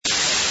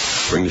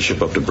Bring the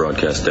ship up to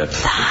broadcast deck.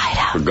 The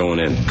Hideout. We're going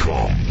in.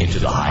 Come into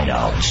the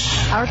Hideout.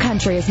 Our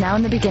country is now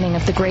in the beginning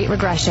of the Great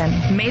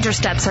Regression. Major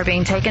steps are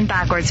being taken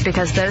backwards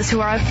because those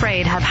who are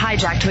afraid have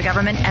hijacked the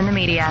government and the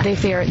media. They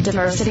fear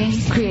diversity,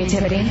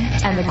 creativity,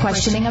 and the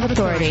questioning of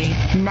authority.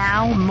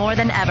 Now, more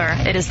than ever,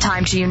 it is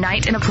time to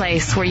unite in a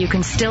place where you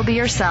can still be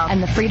yourself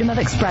and the freedom of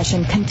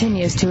expression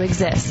continues to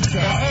exist.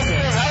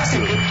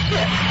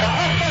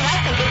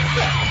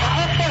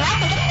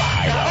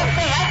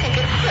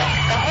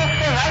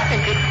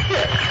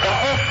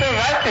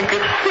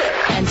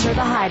 Enter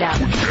the Hideout.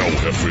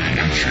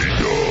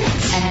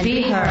 And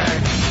be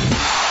heard.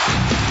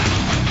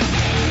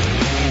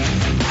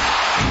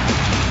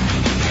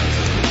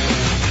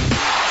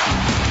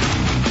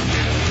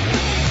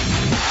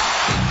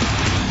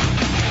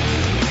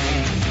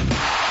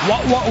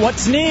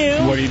 What's new?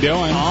 What are you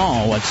doing?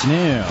 Oh, what's new?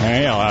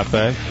 Hey,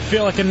 LFA.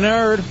 Feel like a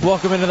nerd.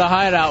 Welcome into the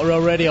Hideout,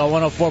 Real Radio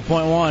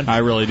 104.1. I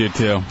really did,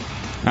 too.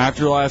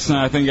 After last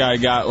night, I think I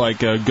got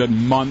like a good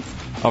month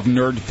of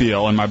nerd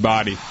feel in my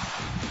body.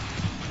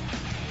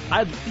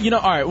 All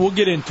right, we'll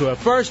get into it.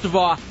 First of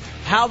all,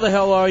 how the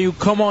hell are you?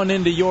 Come on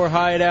into your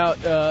Hideout.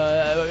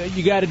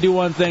 You got to do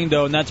one thing,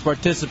 though, and that's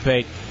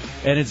participate.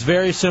 And it's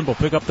very simple.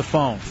 Pick up the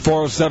phone.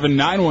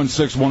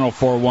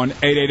 407-916-1041,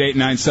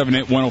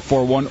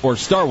 888-978-1041, or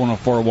star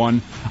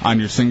 1041 on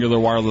your singular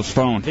wireless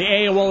phone. The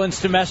AOL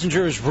Instant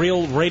Messenger is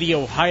Real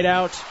Radio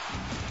Hideout,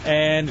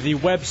 and the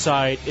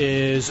website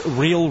is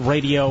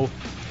realradio.fm.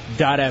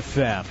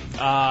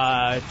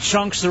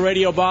 Chunks, the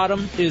radio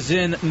bottom, is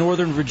in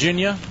Northern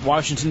Virginia,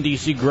 Washington,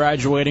 D.C.,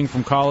 graduating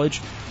from college.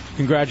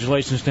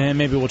 Congratulations to him.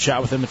 Maybe we'll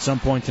chat with him at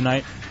some point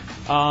tonight.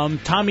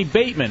 Tommy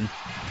Bateman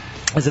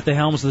is at the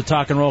helms of the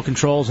talk and roll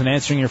controls, and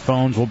answering your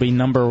phones will be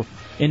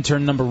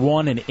intern number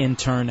 1 and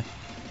intern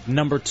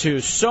number 2.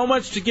 So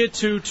much to get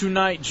to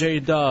tonight,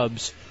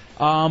 J-Dubs.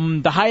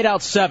 The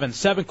Hideout 7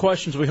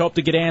 questions we hope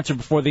to get answered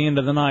before the end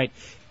of the night.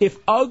 If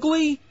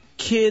ugly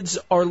kids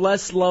are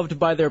less loved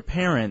by their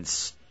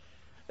parents,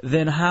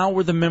 then how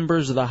were the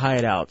members of the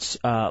Hideouts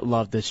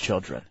loved as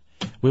children?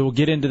 We will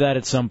get into that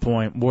at some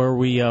point. Were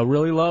we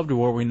really loved or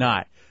were we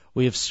not?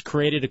 We have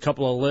created a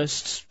couple of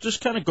lists, just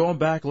kind of going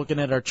back, looking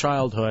at our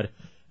childhood,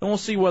 and we'll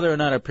see whether or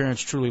not our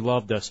parents truly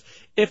loved us.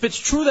 If it's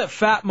true that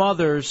fat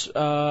mothers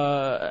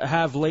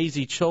have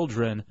lazy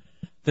children,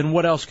 then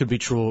what else could be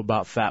true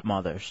about fat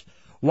mothers?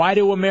 Why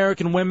do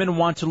American women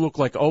want to look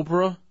like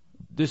Oprah?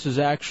 This has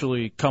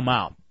actually come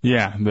out.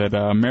 Yeah, that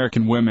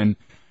American women,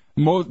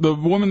 the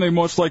woman they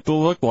most like to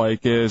look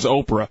like is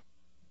Oprah,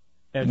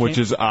 which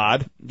is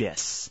odd.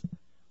 Yes.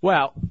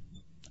 Well,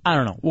 I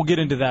don't know. We'll get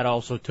into that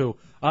also, too.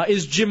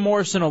 Is Jim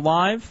Morrison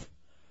alive?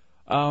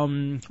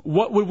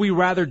 What would we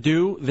rather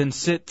do than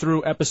sit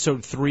through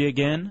episode 3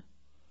 again?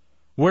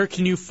 Where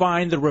can you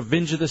find the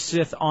Revenge of the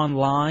Sith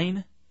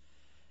online?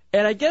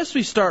 And I guess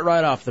we start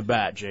right off the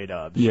bat,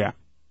 J-Dubs. Yeah.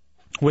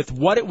 With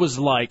what it was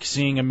like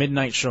seeing a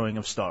midnight showing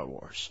of Star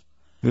Wars.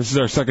 This is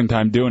our second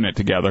time doing it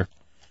together.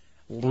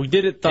 We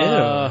did it,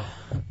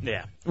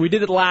 we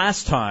did it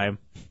last time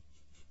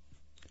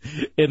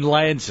in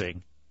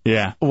Lansing.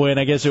 Yeah. When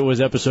I guess it was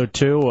episode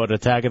 2 at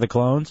Attack of the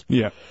Clones.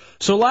 Yeah.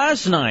 So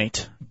last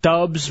night,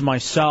 Dubs,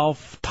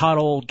 myself,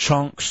 Tuttle,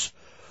 Chunks,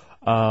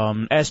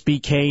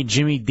 SBK,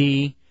 Jimmy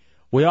D,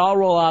 we all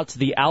roll out to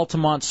the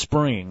Altamont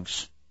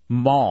Springs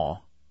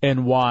Mall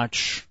and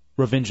watch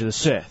Revenge of the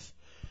Sith.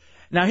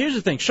 Now here's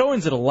the thing,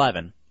 showing's at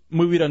 11.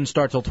 Movie doesn't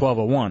start till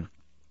 12:01.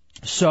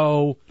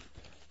 So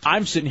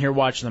I'm sitting here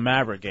watching the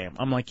Maverick game.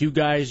 I'm like, you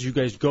guys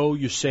go,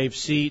 you save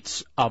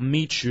seats. I'll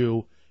meet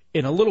you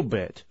in a little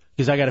bit,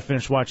 because I got to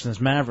finish watching this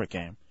Maverick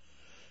game.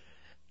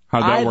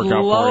 How'd that work out for you?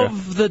 I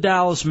love the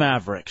Dallas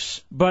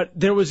Mavericks, but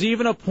there was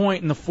even a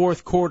point in the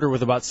fourth quarter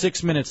with about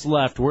 6 minutes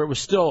left where it was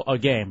still a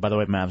game, by the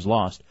way, Mavs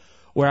lost,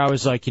 where I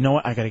was like, you know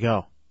what, I got to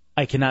go.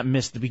 I cannot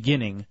miss the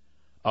beginning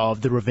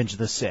of the Revenge of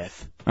the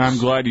Sith. I'm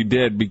glad you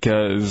did,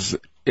 because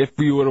if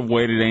you would have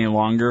waited any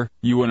longer,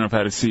 you wouldn't have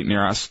had a seat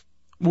near us.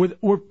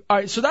 All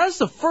right, so that's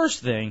the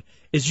first thing,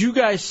 is you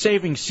guys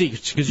saving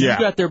seats, because you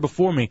got there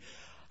before me.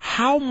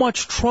 How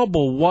much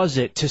trouble was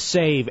it to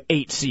save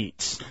 8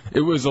 seats? It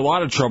was a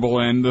lot of trouble,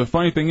 and the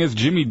funny thing is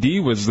Jimmy D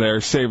was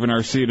there saving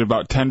our seat at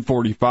about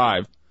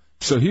 10:45.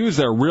 So he was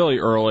there really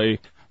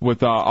early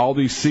with all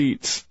these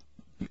seats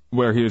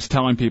where he was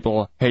telling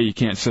people, hey, you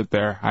can't sit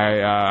there.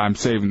 I'm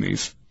saving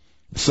these.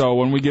 So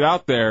when we get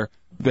out there,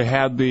 they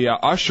had the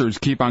ushers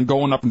keep on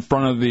going up in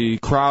front of the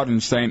crowd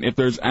and saying, if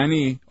there's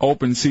any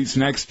open seats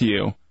next to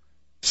you,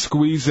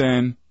 squeeze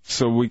in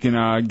so we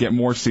can get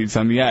more seats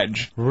on the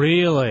edge.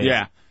 Really?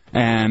 Yeah.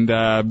 And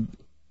I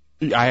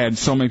had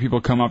so many people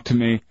come up to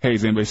me, hey,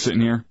 is anybody sitting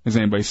here? Is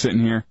anybody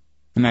sitting here?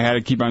 And I had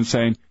to keep on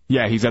saying,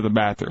 yeah, he's at the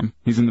bathroom.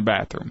 He's in the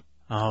bathroom.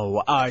 Oh,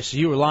 all right, so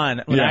you were lying.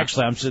 Yeah.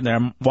 Actually, I'm sitting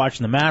there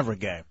watching the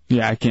Maverick game.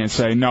 Yeah, I can't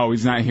say, no,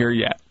 he's not here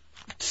yet.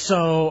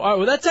 So, all right,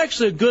 well, that's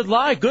actually a good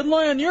lie. Good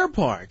lie on your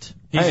part.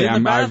 He's in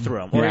the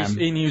bathroom, or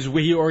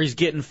he's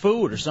getting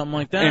food or something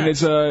like that. And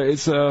it's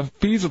a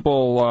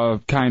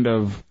feasible kind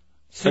of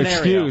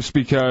excuse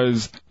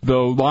because the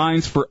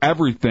lines for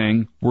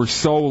everything were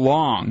so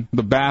long,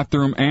 the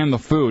bathroom and the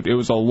food. It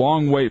was a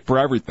long wait for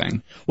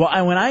everything.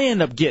 Well, when I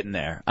end up getting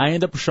there, I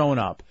end up showing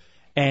up,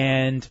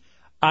 and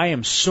I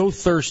am so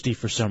thirsty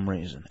for some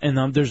reason.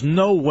 And there's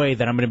no way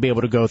that I'm going to be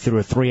able to go through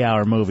a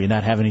 3-hour movie and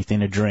not have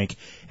anything to drink.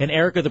 And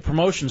Erica, the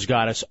promotions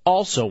goddess,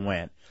 also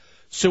went.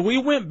 So we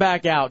went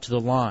back out to the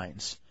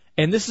lines.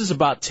 And this is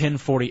about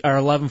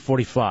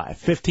 11:45,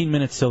 15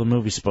 minutes till the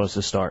movie's supposed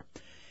to start.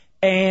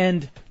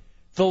 And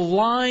the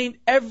line,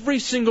 every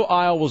single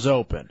aisle was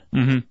open.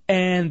 Mm-hmm.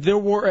 And there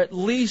were at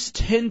least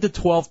 10 to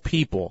 12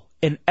 people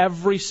in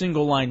every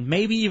single line,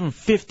 maybe even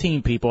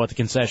 15 people at the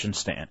concession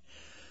stand.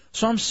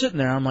 So I'm sitting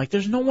there, I'm like,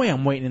 there's no way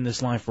I'm waiting in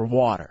this line for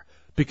water.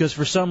 Because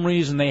for some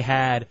reason they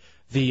had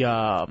the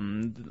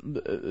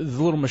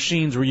little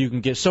machines where you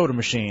can get soda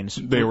machines.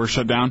 They were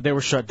shut down? They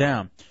were shut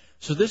down.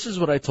 So this is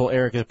what I told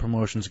Erica, the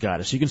promotions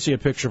goddess. You can see a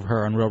picture of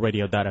her on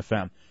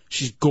RealRadio.fm.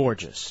 She's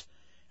gorgeous.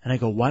 And I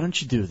go, why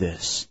don't you do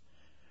this?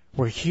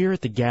 We're here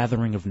at the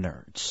gathering of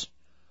nerds.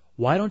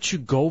 Why don't you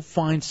go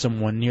find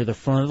someone near the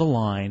front of the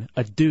line,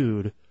 a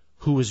dude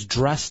who is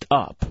dressed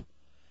up,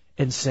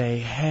 and say,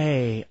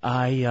 hey,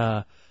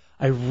 I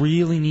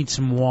really need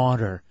some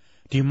water.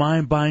 Do you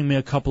mind buying me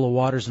a couple of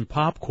waters and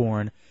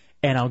popcorn,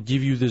 and I'll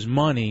give you this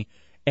money,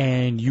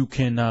 and you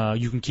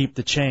can keep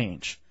the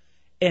change.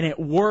 And it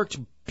worked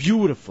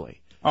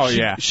beautifully. Oh,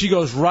 yeah. She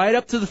goes right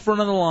up to the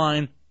front of the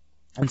line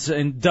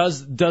and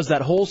does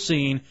that whole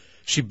scene.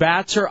 She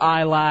bats her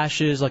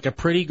eyelashes like a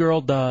pretty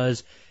girl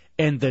does,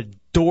 and the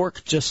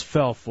dork just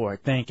fell for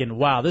it, thinking,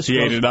 wow, this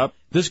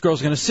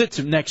girl's going to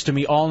sit next to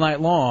me all night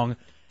long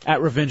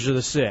at Revenge of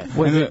the Sith.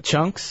 Was it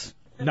Chunks?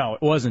 No,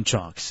 it wasn't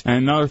Chunks. And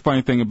another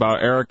funny thing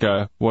about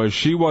Erica was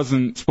she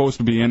wasn't supposed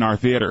to be in our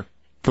theater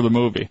for the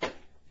movie.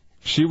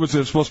 She was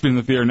supposed to be in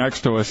the theater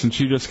next to us, and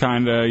she just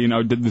kind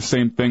of, did the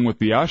same thing with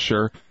the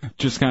usher,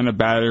 just kind of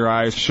batted her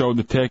eyes, showed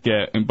the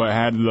ticket, but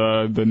had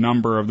the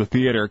number of the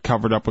theater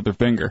covered up with her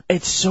finger.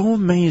 It's so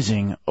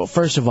amazing,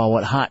 first of all,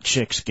 what hot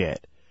chicks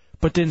get.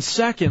 But then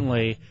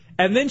secondly,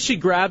 and then she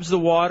grabs the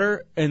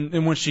water,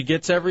 and when she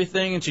gets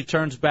everything, and she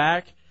turns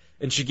back,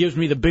 and she gives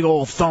me the big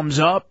old thumbs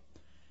up,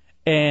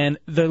 and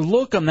the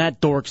look on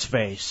that dork's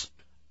face,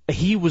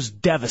 he was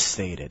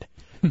devastated.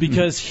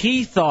 Because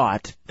he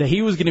thought that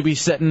he was going to be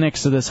sitting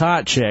next to this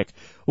hot chick,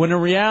 when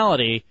in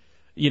reality,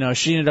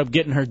 she ended up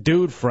getting her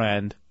dude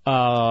friend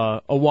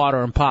a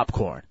water and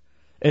popcorn.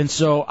 And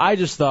so I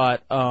just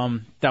thought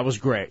that was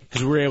great,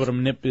 because we were able to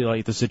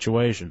manipulate the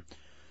situation.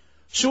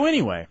 So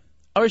anyway,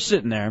 I was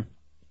sitting there,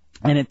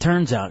 and it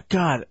turns out,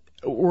 God,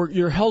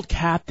 you're held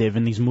captive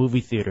in these movie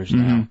theaters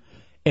now. Mm-hmm.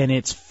 And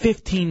it's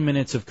 15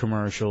 minutes of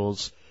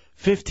commercials,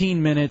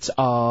 15 minutes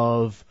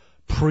of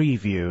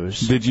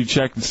previews. Did you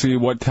check to see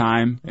what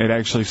time it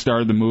actually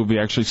started? The movie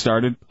actually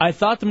started? I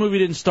thought the movie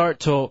didn't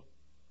start till,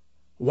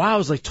 it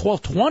was like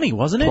 12:20,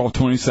 wasn't it?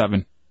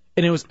 12:27.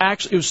 And it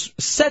was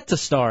set to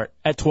start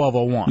at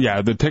 12:01.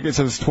 Yeah, the ticket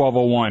says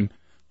 12:01.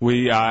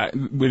 We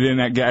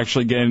didn't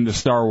actually get into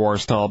Star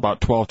Wars till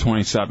about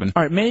 12:27.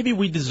 All right, maybe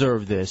we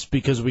deserve this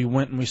because we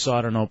went and we saw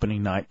it on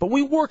opening night, but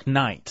we work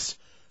nights.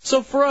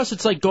 So for us,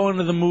 it's like going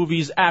to the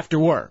movies after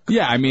work.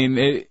 Yeah, I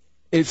mean,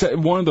 it's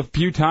one of the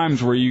few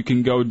times where you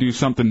can go do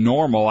something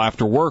normal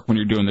after work when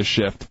you're doing the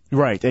shift.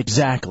 Right,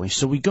 exactly.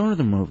 So we go to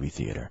the movie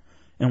theater,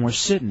 and we're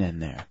sitting in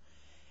there.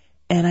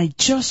 And I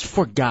just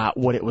forgot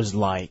what it was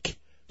like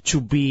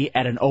to be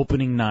at an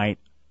opening night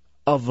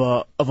of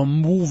a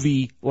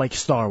movie like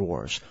Star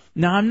Wars.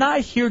 Now, I'm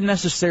not here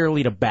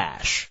necessarily to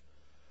bash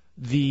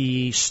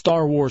the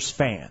Star Wars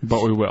fans.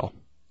 But we will.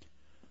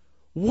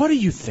 What are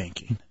you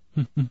thinking?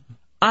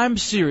 I'm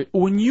serious.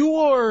 When you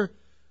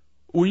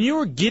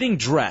are getting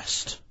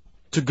dressed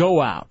to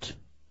go out,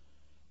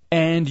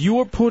 and you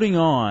are putting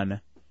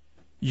on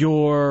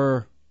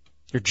your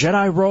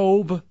Jedi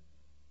robe,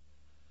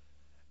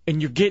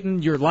 and you're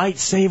getting your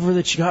lightsaber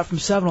that you got from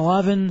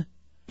 7-Eleven.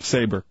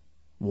 Saber.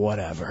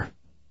 Whatever.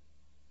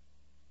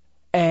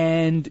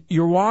 And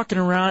you're walking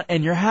around,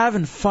 and you're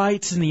having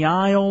fights in the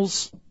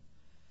aisles,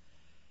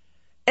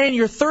 and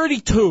you're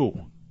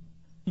 32.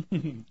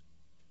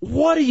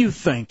 What are you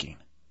thinking?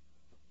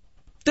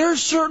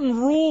 There's certain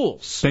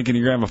rules. Thinking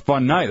you're going to have a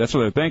fun night. That's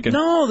what they're thinking.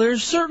 No,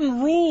 there's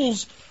certain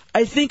rules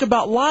I think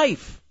about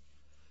life.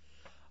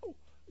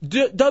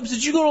 Dubs,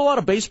 did you go to a lot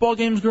of baseball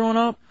games growing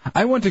up?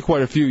 I went to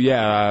quite a few,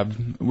 yeah.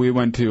 We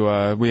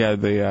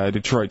had the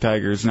Detroit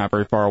Tigers not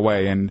very far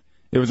away, and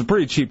it was a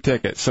pretty cheap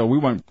ticket, so we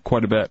went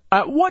quite a bit.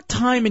 At what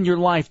time in your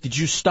life did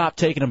you stop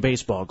taking a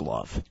baseball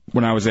glove?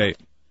 When I was 8.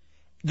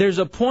 There's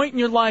a point in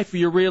your life where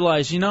you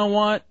realize, you know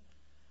what?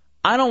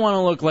 I don't want to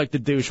look like the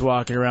douche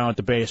walking around with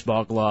the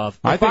baseball glove.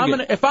 If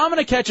I'm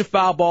gonna catch a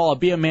foul ball, I'll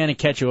be a man and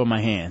catch it with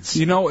my hands.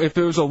 If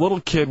it was a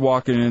little kid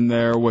walking in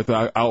there with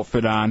an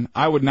outfit on,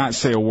 I would not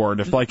say a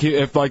word. If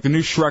the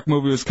new Shrek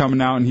movie was coming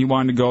out and he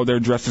wanted to go there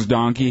dressed as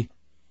Donkey,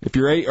 if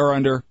you're 8 or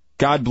under,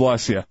 God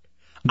bless you.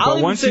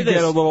 But once you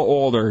get a little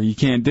older, you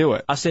can't do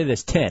it. I'll say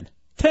this: 10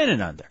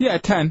 and under. Yeah,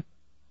 10.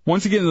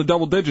 Once you get in the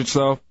double digits,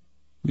 though.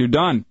 You're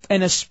done.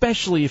 And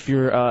especially if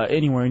you're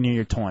anywhere near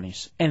your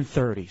 20s and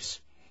 30s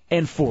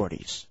and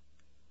 40s.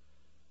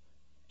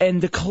 And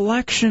the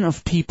collection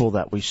of people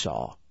that we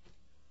saw,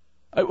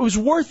 it was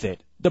worth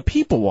it. The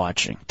people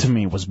watching, to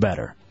me, was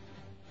better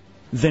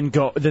than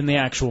the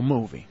actual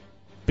movie.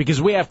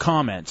 Because we have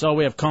comments. Oh,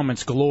 we have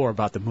comments galore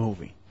about the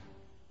movie.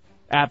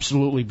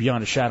 Absolutely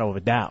beyond a shadow of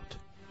a doubt.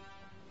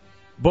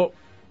 But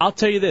I'll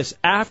tell you this.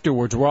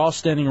 Afterwards, we're all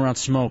standing around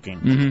smoking.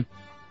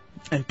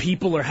 Mm-hmm. And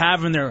people are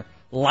having their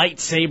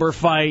lightsaber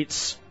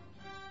fights.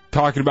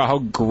 Talking about how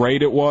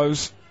great it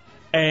was.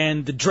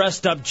 And the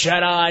dressed up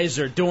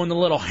Jedis are doing the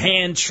little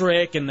hand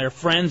trick and their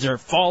friends are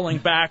falling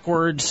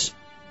backwards.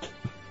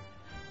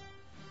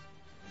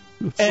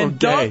 And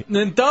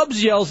then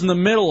Dubs yells in the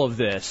middle of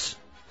this,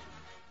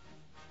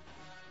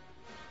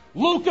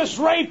 Lucas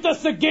raped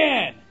us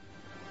again!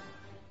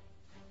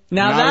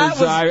 Now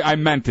I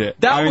meant it.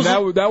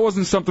 That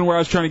wasn't something where I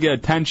was trying to get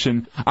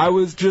attention. I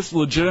was just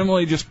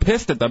legitimately just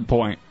pissed at that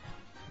point.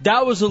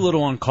 That was a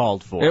little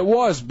uncalled for. It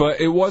was,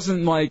 but it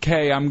wasn't like,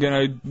 hey, I'm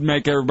going to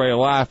make everybody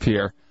laugh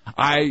here.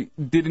 I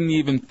didn't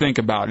even think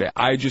about it.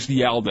 I just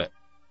yelled it.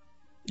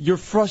 Your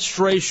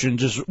frustration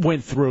just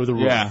went through the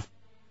roof. Yeah.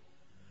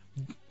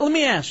 Let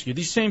me ask you,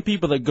 these same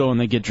people that go and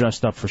they get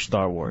dressed up for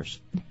Star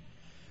Wars,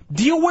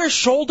 do you wear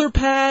shoulder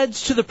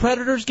pads to the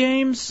Predators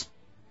games?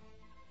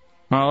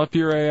 Well, if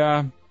you're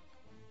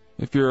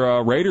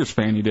a Raiders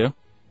fan, you do.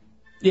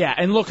 Yeah,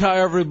 and look how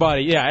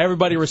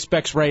everybody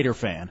respects Raider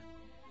fan.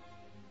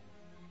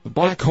 The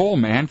black hole,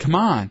 man, come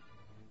on.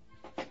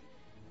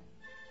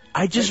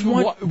 I just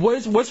want...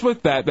 What's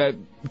with that? That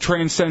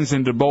transcends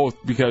into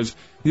both, because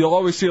you'll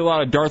always see a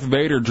lot of Darth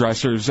Vader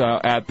dressers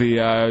at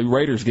the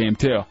Raiders game,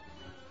 too.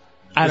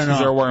 I don't know. Because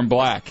they're wearing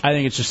black. I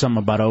think it's just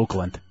something about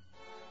Oakland.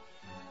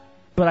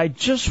 But I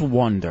just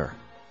wonder...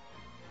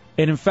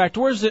 And in fact,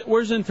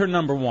 where's intern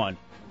number one?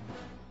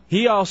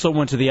 He also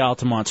went to the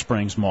Altamont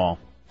Springs Mall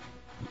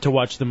to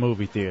watch the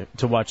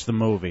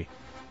movie.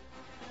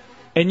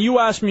 And you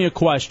asked me a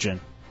question,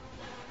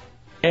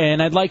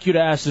 and I'd like you to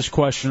ask this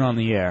question on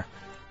the air.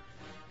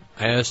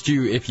 I asked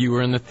you if you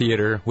were in the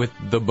theater with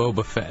the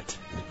Boba Fett.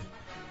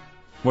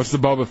 What's the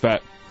Boba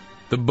Fett?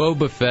 The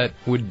Boba Fett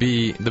would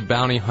be the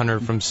bounty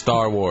hunter from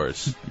Star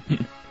Wars.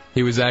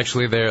 He was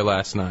actually there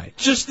last night.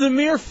 Just the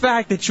mere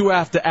fact that you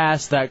have to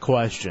ask that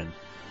question.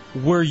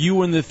 Were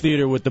you in the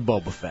theater with the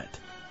Boba Fett?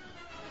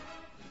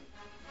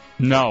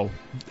 No.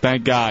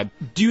 Thank God.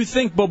 Do you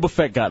think Boba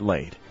Fett got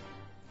laid?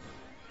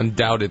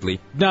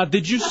 Undoubtedly. Now,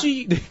 did you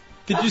see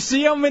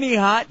how many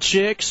hot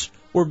chicks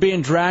were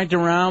being dragged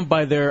around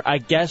by their, I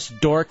guess,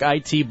 dork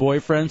IT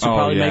boyfriends who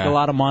probably make a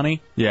lot of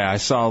money? Yeah, I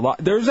saw a lot.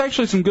 There was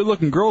actually some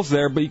good-looking girls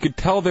there, but you could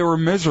tell they were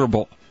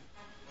miserable.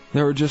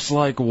 They were just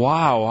like,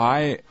 wow,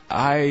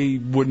 I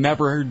would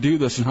never do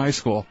this in high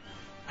school.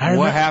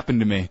 What happened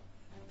to me?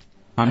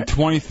 I'm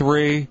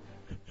 23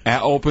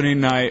 at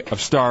opening night of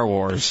Star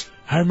Wars.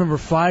 I remember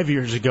 5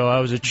 years ago I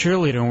was a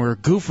cheerleader and we were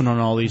goofing on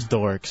all these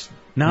dorks.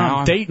 Now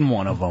I'm dating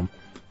one of them.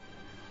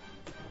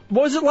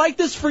 Was it like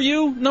this for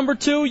you, number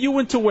two? You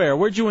went to where?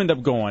 Where'd you end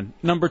up going?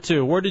 Number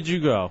two, where did you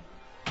go?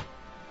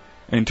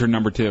 Intern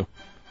number two.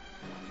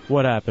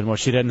 What happened? Well,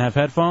 she didn't have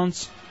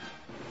headphones?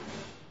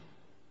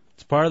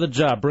 It's part of the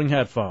job. Bring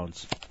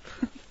headphones.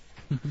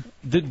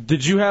 Where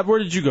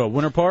did you go?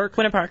 Winter Park?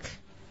 Winter Park.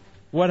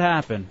 What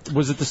happened?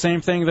 Was it the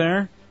same thing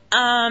there?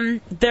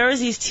 There was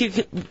these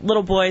two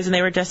little boys, and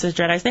they were dressed as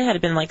Jedis. They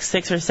had been like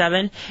 6 or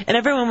 7, and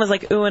everyone was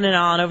like oohing and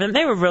ahhing over them.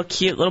 They were real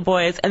cute little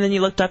boys, and then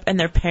you looked up, and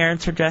their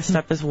parents were dressed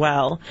up as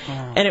well,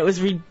 and it was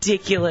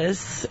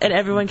ridiculous, and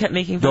everyone kept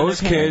making fun of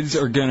their parents.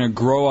 Kids are going to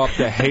grow up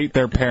to hate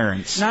their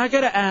parents. Now, I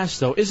got to ask,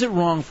 though, is it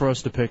wrong for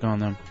us to pick on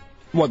them?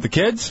 What, the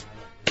kids?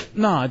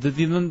 No,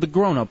 the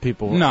grown-up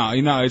people. No,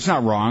 it's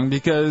not wrong,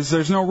 because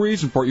there's no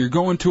reason for it. You're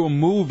going to a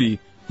movie.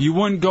 You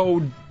wouldn't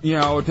go,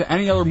 to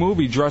any other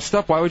movie dressed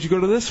up. Why would you go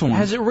to this one?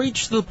 Has it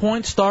reached the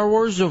point, Star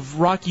Wars, of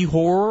Rocky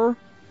Horror?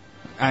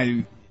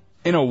 In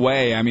a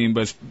way,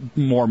 but it's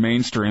more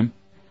mainstream.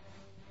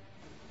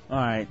 All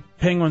right.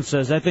 Penguin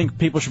says, I think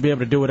people should be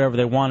able to do whatever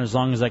they want as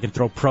long as I can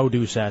throw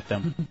produce at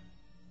them.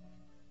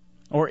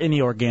 Or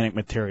any organic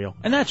material.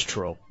 And that's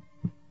true.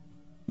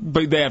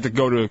 But they have to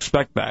go to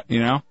expect that,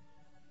 You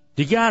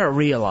got to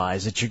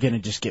realize that you're going to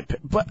just get...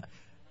 But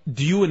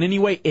do you in any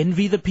way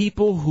envy the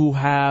people who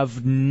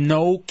have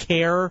no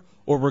care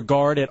or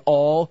regard at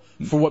all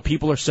for what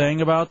people are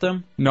saying about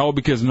them? No,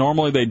 because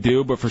normally they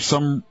do, but for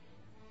some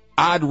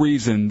odd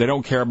reason, they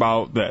don't care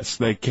about this.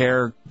 They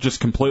care just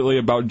completely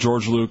about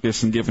George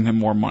Lucas and giving him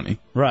more money.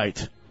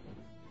 Right.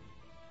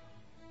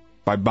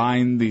 By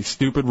buying these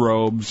stupid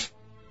robes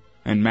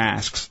and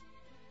masks.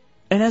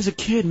 And as a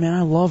kid, man,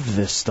 I loved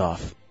this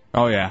stuff.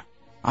 Oh, yeah.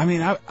 I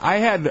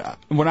had,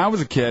 when I was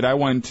a kid, I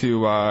went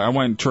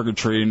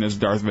trick-or-treating as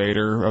Darth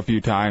Vader a few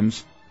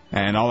times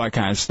and all that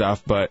kind of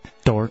stuff, but...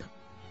 Dork.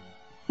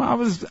 Well, I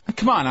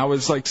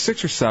was like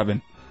 6 or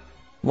 7.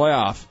 Lay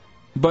off.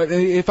 But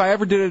if I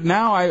ever did it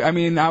now,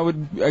 I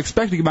would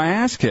expect to get my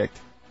ass kicked.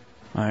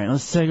 All right,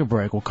 let's take a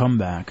break. We'll come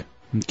back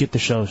and get the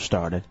show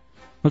started.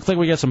 Looks like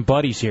we got some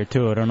buddies here,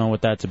 too. I don't know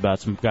what that's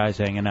about. Some guys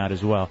hanging out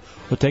as well.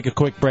 We'll take a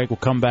quick break. We'll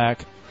come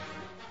back.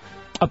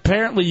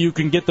 Apparently, you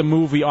can get the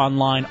movie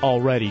online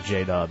already,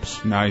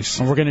 J-Dubs. Nice.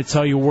 And we're going to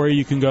tell you where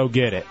you can go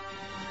get it.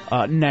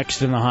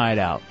 Next in the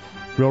Hideout.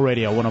 Real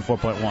Radio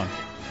 104.1.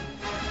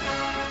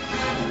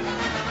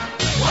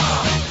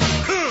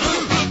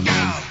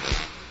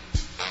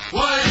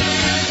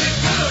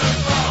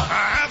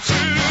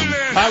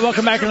 All right,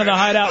 welcome back into the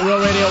Hideout, Real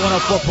Radio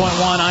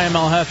 104.1. I am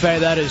El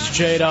Jefe. That is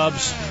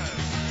J-Dubs.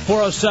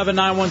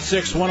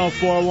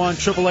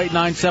 407-916-1041,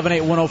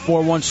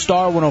 888-978-1041,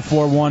 star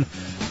 1041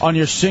 on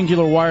your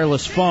singular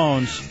wireless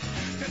phones.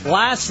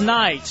 Last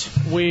night,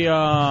 we,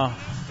 I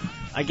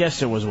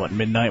guess it was,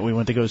 midnight? We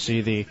went to go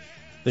see the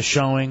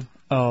showing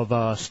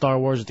of Star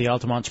Wars at the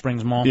Altamont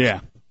Springs Mall.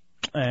 Yeah.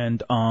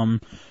 And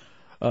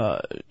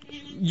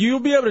you'll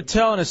be able to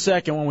tell in a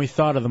second when we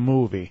thought of the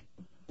movie.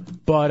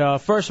 But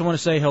first, I want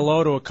to say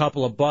hello to a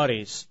couple of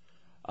buddies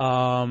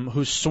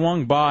who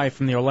swung by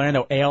from the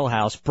Orlando Ale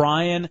House.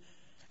 Brian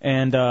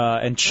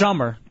and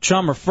Chummer.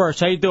 Chummer first.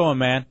 How you doing,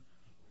 man?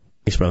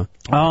 Thanks, brother.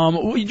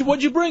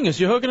 What'd you bring us?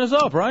 You're hooking us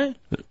up, right?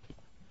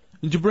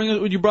 Did you bring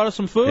us? You brought us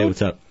some food? Hey,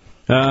 what's up?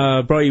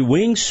 Brought you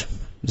wings,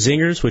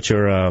 zingers, which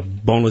are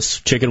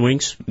boneless chicken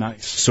wings.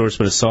 Nice.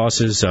 Assortment of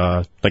sauces,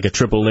 like a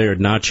triple layered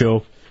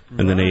nacho,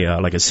 and then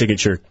like a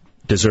signature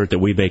dessert that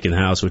we bake in the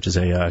house, which is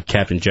a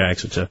Captain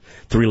Jack's, which is a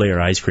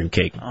 3-layer ice cream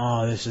cake.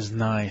 Oh, this is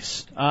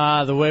nice.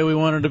 The way we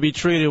wanted to be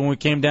treated when we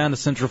came down to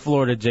Central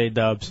Florida,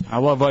 J-Dubs. I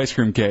love ice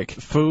cream cake.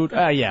 Food?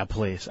 Yeah,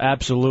 please.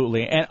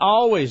 Absolutely. And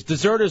always,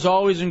 dessert is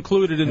always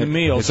included in the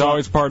meal. It's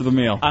always part of the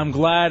meal. I'm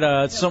glad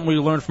it's something we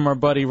learned from our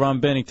buddy Ron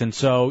Bennington.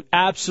 So,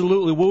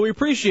 absolutely. Well, we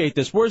appreciate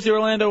this. Where's the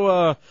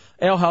Orlando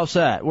Ale House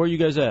at? Where are you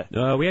guys at?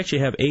 We actually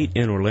have 8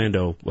 in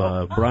Orlando.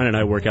 Brian and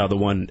I work out the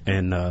one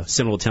in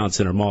Seminole Town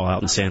Center Mall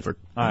out in Sanford.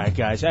 All right,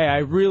 guys. Hey, I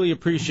really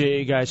appreciate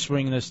you guys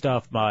swinging this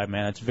stuff by,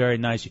 man. It's very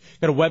nice. You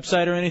got a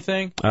website or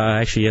anything?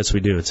 Actually, yes, we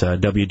do. It's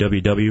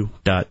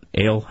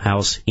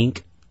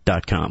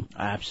www.alehouseinc.com.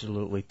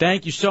 Absolutely.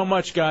 Thank you so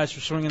much, guys, for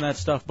swinging that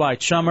stuff by.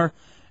 Chummer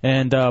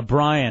and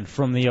Brian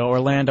from the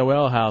Orlando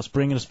Ale House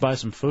bringing us by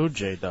some food,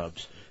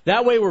 J-Dubs.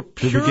 That way we're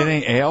pure. Did we get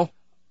any ale?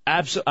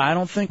 I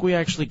don't think we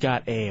actually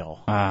got ale.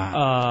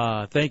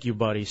 Thank you,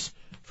 buddies,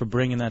 for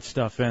bringing that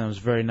stuff in. It was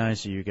very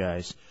nice of you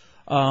guys.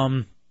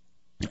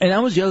 And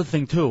that was the other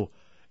thing, too,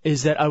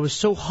 is that I was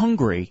so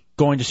hungry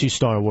going to see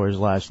Star Wars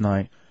last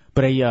night.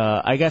 But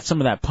I got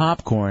some of that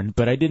popcorn,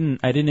 but I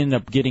didn't end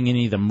up getting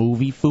any of the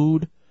movie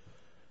food.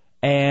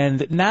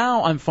 And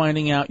now I'm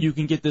finding out you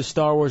can get this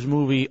Star Wars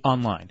movie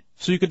online.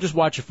 So you can just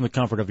watch it from the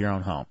comfort of your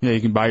own home. Yeah,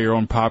 you can buy your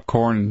own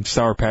popcorn and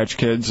Sour Patch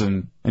Kids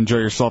and enjoy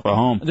yourself at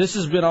home. This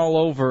has been all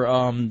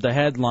over the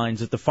headlines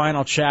that the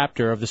final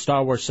chapter of the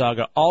Star Wars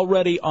saga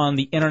already on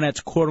the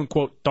Internet's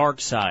quote-unquote dark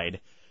side.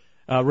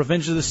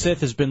 Revenge of the Sith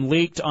has been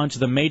leaked onto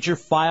the major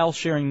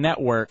file-sharing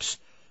networks.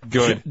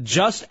 Good.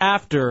 Just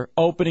after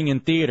opening in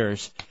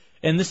theaters.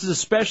 And this is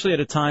especially at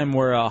a time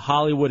where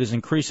Hollywood is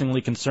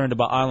increasingly concerned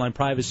about online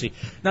privacy.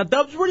 Now,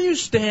 Dubs, where do you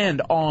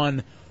stand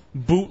on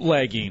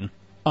bootlegging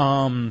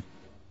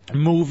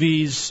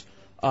movies,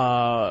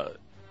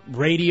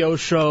 radio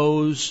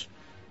shows,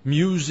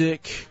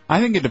 music?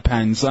 I think it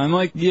depends. On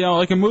like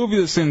a movie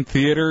that's in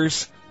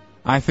theaters,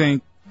 I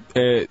think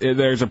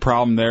there's a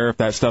problem there if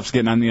that stuff's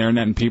getting on the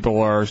internet and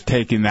people are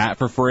taking that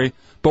for free.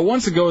 But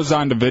once it goes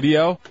on to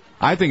video,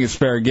 I think it's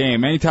fair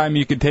game. Anytime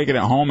you can take it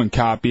at home and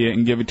copy it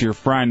and give it to your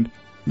friend,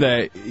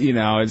 that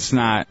it's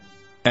not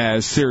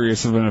as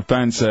serious of an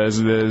offense as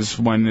it is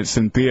when it's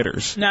in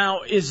theaters.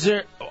 Now,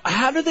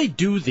 how do they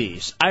do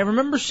these? I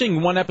remember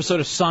seeing one episode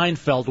of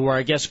Seinfeld where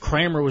I guess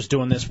Kramer was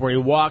doing this, where he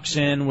walks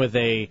in with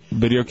a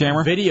video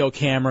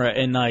camera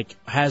and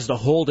has to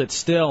hold it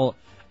still.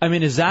 I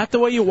mean, is that the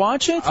way you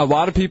watch it? A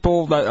lot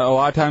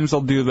of times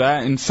they'll do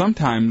that, and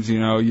sometimes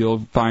you'll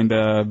find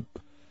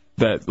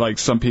that like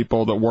some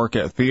people that work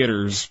at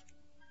theaters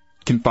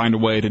can find a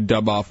way to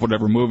dub off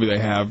whatever movie they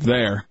have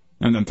there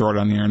and then throw it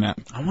on the internet.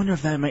 I wonder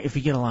if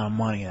you get a lot of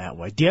money that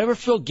way. Do you ever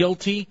feel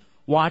guilty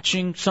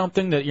watching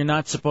something that you're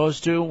not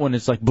supposed to when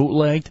it's like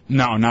bootlegged?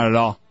 No, not at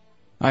all.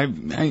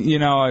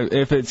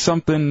 If it's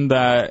something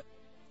that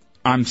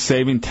I'm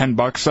saving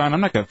 $10 on,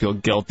 I'm not going to feel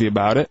guilty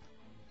about it.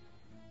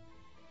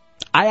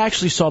 I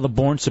actually saw The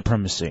Bourne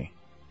Supremacy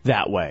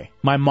that way.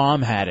 My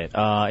mom had it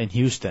in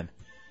Houston.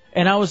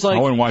 And I was like, I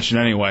wouldn't watch it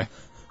anyway.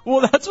 Well,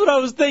 that's what I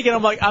was thinking.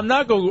 I'm like,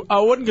 I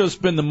wouldn't go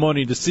spend the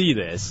money to see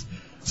this.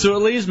 So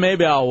at least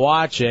maybe I'll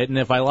watch it, and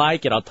if I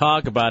like it, I'll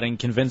talk about it and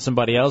convince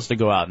somebody else to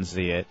go out and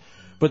see it.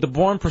 But The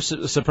Bourne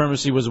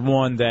Supremacy was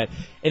one that,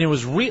 and it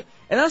was real.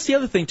 And that's the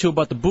other thing too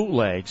about the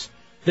bootlegs,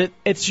 that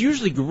it's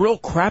usually real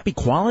crappy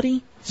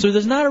quality. So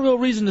there's not a real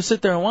reason to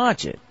sit there and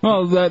watch it.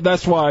 Well,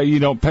 that's why you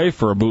don't pay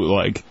for a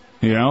bootleg,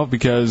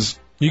 because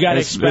you got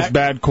to it's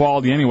bad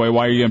quality anyway.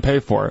 Why are you going to pay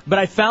for it? But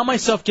I found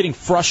myself getting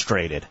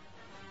frustrated.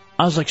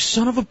 I was like,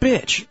 son of a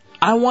bitch.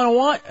 I want to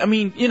watch. I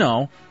mean,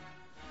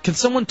 can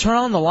someone turn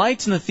on the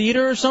lights in the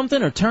theater or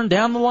something, or turn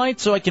down the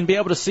lights so I can be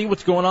able to see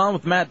what's going on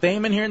with Matt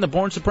Damon here in The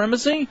Bourne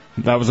Supremacy?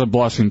 That was a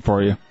blessing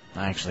for you.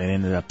 Actually, it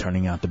ended up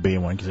turning out to be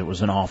one because it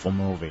was an awful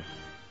movie.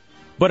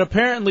 But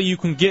apparently you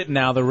can get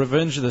now the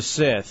Revenge of the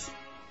Sith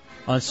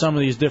on some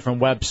of these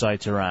different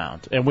websites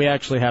around. And we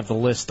actually have the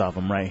list of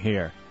them right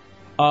here.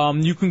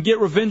 You can get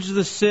Revenge of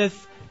the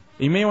Sith.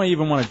 You may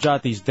even want to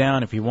jot these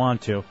down if you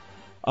want to.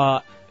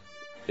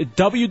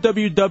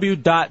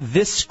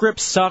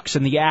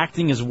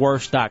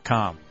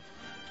 www.thisscriptsucksandtheactingisworse.com.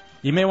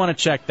 You may want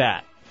to check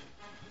that.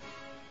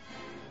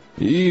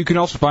 You can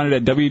also find it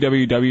at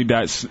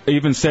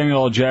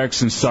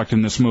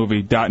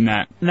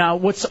www.evensamueljacksonsuckedinthismovie.net. Now,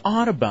 what's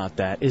odd about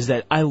that is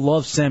that I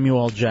love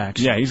Samuel L.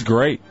 Jackson. Yeah, he's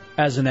great.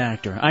 As an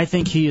actor. I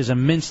think he is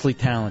immensely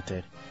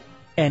talented.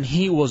 And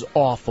he was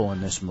awful in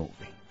this movie.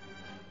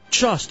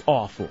 Just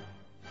awful.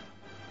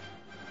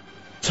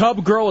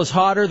 Tub Girl is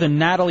Hotter Than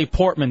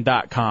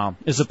NataliePortman.com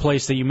is a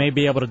place that you may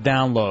be able to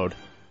download.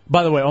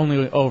 By the way,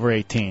 only over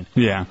 18.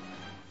 Yeah.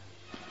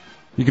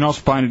 You can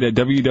also find it at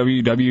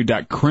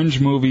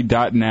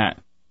www.cringemovie.net.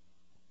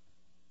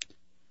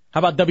 How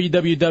about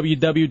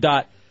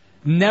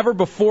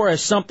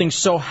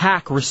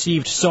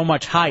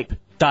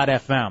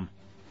www.neverbefore-has-something-so-hack-received-so-much-hype.fm?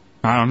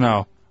 I don't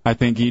know. I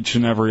think each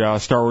and every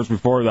Star Wars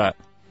before that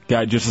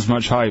got just as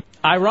much hype.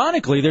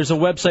 Ironically, there's a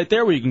website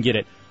there where you can get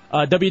it.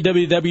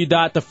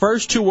 The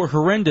first two were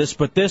horrendous,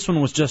 but this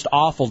one was just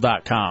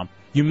awful.com.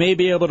 You may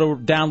be able to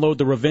download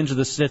the Revenge of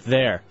the Sith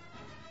there.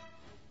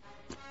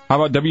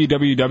 How about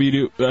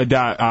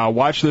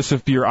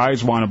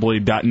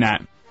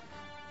www.watchthisifyoureyeswannableed.net?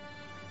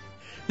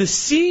 The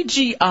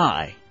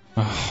CGI,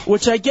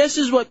 which I guess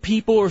is what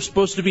people are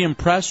supposed to be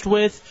impressed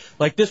with.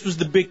 Like, this was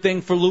the big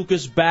thing for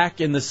Lucas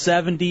back in the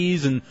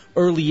 70s and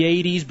early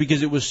 80s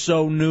because it was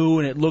so new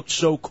and it looked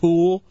so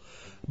cool.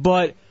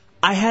 But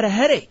I had a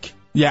headache.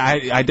 Yeah,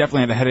 I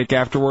definitely had a headache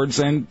afterwards.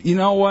 And you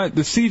know what?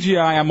 The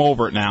CGI, I'm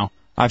over it now.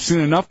 I've seen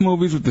enough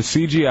movies with the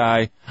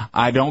CGI.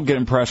 I don't get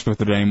impressed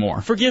with it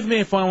anymore. Forgive me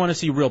if I want to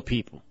see real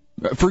people.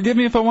 Forgive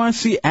me if I want to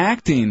see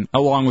acting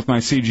along with my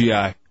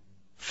CGI.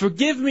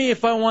 Forgive me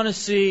if I want to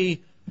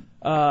see...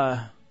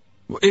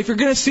 If you're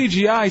going to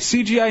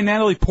CGI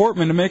Natalie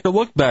Portman to make her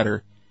look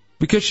better.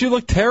 Because she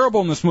looked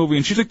terrible in this movie,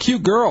 and she's a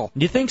cute girl.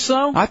 You think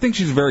so? I think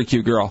she's a very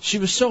cute girl. She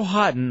was so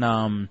hot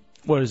in,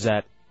 what is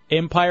that?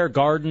 Empire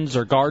Gardens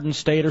or Garden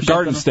State or something?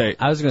 Garden State.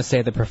 I was going to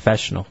say The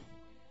Professional.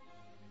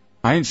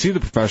 I didn't see The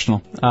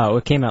Professional. Oh,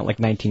 it came out like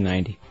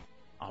 1990.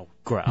 Oh,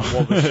 crap.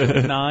 What was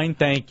it? 9?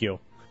 Thank you.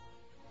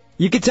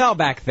 You could tell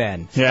back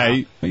then.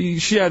 Yeah,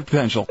 she had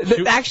potential.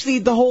 Actually,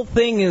 the whole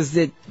thing is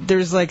that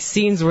there's like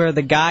scenes where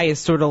the guy is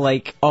sort of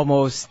like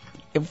almost...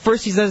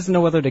 First he doesn't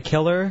know whether to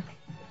kill her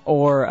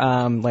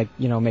or,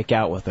 make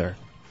out with her.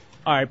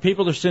 All right,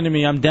 people are sending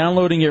me. I'm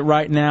downloading it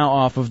right now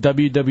off of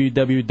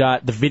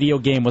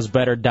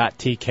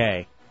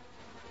www.thevideogamewasbetter.tk.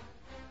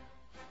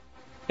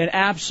 And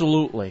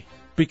absolutely,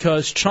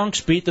 because Chunks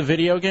beat the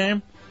video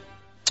game.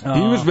 He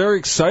was very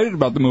excited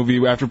about the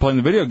movie after playing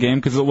the video game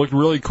because it looked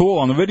really cool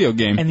on the video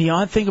game. And the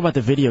odd thing about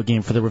the video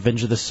game for the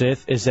Revenge of the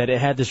Sith is that it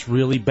had this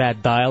really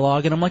bad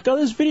dialogue, and I'm like, oh,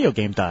 this is video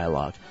game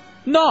dialogue.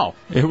 No,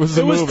 it was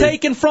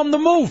taken from the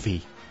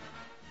movie.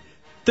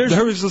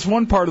 There was this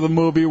one part of the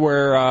movie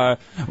where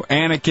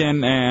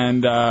Anakin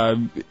and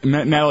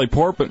Natalie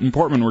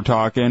Portman were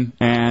talking,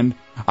 and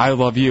I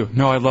love you.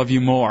 No, I love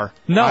you more.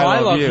 No,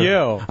 I love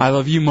you. I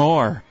love you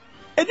more.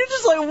 And you're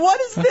just like,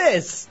 what is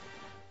this?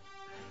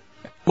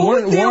 Who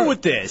would deal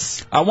with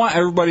this? I want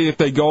everybody, if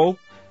they go,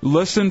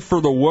 listen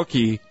for the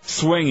Wookiee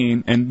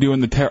swinging and doing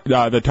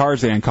the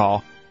Tarzan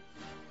call.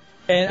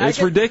 And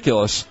it's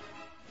ridiculous.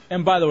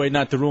 And by the way,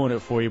 not to ruin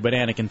it for you, but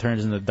Anakin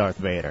turns into Darth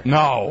Vader.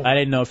 No. I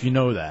didn't know if you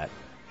know that.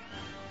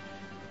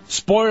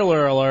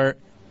 Spoiler alert.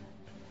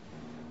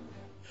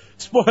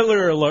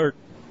 Spoiler alert.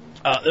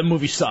 The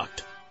movie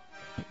sucked.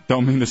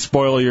 Don't mean to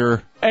spoil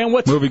your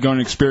movie-going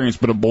experience,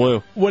 but it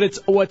blew.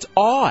 What's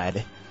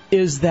odd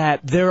is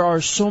that there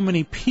are so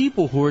many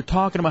people who are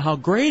talking about how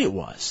great it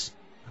was.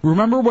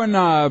 Remember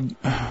when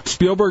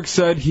Spielberg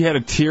said he had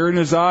a tear in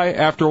his eye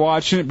after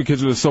watching it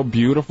because it was so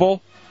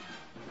beautiful?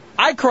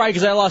 I cried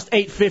because I lost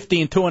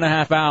 850 in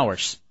 2.5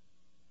 hours.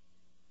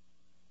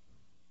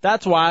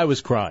 That's why I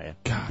was crying.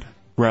 God, I'd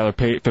rather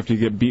pay $850 to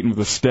get beaten with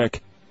a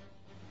stick.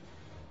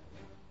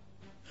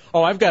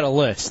 Oh, I've got a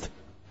list.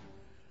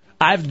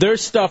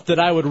 There's stuff that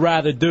I would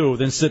rather do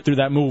than sit through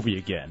that movie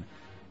again.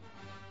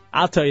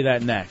 I'll tell you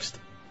that next.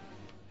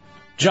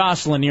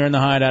 Jocelyn, you're in the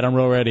Hideout on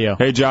Real Radio.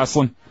 Hey,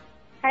 Jocelyn.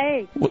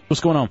 Hey.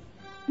 What's going on?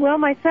 Well,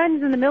 my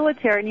son's in the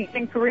military, and he's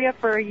in Korea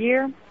for a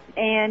year.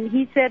 And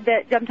he said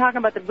that, I'm talking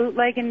about the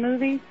bootlegging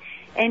movies,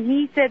 and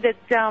he said that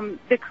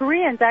the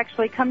Koreans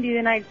actually come to the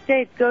United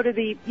States, go to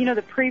the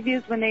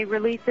previews when they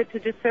release it to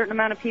just a certain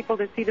amount of people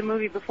to see the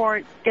movie before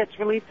it gets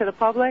released to the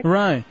public.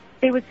 Right.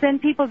 They would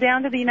send people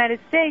down to the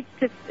United States.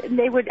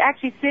 They would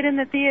actually sit in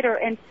the theater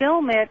and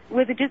film it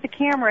with just a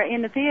camera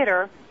in the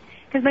theater.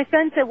 Because my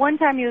son said one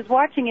time he was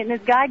watching it, and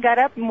this guy got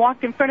up and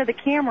walked in front of the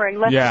camera and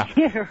left the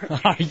theater.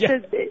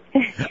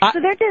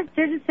 So they're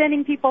just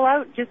sending people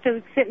out just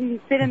to sit in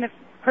the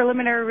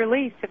preliminary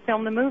release to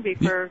film the movie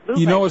for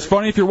bootleggers. You know what's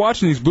funny? If you're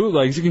watching these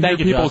bootlegs, you can hear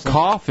people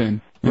coughing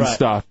and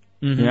stuff.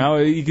 You know,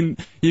 you're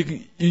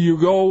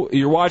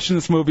watching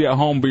this movie at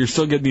home, but you're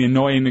still getting the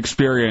annoying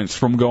experience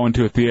from going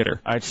to a theater.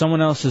 All right,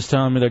 someone else is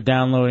telling me they're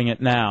downloading it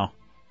now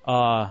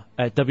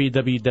at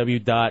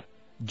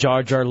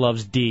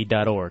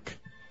www.jarjarlovesd.org.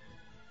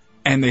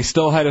 And they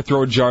still had to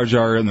throw Jar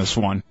Jar in this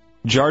one.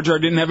 Jar Jar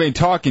didn't have any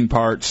talking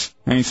parts,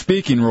 any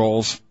speaking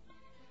roles,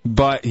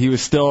 but he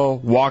was still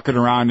walking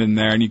around in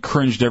there, and he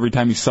cringed every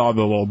time he saw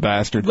the little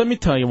bastard. Let me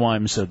tell you why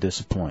I'm so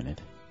disappointed.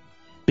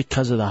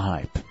 Because of the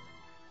hype.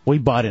 We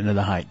bought into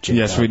the hype, Jake.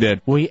 Yes, we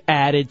did. We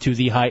added to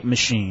the hype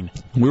machine.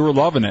 We were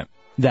loving it.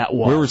 That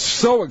was. We were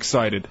so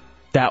excited.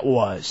 That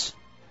was.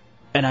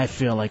 And I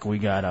feel like we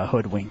got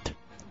hoodwinked,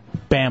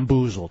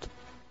 bamboozled,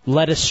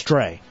 led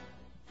astray.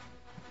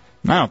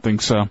 I don't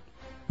think so.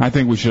 I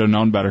think we should have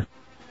known better.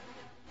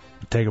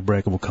 Take a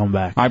break and we'll come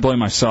back. I blame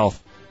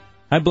myself.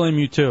 I blame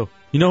you, too.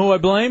 You know who I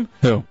blame?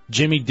 Who?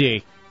 Jimmy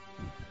D.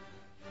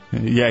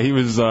 Yeah, he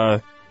was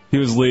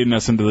leading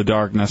us into the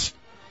darkness.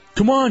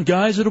 Come on,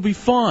 guys, it'll be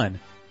fun.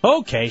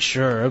 Okay,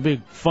 sure. It'll be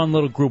a fun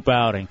little group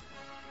outing.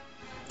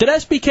 Did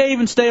SBK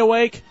even stay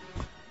awake?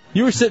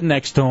 You were sitting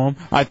next to him.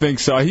 I think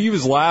so. He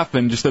was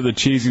laughing just at the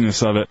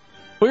cheesiness of it.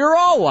 We were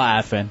all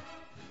laughing.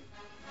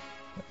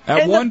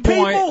 At and one the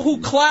point, people who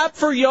clap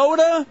for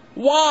Yoda,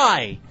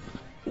 why?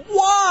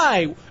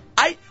 Why?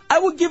 I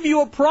would give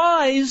you a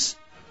prize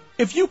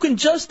if you can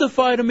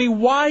justify to me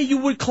why you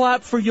would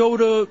clap for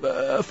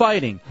Yoda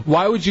fighting.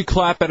 Why would you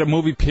clap at a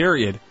movie,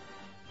 period?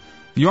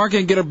 You aren't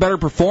going to get a better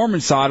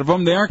performance out of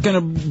them. They aren't going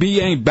to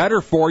be any better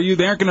for you.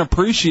 They aren't going to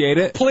appreciate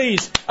it.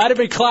 Please, I'd have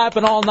been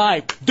clapping all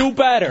night. Do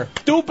better.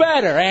 Do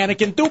better,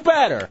 Anakin. Do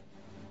better.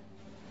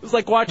 It's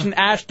like watching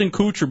Ashton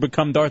Kutcher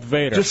become Darth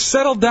Vader. Just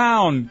settle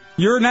down.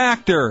 You're an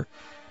actor.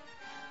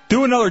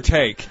 Do another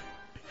take.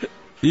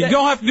 You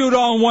don't have to do it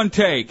all in one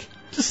take.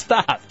 Just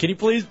stop. Can you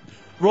please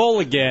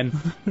roll again?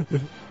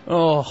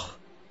 Oh,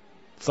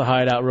 it's the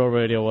Hideout Real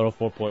Radio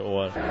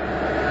 104.1.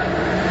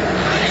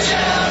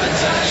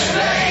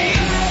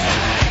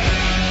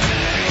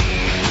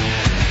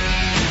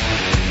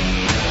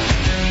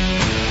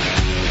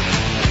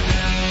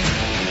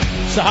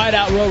 It's the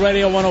Hideout Real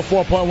Radio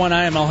 104.1.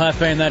 I am El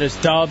Jefe, and that is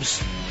Dubs.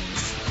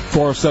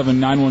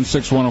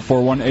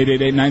 407-916-1041,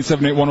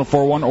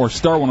 888-978-1041, or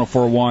star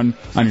 1041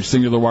 on your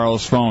singular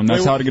wireless phone.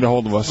 That's how to get a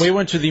hold of us. We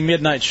went to the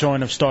midnight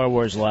showing of Star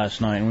Wars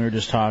last night, and we were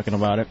just talking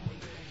about it.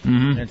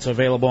 Mm-hmm. It's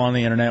available on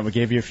the internet. We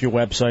gave you a few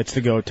websites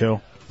to go to.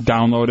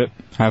 Download it.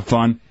 Have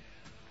fun.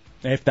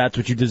 If that's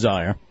what you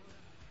desire.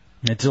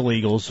 It's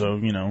illegal, so,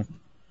 you know.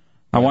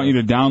 I want you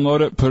to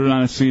download it, put it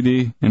on a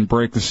CD, and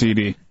break the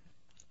CD.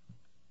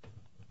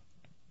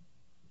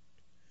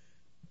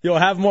 You'll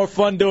have more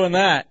fun doing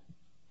that.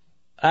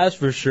 That's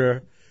for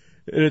sure.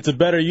 And it's a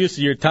better use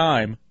of your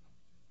time.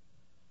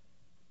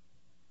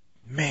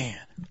 Man.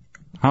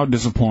 How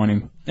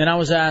disappointing. And I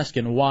was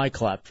asking, why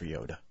clap for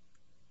Yoda?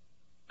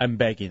 I'm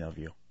begging of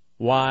you.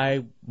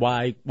 Why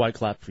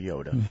clap for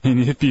Yoda?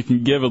 And if you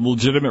can give a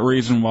legitimate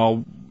reason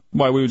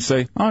why we would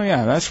say, oh,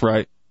 yeah, that's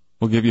right,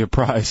 we'll give you a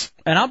prize.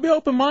 And I'll be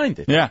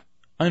open-minded. Yeah.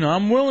 I know.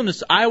 I'm willing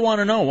to. I want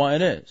to know why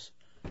it is.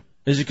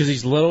 Is it because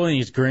he's little and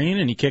he's green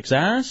and he kicks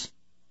ass?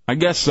 I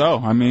guess so.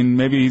 I mean,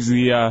 maybe he's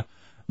the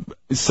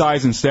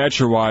size and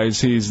stature-wise,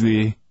 he's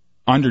the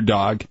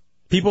underdog.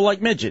 People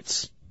like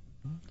midgets.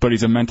 But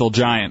he's a mental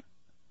giant.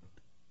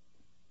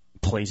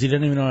 Please, he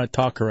didn't even know how to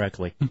talk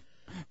correctly.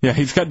 Yeah,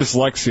 he's got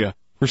dyslexia.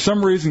 For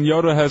some reason,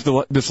 Yoda has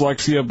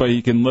dyslexia, but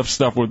he can lift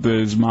stuff with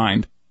his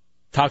mind.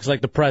 Talks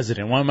like the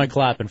president. Why am I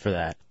clapping for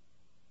that?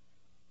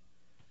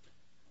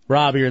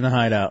 Rob, you're in the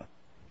Hideout.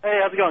 Hey,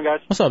 how's it going, guys?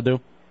 What's up, dude?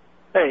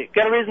 Hey,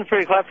 got a reason for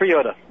you to clap for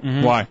Yoda.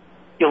 Mm-hmm. Why?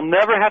 You'll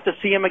never have to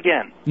see him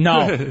again.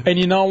 No. And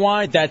you know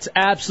why? That's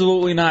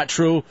absolutely not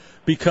true,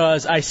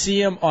 because I see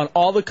him on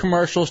all the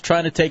commercials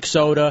trying to take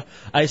soda.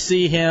 I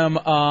see him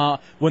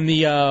when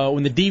the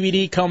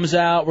DVD comes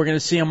out. We're going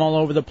to see him all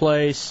over the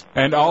place.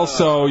 And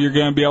also, you're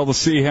going to be able to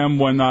see him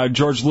when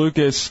George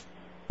Lucas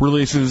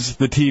releases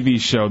the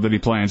TV show that he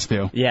plans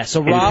to. Yeah,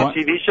 so Rob...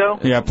 TV show?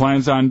 Yeah,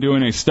 plans on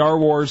doing a Star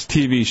Wars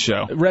TV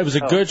show. It was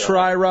a good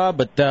try, Rob,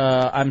 but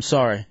I'm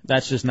sorry.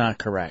 That's just not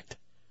correct.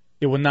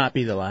 It will not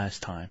be the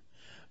last time.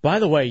 By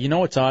the way, you know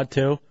what's odd,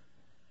 too?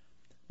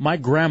 My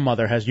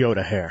grandmother has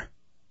Yoda hair.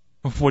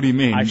 What do you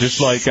mean? Just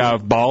like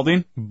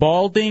balding?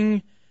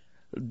 Balding,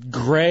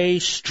 gray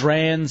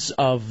strands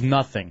of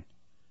nothing.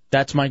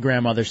 That's my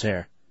grandmother's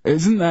hair.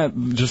 Isn't that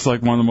just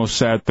like one of the most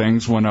sad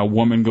things when a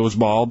woman goes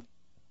bald?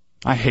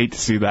 I hate to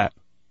see that.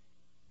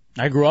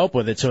 I grew up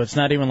with it, so it's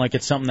not even like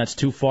it's something that's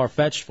too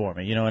far-fetched for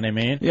me. You know what I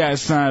mean? Yeah,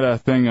 it's not a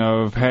thing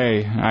of,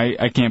 hey,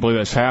 I can't believe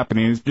that's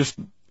happening.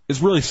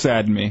 It's really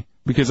sad to me.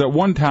 Because at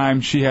one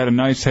time, she had a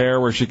nice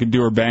hair where she could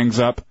do her bangs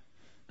up,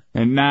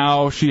 and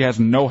now she has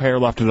no hair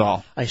left at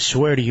all. I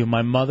swear to you,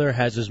 my mother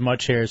has as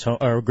much hair as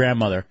or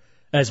grandmother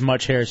as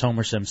much hair as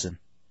Homer Simpson.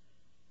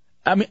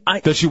 I mean,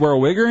 does she wear a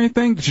wig or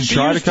anything? Did she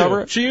try to cover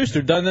it? She used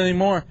to. Doesn't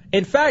anymore.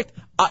 In fact,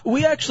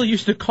 we actually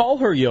used to call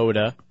her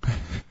Yoda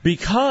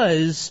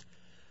because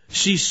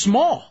she's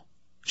small.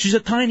 She's a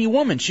tiny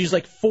woman. She's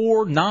like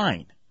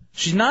 4'9".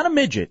 She's not a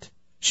midget.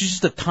 She's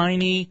just a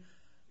tiny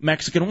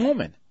Mexican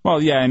woman.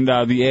 Well, yeah, and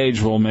the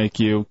age will make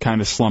you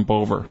kind of slump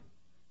over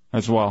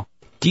as well.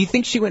 Do you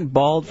think she went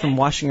bald from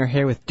washing her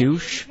hair with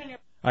douche? All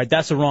right,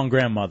 that's the wrong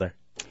grandmother.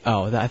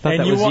 Oh, I thought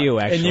that was you,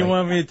 actually. And you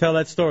want me to tell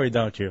that story,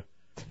 don't you?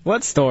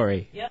 What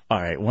story?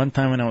 All right, one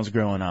time when I was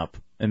growing up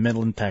in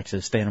Midland,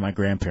 Texas, staying at my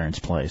grandparents'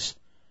 place,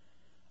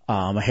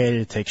 I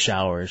hated to take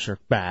showers or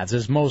baths,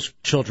 as most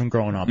children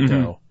growing up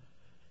do.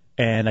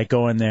 And I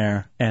go in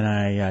there and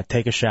I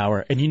take a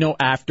shower. And you know,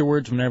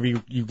 afterwards, whenever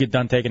you get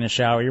done taking a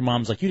shower, your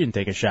mom's like, you didn't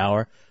take a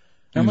shower.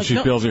 And like, she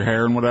feels your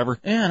hair and whatever?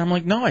 Yeah, and I'm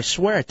like, no, I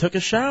swear I took a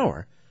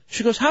shower.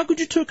 She goes, how could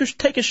you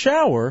take a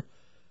shower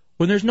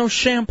when there's no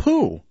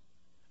shampoo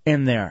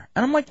in there?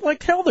 And I'm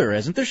like hell there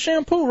isn't. There's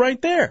shampoo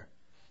right there.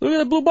 Look at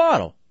the blue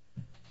bottle.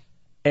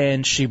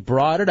 And she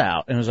brought it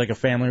out. And it was like a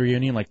family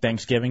reunion, like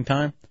Thanksgiving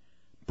time.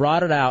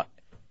 Brought it out.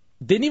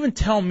 Didn't even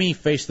tell me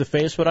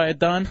face-to-face what I had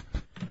done.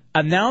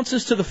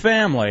 Announces to the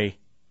family,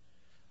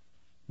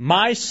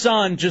 my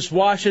son just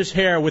washed his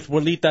hair with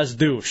Juelita's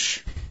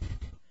douche.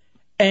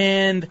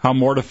 And how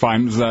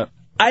mortifying was that?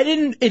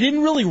 It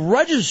didn't really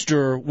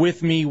register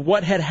with me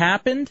what had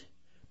happened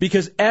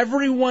because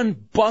everyone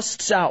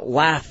busts out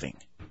laughing,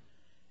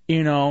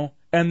 you know,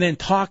 and then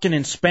talking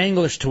in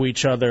Spanglish to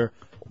each other,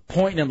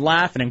 pointing and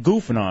laughing and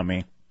goofing on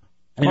me.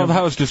 Well,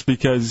 that was just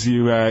because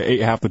you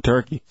ate half the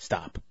turkey.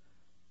 Stop.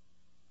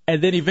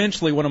 And then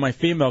eventually one of my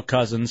female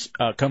cousins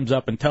comes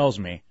up and tells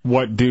me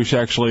what douche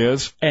actually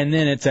is. And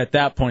then it's at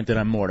that point that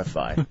I'm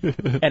mortified.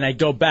 And I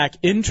go back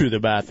into the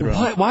bathroom.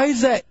 Why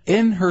is that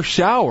in her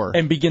shower?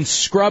 And begin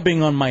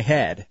scrubbing on my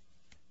head,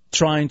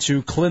 trying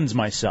to cleanse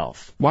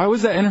myself. Why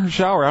was that in her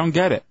shower? I don't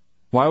get it.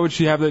 Why would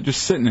she have that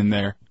just sitting in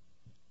there?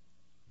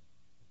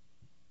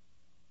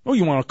 Oh,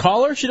 you want to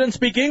call her? She doesn't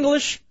speak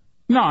English.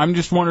 No, I'm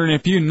just wondering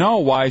if you know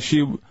why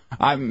she.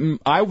 I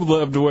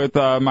lived with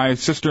my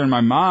sister and my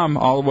mom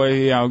all the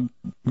way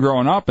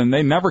growing up, and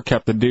they never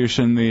kept the douche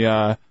in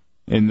the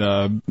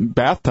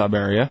bathtub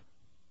area.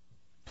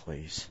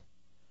 Please.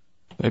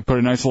 They put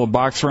a nice little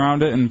box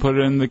around it and put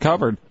it in the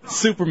cupboard.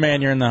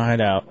 Superman, you're in the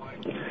hideout.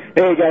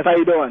 Hey guys, how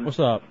you doing? What's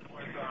up?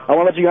 I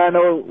want to let you guys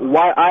know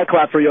why I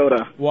clap for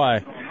Yoda. Why?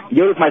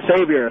 Yoda's my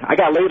savior. I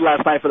got laid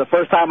last night for the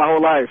first time in my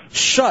whole life.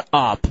 Shut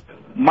up.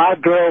 My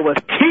girl was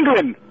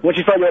tingling when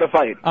she saw Yoda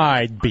fight.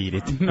 I beat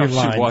it. No, You're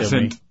lying she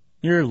wasn't. to me.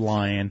 You're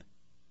lying.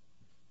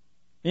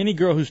 Any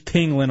girl who's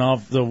tingling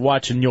off the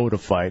watching Yoda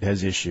fight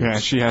has issues. Yeah,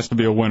 she has to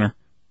be a winner.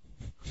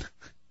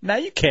 Now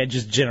you can't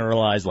just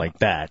generalize like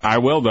that. I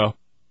will, though.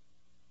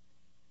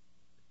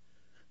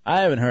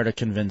 I haven't heard a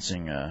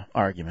convincing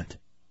argument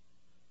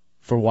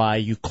for why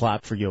you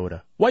clap for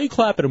Yoda. Why you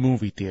clap at a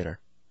movie theater?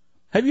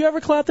 Have you ever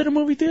clapped at a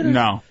movie theater?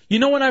 No. You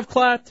know when I've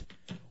clapped?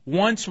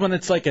 Once when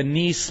it's like a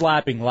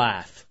knee-slapping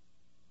laugh.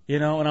 You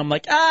know, and I'm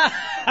like,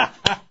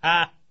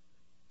 ah!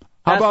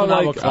 How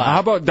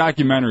about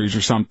documentaries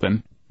or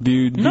something? Do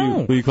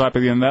you clap at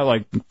the end of that?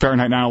 Like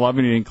Fahrenheit 9/11,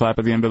 you didn't clap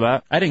at the end of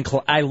that?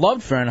 I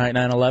loved Fahrenheit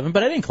 9/11,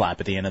 but I didn't clap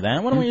at the end of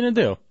that. What am I going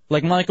to do?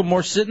 Like Michael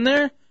Moore sitting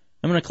there?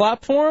 I'm going to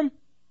clap for him?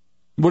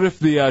 What if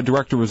the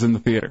director was in the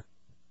theater?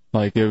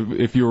 Like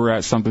if you were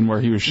at something where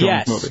he was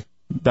showing the movie?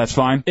 That's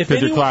fine?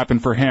 Because you're clapping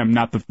for him,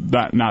 not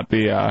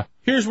the...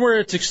 Here's where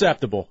it's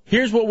acceptable.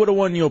 Here's what would have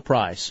won you a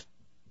prize.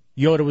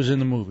 Yoda was in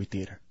the movie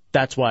theater.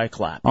 That's why I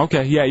clap.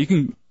 Okay, yeah, you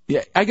can...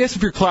 Yeah, I guess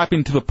if you're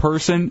clapping to the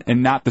person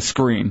and not the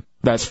screen,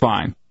 that's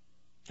fine.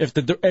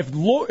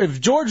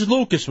 If George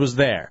Lucas was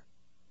there,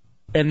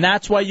 and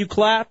that's why you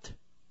clapped,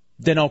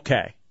 then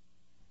okay.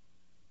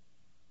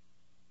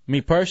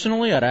 Me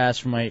personally, I'd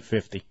ask for my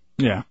 $8.50.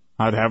 Yeah,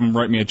 I'd have him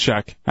write me a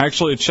check.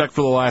 Actually, a check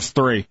for the last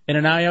 3. And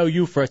an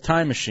IOU for a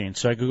time machine,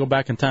 so I could go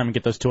back in time and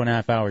get those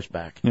 2.5 hours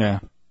back. Yeah.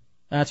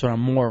 That's what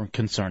I'm more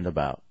concerned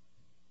about.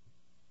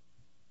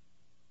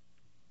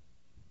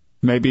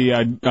 Maybe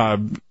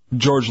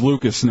George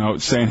Lucas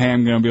note saying, hey,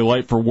 I'm going to be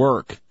late for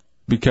work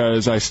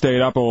because I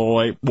stayed up a little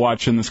late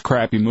watching this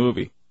crappy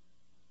movie.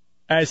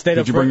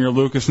 Did you bring your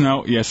Lucas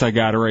note? Yes, I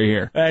got it right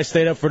here. I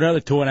stayed up for another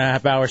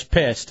 2.5 hours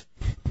pissed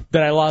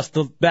that I lost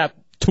that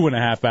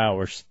 2.5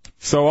 hours.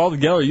 So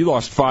altogether, you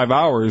lost 5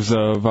 hours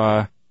of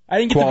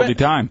quality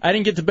time. I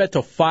didn't get to bed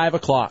till 5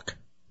 o'clock.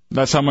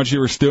 That's how much you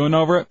were stewing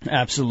over it?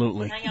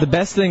 Absolutely. The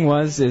best thing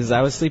is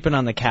I was sleeping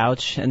on the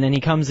couch, and then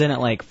he comes in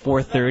at like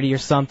 4:30 or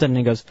something, and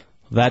he goes,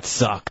 that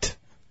sucked.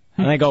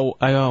 And I go,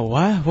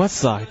 what? What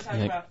sucked?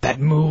 He's like, that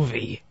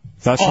movie.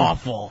 That's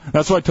awful.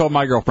 That's what I told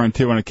my girlfriend,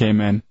 too, when it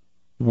came in.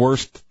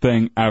 Worst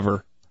thing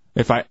ever.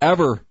 If I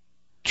ever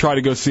try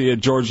to go see a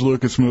George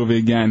Lucas movie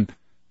again,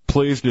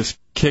 please just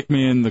kick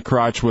me in the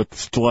crotch with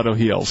stiletto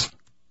heels.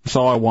 That's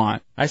all I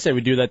want. I say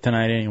we do that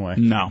tonight anyway.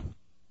 No.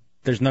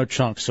 There's no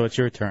chunks, so it's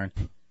your turn.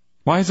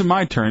 Why is it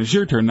my turn? It's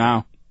your turn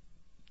now.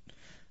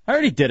 I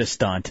already did a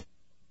stunt.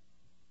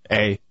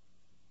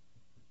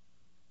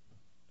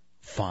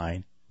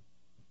 Fine.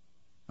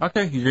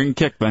 Okay, you're getting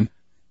kicked then.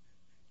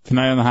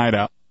 Tonight on the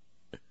Hideout.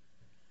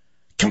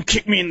 Come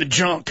kick me in the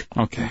junk.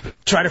 Okay.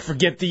 Try to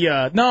forget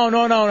the, No,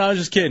 I was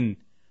just kidding.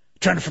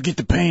 Trying to forget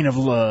the pain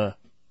of,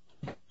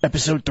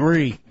 episode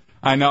 3.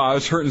 I know, I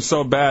was hurting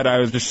so bad, I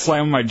was just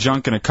slamming my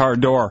junk in a car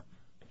door.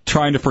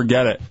 trying to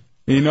forget it.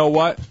 And you know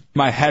what?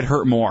 My head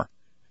hurt more.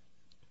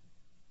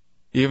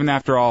 Even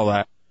after all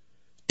that.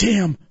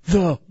 Damn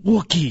the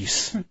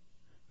Wookiees.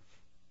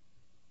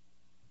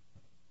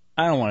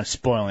 I don't want to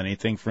spoil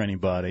anything for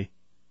anybody.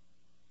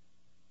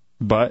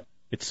 But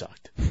it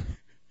sucked.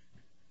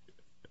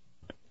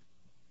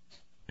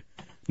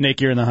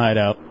 Nick, you're in the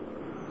Hideout.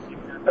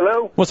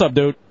 Hello? What's up,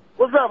 dude?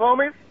 What's up,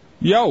 homies?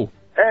 Yo.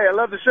 Hey, I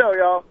love the show,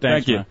 y'all.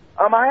 Thank you.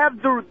 I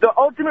have the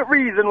ultimate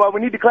reason why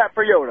we need to clap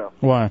for Yoda.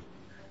 Why?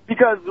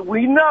 Because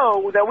we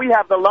know that we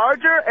have the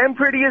larger and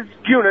prettiest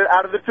unit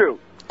out of the two.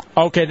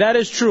 Okay, that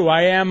is true.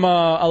 I am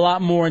a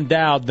lot more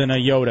endowed than a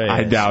Yoda is.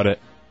 I doubt it.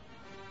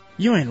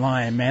 You ain't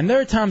lying, man. There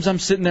are times I'm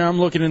sitting there, I'm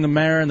looking in the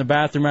mirror in the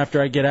bathroom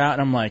after I get out,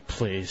 and I'm like,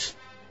 please.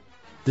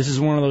 This is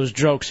one of those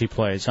jokes he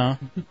plays, huh?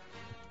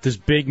 This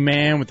big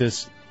man with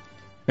this...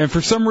 And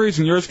for some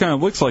reason, yours kind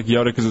of looks like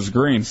Yoda because it's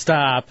green.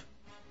 Stop.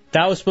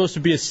 That was supposed to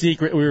be a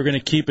secret we were going to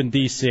keep in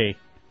D.C.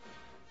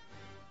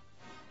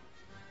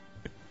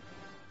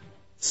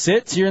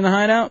 Sitz, you're in the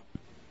Hideout?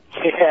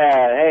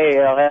 Yeah, hey,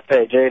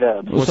 LFA,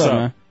 J-Dub. What's up,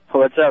 man?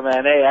 What's up,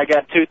 man? Hey, I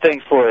got two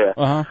things for you.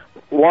 Uh-huh.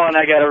 One,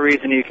 I got a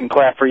reason you can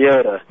clap for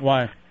Yoda.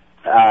 Why?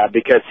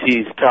 Because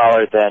he's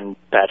taller than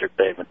Patrick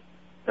Bateman.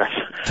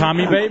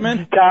 Tommy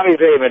Bateman? Tommy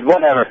Bateman,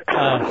 whatever.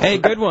 Hey,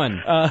 good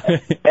one.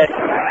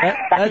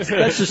 That's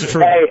just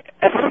true. Hey,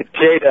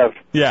 J-Dub.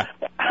 Yeah.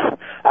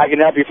 I can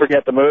help you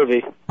forget the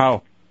movie.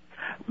 How?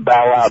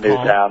 Bow Wow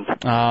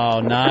Newshounds.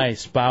 Oh,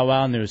 nice. Bow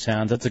Wow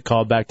Newshounds. That's a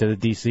callback to the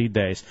D.C.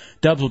 days.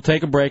 Dubs, we'll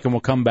take a break and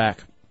we'll come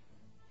back.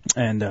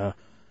 And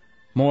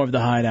more of the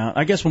Hideout.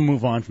 I guess we'll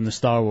move on from the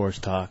Star Wars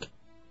talk.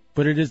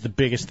 But it is the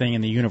biggest thing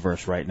in the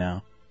universe right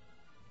now.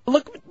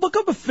 Look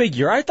up a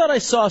figure. I thought I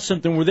saw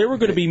something where there were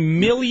going to be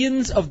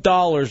millions of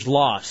dollars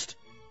lost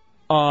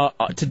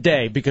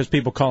today because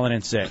people calling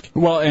in sick.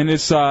 Well, and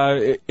it's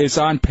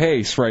on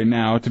pace right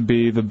now to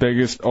be the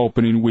biggest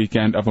opening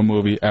weekend of a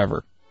movie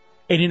ever.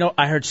 And, you know,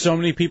 I heard so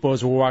many people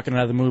as we're walking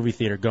out of the movie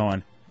theater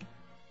going,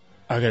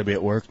 I got to be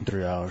at work in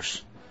 3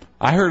 hours.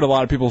 I heard a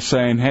lot of people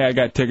saying, hey, I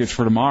got tickets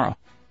for tomorrow.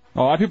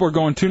 A lot of people are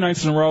going 2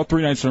 nights in a row,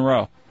 3 nights in a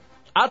row.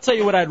 I'll tell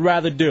you what I'd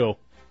rather do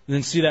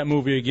than see that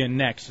movie again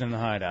next in the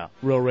Hideout.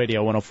 Real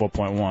Radio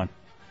 104.1.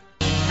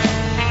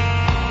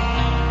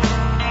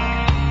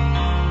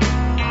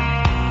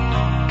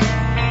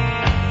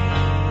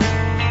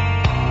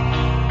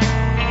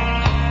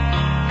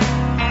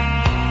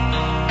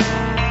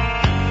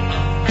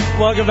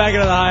 Welcome back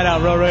into the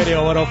Hideout, Real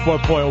Radio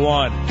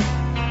 104.1.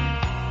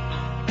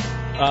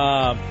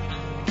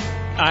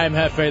 I'm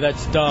Hefe,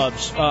 that's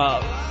Dubs.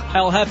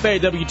 El Hefe,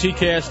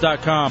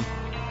 WTKS.com.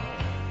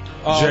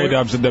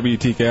 J-Dubs at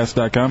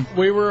WTKS.com.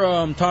 We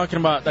were talking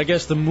about, I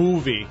guess, the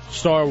movie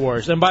Star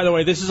Wars. And by the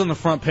way, this is on the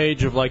front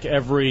page of like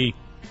every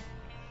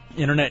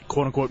internet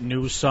quote-unquote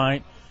news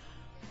site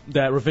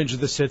that Revenge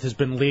of the Sith has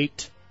been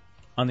leaked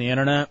on the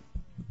internet.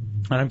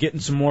 And I'm getting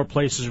some more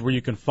places where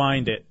you can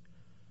find it.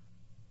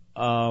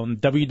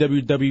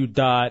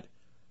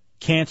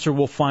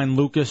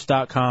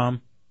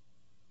 www.cancerwillfindlucas.com,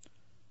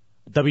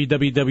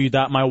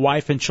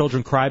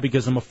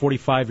 www.mywifeandchildrencrybecausei'm a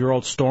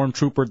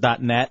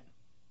 45-year-old-stormtrooper.net.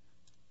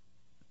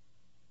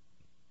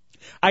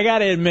 I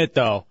gotta admit,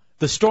 though,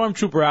 the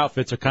stormtrooper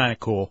outfits are kind of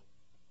cool.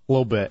 A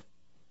little bit.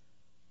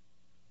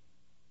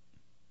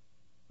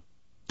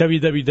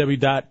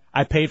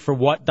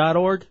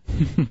 www.ipaidforwhat.org.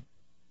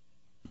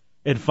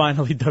 And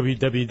finally,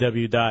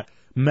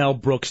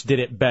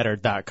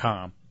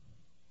 www.melbrooksdiditbetter.com.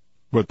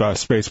 With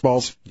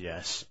Spaceballs?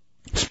 Yes.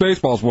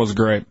 Spaceballs was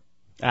great.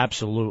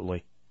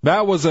 Absolutely.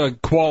 That was a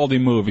quality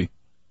movie.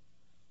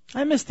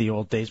 I miss the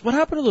old days. What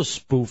happened to those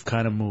spoof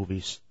kind of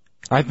movies?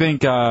 I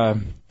think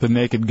the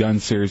Naked Gun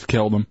series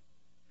killed them.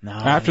 No.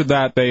 After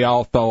that, they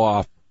all fell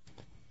off.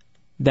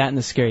 That and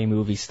the scary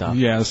movie stuff.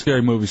 Yeah, the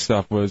scary movie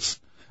stuff was...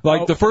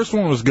 Like, the first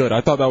one was good.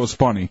 I thought that was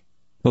funny.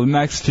 The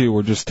next two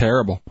were just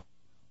terrible.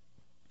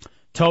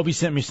 Toby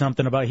sent me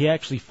something about he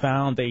actually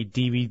found a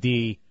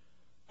DVD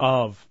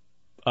of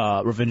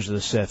Revenge of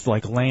the Sith,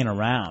 like, laying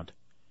around.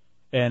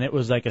 And it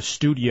was like a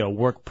studio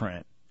work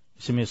print.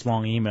 He sent me this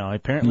long email.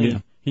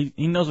 Apparently,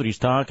 he knows what he's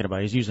talking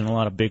about. He's using a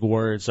lot of big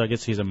words, so I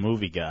guess he's a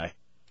movie guy.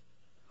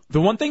 The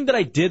one thing that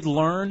I did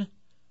learn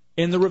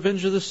in the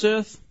Revenge of the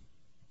Sith,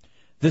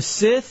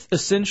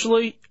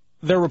 essentially,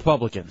 they're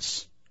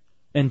Republicans.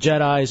 And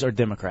Jedis are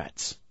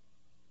Democrats.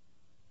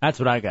 That's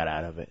what I got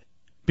out of it.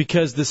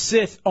 Because the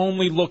Sith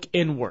only look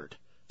inward.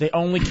 They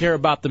only care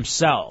about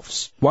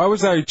themselves. Why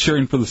was I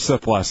cheering for the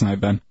Sith last night,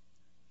 Ben?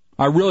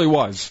 I really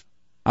was.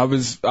 I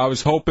was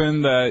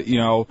hoping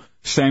that,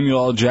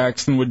 Samuel L.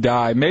 Jackson would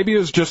die. Maybe it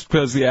was just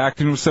because the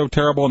acting was so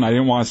terrible and I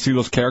didn't want to see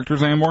those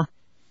characters anymore.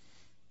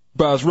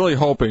 But I was really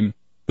hoping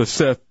the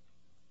Sith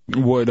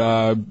would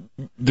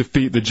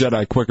defeat the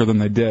Jedi quicker than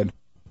they did.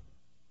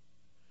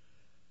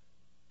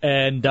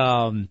 And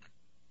I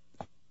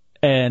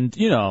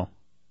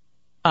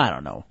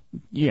don't know.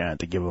 You don't have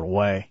to give it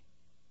away.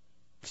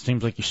 It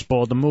seems like you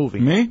spoiled the movie.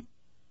 Me?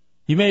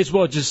 You may as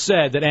well just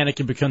said that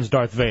Anakin becomes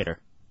Darth Vader.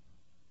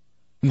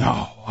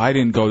 No, I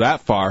didn't go that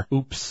far.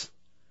 Oops.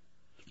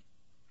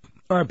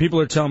 All right, people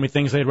are telling me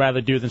things they'd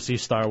rather do than see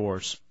Star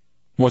Wars.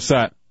 What's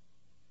that?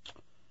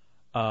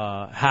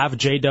 Have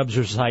J-Dubs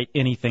recite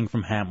anything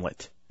from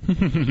Hamlet.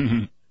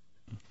 I'd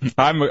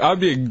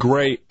be a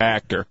great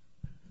actor.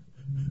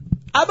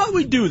 How about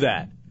we do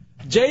that?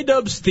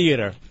 J-Dubs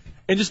Theater.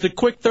 And just a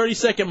quick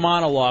 30-second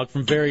monologue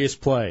from various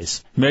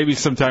plays. Maybe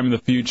sometime in the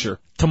future.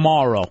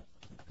 Tomorrow.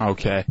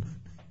 Okay.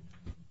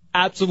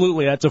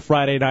 Absolutely, that's a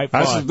Friday night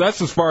fun.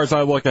 That's as far as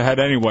I look ahead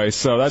anyway,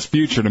 so that's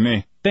future to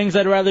me. Things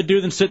I'd rather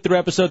do than sit through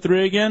episode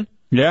 3 again?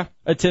 Yeah?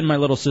 Attend my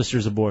little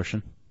sister's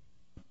abortion.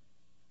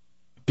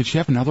 Did she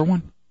have another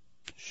one?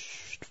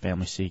 Shh,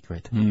 family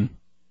secret. You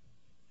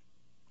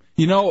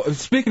know,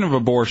 speaking of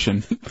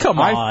abortion, Come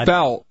on. I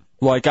felt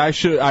like I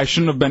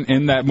shouldn't have been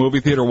in that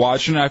movie theater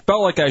watching it. I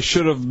felt like I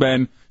should have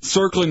been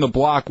circling the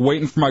block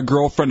waiting for my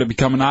girlfriend to be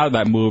coming out of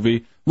that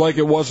movie like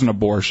it was an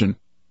abortion.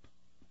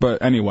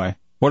 But anyway,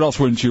 what else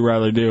would you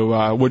rather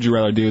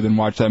do than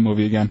watch that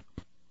movie again?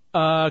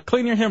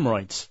 Clean your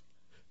hemorrhoids.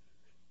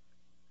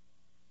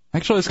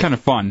 Actually, it's kind of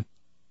fun.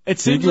 It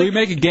seems we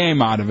make a game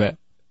out of it.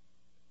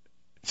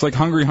 It's like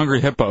Hungry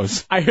Hungry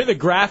Hippos. I hear the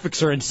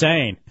graphics are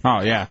insane. Oh,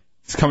 yeah.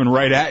 It's coming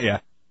right at you.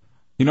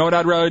 You know what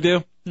I'd rather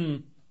do?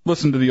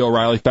 Listen to the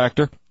O'Reilly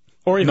Factor.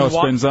 Or even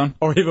Spin Zone.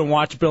 Or even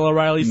watch Bill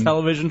O'Reilly's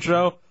television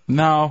show.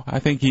 No, I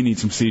think he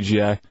needs some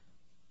CGI.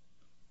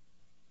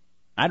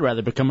 I'd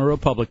rather become a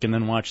Republican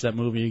than watch that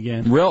movie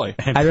again. Really?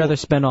 I'd rather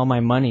spend all my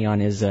money on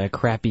his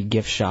crappy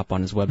gift shop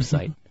on his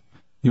website.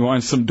 You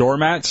want some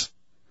doormats?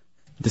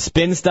 The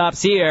spin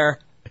stops here,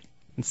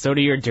 and so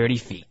do your dirty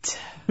feet.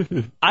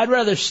 I'd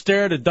rather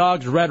stare at a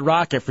dog's red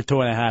rocket for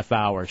 2.5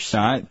 hours.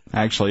 That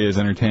actually is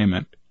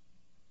entertainment.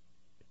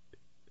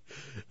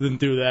 Than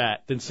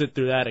sit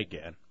through that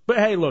again. But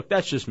hey, look,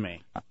 that's just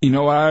me. You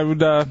know what I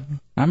would,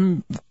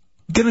 I'm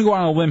gonna go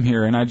on a limb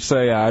here, and I'd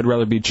say I'd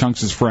rather be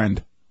Chunks'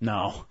 friend.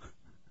 No.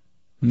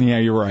 Yeah,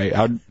 you're right.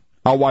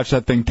 I'll watch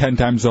that thing 10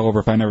 times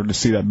over if I never to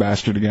see that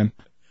bastard again.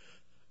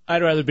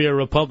 I'd rather be a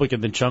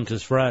Republican than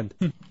Chunks' friend.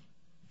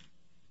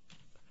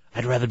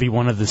 I'd rather be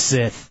one of the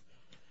Sith.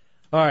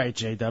 All right,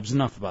 J-Dubs,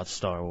 enough about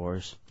Star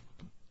Wars.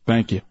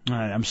 Thank you. All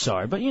right, I'm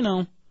sorry, but you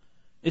know.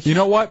 You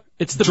know what?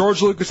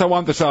 George Lucas, I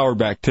want this hour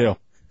back, too.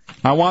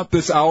 I want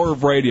this hour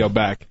of radio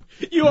back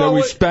that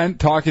we spent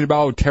talking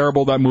about how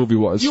terrible that movie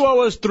was. You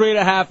owe us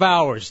 3.5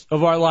 hours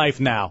of our life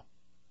now.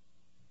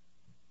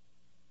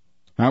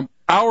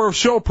 Hour of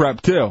show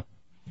prep, too.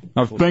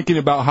 Of thinking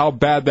about how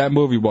bad that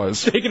movie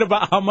was. Thinking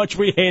about how much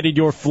we hated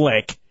your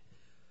flick.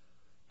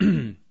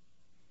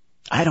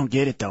 I don't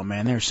get it, though,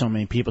 man. There's so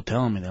many people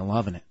telling me they're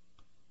loving it.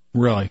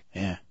 Really?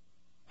 Yeah.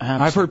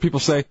 I've heard people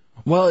say,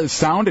 well, it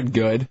sounded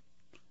good.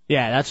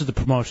 Yeah, that's what the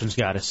promotions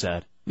guy has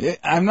said.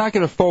 I'm not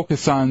going to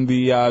focus on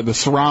the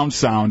surround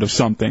sound of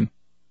something.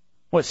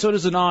 What, so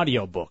does an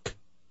audio book.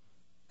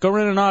 Go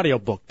rent an audio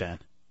book, then.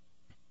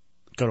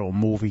 Go to a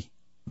movie.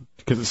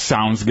 Because it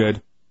sounds good.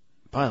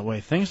 By the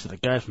way, thanks to the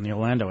guys from the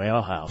Orlando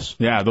Ale House.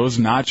 Yeah, those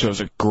nachos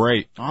are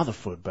great. All the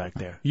food back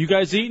there. You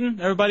guys eating?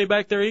 Everybody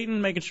back there eating?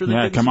 Making sure they're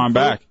getting come some on food?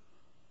 back.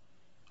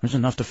 There's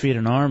enough to feed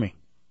an army.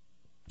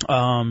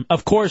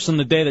 Of course, on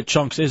the day that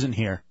Chunks isn't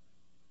here,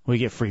 we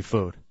get free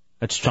food.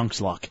 That's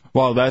Chunks' luck.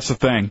 Well, that's the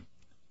thing.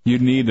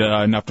 You'd need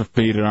enough to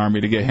feed an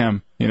army to get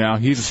him. You know,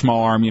 he's a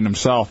small army in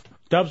himself.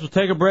 Dubs, we'll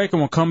take a break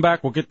and we'll come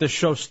back. We'll get this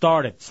show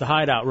started. It's the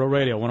Hideout, Real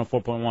Radio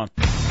 104.1.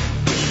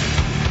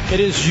 It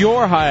is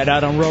your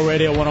Hideout on Real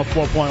Radio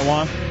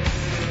 104.1.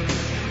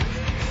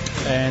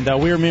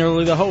 And we are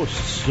merely the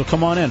hosts. So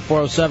come on in,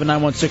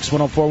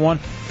 407-916-1041.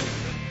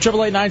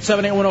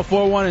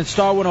 888-978-1041 and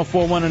star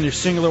 1041 on your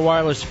singular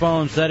wireless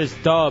phones. That is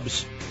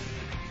Dubs.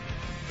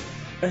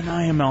 And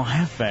I am El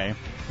Jefe.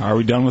 Are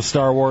we done with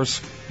Star Wars?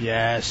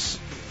 Yes.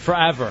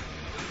 Forever.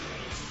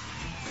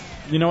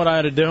 You know what I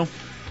had to do?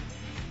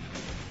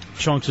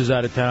 Chunks is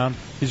out of town.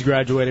 He's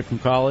graduated from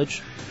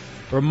college.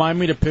 Remind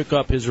me to pick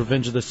up his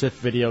Revenge of the Sith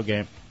video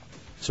game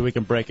so we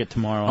can break it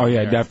tomorrow. Oh,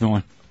 yeah,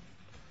 definitely.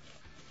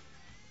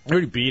 I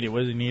already beat it.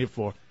 What does he need it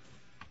for?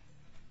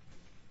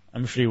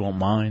 I'm sure he won't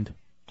mind.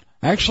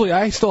 Actually,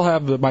 I still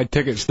have my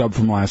ticket stub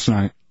from last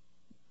night.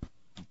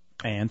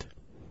 And?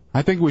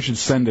 I think we should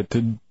send it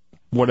to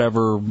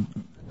whatever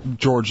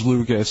George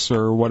Lucas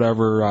or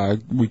whatever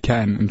we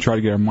can and try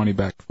to get our money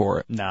back for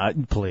it. Nah,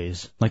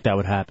 please. Like that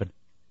would happen.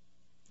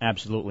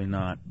 Absolutely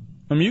not.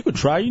 I mean, you could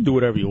try. You can do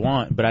whatever you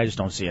want, but I just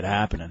don't see it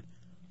happening.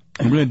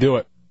 I'm going to do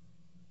it.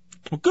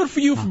 Well, good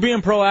for you for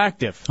being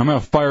proactive. I'm going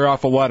to fire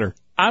off a letter.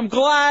 I'm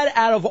glad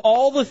out of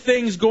all the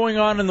things going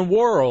on in the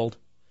world,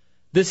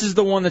 this is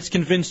the one that's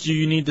convinced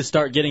you need to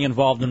start getting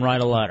involved and write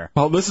a letter.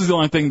 Well, this is the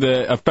only thing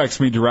that affects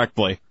me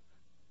directly.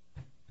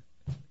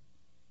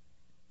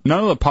 None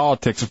of the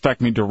politics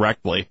affect me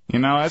directly. You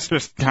know, that's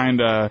just kind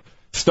of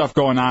stuff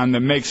going on that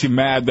makes you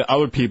mad that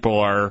other people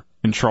are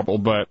in trouble,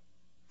 but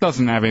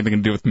doesn't have anything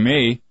to do with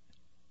me.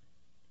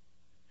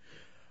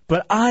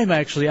 But I'm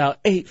actually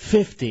out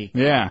 $850.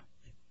 Yeah.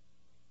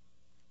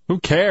 Who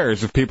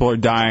cares if people are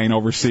dying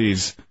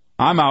overseas?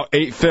 I'm out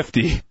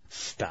 $850.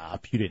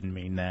 Stop. You didn't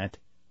mean that.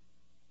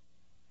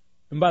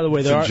 And by the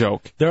way, It's a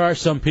joke. There are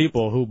some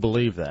people who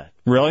believe that.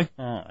 Really?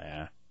 Oh,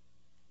 yeah.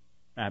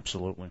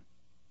 Absolutely.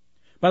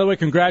 By the way,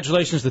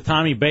 congratulations to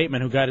Tommy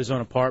Bateman, who got his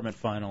own apartment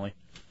finally.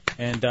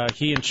 And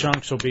he and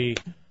Chunks will be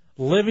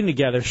living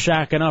together,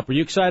 shacking up. Are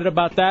you excited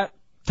about that,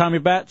 Tommy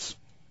Bats?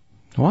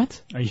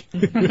 What? Are you?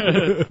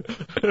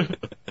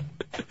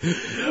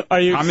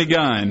 Are you? Tommy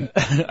Gunn.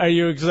 Are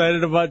you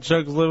excited about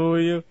Chunks living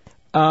with you?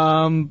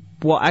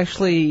 Well,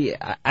 actually,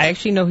 I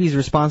actually know he's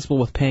responsible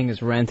with paying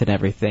his rent and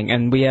everything,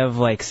 and we have,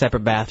 like,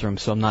 separate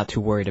bathrooms, so I'm not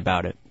too worried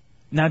about it.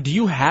 Now, do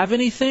you have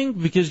anything?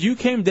 Because you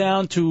came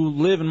down to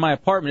live in my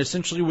apartment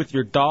essentially with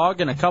your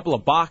dog and a couple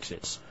of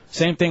boxes.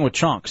 Same thing with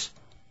Chunks.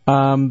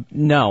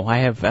 No, I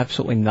have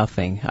absolutely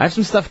nothing. I have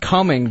some stuff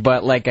coming,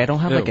 but, like, I don't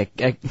have,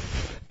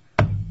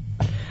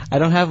 I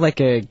don't have,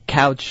 like, a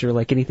couch or,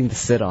 like, anything to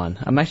sit on.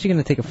 I'm actually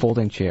going to take a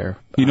folding chair.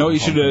 You know what you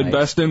should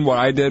invest in? What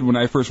I did when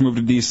I first moved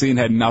to D.C. and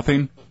had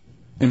nothing?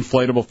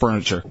 Inflatable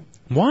furniture.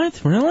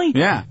 What? Really?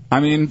 Yeah. I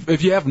mean,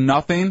 if you have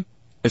nothing,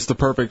 it's the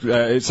perfect.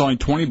 It's only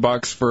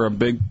 $20 for a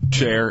big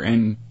chair,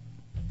 and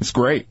it's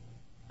great.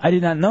 I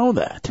did not know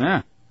that.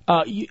 Yeah.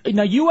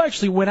 Now, you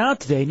actually went out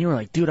today, and you were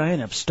like, dude, I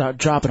ended up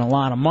dropping a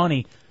lot of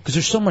money because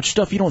there's so much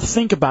stuff you don't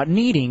think about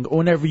needing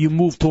whenever you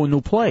move to a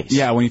new place.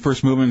 Yeah, when you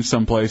first move into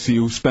someplace,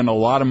 you spend a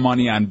lot of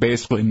money on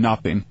basically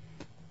nothing.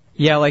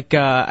 Yeah, like,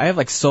 I have,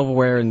 like,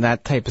 silverware and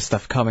that type of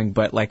stuff coming,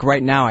 but, like,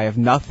 right now I have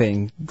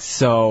nothing,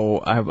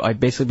 so I'd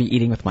basically be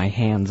eating with my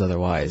hands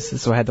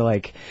otherwise. So I had to,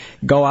 like,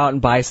 go out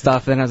and buy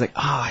stuff, and then I was like,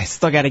 I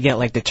still got to get,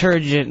 like,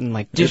 detergent and,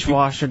 like,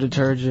 dishwasher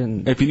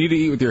detergent. If you need to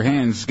eat with your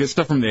hands, get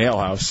stuff from the ale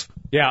house.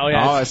 Yeah,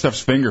 all that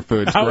stuff's finger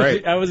food. It's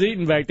great. I was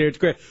eating back there. It's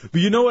great. But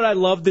you know what I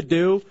love to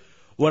do?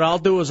 What I'll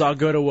do is I'll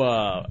go to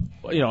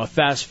a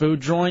fast food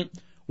joint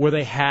where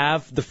they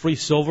have the free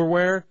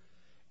silverware,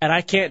 and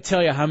I can't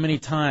tell you how many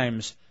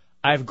times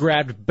I've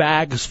grabbed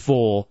bags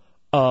full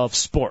of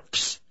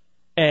sporks.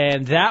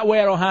 And that way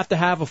I don't have to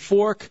have a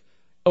fork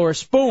or a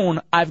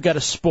spoon. I've got a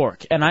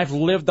spork. And I've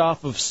lived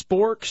off of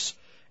sporks.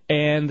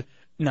 And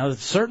now there's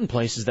certain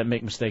places that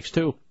make mistakes,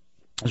 too,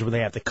 is where they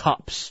have the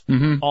cups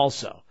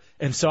also.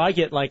 And so I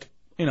get, like,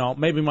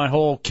 maybe my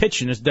whole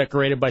kitchen is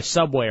decorated by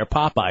Subway or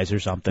Popeyes or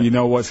something. You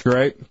know what's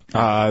great?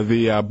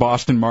 The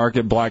Boston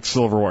Market black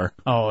silverware.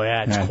 Oh,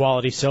 yeah, it's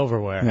quality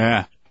silverware.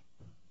 Yeah.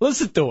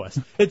 Listen to us.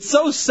 It's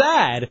so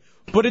sad,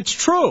 but it's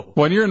true.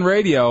 When you're in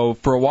radio,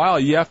 for a while,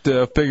 you have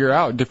to figure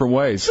out different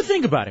ways. But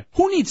think about it.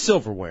 Who needs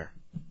silverware?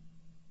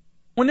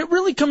 When it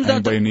really comes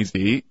down to... Anybody needs to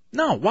eat.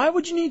 No, why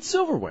would you need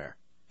silverware?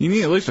 You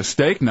need at least a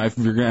steak knife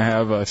if you're going to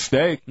have a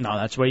steak. No,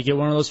 that's why you get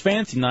one of those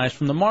fancy knives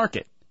from the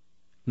market.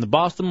 From the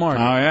Boston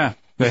Market. Oh, yeah.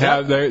 They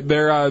have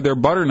their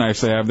butter knives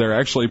they have. They're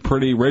actually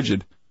pretty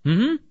rigid.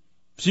 Mm-hmm.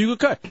 So you could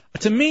cut.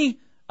 To me,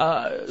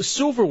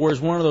 silverware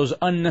is one of those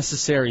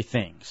unnecessary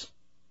things.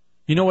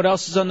 You know what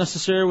else is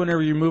unnecessary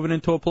whenever you're moving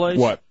into a place?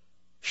 What?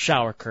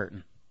 Shower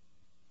curtain.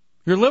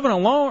 You're living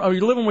alone, or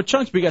you're living with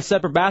Chunks, but you got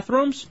separate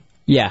bathrooms?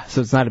 Yeah,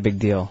 so it's not a big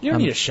deal. You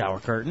don't need a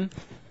shower curtain.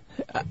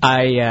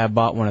 I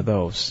bought one of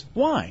those.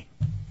 Why?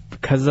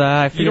 Because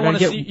I figured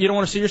you don't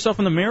want to see yourself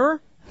in the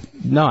mirror?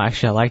 No,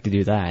 actually, I like to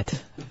do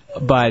that.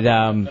 But,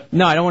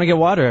 no, I don't want to get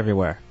water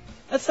everywhere.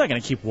 That's not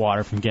going to keep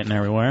water from getting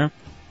everywhere.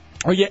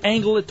 Or you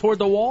angle it toward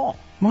the wall.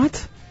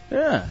 What?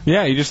 Yeah.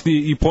 Yeah,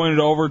 you point it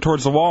over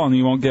towards the wall and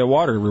you won't get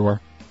water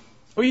everywhere.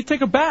 Or you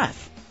take a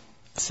bath.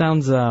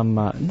 Sounds, no, I'm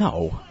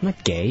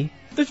not gay.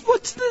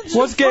 What's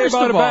gay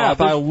about a bath?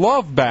 I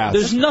love baths.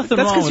 There's nothing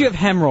That's wrong because with you have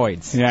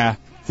hemorrhoids. Yeah,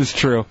 it's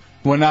true.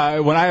 When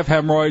I have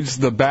hemorrhoids,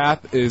 the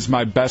bath is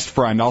my best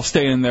friend. I'll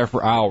stay in there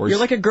for hours. You're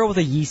like a girl with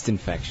a yeast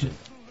infection.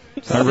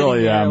 I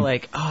really am. You're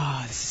like,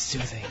 this is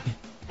soothing.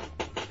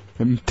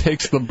 It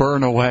takes the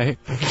burn away.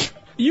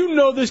 You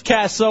know this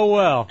cat so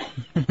well.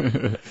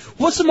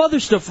 What's some other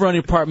stuff around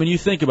your apartment you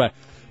think about?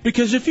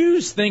 Because if you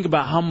just think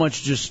about how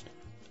much just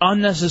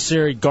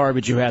unnecessary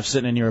garbage you have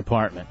sitting in your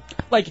apartment,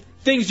 like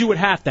things you would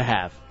have to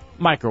have,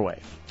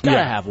 microwave.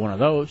 Gotta have one of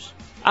those.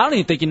 I don't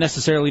even think you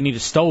necessarily need a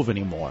stove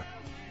anymore.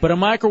 But a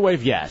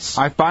microwave, yes.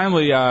 I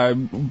finally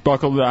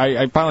buckled.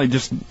 I finally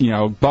just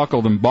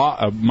buckled and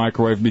bought a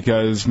microwave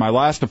because my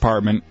last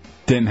apartment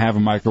didn't have a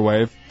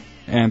microwave,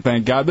 and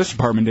thank God this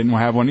apartment didn't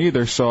have one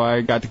either. So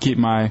I got to keep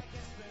my.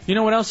 You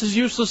know what else is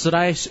useless that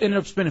I ended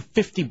up spending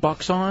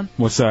 $50 on?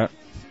 What's that?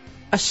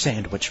 A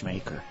sandwich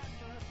maker.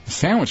 A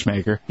sandwich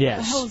maker?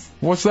 Yes.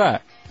 What's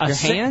that? Your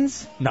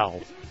hands?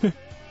 No.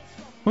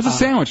 What's a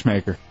sandwich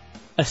maker?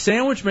 A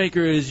sandwich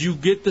maker is you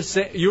get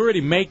you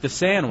already make the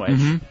sandwich.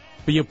 Mm-hmm.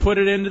 But you put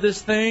it into this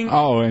thing,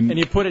 and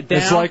you put it down.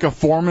 It's like a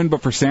foreman,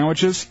 but for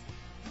sandwiches?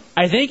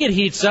 I think it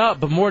heats up,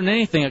 but more than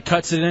anything, it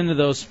cuts it into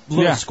those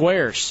little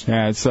squares.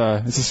 Yeah, it's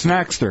a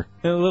snackster.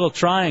 They're little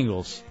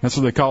triangles. That's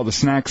what they call it, the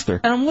snackster.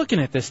 And I'm looking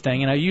at this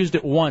thing, and I used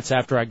it once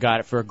after I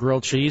got it for a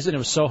grilled cheese, and it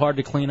was so hard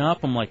to clean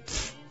up. I'm like...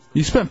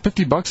 You spent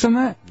 $50 on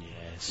that?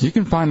 Yes. You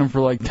can find them for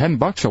like $10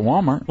 at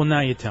Walmart. Well, now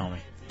you tell me.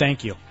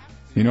 Thank you.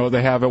 You know what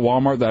they have at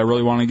Walmart that I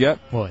really want to get?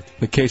 What?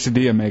 The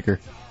quesadilla maker.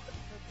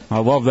 I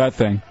love that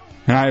thing,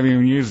 and I haven't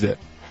even used it.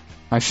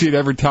 I see it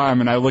every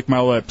time, and I lick my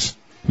lips.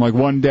 I'm like,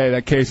 one day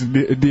that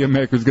quesadilla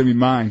maker's going to be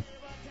mine.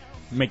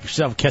 Make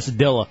yourself a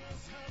quesadilla.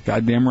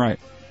 Goddamn right.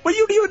 Well,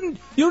 you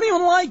don't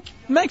even like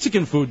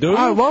Mexican food, do you?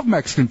 I love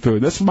Mexican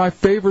food. That's my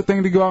favorite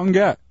thing to go out and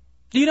get.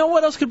 Do you know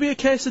what else could be a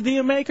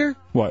quesadilla maker?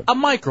 What? A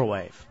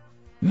microwave.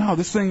 No,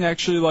 this thing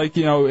actually, like,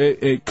 you know,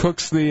 it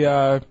cooks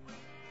the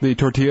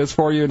tortillas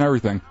for you and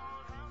everything.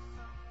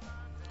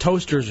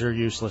 Toasters are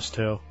useless,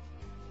 too.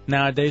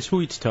 Nowadays,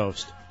 who eats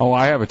toast? Oh,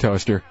 I have a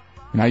toaster,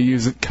 and I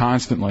use it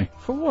constantly.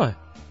 For what?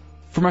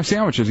 For my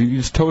sandwiches. You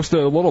just toast it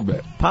a little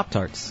bit.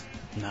 Pop-Tarts.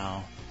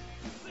 No.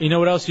 You know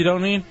what else you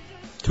don't need?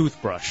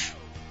 Toothbrush.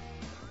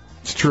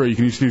 It's true. You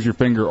can just use your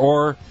finger,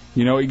 or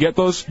you know, you get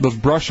those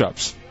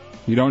brush-ups.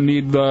 You don't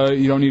need to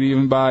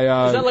even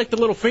buy. Is that like the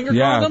little finger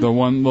Yeah, condom? the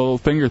one little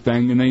finger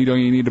thing, and then you don't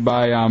even need to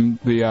buy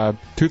the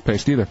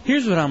toothpaste either.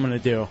 Here's what I'm gonna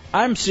do.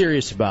 I'm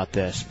serious about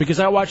this because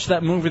I watched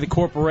that movie, The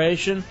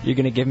Corporation. You're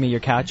gonna give me your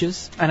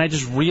couches? And I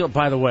just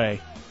By the way,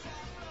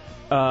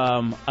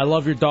 I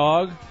love your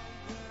dog,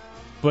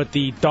 but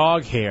the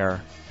dog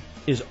hair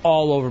is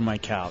all over my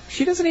couch.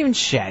 She doesn't even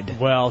shed.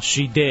 Well,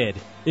 she did.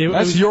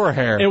 That's your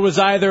hair. It was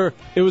either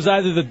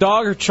the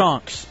dog or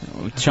Chunks.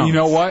 Chunks. You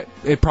know what?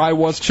 It probably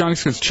was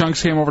Chunks, because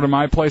Chunks came over to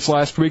my place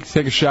last week to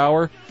take a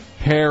shower.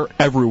 Hair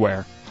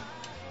everywhere.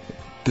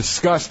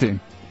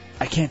 Disgusting.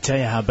 I can't tell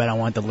you how bad I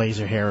want the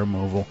laser hair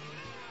removal.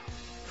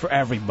 For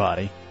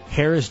everybody.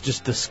 Hair is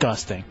just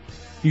disgusting.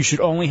 You should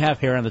only have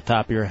hair on the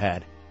top of your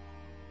head.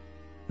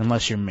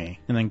 Unless you're me.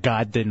 And then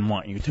God didn't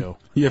want you to.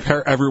 You have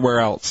hair everywhere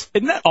else.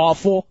 Isn't that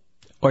awful?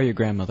 Or your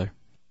grandmother.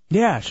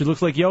 Yeah, she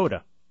looks like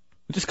Yoda.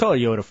 Just call her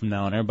Yoda from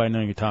now on. Everybody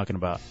knows what you're talking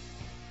about.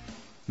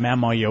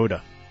 Mama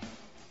Yoda.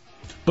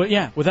 But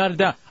yeah, without a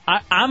doubt.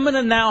 I'm going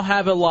to now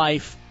have a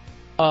life,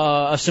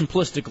 a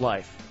simplistic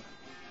life.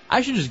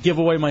 I should just give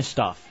away my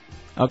stuff.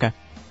 Okay.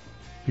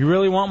 You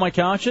really want my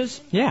couches?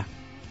 Yeah.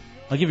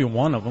 I'll give you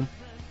one of them.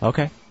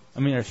 Okay. I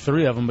mean, there's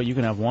 3 of them, but you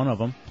can have one of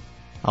them.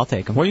 I'll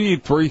take them. What do you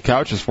need 3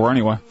 couches for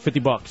anyway?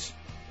 $50.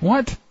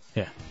 What?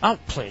 Yeah. Oh,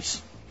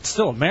 please. It's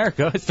still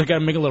America. I still got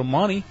to make a little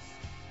money.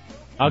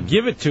 I'll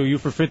give it to you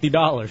for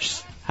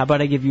 $50. How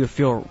about I give you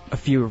a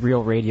few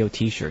Real Radio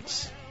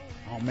T-shirts?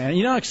 Oh, man.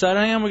 You know how excited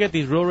I am? We got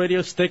these Real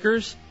Radio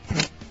stickers. I'm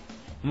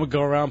going to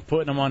go around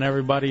putting them on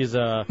everybody's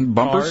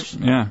bumpers? cars.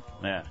 Yeah.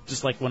 Yeah.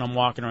 Just like when I'm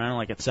walking around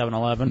like at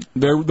 7-Eleven.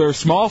 They're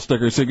small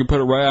stickers, so you can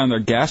put it right on their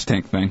gas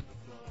tank thing.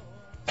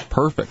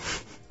 Perfect.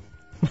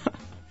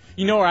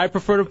 You know where I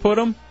prefer to put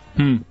them?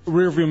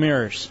 Rear view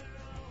mirrors.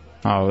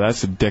 Oh,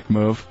 that's a dick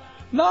move.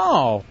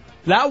 No.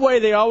 That way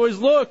they always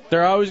look.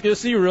 They're always going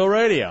to see Real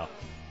Radio.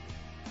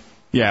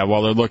 Yeah,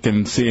 while they're looking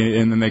and see,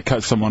 and then they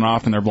cut someone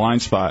off in their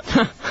blind spot.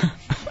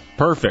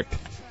 Perfect.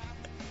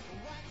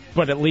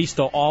 But at least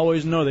they'll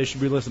always know they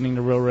should be listening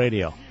to Real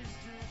Radio.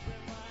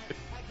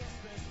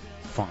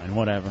 Fine,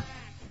 whatever.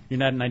 You're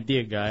not an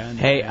idea guy.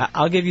 Hey,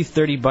 I'll give you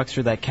 $30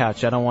 for that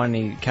couch. I don't want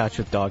any couch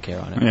with dog hair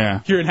on it.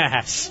 Yeah. You're an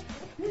ass.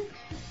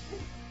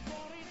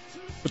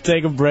 We'll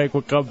take a break.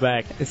 We'll come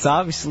back. It's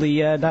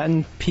obviously not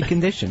in peak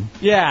condition.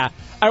 Yeah,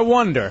 I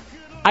wonder.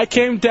 I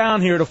came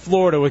down here to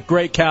Florida with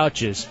great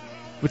couches.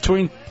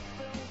 Between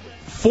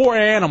 4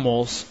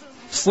 animals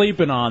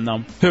sleeping on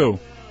them. Who?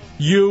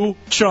 You,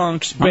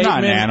 Chunks, I'm Bateman,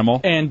 not an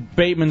animal. and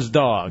Bateman's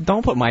dog.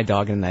 Don't put my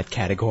dog in that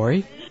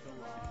category.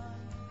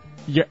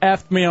 You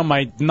effed me on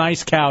my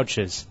nice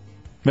couches.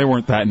 They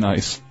weren't that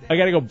nice. I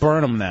gotta go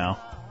burn them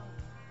now.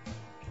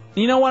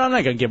 You know what? I'm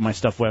not gonna give my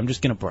stuff away. I'm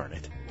just gonna burn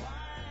it.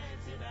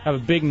 Have a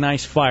big,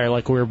 nice fire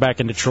like we were back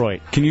in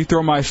Detroit. Can you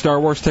throw my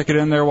Star Wars ticket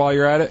in there while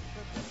you're at it?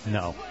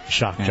 No.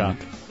 Shock jock.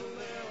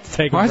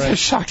 Take a Why break. is it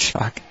shock?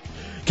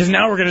 Because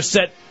now we're gonna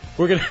set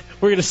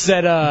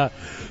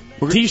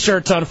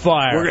T-shirts on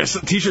fire. We're gonna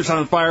set T-shirts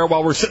on fire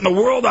while we're setting the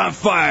world on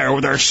fire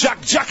with our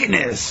shock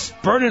jockiness.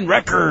 Burning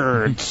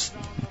records.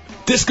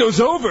 Disco's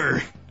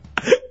over.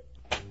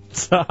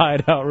 It's the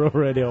Hideout Real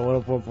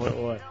Radio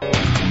 104.1.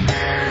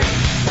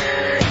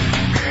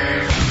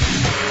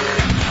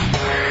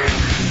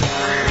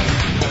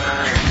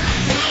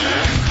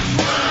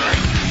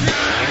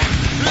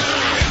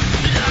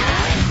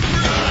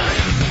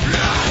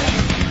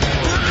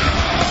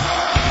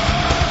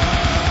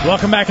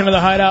 Welcome back into the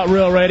Hideout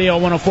Real Radio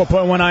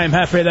 104.1. I am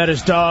Hefe. That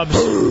is Dobbs.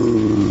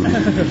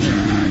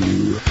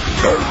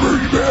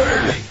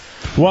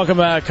 Welcome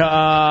back.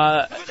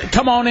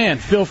 Come on in.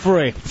 Feel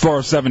free.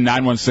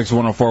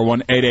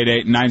 407-916-1041,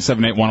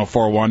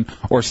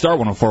 888-978-1041, or star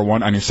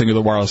 1041 on your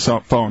singular wireless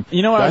phone.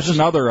 You know what? That's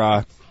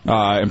another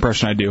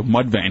impression I do.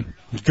 Mudvayne.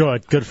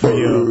 Good for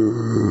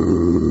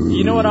you.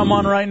 You know what I'm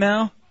on right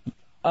now?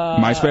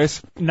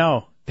 MySpace?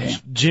 No.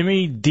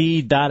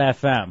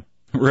 JimmyD.fm.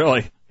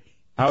 Really?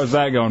 How is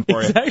that going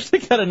for you? It's actually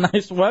got a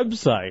nice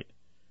website.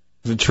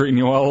 Is it treating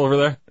you well over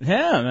there?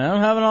 Yeah, man. I'm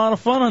having a lot of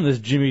fun on this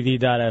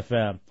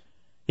JimmyD.fm.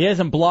 He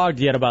hasn't blogged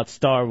yet about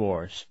Star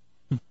Wars.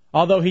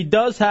 Although he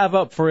does have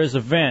up for his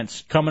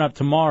events coming up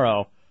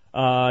tomorrow.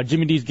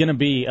 Jimmy D's going to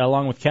be,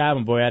 along with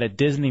Cabin Boy, at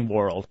Disney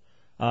World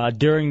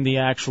during the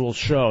actual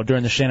show,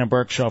 during the Shannon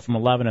Burke show from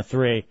 11 to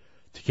 3.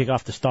 to kick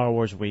off the Star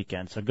Wars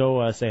weekend. So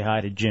go say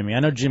hi to Jimmy. I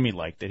know Jimmy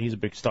liked it. He's a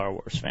big Star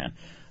Wars fan.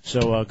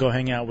 So go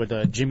hang out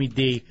with Jimmy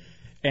D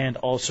and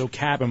also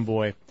Cabin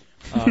Boy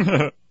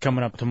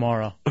coming up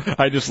tomorrow.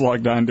 I just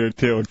logged on to it,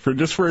 too. And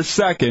for a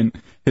second,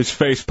 his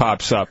face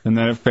pops up, and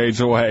then it fades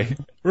away.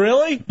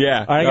 Really?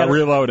 Yeah, I got to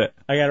reload it.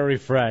 I got to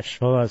refresh.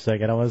 Hold on a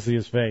second. I want to see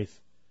his face.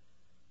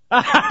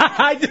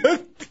 I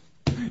do.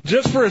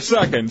 Just for a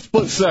second.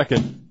 Split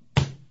second.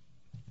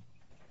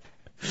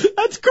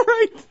 That's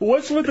great.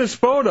 What's with his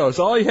photos?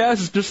 All he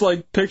has is just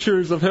like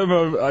pictures of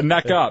him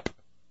neck up.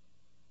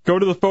 Go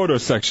to the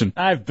photos section.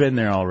 I've been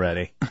there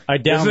already.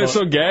 Isn't it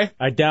so gay?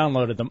 I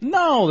downloaded them.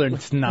 No,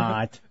 it's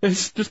not.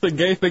 It's just a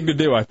gay thing to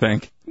do, I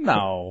think.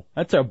 No,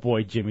 that's our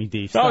boy Jimmy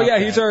D. Stop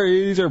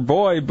he's our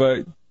boy,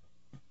 but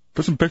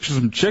put some pictures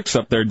of some chicks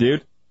up there,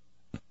 dude.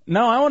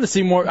 No, I want to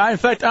see more. In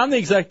fact, I'm the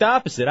exact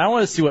opposite. I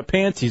want to see what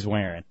pants he's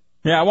wearing.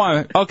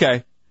 Yeah,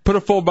 okay, put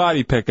a full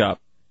body pic up.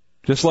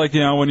 Just like,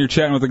 when you're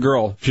chatting with a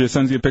girl. She just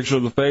sends you a picture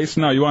of the face.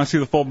 No, you want to see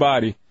the full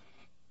body.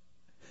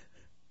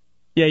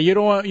 Yeah,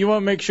 you want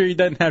to make sure he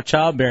doesn't have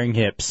childbearing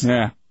hips.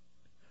 Yeah.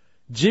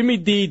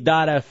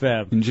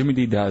 JimmyD.fm. And Jimmy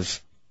D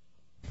does.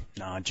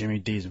 No, Jimmy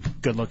D's a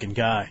good-looking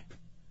guy.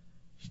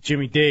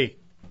 Jimmy D.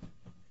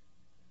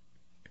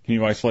 Can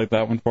you isolate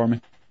that one for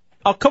me?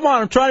 Oh, come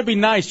on, I'm trying to be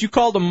nice. You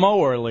called him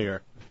Mo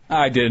earlier.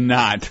 I did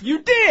not.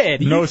 You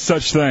did. No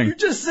such thing. You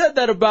just said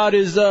that about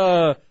his,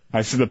 I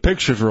see the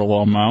pictures were a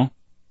little Mo.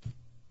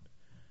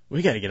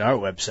 We got to get our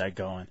website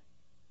going.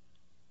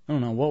 I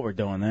don't know what we're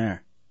doing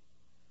there.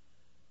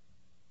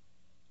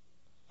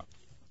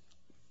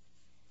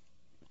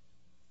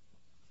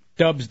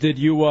 Dubs, did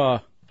you,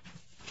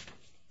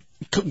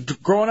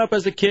 growing up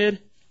as a kid,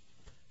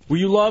 were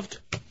you loved?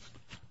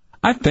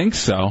 I think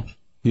so.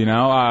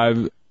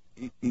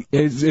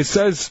 It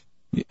says,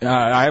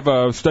 I have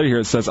a study here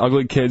that says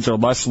ugly kids are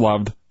less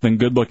loved than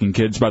good-looking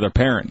kids by their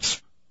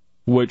parents,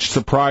 which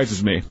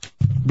surprises me.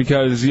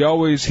 Because you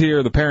always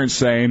hear the parents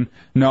saying,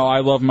 no, I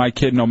love my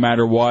kid no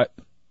matter what.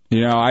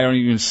 I don't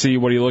even see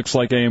what he looks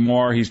like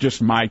anymore. He's just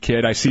my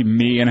kid. I see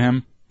me in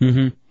him.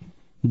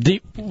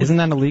 Mm-hmm. Isn't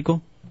that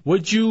illegal?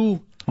 Would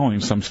you... Only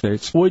in some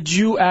states. Would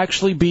you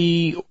actually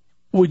be...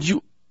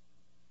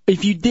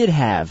 If you did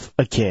have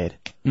a kid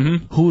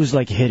who was,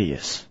 like,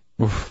 hideous,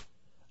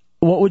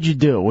 what would you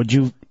do? Would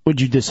you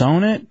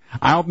disown it?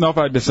 I don't know if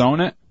I'd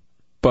disown it,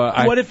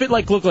 but... What if it,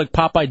 like, looked like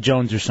Popeye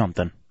Jones or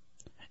something?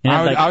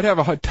 I would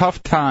have a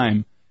tough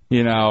time,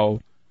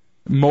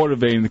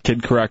 motivating the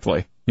kid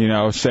correctly.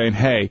 Saying,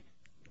 hey,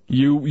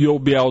 you'll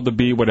be able to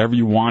be whatever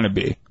you want to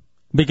be.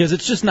 Because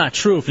it's just not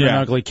true if you're an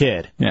ugly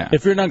kid. Yeah.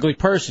 If you're an ugly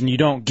person, you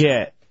don't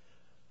get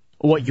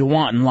what you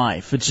want in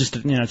life. It's just,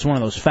 it's one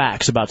of those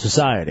facts about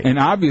society. And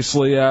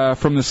obviously,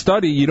 from the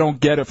study, you don't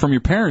get it from your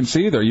parents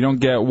either. You don't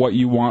get what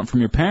you want from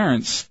your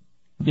parents,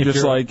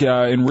 just like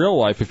in real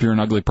life if you're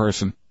an ugly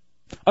person.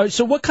 All right,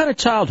 so what kind of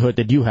childhood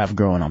did you have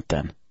growing up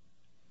then?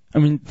 I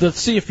mean, let's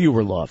see if you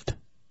were loved.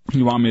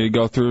 You want me to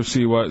go through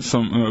see what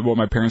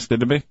my parents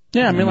did to me?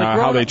 Yeah, I mean, like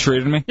how they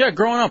treated me. Yeah,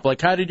 growing up,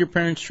 like how did your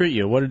parents treat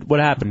you? What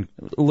happened?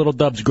 Little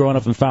Dubs growing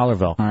up in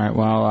Fowlerville. All right,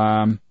 well,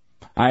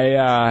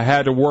 I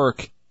had to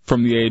work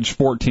from the age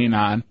 14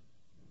 on.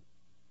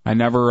 I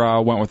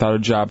never went without a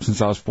job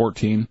since I was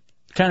 14.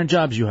 What kind of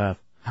jobs you have?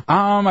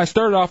 I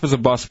started off as a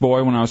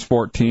busboy when I was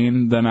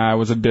 14. Then I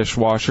was a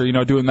dishwasher,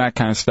 doing that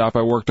kind of stuff.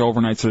 I worked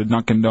overnights at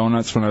Dunkin'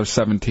 Donuts when I was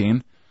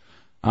 17.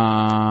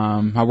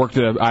 I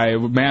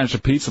managed a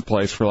pizza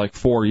place for like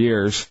 4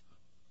 years.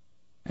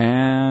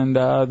 And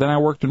then I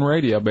worked in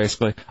radio,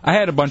 basically. I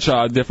had a bunch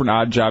of different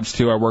odd jobs,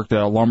 too. I worked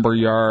at a lumber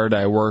yard.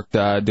 I worked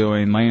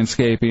doing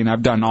landscaping.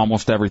 I've done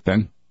almost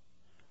everything.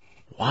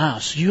 Wow,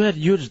 so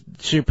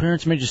so your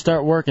parents made you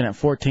start working at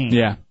 14?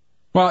 Yeah.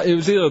 Well, it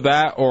was either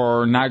that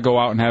or not go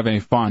out and have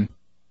any fun.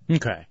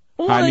 Okay.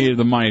 Well, I needed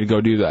the money to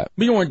go do that.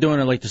 But you weren't doing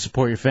it like to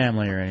support your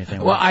family or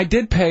anything. Well, I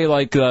did pay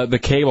like the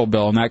cable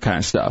bill and that kind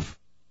of stuff.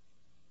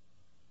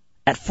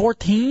 At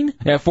 14?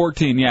 Yeah,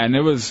 14, yeah. And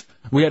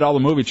we had all the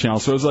movie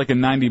channels, so it was like a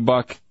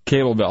 $90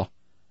 cable bill.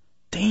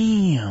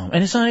 Damn.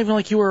 And it's not even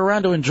like you were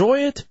around to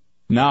enjoy it?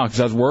 No, because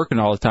I was working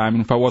all the time.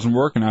 And if I wasn't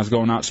working, I was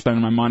going out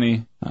spending my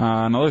money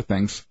on other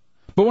things.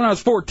 But when I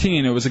was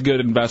 14, it was a good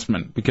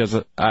investment because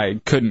I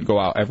couldn't go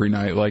out every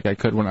night like I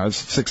could when I was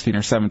 16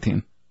 or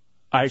 17.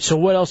 All right, so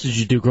what else did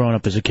you do growing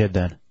up as a kid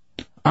then?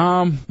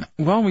 Well,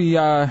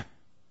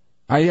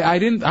 I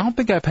don't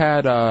think I've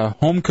had a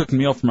home-cooked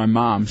meal for my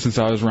mom since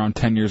I was around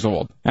 10 years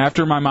old.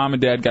 After my mom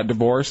and dad got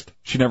divorced,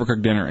 she never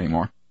cooked dinner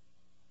anymore.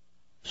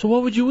 So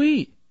what would you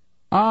eat?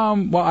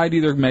 Well, I'd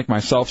either make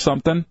myself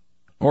something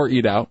or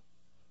eat out.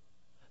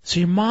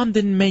 So your mom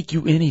didn't make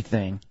you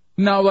anything?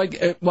 No,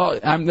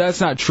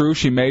 that's not true.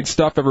 She made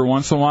stuff every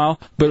once in a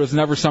while, but it was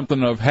never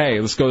something of, hey,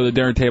 let's go to the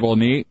dinner table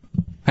and eat.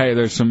 Hey,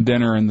 there's some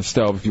dinner in the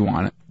stove if you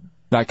want it.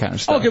 That kind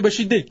of stuff. Okay, but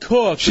she did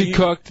cook. She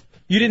cooked.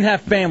 You didn't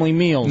have family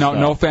meals. No, though.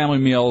 No family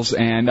meals,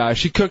 and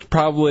she cooked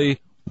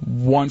probably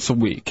once a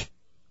week.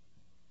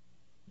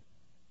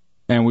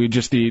 And we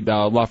just eat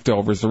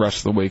leftovers the rest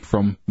of the week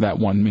from that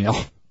one meal.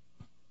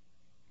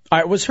 All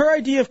right, was her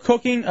idea of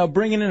cooking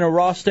bringing in a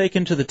raw steak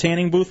into the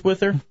tanning booth with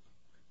her?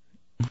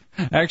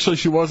 Actually,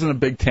 she wasn't a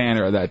big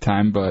tanner at that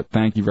time, but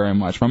thank you very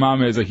much. My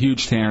mom is a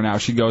huge tanner now.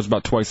 She goes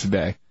about twice a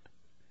day,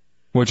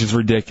 which is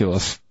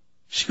ridiculous.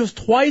 She goes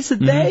twice a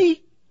day?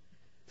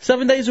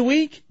 7 days a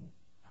week?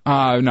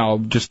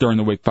 No, just during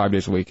the week, 5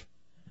 days a week.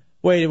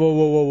 Wait,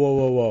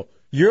 whoa.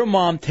 Your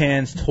mom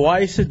tans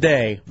twice a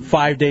day,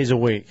 5 days a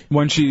week.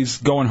 When she's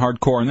going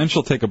hardcore, and then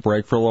she'll take a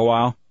break for a little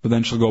while, but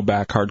then she'll go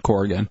back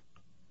hardcore again.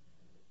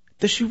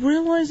 Does she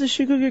realize that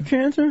she could get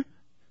cancer?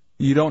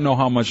 You don't know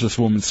how much this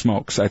woman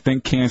smokes. I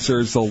think cancer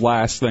is the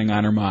last thing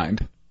on her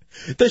mind.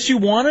 Does she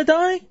want to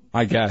die?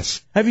 I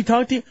guess. Have you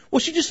talked to you? Well,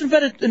 she just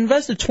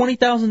invested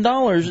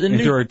 $20,000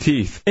 into her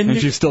teeth, and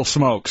she still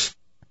smokes.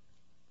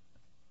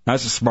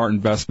 That's a smart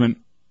investment.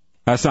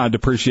 That's not a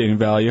depreciating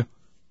value.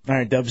 All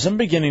right, Dubs, I'm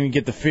beginning to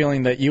get the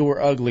feeling that you were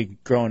ugly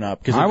growing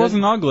up. I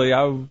wasn't ugly.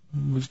 I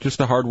was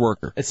just a hard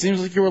worker. It seems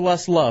like you were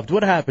less loved.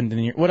 What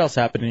else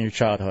happened in your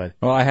childhood?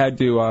 Well, I had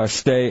to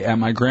stay at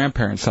my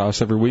grandparents'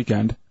 house every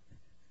weekend.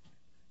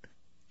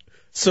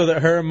 So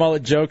that her and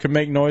Mullet Joe could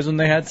make noise when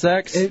they had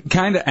sex? It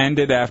kind of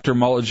ended after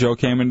Mullet Joe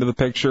came into the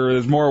picture. It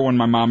was more when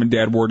my mom and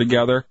dad were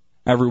together.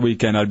 Every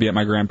weekend I'd be at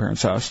my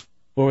grandparents' house.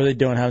 What were they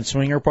doing, having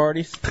swinger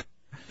parties?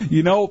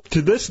 You know,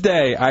 to this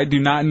day, I do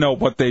not know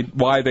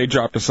why they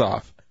dropped us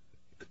off.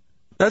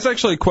 That's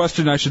actually a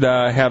question I should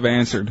have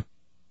answered.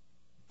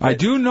 I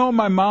do know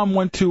my mom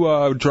went to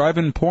a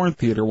drive-in porn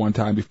theater one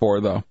time before,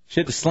 though. She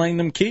had to slang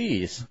them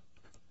keys.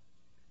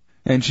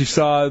 And she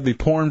saw the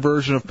porn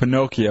version of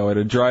Pinocchio at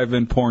a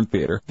drive-in porn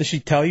theater. Did she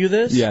tell you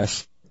this?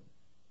 Yes.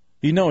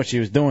 You know what she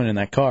was doing in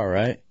that car,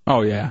 right?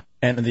 Oh, yeah.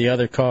 And in the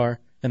other car,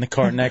 and the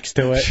car next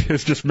to it. She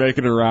was just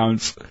making her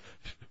rounds.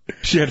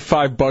 She had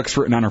 $5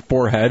 written on her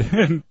forehead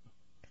and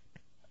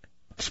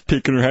just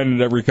peeking her head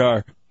into every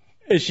car.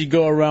 As she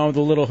go around with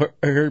a little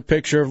her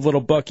picture of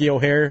little Bucky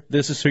O'Hare,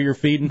 this is who you're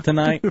feeding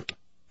tonight.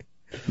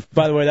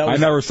 By the way, I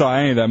never saw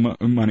any of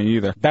that money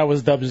either. That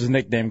was Dubs'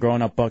 nickname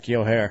growing up, Bucky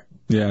O'Hare.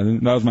 Yeah,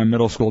 that was my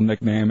middle school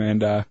nickname,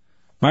 and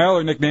my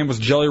other nickname was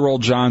Jelly Roll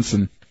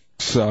Johnson.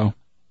 So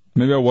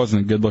maybe I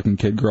wasn't a good-looking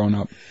kid growing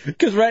up.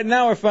 Because right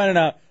now we're finding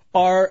out,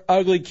 are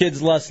ugly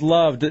kids less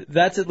loved?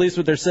 That's at least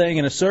what they're saying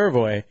in a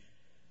survey.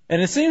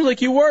 And it seems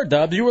like you were,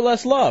 Dubs. You were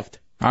less loved.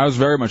 I was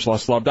very much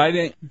less loved.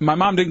 My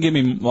mom didn't give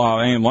me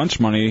any lunch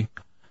money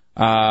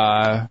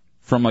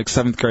from like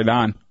 7th grade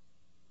on,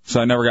 so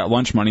I never got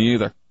lunch money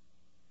either.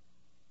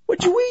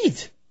 What'd you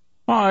eat?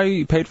 Well,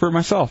 I paid for it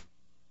myself.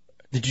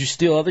 Did you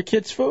steal other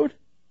kids' food?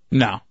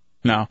 No.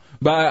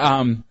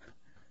 But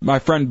my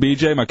friend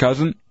BJ, my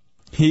cousin,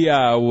 he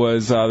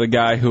was the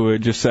guy who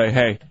would just say,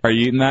 "Hey, are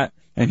you eating that?"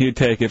 And he'd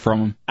take it from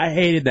him. I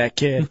hated that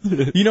kid.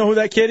 You know who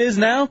that kid is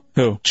now?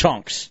 Who?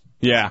 Chunks.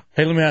 Yeah.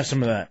 Hey, let me have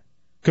some of that.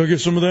 Can I get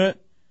some of that?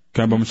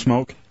 Can I bum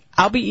smoke?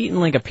 I'll be eating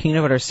like a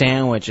peanut butter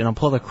sandwich, and I'll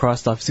pull the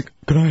crust off. Like,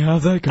 can I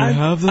have that? Can I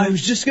have that? I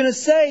was just going to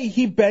say,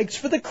 he begs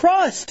for the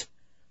crust.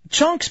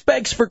 Chunks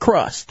begs for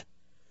crust.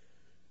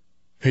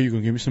 Hey, you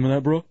going to give me some of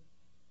that, bro?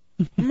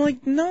 I'm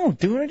like, no,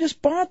 dude, I just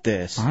bought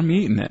this. I'm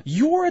eating it.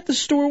 You were at the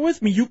store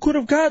with me. You could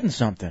have gotten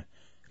something.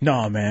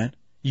 No, man.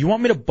 You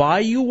want me to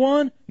buy you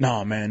one?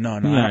 No, man, no.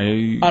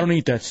 I don't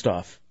eat that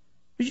stuff.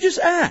 You just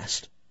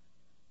asked.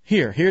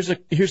 Here's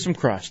some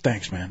crust.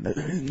 Thanks,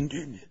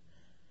 man.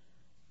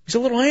 He's a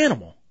little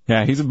animal.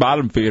 Yeah, he's a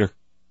bottom feeder.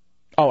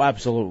 Oh,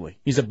 absolutely.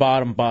 He's a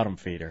bottom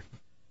feeder.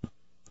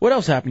 What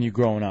else happened to you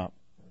growing up?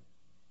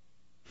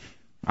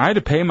 I had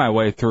to pay my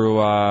way through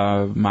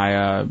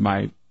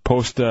my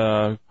post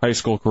high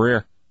school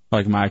career,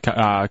 like my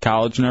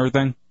college and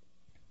everything.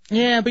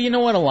 Yeah, but you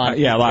know what? A lot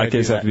of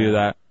kids have to do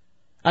that.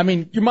 I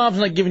mean, your mom's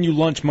not giving you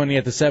lunch money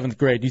at the 7th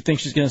grade. Do you think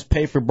she's going to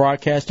pay for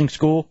broadcasting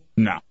school?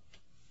 No.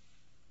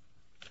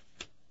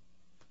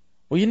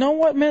 Well, you know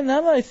what, man?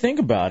 Now that I think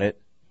about it,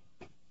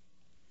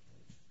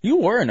 you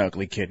were an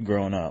ugly kid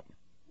growing up.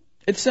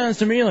 It sounds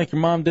to me like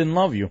your mom didn't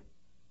love you.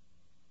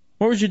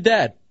 Where was your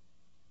dad?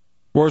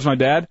 Where was my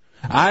dad?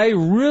 I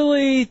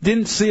really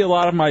didn't see a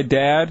lot of my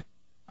dad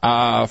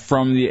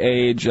from the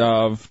age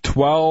of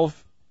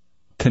 12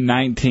 to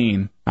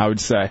 19, I would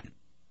say.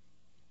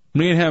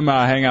 Me and him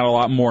hang out a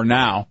lot more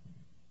now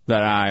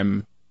that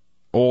I'm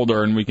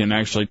older and we can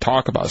actually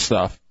talk about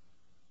stuff.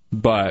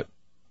 But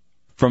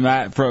from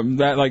that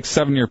like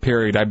 7-year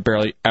period, I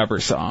barely ever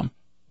saw him.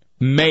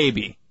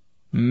 Maybe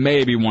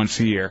once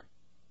a year.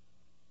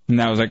 And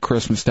that was at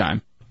Christmas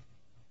time.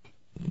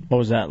 What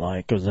was that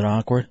like? Was it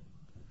awkward?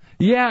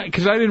 Yeah,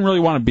 because I didn't really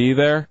want to be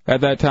there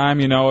at that time.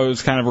 You know, it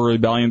was kind of a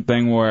rebellion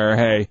thing where,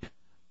 hey,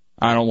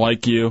 I don't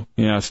like you.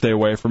 You know, stay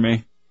away from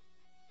me.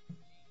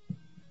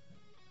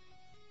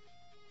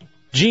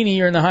 Jeannie,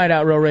 you're in the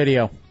Hideout Row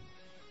Radio.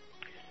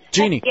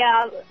 Jeannie.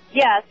 Yeah,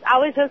 yes. I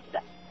was just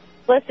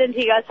listening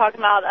to you guys talking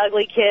about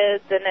ugly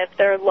kids and if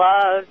they're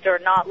loved or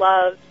not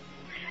loved.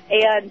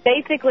 And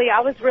basically,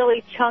 I was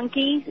really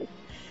chunky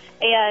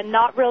and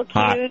not real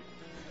cute.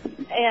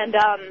 And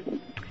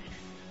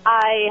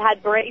I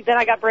had then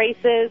I got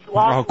braces,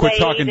 lost quit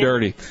weight. talking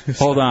dirty.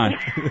 Hold on.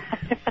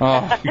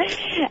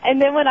 And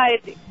then when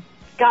I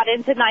got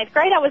into ninth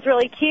grade, I was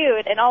really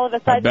cute, and all of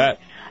a sudden,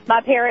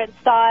 my parents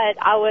thought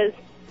I was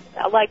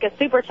like a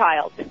super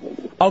child.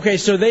 Okay,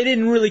 so they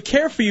didn't really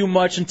care for you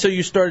much until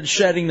you started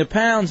shedding the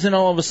pounds, and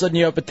all of a sudden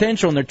you have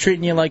potential, and they're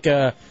treating you like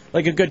a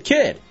good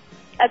kid.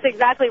 That's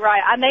exactly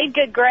right. I made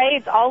good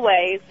grades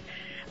always,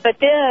 but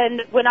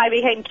then when I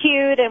became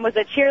cute and was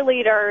a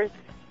cheerleader,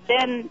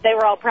 then they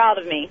were all proud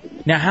of me.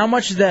 Now, how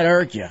much did that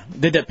irk you?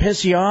 Did that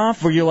piss you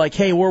off? Were you like,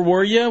 hey, where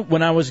were you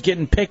when I was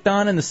getting picked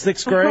on in the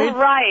 6th grade?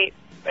 Right.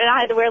 And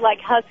I had to wear,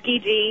 like, husky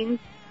jeans.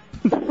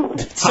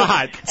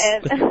 Hot.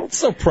 And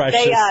so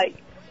precious. They,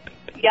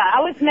 yeah,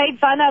 I was made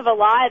fun of a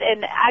lot,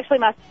 and actually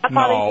my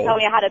stepfather used to tell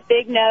me I had a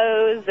big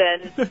nose.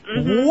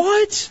 And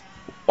What?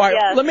 All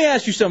right, let me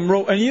ask you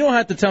something, and you don't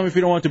have to tell me if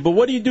you don't want to, but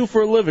what do you do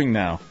for a living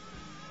now?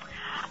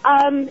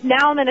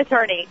 Now I'm an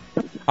attorney.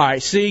 All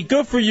right, see,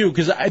 good for you,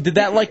 because did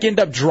that, like, end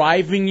up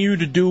driving you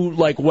to do,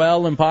 like,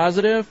 well and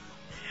positive?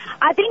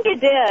 I think it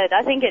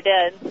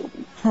did.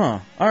 Huh,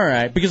 all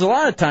right, because a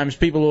lot of times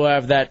people who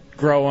have that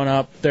growing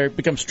up, they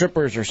become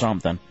strippers or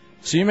something.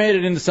 So you made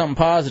it into something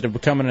positive,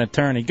 becoming an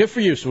attorney. Good for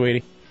you,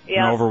 sweetie.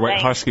 Yeah, An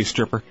overweight thanks. husky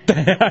stripper.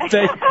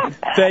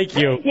 Thank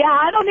you. Yeah,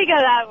 I don't think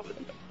that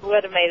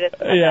would have made it.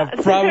 Yeah,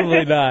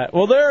 probably not.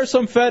 Well, there are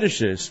some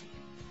fetishes.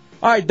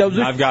 All right, Dubs.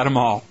 I've got them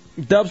all.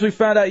 Dubs, we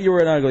found out you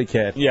were an ugly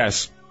kid.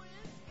 Yes.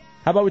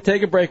 How about we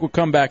take a break, we'll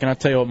come back, and I'll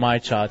tell you what my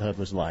childhood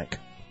was like.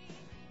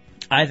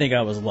 I think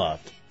I was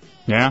loved.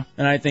 Yeah?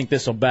 And I think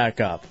this will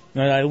back up.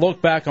 When I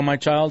look back on my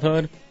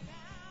childhood,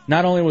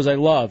 not only was I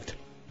loved,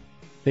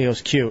 I think I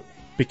was cute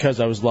because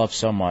I was loved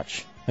so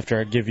much. After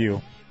I give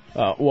you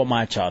what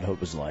my childhood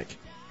was like.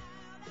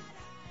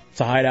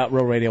 It's a Hideout,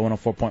 Real Radio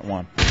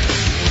 104.1.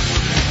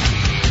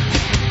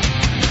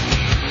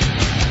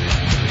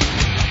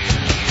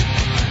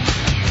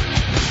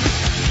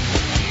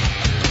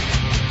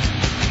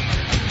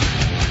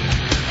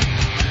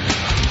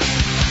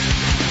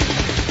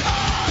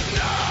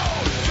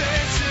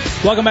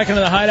 Welcome back into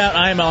the Hideout.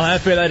 I am Al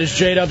Jefe. That is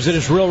J-Dubs. It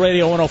is Real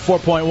Radio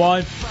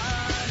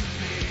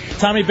 104.1.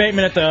 Tommy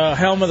Bateman at the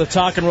helm of the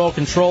Talk and Roll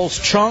Controls.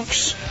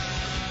 Chunks,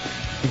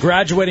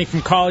 graduating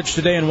from college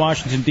today in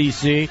Washington,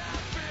 D.C.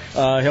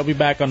 He'll be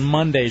back on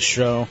Monday's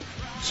show.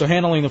 So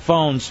handling the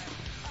phones,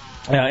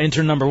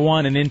 intern number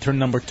 1 and intern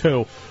number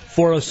 2.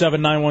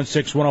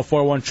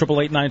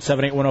 407-916-1041,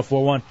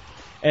 888-978-1041,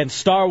 and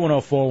star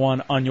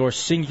 1041 on your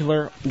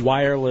singular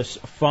wireless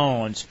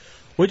phones.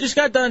 We just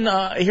got done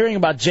hearing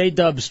about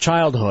J-Dub's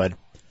childhood,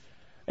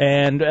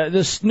 and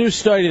this new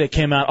study that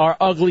came out, Are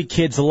Ugly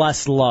Kids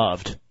Less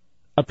Loved?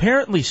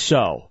 Apparently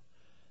so.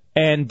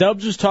 And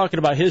Dubs was talking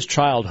about his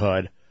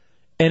childhood,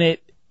 and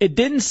it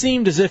didn't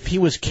seem as if he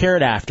was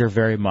cared after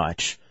very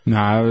much.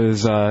 No,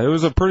 it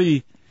was a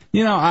pretty,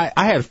 I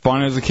had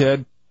fun as a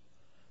kid,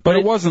 but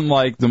it wasn't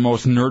like the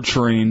most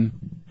nurturing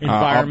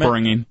environment.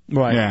 Upbringing.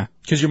 Right. Yeah.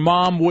 Because your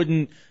mom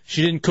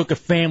she didn't cook a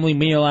family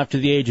meal after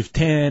the age of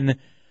 10.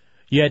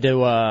 You had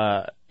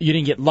to, you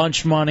didn't get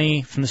lunch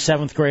money from the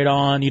 7th grade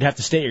on. You'd have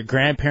to stay at your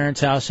grandparents'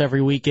 house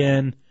every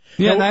weekend.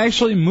 Yeah, and I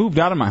actually moved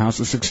out of my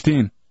house at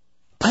 16.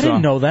 I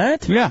didn't know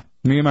that. Yeah.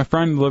 Me and my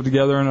friend lived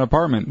together in an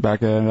apartment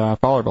back at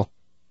Fowlerville.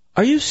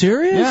 Are you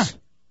serious? Yeah.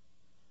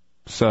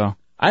 So.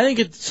 I think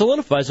it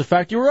solidifies the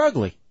fact you were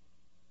ugly.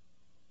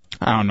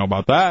 I don't know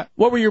about that.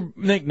 What were your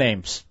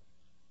nicknames?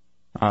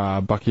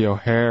 Bucky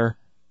O'Hare,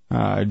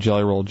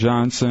 Jelly Roll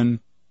Johnson,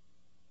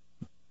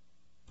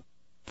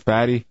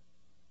 Fatty.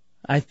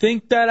 I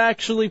think that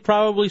actually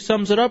probably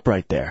sums it up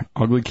right there.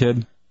 Ugly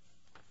kid.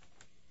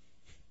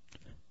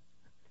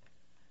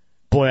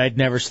 Boy, I'd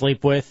never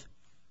sleep with.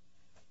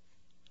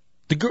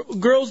 The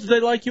girls, did they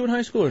like you in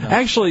high school or not?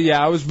 Actually,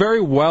 yeah, I was very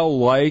well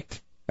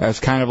liked as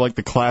kind of like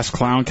the class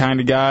clown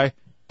kind of guy,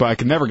 but I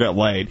could never get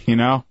laid,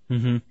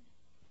 Mm-hmm.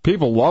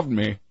 People loved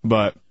me,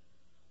 but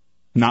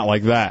not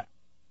like that.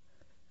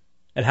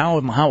 And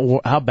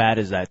how bad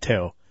is that,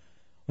 too?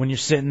 When you're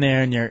sitting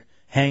there and you're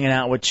hanging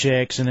out with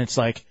chicks and it's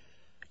like,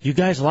 you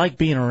guys like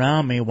being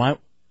around me. Why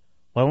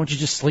won't you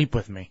just sleep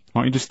with me?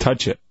 Why don't you just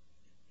touch it?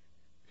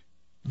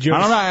 I'm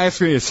not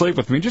asking you to sleep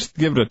with me. Just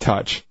give it a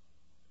touch.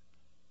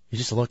 You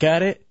just look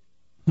at it?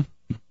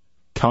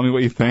 Tell me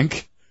what you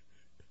think.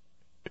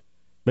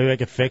 Maybe I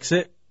could fix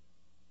it?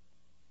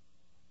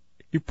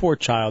 Your poor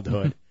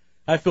childhood.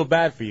 I feel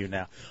bad for you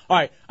now. All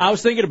right, I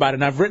was thinking about it,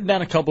 and I've written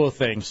down a couple of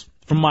things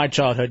from my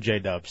childhood,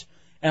 J-Dubs.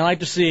 And I'd like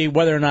to see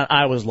whether or not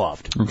I was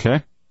loved.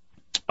 Okay.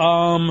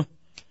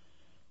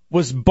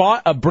 Was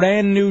bought a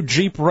brand new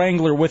Jeep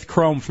Wrangler with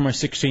chrome for my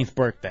 16th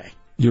birthday.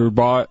 You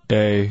bought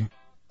a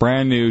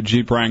brand new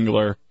Jeep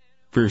Wrangler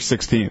for your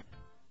 16th.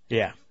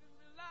 Yeah.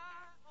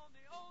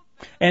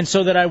 And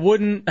so that I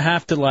wouldn't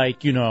have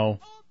to,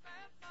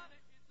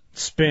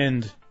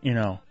 spend,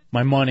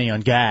 my money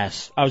on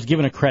gas. I was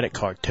given a credit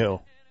card,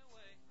 too.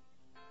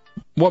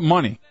 What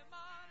money?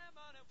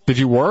 Did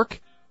you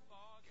work?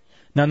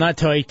 No, not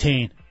till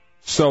 18.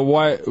 So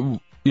what, you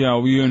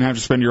didn't have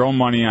to spend your own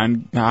money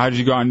on, how did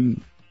you go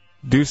and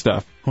do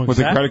stuff? Well, With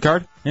a credit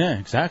card? Yeah,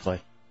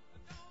 exactly.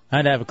 I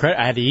had to have a credit.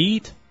 I had to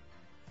eat.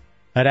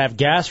 I had to have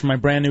gas for my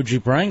brand new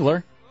Jeep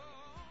Wrangler.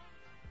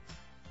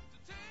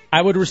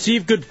 I would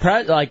receive good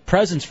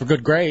presents for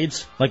good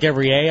grades. Like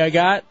every A I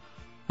got,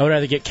 I would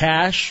either get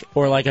cash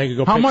or like I could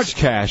go. How much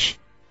cash?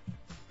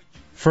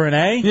 For an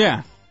A?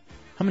 Yeah.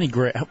 How many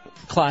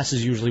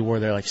classes usually were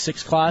there? Like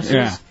 6 classes?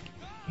 Yeah.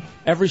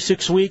 Every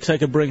 6 weeks I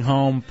could bring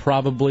home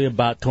probably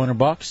about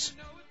 $200.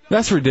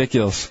 That's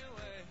ridiculous.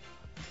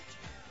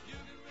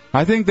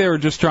 I think they were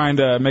just trying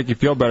to make you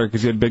feel better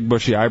because you had big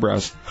bushy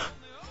eyebrows.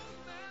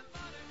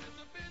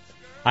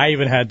 I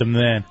even had them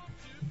then.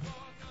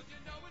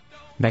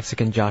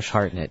 Mexican Josh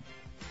Hartnett.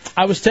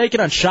 I was taking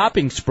on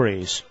shopping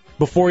sprees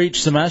before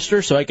each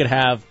semester so I could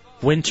have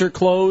winter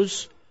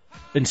clothes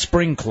and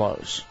spring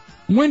clothes.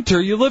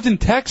 Winter? You lived in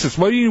Texas.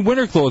 What do you need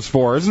winter clothes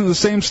for? Isn't it the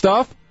same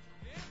stuff?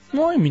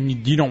 Well, I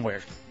mean, you don't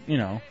wear, you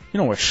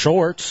don't wear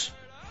shorts.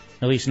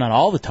 At least not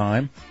all the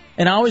time.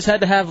 And I always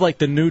had to have like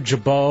the new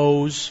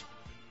Jabots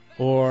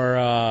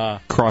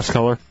or cross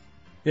color.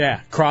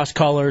 Yeah, cross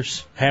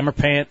colors, hammer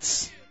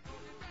pants.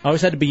 I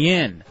always had to be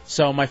in.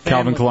 So my family,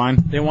 Calvin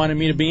Klein. They wanted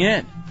me to be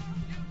in.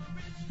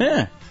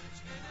 Yeah.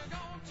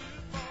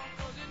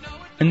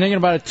 And thinking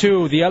about it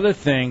too, the other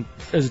thing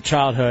as a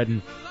childhood,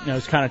 and it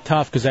was kind of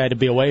tough because I had to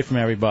be away from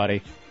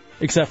everybody,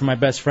 except for my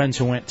best friends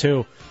who went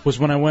too, was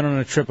when I went on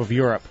a tour of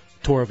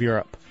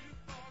Europe.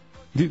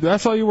 Dude,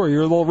 that's all you were.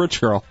 You're a little rich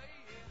girl.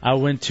 I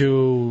went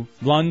to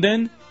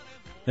London,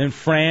 then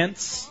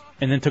France,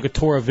 and then took a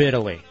tour of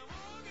Italy.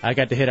 I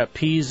got to hit up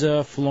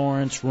Pisa,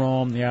 Florence,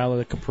 Rome, the Isle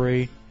of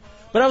Capri.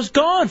 But I was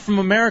gone from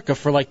America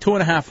for like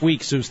 2.5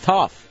 weeks. It was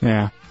tough.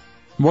 Yeah.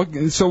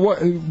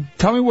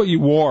 Tell me what you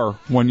wore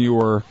when you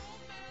were,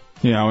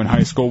 in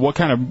high school. What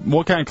kind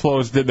of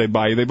clothes did they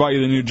buy you? They bought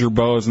you the new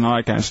Jabots and all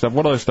that kind of stuff.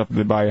 What other stuff did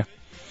they buy you?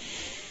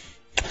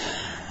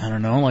 I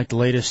don't know, like the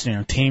latest,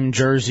 team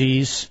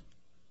jerseys.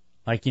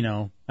 Like,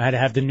 I had to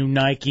have the new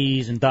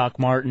Nikes and Doc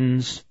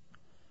Martens.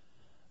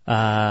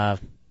 The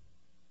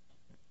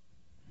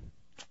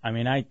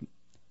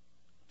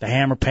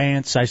hammer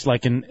pants. I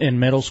like in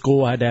middle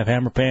school, I had to have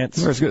hammer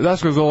pants. That's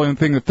the only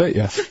thing that fit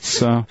you.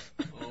 So.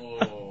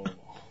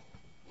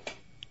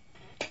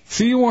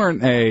 See, you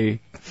weren't a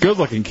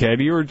good-looking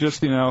kid. You were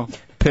just,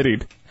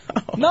 pitied.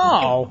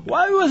 No,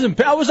 I wasn't.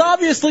 I was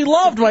obviously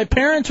loved. My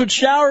parents would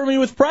shower me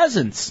with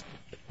presents.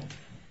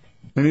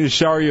 They need to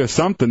shower you with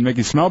something, make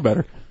you smell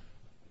better.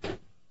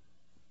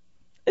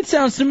 It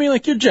sounds to me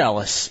like you're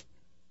jealous.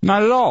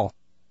 Not at all.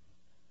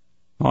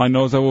 All I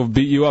know is I would have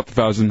beat you up if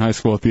I was in high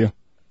school with you.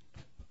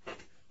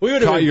 We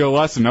would have taught you a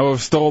lesson. I would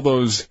have stole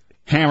those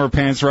hammer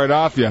pants right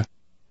off you,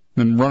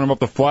 then run them up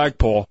the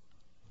flagpole.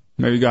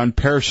 Maybe gone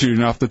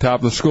parachuting off the top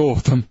of the school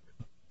with them.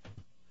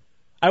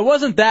 I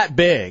wasn't that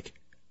big.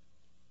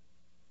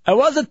 At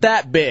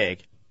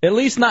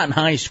least not in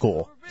high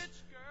school.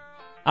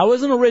 I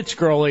wasn't a rich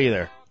girl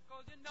either.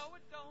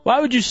 Why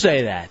would you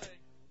say that?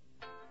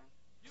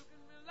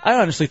 I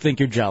honestly think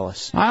you're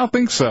jealous. I don't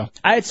think so.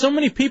 I had so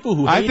many people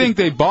who hated... I think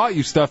they bought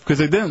you stuff because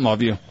they didn't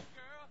love you.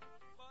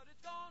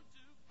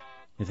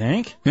 You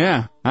think?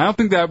 Yeah. I don't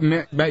think that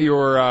meant you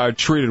were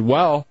treated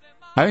well.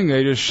 I think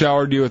they just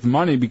showered you with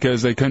money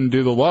because they couldn't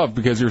do the love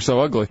because you're so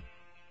ugly.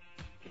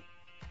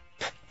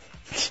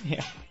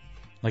 Yeah.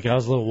 Like I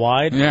was a little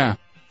wide? Yeah.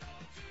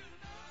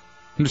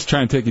 I'm just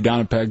trying to take you down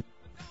a peg.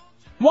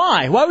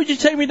 Why? Why would you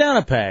take me down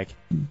a peg?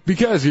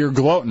 Because you're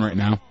gloating right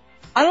now.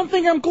 I don't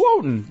think I'm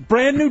gloating.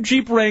 Brand new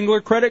Jeep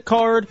Wrangler, credit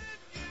card,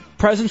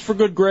 presents for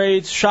good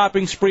grades,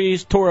 shopping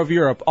sprees, tour of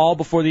Europe, all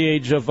before the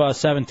age of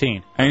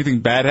 17. Anything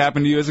bad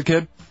happened to you as a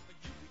kid?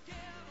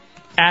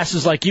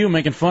 Asses like you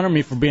making fun of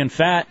me for being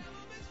fat.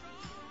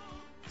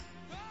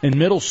 In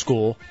middle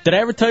school. Did I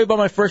ever tell you about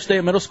my first day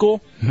at middle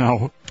school?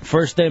 No.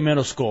 First day of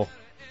middle school.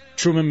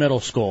 Truman Middle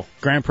School,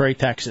 Grand Prairie,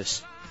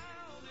 Texas.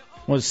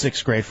 What was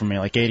 6th grade for me?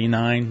 Like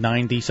 89,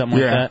 90, something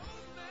like that?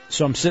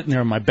 So I'm sitting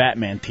there in my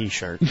Batman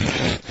T-shirt.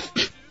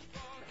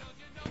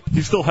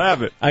 You still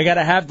have it. I got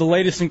to have the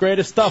latest and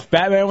greatest stuff.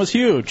 Batman was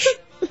huge.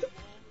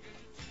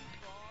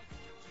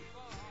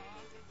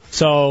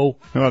 So...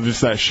 Well, just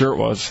that shirt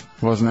was.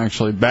 It wasn't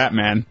actually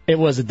Batman. It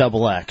was a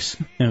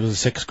XX. It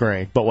was a 6th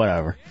grade, but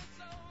whatever.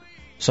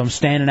 So I'm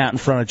standing out in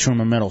front of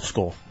Truman Middle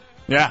School.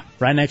 Yeah.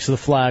 Right next to the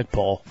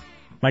flagpole.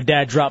 My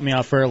dad dropped me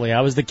off early.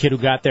 I was the kid who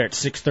got there at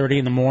 6:30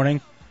 in the morning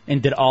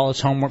and did all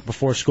his homework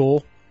before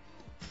school.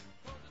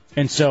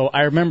 And so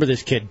I remember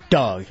this kid,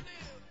 Doug.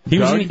 He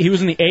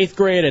was in the 8th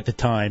grade at the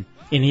time,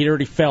 and he'd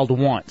already failed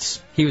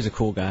once. He was a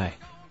cool guy.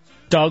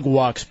 Doug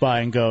walks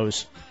by and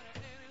goes,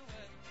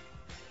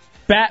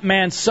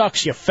 "Batman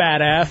sucks, you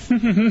fat F."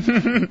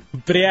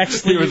 But he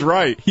actually... He was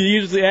right.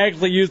 He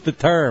actually used the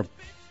term.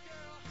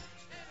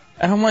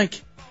 And I'm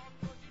like,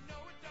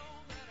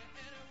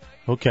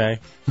 okay.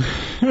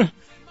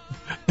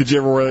 Did you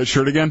ever wear that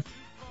shirt again?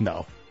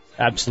 No,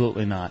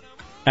 absolutely not.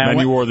 And then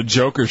you wore the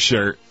Joker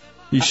shirt.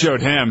 You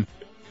showed him.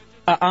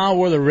 I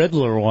wore the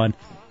Riddler one.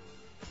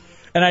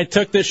 And I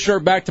took this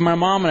shirt back to my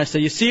mom and I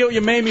said, "You see what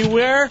you made me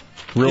wear?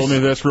 Rule me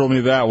this, rule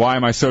me that. Why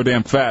am I so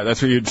damn fat?"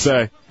 That's what you'd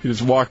say. You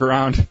just walk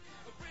around.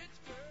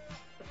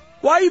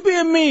 Why are you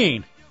being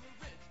mean?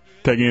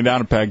 Taking you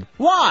down a peg.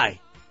 Why?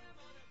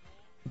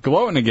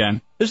 Gloating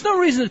again. There's no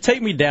reason to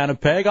take me down a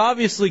peg.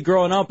 Obviously,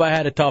 growing up, I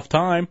had a tough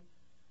time.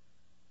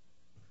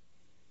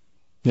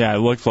 Yeah, it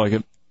looks like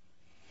it.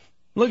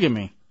 Look at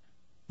me.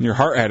 Your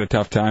heart had a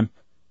tough time.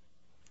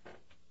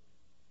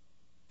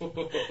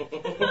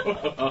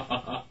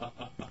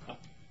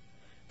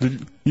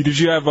 Did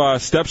you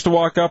have steps to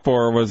walk up,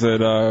 or was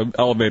it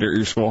elevator at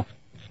your school?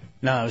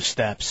 No,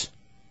 steps.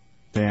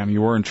 Damn,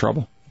 you were in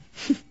trouble.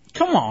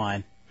 Come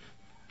on.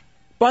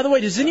 By the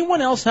way, does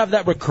anyone else have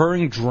that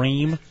recurring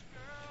dream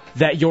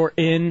that you're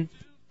in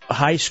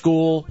high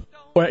school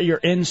or you're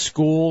in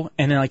school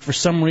and then, like, for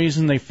some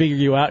reason they figure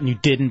you out and you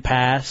didn't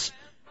pass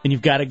and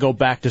you've got to go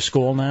back to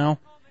school now?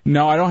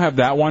 No, I don't have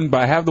that one, but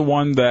I have the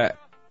one that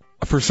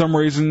for some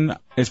reason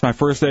it's my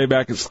first day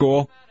back at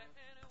school.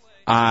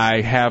 I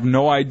have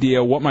no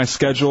idea what my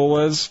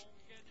schedule is,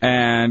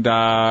 and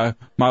my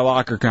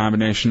locker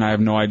combination, I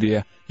have no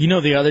idea. You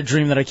know the other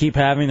dream that I keep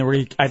having?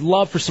 I'd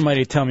love for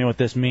somebody to tell me what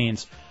this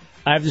means.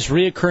 I have this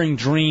reoccurring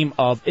dream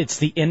of it's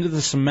the end of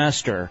the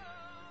semester,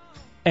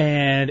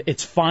 and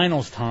it's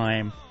finals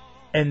time,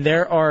 and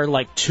there are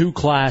like 2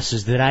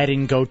 classes that I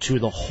didn't go to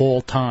the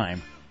whole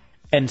time.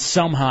 And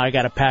somehow I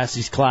got to pass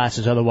these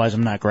classes, otherwise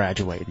I'm not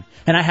graduating.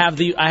 And I have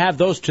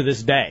those to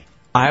this day.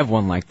 I have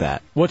one like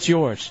that. What's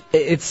yours?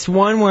 It's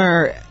one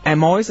where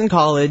I'm always in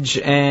college,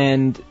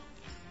 and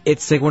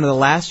it's like one of the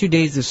last few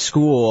days of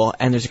school,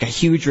 and there's like a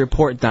huge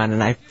report done,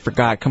 and I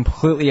forgot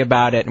completely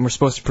about it, and we're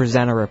supposed to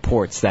present our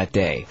reports that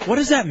day. What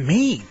does that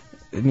mean?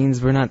 It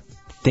means we're not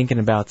thinking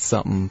about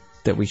something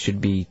that we should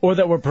be... Or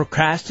that we're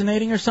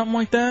procrastinating or something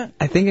like that?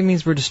 I think it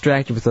means we're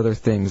distracted with other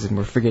things, and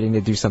we're forgetting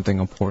to do something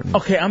important.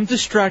 Okay, I'm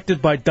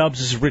distracted by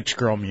Dubs' rich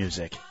girl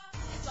music.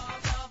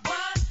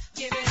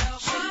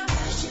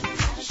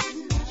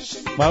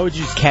 Why would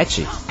you...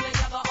 Catchy.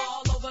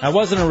 I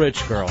wasn't a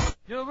rich girl.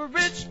 You're a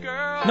rich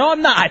girl. No,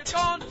 I'm not.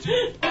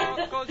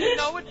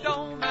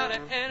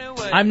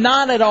 I'm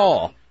not at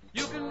all.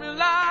 You can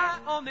rely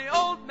on the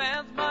old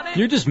man's money.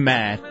 You're just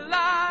mad.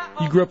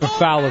 You grew up in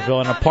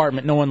Fowlerville, an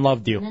apartment. No one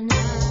loved you.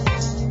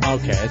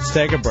 Okay, let's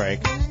take a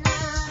break.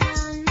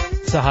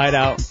 It's a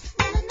Hideout.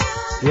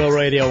 Real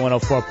Radio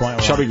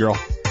 104.1. Chubby Girl.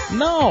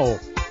 No.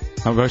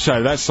 I'm going to show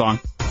you that song.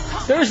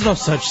 There is no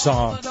such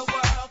song.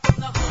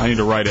 I need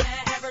to write it.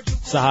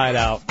 It's a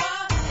Hideout.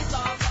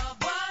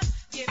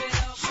 You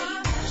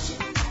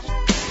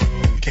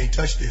can't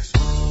touch this.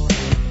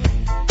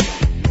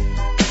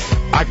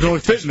 Acro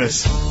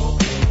Fitness.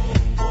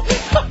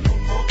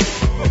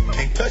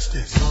 Can't touch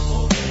this.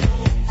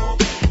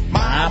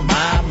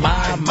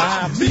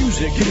 My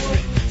music hits me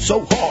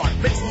so hard.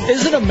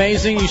 Isn't it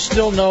amazing you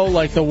still know,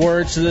 like, the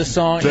words to this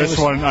song? This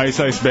one, Ice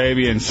Ice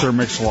Baby and Sir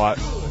Mix-a-Lot.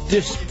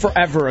 Just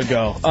forever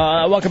ago.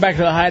 Welcome back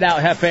to the Hideout,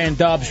 Hefe and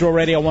Dubs, Real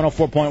Radio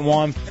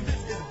 104.1.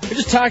 We're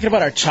just talking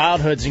about our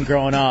childhoods and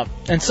growing up.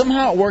 And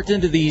somehow it worked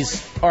into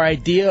our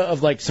idea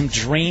of, like, some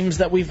dreams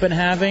that we've been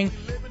having,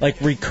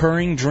 like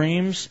recurring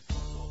dreams.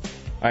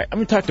 All right, I'm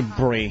going to talk to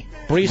Bree.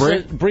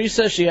 Bree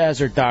says she has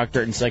her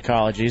doctorate in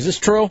psychology. Is this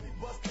true?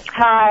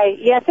 Hi.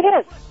 Yes, it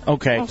is.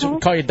 Okay, so we'll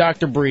call you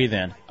Dr. Bree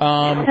then.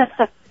 All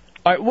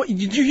right,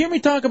 did you hear me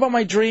talk about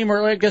my dream,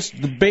 or I guess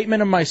the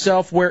Bateman and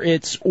myself, where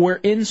we're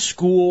in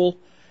school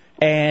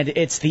and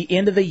it's the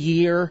end of the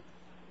year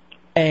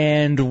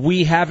and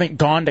we haven't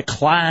gone to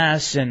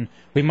class and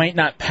we might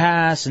not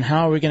pass, and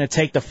how are we going to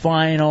take the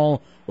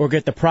final or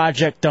get the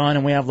project done,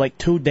 and we have like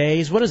 2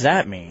 days? What does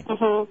that mean?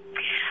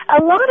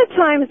 A lot of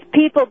times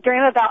people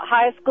dream about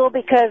high school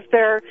because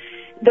they're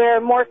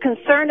more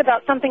concerned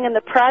about something in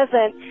the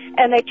present,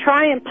 and they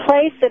try and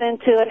place it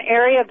into an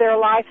area of their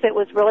life that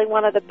was really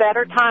one of the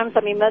better times.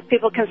 I mean, most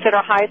people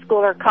consider high school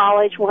or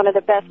college one of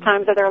the best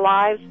times of their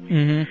lives.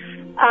 And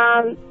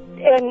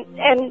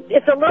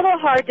it's a little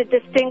hard to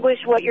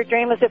distinguish what your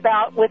dream is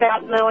about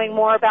without knowing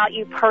more about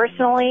you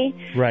personally.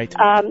 Right.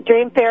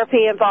 Dream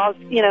therapy involves,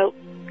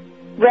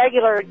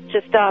 regular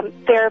just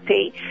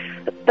therapy.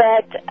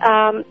 But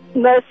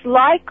most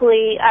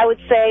likely, I would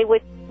say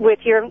with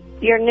you're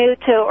new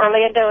to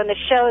Orlando, and the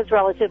show is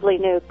relatively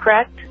new,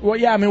 correct? Well,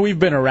 yeah, I mean, we've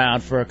been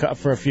around for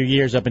a few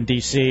years up in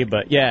D.C.,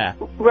 but yeah.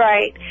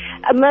 Right.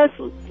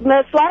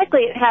 Most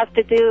likely it has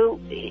to do,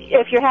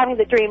 if you're having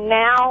the dream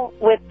now,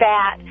 with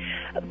that.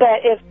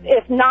 But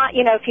if not,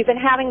 if you've been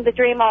having the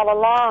dream all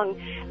along,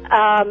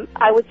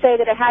 I would say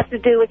that it has to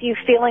do with you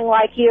feeling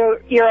like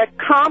you're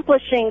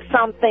accomplishing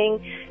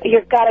something.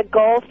 You've got a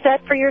goal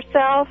set for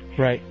yourself.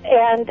 Right.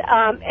 And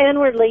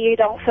inwardly you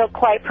don't feel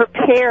quite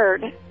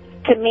prepared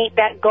to meet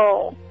that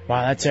goal.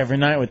 Wow, that's every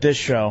night with this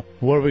show.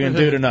 What are we going to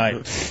do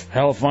tonight?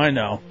 Hell if I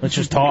know. Let's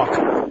just talk.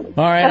 All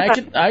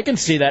right, I can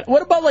see that.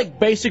 What about, like,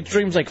 basic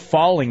dreams like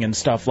falling and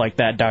stuff like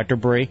that, Dr.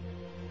 Bree?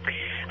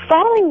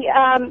 Falling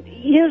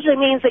usually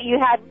means that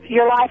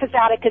your life is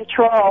out of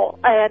control,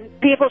 and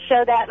people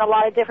show that in a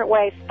lot of different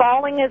ways.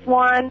 Falling is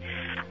one.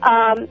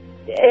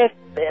 If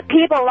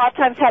people a lot of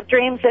times have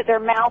dreams that their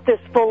mouth is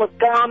full of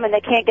gum and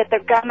they can't get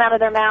their gum out of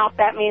their mouth,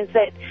 that means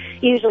that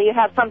usually you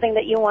have something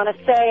that you want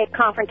to say, a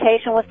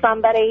confrontation with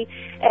somebody,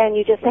 and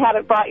you just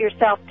haven't brought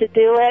yourself to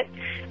do it.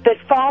 But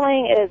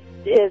falling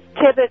is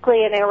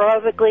typically and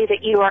aerobically that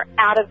you are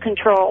out of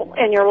control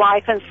in your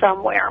life and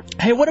somewhere.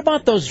 Hey, what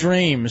about those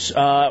dreams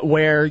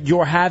where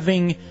you're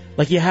having,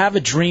 like you have a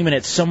dream and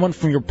it's someone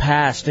from your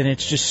past and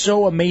it's just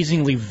so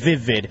amazingly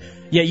vivid,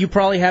 yet you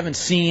probably haven't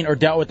seen or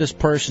dealt with this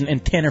person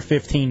in 10 or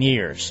 15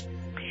 years.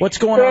 What's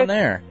going on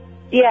there?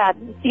 Yeah,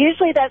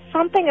 usually that's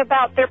something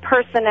about their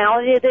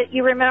personality that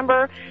you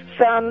remember,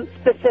 some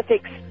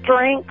specific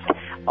strength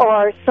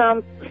or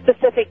some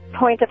specific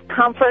point of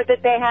comfort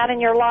that they had in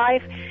your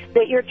life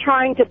that you're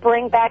trying to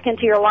bring back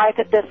into your life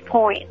at this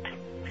point.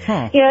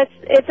 Huh. You know,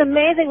 it's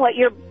amazing what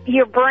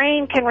your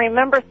brain can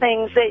remember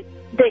things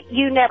that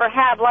you never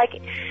have.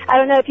 Like, I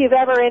don't know if you've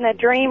ever in a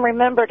dream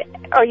remembered,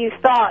 or you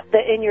thought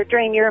that in your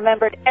dream you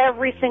remembered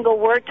every single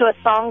word to a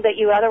song that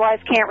you otherwise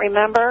can't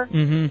remember.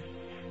 Mm-hmm.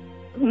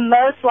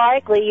 Most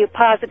likely you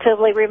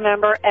positively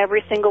remember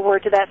every single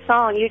word to that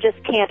song. You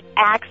just can't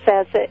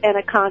access it in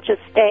a conscious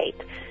state.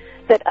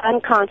 But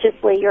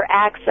unconsciously you're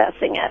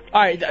accessing it.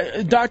 All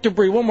right, Dr.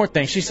 Bree, one more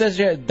thing. She says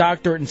you're a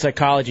doctorate in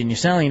psychology, and you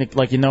sound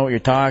like you know what you're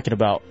talking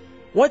about.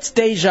 What's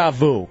deja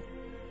vu?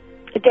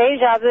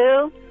 Deja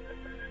vu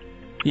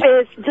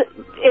is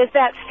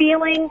that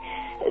feeling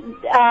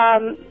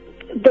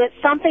that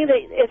something that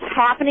is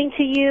happening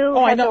to you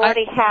has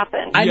already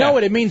happened. I know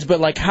what it means, but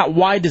like,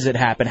 why does it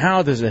happen?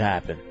 How does it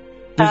happen?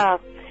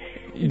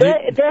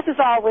 This is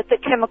all with the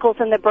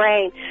chemicals in the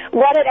brain.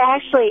 What it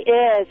actually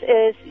is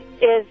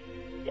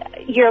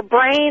your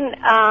brain,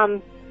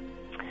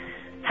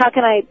 how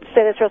can I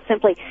say this real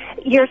simply?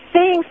 You're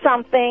seeing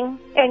something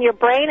and your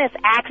brain is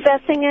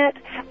accessing it,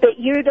 but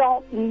you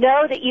don't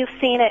know that you've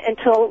seen it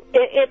until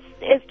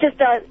it's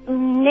just a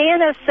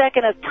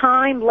nanosecond of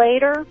time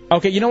later.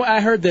 Okay, you know what?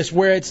 I heard this,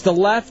 where it's the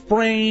left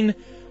brain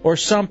or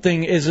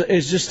something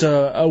is just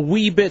a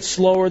wee bit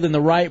slower than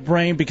the right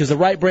brain, because the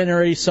right brain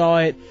already saw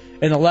it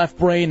and the left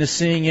brain is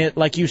seeing it,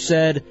 like you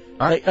said,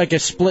 like a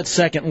split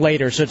second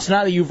later. So it's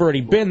not that you've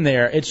already been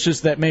there. It's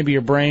just that maybe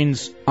your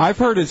brain's... I've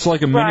heard it's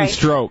like a mini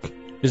stroke.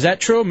 Is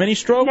that true? Mini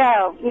stroke?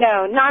 No,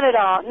 not at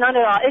all. Not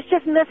at all. It's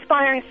just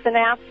misfiring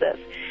synapses.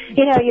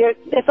 You know,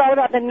 it's all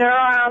about the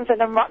neurons and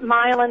the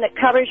myelin that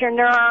covers your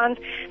neurons.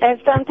 And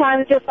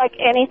sometimes, just like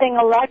anything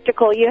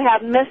electrical, you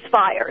have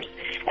misfires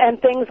and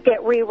things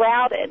get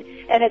rerouted.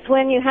 And it's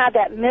when you have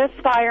that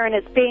misfire and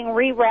it's being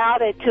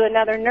rerouted to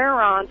another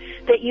neuron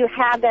that you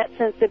have that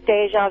sense of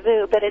deja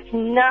vu. But it's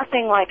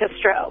nothing like a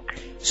stroke.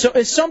 So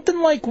it's something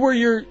like where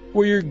you're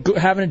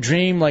having a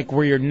dream, like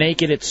where you're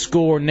naked at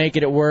school or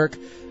naked at work.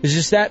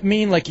 Does that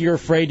mean like you're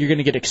afraid you're going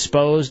to get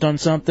exposed on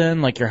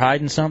something, like you're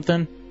hiding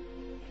something?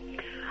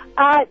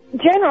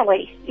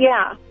 Generally,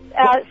 yeah.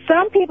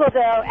 Some people,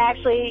 though,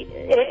 actually,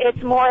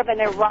 it's more of an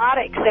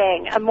erotic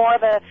thing, more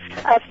of a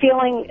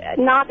feeling,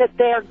 not that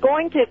they're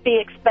going to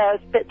be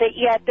exposed, but that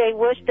yet they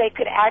wish they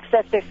could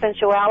access their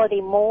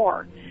sensuality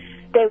more.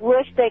 They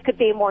wish they could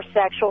be more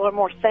sexual or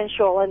more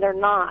sensual, and they're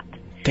not.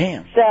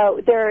 Damn. So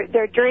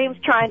their dreams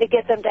trying to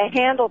get them to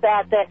handle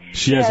that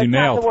She has you it's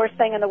nailed. not the worst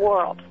thing in the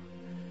world.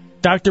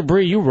 Dr.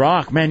 Bree, you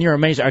rock, man. You're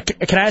amazing.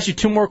 Can I ask you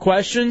two more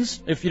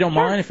questions, if you don't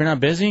mind, if you're not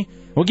busy?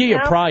 We'll give you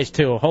a prize,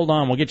 too. Hold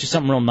on. We'll get you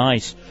something real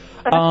nice.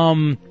 I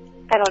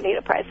don't need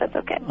a prize. That's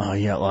okay. Oh,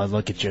 yeah. Well,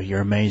 look at you.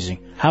 You're amazing.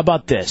 How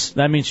about this?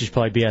 That means she's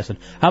probably BSing.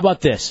 How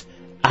about this?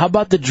 How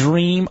about the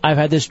dream? I've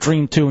had this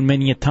dream, too,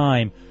 many a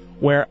time,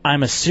 where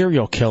I'm a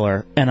serial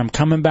killer, and I'm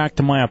coming back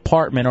to my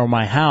apartment or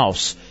my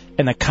house,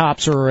 and the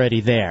cops are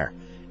already there.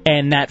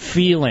 And that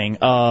feeling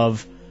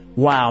of,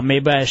 wow,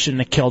 maybe I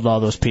shouldn't have killed all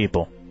those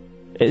people.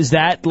 Is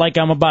that like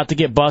I'm about to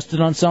get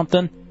busted on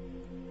something?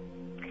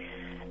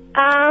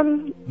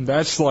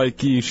 That's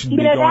like you should be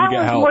going to that get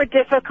one's help. more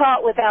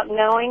difficult without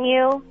knowing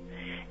you.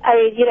 I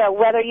mean,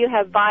 whether you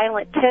have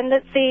violent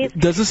tendencies.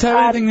 Does this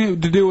have anything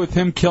to do with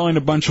him killing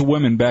a bunch of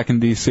women back in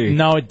D.C.?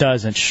 No, it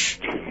doesn't. Shh.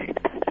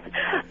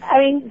 I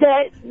mean,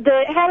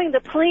 the having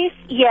the police,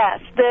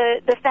 yes.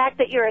 The fact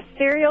that you're a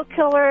serial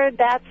killer,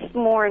 that's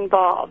more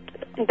involved.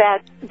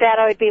 That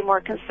I would be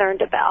more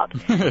concerned about.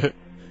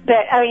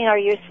 But I mean, are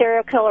you a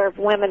serial killer of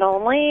women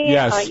only?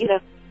 Yes.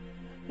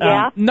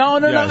 Yeah. No,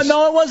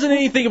 it wasn't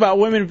anything about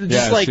women. Just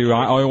Yes, like he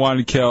only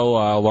wanted to kill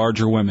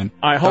larger women.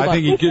 All right, hold on. I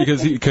think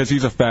because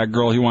he's a fat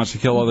girl, he wants to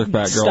kill other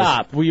fat girls.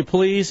 Stop, will you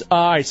please?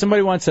 All right,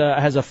 somebody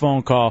has a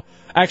phone call.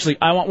 Actually,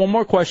 I want one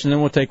more question, then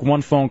we'll take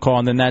one phone call,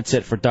 and then that's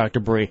it for Dr.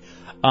 Bree,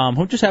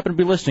 who just happened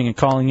to be listening and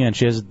calling in.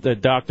 She has the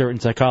doctorate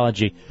in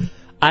psychology.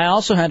 I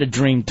also had a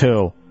dream,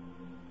 too,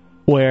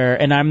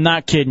 and I'm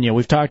not kidding you,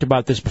 we've talked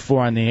about this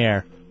before on the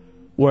air,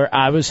 where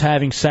I was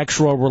having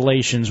sexual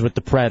relations with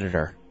the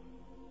predator.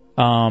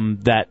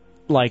 The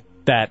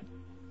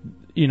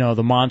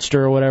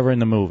monster or whatever in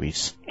the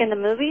movies. In the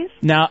movies?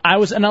 Now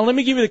let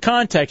me give you the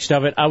context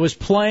of it. I was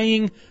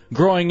playing,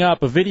 growing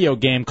up, a video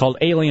game called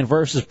Alien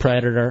vs.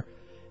 Predator,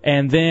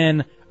 and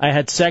then I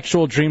had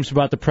sexual dreams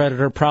about the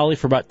Predator probably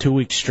for about 2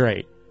 weeks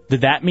straight.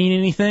 Did that mean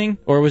anything,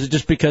 or was it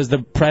just because the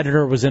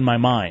Predator was in my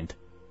mind?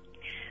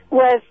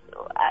 Was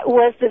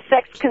the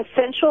sex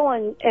consensual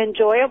and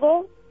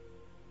enjoyable?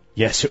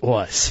 Yes, it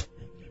was.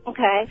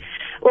 Okay.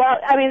 Well,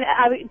 I mean,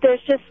 there's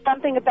just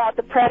something about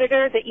the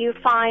predator that you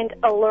find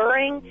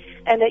alluring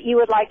and that you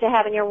would like to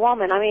have in your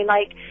woman. I mean,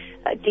 like,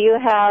 do you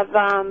have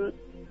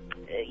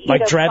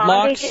like dreadlocks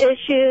bondage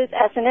issues,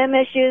 S&M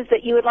issues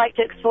that you would like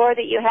to explore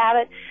that you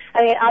haven't?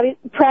 I mean,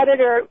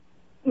 predator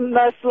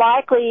most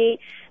likely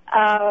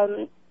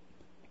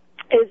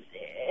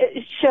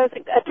shows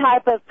a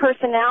type of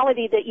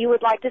personality that you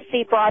would like to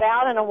see brought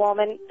out in a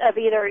woman, of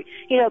either,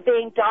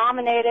 being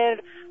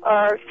dominated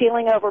or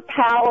feeling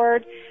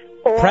overpowered.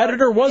 Or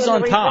Predator was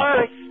on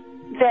top.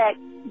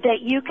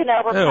 That you can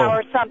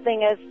overpower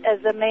something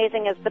as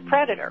amazing as the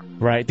Predator.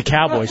 Right, the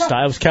cowboy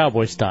style. It was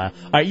cowboy style.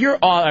 All right, you're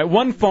all right,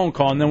 one phone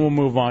call and then we'll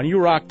move on. You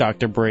rock,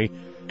 Dr. Bree.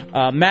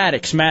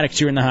 Maddox,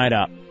 you're in the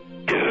Hideout.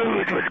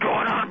 Dude, what's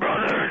going on,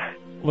 brothers?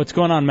 What's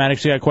going on,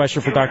 Maddox? You got a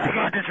question for Dr. I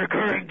got this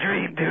recurring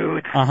dream,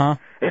 dude. Uh-huh.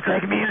 It's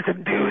like me and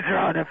some dudes are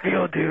out in the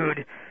field,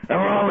 dude. And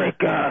we're all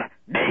like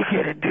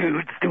naked and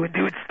dudes doing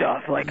dude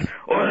stuff, like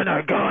oiling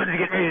our guns and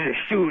getting ready to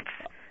shoot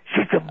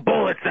some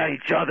bullets at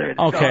each other. And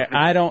Okay, stuff.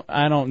 I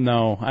don't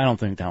know. I don't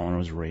think that one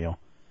was real.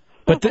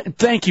 But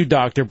thank you,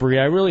 Dr. Bree.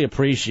 I really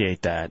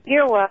appreciate that.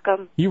 You're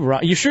welcome.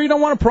 You sure you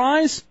don't want a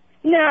prize?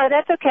 No,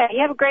 that's okay.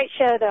 You have a great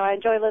show, though. I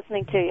enjoy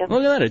listening to you.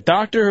 Look at that, a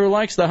doctor who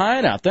likes the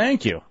Hideout.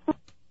 Thank you.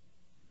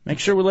 Make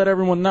sure we let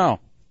everyone know.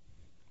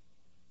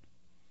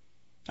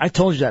 I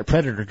told you that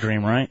Predator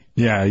dream, right?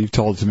 Yeah, you've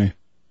told it to me.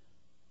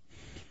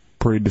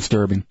 Pretty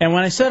disturbing. And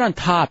when I said on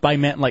top, I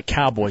meant like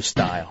cowboy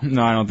style.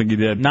 No, I don't think you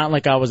did. Not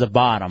like I was a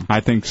bottom.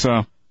 I think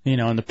so.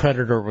 And the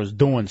Predator was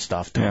doing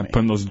stuff to me.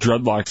 Putting those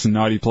dreadlocks in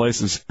naughty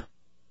places.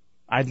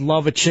 I'd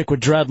love a chick with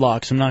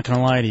dreadlocks, I'm not going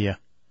to lie to you.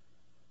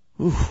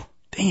 Ooh,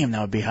 damn,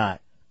 that would be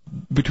hot.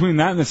 Between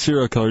that and the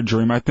serial killer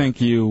dream, I think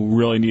you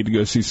really need to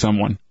go see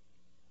someone.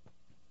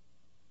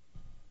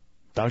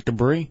 Dr.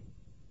 Bree?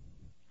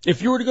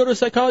 If you were to go to a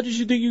psychologist,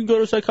 you think you can go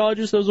to a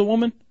psychologist as a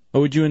woman?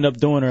 Or would you end up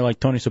doing her like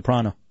Tony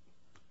Soprano?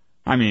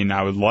 I mean,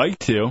 I would like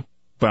to,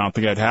 but I don't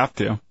think I'd have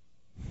to.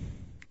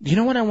 You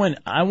know what I want?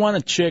 I want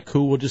a chick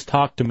who will just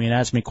talk to me and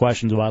ask me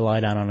questions while I lie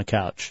down on the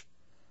couch.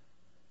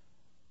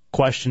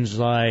 Questions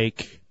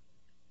like,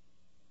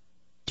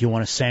 do you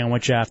want a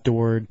sandwich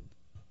afterward?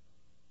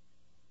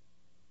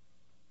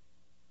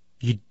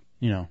 Do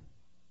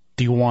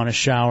you want a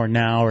shower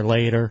now or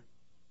later?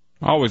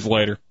 Always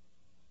later.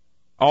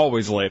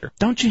 Always later.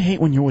 Don't you hate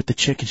when you're with the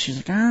chick and she's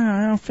like,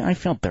 I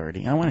feel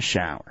dirty. I want a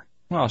shower.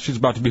 Well, she's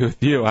about to be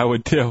with you. I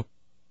would too.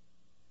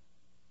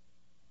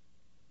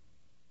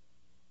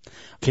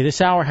 Okay,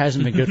 this hour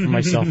hasn't been good for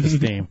my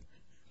self-esteem.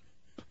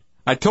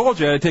 I told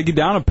you I'd take you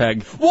down a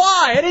peg.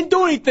 Why? I didn't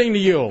do anything to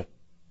you.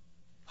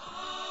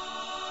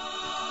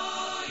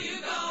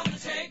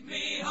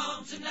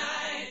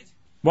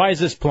 Why is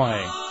this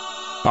playing?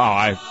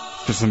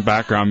 Just some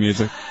background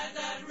music.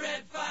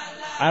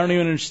 I don't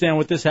even understand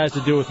what this has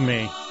to do with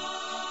me.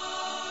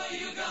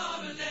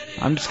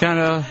 I'm just kind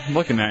of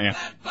looking at you.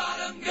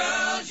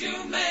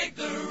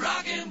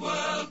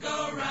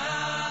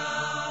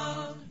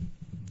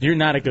 You're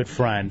not a good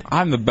friend.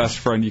 I'm the best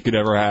friend you could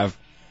ever have.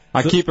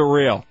 I keep it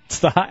real. It's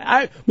the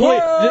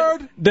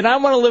then I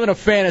want to live in a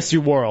fantasy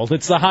world.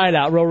 It's the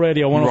Hideout, Real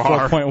Radio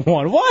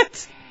 104.1.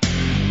 What?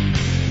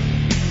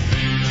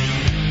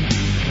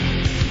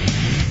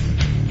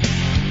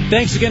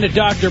 Thanks again to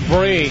Dr.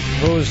 Bree,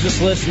 who was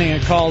just listening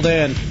and called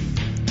in.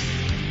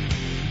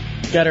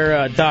 Got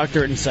her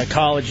doctorate in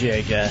psychology,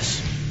 I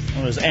guess.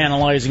 I was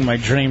analyzing my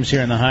dreams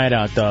here in the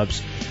Hideout,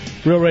 Dubs.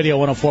 Real Radio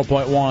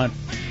 104.1.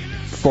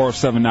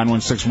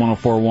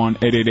 407-916-1041,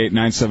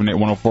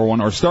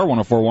 888-978-1041, or star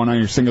 1041 on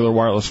your singular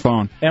wireless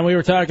phone. And we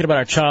were talking about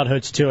our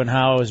childhoods, too, and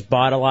how I was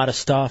bought a lot of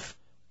stuff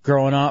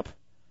growing up.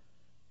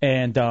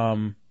 And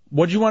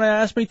what did you want to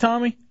ask me,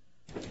 Tommy?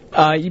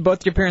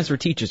 Both your parents were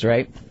teachers,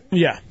 right?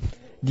 Yeah.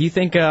 Do you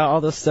think all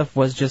this stuff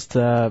was just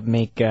to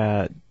make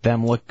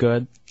them look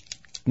good?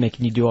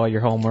 Making you do all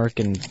your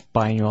homework and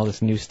buying you all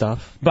this new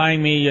stuff?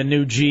 Buying me a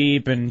new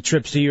Jeep and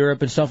trips to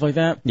Europe and stuff like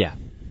that? Yeah.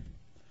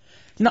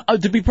 No,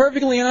 to be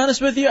perfectly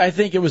honest with you, I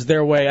think it was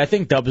their way. I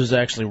think Dubs is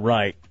actually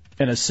right,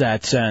 in a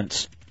sad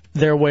sense.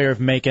 Their way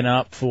of making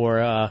up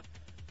for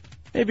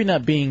maybe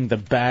not being the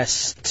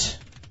best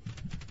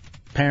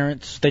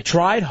parents. They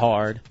tried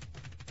hard,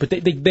 but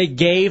they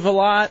gave a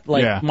lot,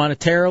 like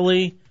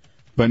monetarily.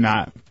 But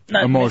not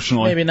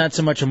emotionally. Maybe not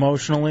so much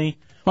emotionally.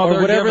 Well,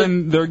 or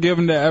they're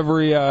given to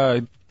every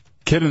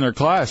kid in their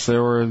class. They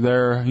were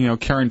there,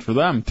 caring for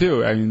them,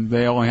 too. I mean,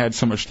 they only had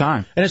so much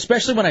time. And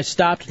especially when I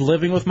stopped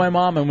living with my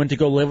mom and went to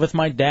go live with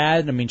my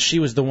dad, I mean, she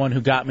was the one who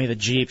got me the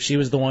Jeep. She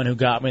was the one who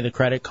got me the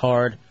credit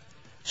card.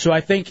 So I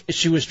think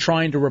she was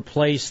trying to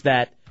replace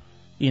that,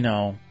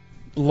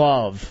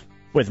 love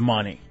with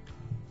money.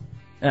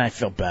 And I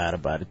feel bad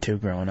about it, too,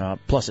 growing up.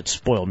 Plus, it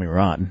spoiled me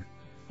rotten.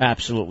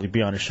 Absolutely,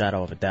 beyond a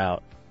shadow of a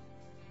doubt.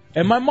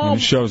 And my mom...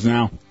 It shows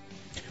now.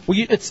 Well,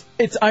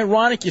 it's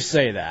ironic you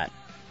say that.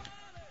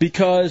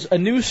 Because a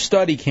new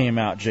study came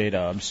out,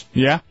 J-Dubs.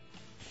 Yeah?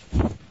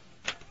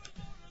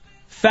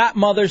 Fat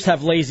mothers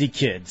have lazy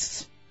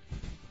kids.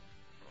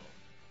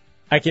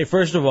 Okay,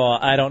 first of all,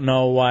 I don't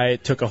know why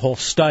it took a whole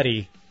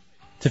study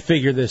to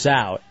figure this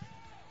out.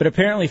 But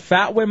apparently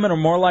fat women are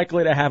more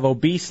likely to have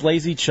obese,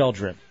 lazy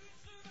children.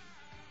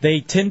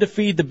 They tend to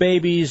feed the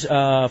babies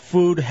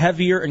food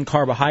heavier in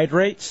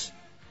carbohydrates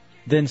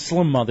than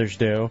slim mothers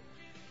do.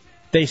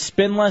 They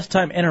spend less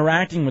time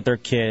interacting with their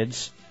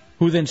kids,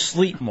 who then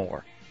sleep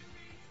more.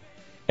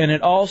 And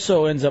it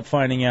also ends up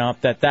finding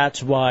out that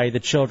that's why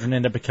the children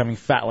end up becoming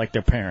fat like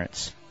their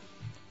parents.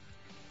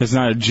 It's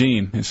not a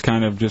gene. It's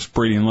kind of just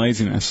breeding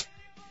laziness.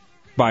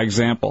 By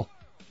example.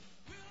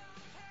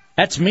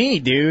 That's me,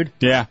 dude.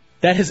 Yeah.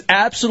 That is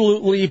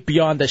absolutely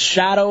beyond a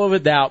shadow of a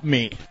doubt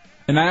me.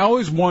 And I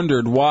always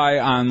wondered why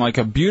on like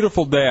a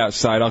beautiful day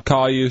outside, I'll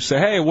call you, say,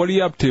 hey, what are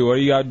you up to? What are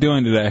you out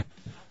doing today?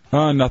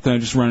 Oh, nothing. I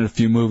just rented a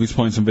few movies,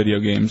 playing some video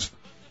games.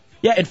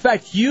 Yeah, in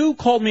fact, you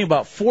called me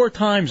about 4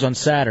 times on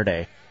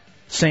Saturday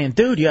saying,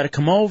 dude, you got to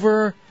come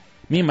over.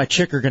 Me and my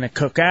chick are going to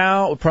cook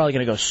out. We're probably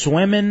going to go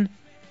swimming.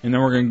 And then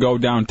we're going to go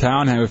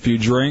downtown, have a few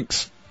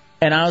drinks.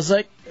 And I was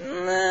like,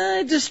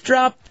 I just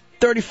dropped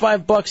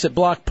 $35 at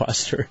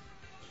Blockbuster.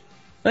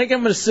 I think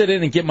I'm going to sit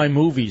in and get my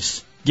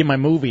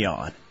movie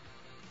on.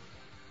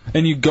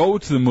 And you go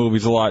to the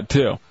movies a lot,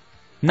 too.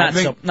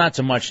 Not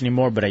so much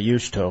anymore, but I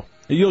used to.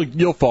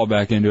 You'll fall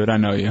back into it, I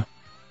know you.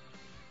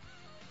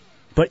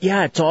 But,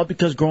 yeah, it's all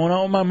because growing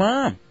up with my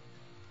mom.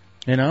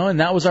 You know, and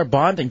that was our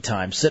bonding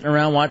time, sitting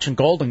around watching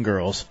Golden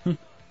Girls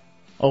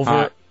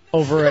over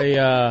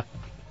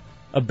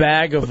a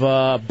bag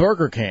of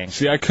Burger King.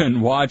 See, I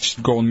couldn't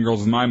watch Golden Girls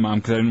with my mom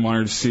because I didn't want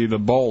her to see the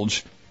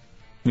bulge.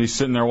 Me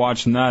sitting there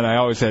watching that, I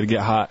always had to get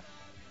hot.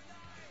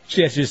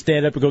 She has to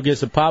stand up and go get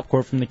some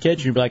popcorn from the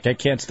kitchen. You'd be like, I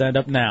can't stand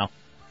up now.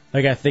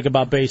 I got to think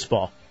about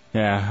baseball.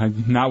 Yeah,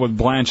 not with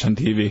Blanche on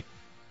TV.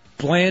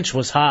 Blanche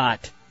was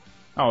hot.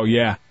 Oh,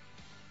 yeah.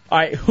 All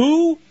right,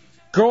 who,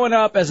 growing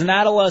up as an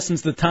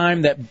adolescent, the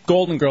time that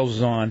Golden Girls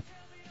was on,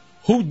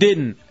 who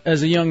didn't,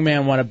 as a young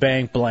man, want to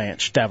bang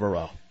Blanche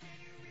Devereaux?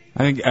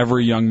 I think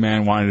every young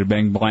man wanted to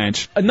bang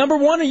Blanche. Number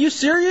one, are you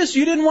serious?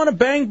 You didn't want to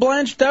bang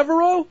Blanche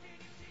Devereaux?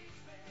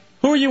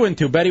 Who are you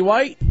into, Betty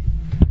White?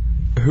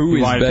 Who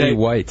is Betty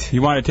White?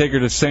 You want to take her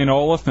to St.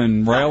 Olaf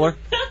and rail her?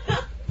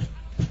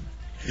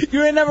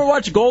 You ain't never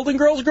watched Golden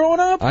Girls growing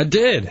up? I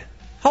did.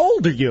 How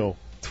old are you?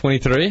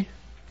 23.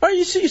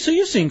 Oh, so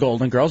you've seen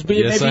Golden Girls, but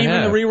yes, maybe I even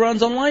have. the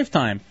reruns on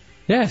Lifetime.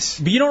 Yes.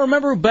 But you don't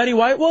remember who Betty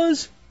White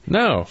was?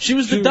 No. She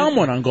was the dumb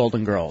one on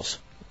Golden Girls.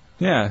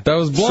 Yeah. That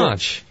was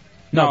Blanche.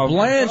 No,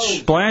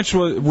 Blanche.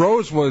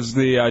 Rose was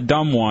the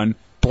dumb one.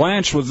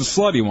 Blanche was the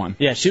slutty one.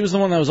 Yeah, she was the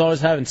one that was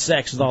always having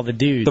sex with all the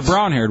dudes. The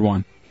brown-haired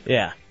one.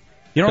 Yeah.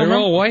 You don't They're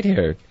remember? all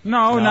white-haired.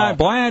 No, not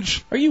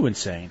Blanche. Are you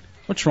insane?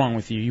 What's wrong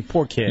with you, you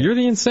poor kid? You're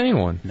the insane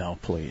one. No,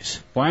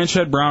 please. Blanche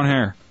had brown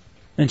hair.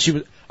 And she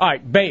was... All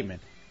right, Bateman.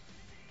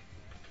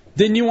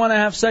 Didn't you want to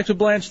have sex with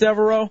Blanche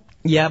Devereaux?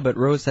 Yeah, but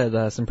Rose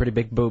had some pretty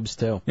big boobs,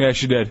 too. Yeah,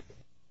 she did.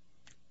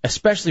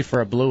 Especially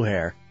for a blue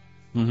hair.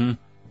 Mm-hmm.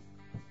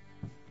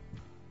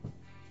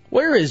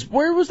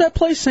 Where was that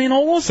place, St.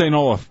 Olaf? St.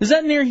 Olaf. Is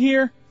that near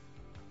here?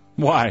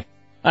 Why?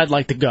 I'd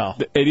like to go.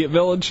 The Idiot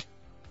Village?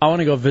 I want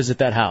to go visit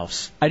that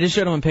house. I just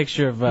showed him a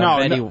picture of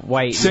Betty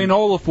White. St.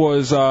 Olaf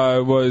was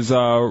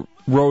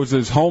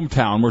Rose's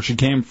hometown, where she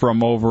came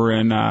from over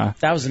in...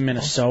 That was in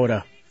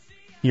Minnesota.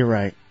 You're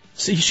right.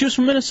 See, she was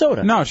from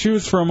Minnesota. No, she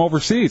was from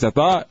overseas, I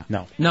thought.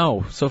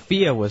 No,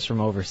 Sophia was from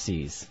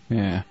overseas.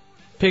 Yeah.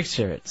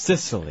 Picture it.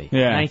 Sicily.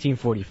 Yeah.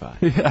 1945.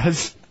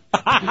 Yes.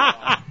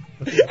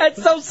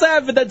 That's so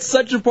sad, but that's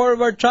such a part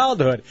of our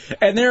childhood.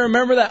 And then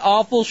remember that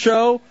awful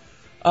show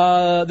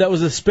that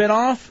was a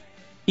spin-off?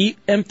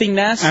 Empty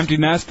Nest? Empty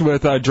Nest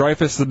with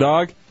Dreyfus the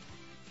dog?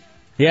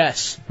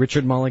 Yes.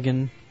 Richard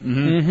Mulligan.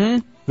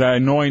 Mm-hmm. The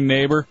annoying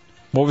neighbor.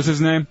 What was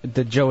his name?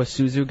 The Joe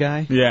Isuzu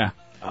guy? Yeah.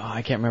 Oh,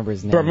 I can't remember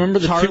his name. But remember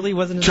the Charlie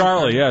wasn't his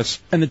Charlie, name?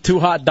 yes. And the 2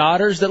 hot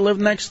daughters that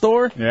lived next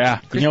door? Yeah.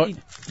 You know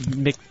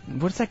what?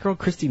 What's that girl,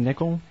 Christy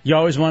Nickel? You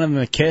always wanted them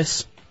to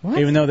kiss? What?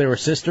 Even though they were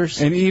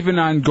sisters? And even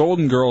on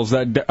Golden Girls,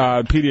 that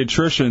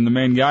pediatrician, the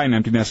main guy in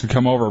Empty Nest, would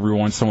come over every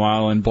once in a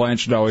while, and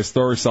Blanche would always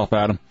throw herself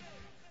at him.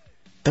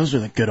 Those were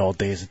the good old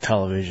days of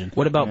television.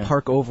 What about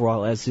Park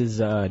Overall as his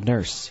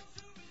nurse?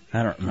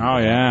 I don't remember. Oh,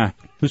 yeah.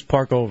 Who's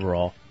Park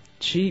Overall?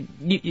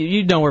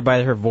 You know her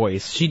by her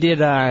voice. She did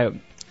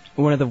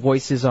one of the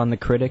voices on The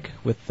Critic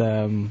with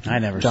I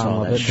never John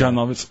saw that Lovitz. show. John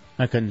Lovitz.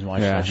 I couldn't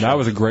watch Yeah, that show. that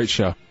was a great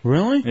show.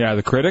 Really? Yeah,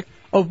 The Critic.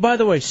 Oh, by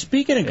the way,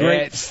 speaking of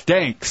great... It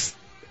stinks.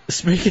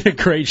 Speaking of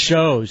great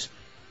shows,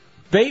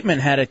 Bateman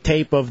had a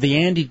tape of the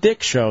Andy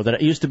Dick show that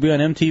used to be on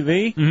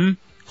MTV.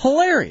 Mm-hmm.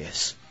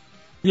 Hilarious.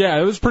 Yeah,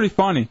 it was pretty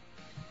funny.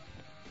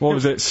 What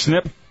was it,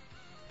 Snip?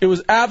 It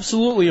was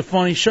absolutely a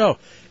funny show.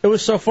 It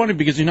was so funny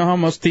because you know how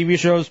most TV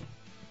shows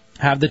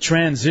have the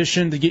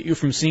transition to get you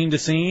from scene to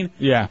scene?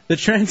 Yeah. The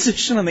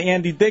transition on the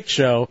Andy Dick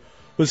show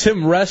was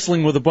him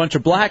wrestling with a bunch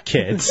of black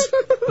kids.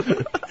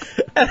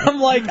 And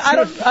I'm like,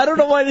 I don't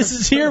know why this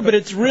is here, but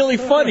it's really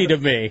funny to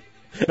me.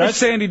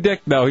 That's Andy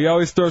Dick, though. He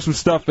always throws some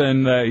stuff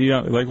in,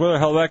 like, where the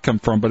hell did that come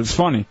from? But it's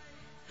funny.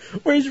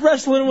 Where he's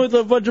wrestling with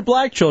a bunch of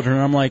black children,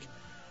 and I'm like,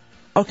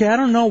 okay, I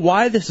don't know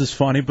why this is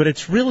funny, but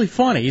it's really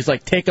funny. He's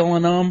like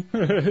tickling them,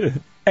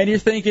 and you're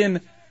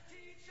thinking,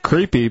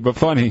 Creepy, but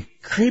funny.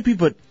 Creepy,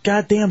 but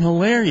goddamn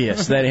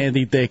hilarious, that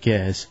Andy Dick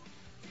is.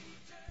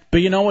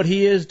 But you know what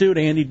he is, dude?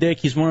 Andy Dick,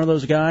 he's one of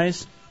those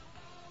guys.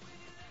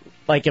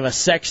 Like, if a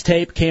sex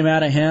tape came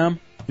out of him,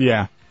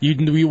 yeah,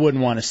 you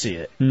wouldn't want to see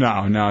it.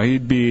 No,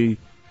 he'd be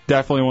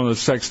definitely one of those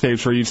sex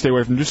tapes where you'd stay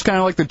away from. Just kind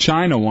of like the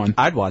China one.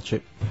 I'd watch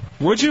it.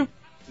 Would you?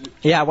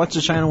 Yeah, I watched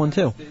the China one,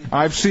 too.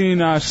 I've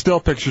seen still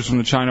pictures from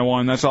the China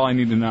one. That's all I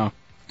need to know.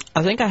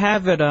 I think I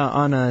have it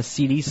on a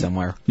CD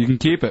somewhere. You can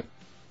keep it.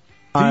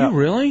 Do you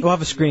really? We'll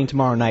have a screening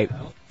tomorrow night.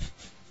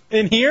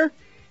 In here?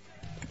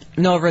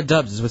 No, over at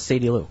Dubs. It's with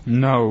Sadie Lou.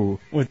 No.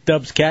 With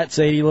Dubs' cat,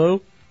 Sadie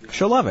Lou?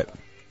 She'll love it.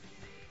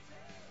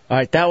 All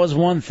right, that was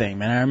one thing,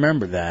 man. I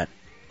remember that.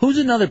 Who's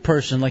another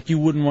person like you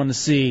wouldn't want to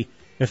see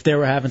if they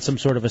were having some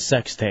sort of a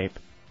sex tape,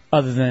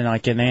 other than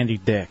like an Andy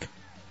Dick?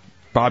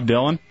 Bob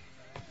Dylan?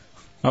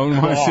 I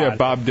wouldn't want to see a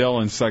Bob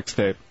Dylan sex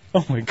tape.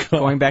 Oh, my God.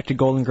 Going back to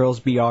Golden Girls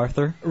B.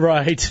 Arthur.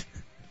 Right.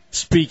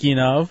 Speaking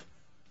of,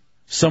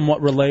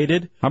 somewhat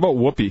related. How about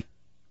Whoopi?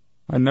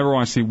 I never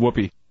want to see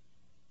Whoopi.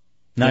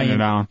 Now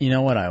you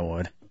know what I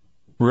would.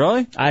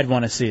 Really? I'd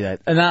want to see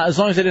that. And as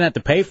long as I didn't have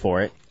to pay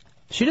for it.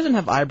 She doesn't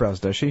have eyebrows,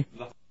 does she?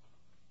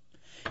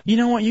 You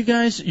know what, you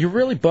guys? You're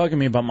really bugging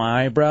me about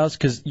my eyebrows,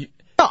 because... No,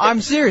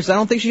 I'm serious. I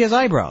don't think she has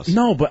eyebrows.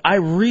 No, but I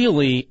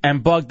really am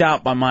bugged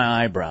out by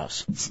my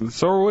eyebrows.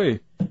 So are we.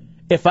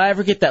 If I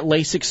ever get that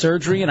LASIK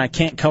surgery and I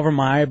can't cover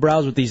my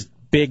eyebrows with these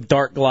big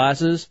dark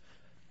glasses,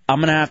 I'm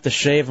going to have to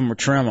shave them or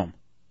trim them.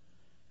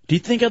 Do you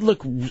think I'd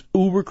look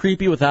uber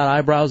creepy without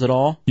eyebrows at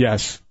all?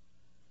 Yes.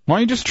 Why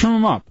don't you just trim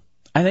them up?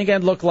 I think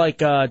I'd look like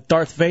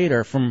Darth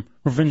Vader from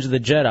Revenge of the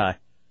Jedi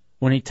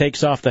when he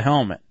takes off the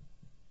helmet.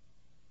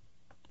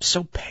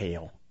 So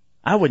pale.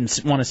 I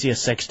wouldn't want to see a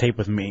sex tape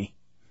with me.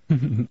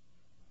 I'd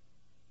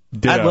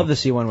love to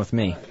see one with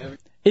me.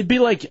 It would be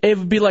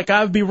like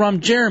I would be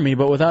Rum Jeremy,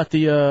 but without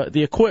the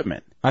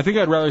equipment. I think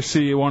I'd rather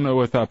see one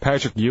with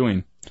Patrick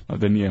Ewing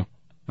than you.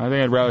 I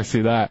think I'd rather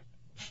see that.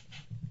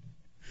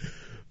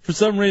 For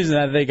some reason,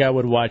 I think I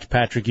would watch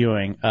Patrick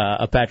Ewing,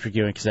 a Patrick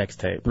Ewing sex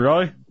tape.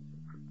 Really?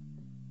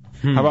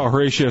 How about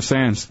Horatio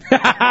Sands?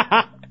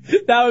 That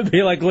would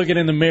be like looking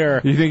in the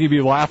mirror. You think he'd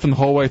be laughing the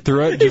whole way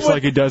through it, just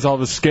like he does all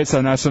the skits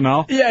on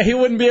SNL? Yeah, he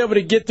wouldn't be able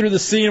to get through the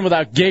scene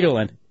without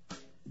giggling.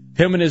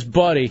 Him and his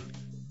buddy.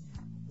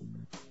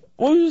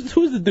 Who's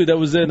the dude that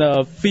was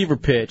in Fever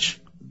Pitch?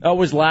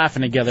 Always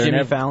laughing together.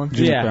 Jimmy Fallon?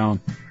 Jimmy Fallon.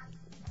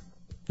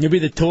 It'd be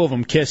the two of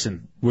them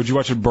kissing. Would you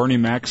watch a Bernie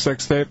Mac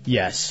sex tape?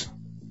 Yes.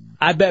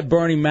 I bet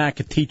Bernie Mac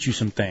could teach you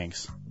some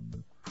things.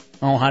 I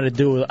don't know how to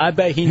do it. I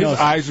bet he knows. His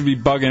eyes would be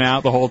bugging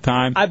out the whole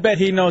time. I bet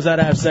he knows how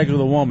to have sex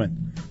with a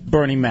woman.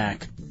 Bernie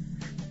Mac.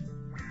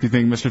 Do you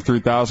think Mr.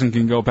 3000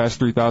 can go past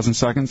 3,000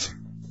 seconds?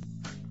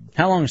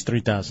 How long is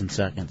 3,000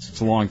 seconds?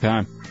 It's a long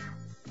time.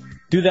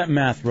 Do that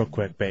math real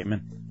quick,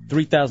 Bateman.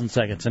 3,000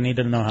 seconds. I need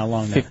to know how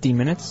long that 50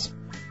 minutes?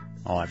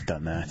 Oh, I've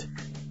done that.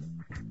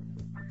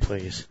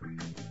 Please.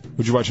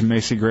 Would you watch a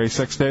Macy Gray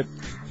sex tape?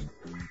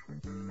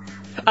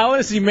 I want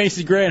to see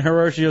Macy Gray and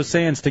Horatio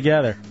Sands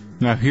together.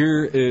 Now,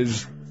 here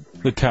is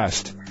the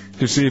test.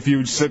 To see if you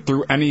would sit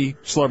through any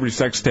celebrity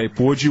sex tape,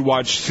 would you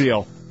watch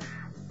Seal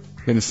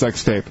in a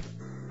sex tape?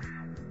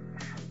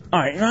 All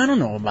right, I don't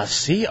know about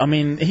Seal. I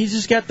mean, he's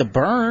just got the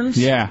burns.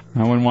 Yeah,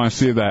 I wouldn't want to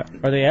see that.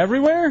 Are they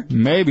everywhere?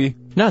 Maybe.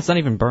 No, it's not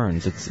even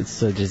burns.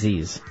 It's a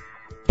disease.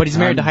 But he's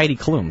married to Heidi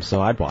Klum,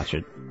 so I'd watch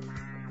it.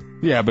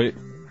 Yeah, but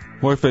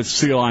what if it's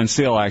Seal on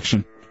Seal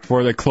action?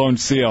 Where they cloned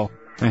Seal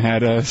and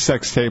had a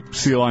sex tape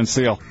Seal on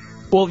Seal?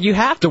 Well, you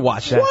have to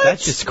watch that. What?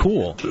 That's just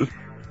cool.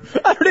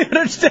 I don't even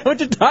understand what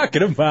you're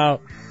talking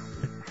about.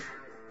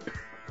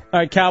 All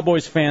right,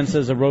 Cowboys fan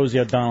says a Rosie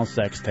O'Donnell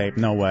sex tape.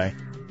 No way.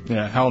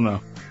 Yeah, hell no.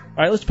 All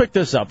right, let's pick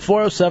this up.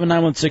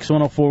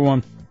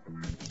 407-916-1041,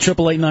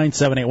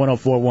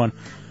 888-978-1041,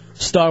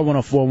 star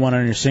 1041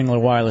 on your singular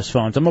wireless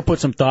phones. I'm going to put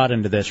some thought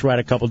into this, write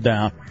a couple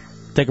down.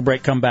 Take a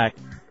break, come back.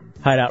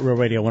 Hideout Real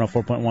Radio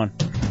 104.1.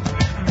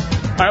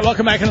 All right,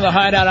 welcome back into the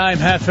Hideout. I'm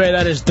Hefe.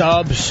 That is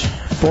Dubs.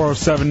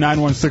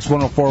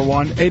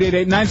 407-916-1041,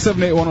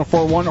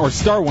 888-978-1041, or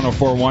star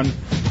 1041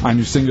 on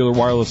your singular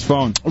wireless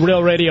phone.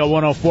 Real Radio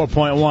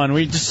 104.1.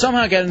 We just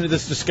somehow got into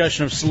this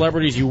discussion of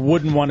celebrities you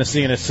wouldn't want to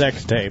see in a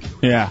sex tape.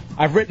 Yeah.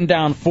 I've written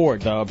down 4,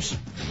 Dubs.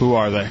 Who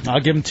are they? I'll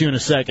give them to you in a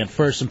second.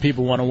 First, some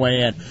people want to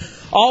weigh in.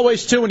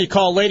 Always, too, when you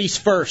call ladies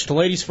first.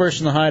 Ladies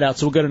first in the Hideout,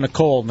 so we'll go to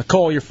Nicole.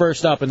 Nicole, you're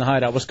first up in the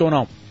Hideout. What's going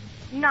on?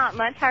 Not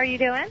much. How are you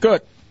doing?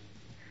 Good.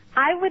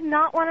 I would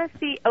not want to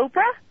see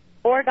Oprah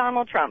or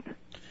Donald Trump.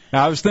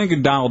 Now, I was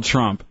thinking Donald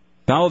Trump.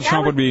 Donald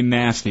Trump would be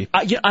nasty.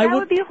 That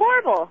would be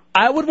horrible.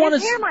 I would want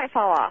His hair might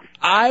fall off.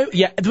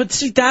 But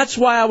see, that's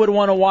why I would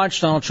want to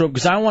watch Donald Trump,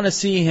 because I want to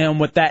see him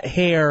with that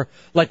hair.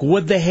 Like,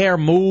 would the hair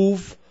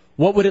move?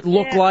 What would it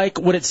look like?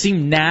 Would it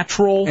seem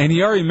natural? And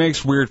he already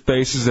makes weird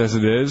faces as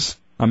it is.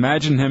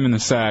 Imagine him in the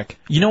sack.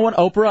 You know what,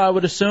 Oprah, I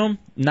would assume?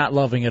 Not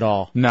loving at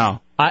all. No.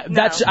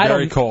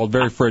 Very cold,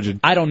 very frigid.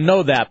 I don't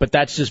know that, but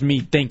that's just me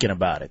thinking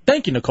about it.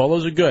 Thank you, Nicole.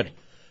 Those are good.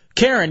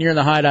 Karen, you're in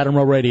the Hideout on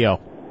Real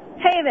Radio.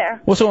 Hey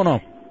there. What's going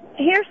on?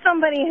 here's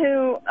somebody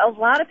who a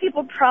lot of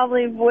people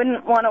probably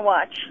wouldn't want to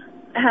watch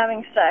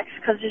having sex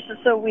because it's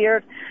just so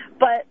weird.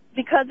 But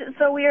because it's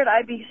so weird,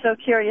 I'd be so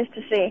curious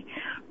to see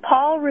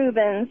Paul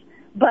Rubens,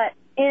 but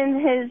in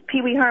his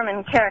Pee Wee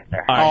Herman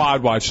character. Oh,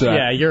 I'd watch that.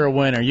 Yeah, you're a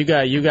winner. You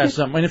got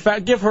something. And in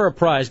fact, give her a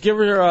prize. Give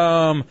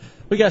her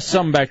we got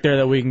something back there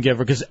that we can give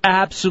her because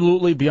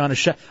absolutely beyond a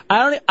shot.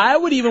 I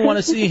would even want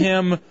to see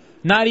him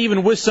not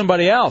even with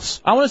somebody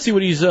else. I want to see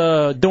what he's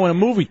doing in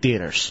movie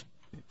theaters.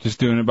 Just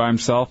doing it by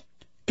himself.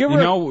 Give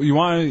her you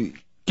want to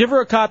give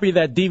her a copy of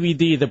that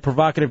DVD, the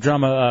provocative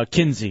drama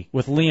Kinsey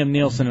with Liam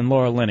Neeson and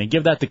Laura Linney.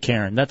 Give that to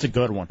Karen. That's a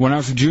good one. When I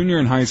was a junior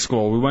in high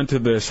school, we went to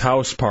this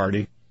house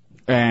party.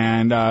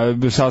 And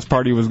this house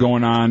party was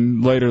going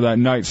on later that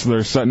night, so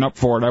they're setting up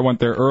for it. I went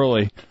there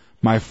early.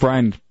 My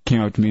friend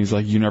came up to me. He's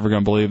like, "You're never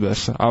going to believe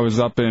this." I was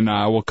up in,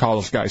 we'll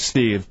call this guy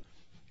Steve.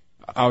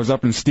 I was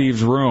up in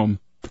Steve's room.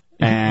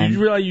 And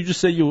you realize you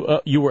just said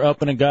you were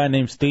up in a guy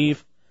named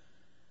Steve?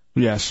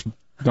 Yes.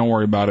 Don't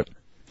worry about it.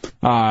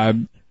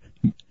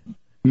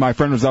 My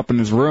friend was up in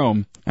his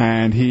room,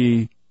 and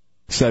he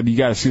said, "You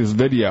got to see this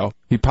video."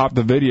 He popped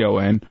the video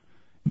in.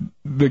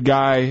 The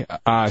guy,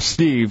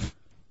 Steve,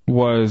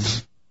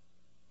 was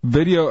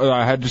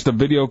I had just a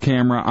video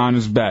camera on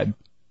his bed.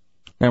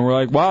 And we're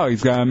like, wow,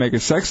 he's got to make a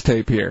sex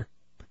tape here.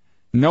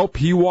 Nope,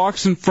 he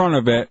walks in front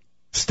of it,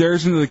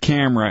 stares into the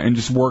camera, and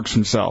just works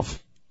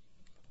himself.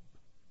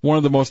 One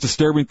of the most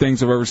disturbing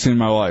things I've ever seen in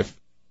my life.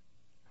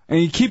 And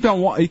he kept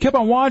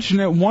on watching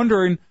it,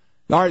 wondering,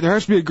 all right, there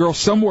has to be a girl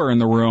somewhere in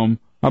the room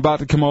about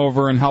to come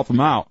over and help him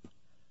out.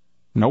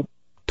 Nope,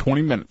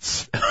 20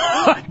 minutes.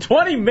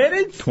 20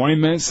 minutes? 20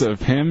 minutes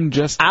of him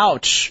just...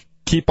 Ouch.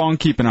 Keep on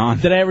keeping on.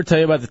 Did I ever tell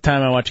you about the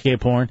time I watched gay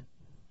porn?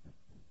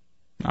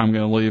 I'm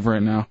going to leave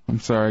right now. I'm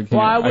sorry.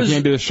 I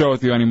can't do the show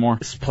with you anymore.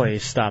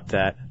 Please stop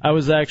that. I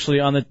was actually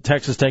on the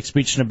Texas Tech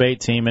speech and debate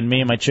team, and me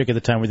and my chick at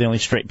the time were the only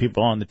straight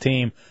people on the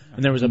team.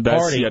 And there was a party.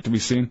 That's yet to be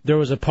seen. There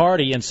was a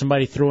party, and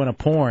somebody threw in a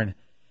porn.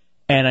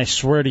 And I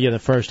swear to you, the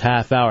first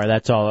half hour,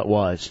 that's all it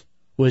was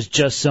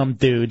just some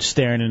dude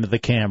staring into the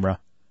camera,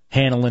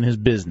 handling his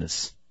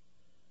business,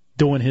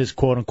 doing his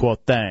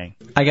quote-unquote thing.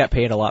 I got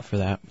paid a lot for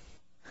that.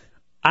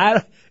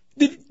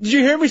 Did you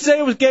hear me say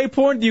it was gay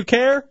porn? Do you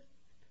care?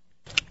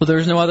 Well, there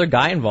was no other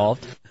guy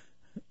involved.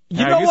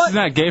 You I know guess what? it's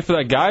not gay for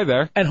that guy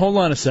there. And hold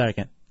on a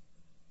second.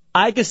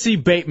 I could see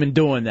Bateman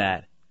doing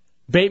that.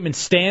 Bateman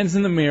stands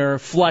in the mirror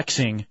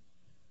flexing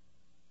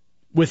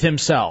with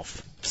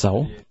himself.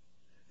 So?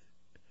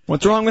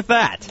 What's wrong with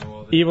that?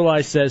 Evil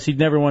Eye says he'd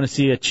never want to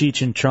see a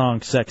Cheech and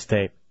Chong sex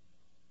tape.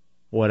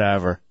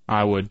 Whatever.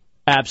 I would.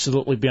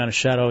 Absolutely, beyond a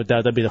shadow of a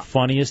doubt. That'd be the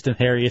funniest and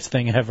hairiest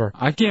thing ever.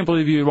 I can't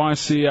believe you'd want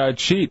to see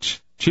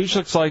Cheech. Cheech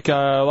looks like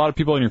a lot of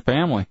people in your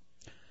family.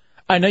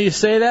 I know you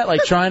say that,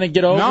 like trying to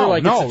get over,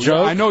 it's a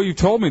joke. I know you've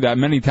told me that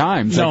many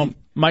times. No,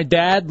 my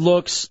dad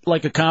looks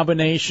like a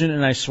combination,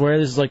 and I swear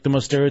this is like the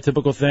most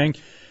stereotypical thing,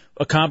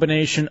 a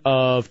combination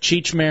of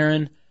Cheech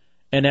Marin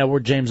and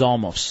Edward James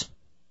Olmos.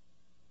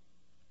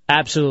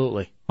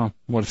 Absolutely. Oh,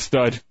 what a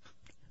stud.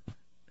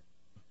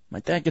 My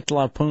dad gets a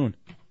lot of poon.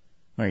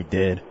 Or he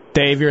did.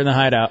 Dave, you're in the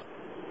Hideout.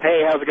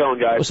 Hey, how's it going,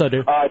 guys? What's up,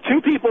 dude?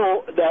 Two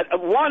people that,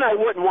 one I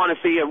wouldn't want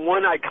to see and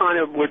one I kind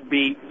of would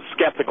be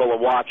skeptical of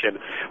watching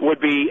would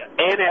be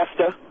Aunt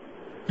Esther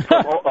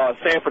from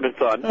Sanford and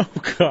Son.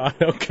 Oh, God,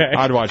 okay.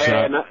 I'd watch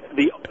that.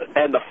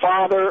 And the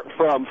father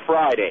from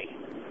Friday.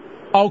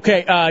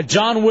 Okay,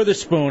 John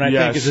Witherspoon, I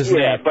think is his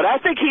name. But I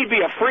think he'd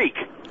be a freak.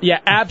 Yeah,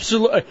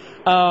 absolutely.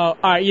 All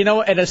right, you know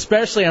what? And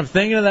especially, I'm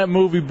thinking of that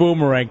movie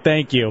Boomerang.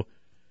 Thank you.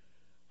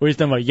 Where he's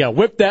talking about, yeah,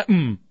 whip that,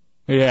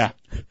 Yeah.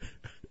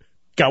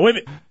 Got whip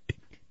it.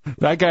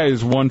 That guy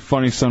is one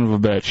funny son of a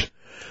bitch.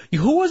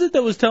 Who was it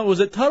that was telling? Was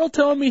it Tuttle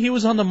telling me he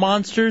was on the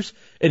Monsters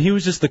and he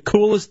was just the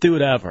coolest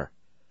dude ever?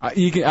 I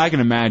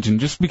can imagine.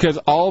 Just because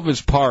all of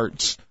his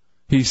parts,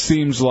 he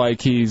seems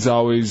like he's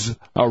always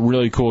a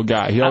really cool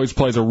guy. He always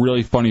plays a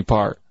really funny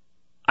part.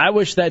 I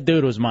wish that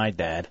dude was my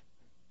dad.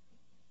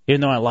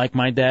 Even though I like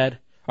my dad.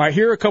 All right,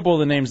 here are a couple of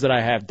the names that I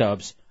have,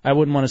 Dubs. I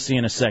wouldn't want to see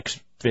in a sex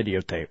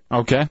videotape.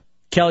 Okay.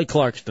 Kelly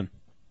Clarkson.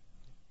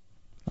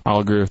 I'll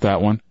agree with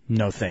that one.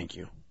 No, thank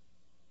you.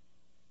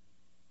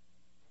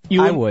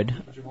 I would.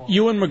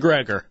 Ewan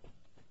McGregor.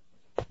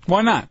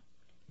 Why not?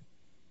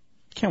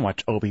 Can't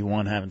watch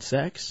Obi-Wan having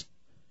sex.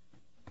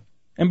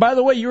 And by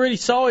the way, you already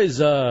saw his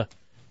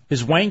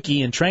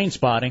wanky in Train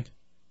Spotting.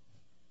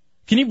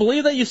 Can you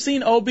believe that you've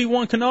seen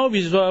Obi-Wan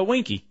Kenobi's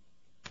winky?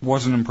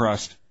 Wasn't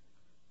impressed.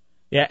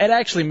 Yeah, it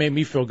actually made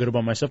me feel good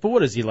about myself. But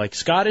what is he, like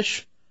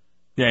Scottish?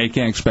 Yeah, you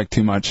can't expect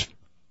too much.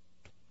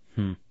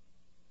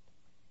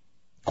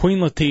 Queen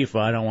Latifah,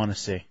 I don't want to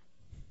see.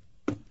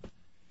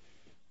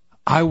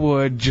 I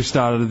would, just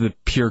out of the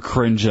pure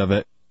cringe of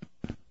it.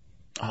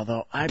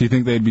 Although Do you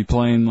think they'd be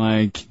playing,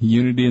 like,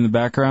 Unity in the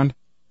background?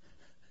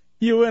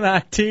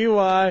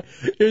 UNITY.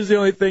 Here's the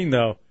only thing,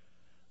 though.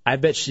 I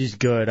bet she's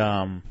good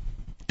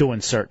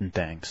doing certain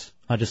things.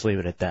 I'll just leave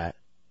it at that.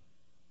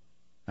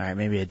 All right,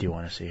 maybe I do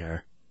want to see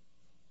her.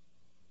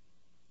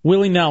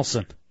 Willie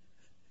Nelson.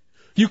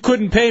 You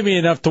couldn't pay me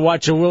enough to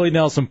watch a Willie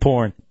Nelson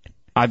porn.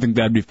 I think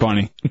that'd be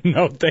funny.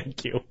 No,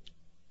 thank you.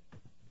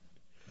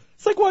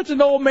 It's like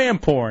watching old man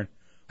porn.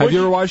 Have you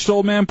ever watched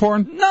old man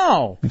porn?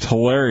 No. It's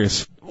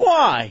hilarious.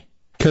 Why?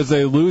 Because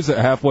they lose it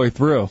halfway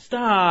through.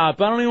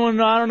 Stop. I don't even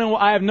know. I don't know.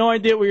 I have no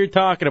idea what you're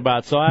talking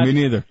about. So Me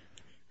neither.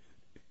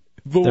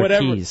 But They're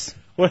whatever, keys.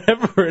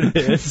 whatever it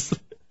is.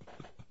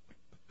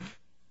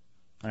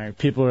 All right,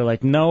 people are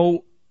like,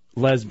 no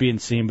lesbian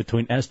scene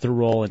between Esther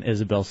Roll and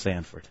Isabel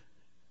Sanford.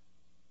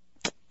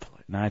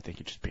 No, I think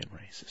you're just being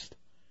racist.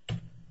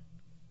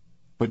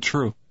 But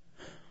true.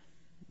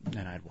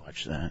 And I'd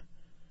watch that.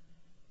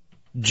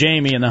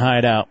 Jamie in the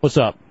Hideout. What's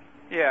up?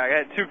 Yeah, I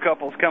had two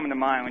couples coming to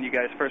mind when you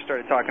guys first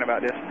started talking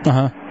about this.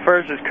 Uh-huh.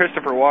 First is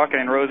Christopher Walken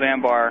and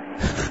Roseanne Barr.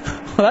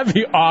 Well, that'd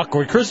be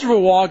awkward. Christopher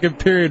Walken,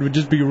 period, would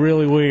just be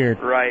really weird.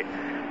 Right.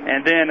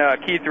 And then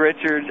Keith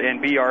Richards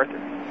and B.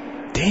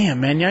 Arthur.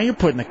 Damn, man, now you're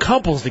putting the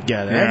couples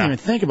together. I didn't even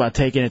think about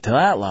taking it to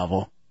that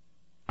level.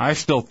 I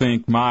still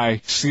think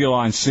my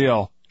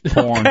seal-on-seal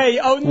porn Okay,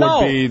 oh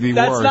no, would be the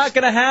that's worst. not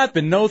going to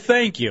happen. No,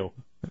 thank you.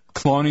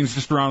 Cloning's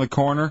just around the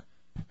corner,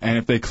 and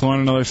if they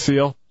clone another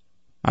seal,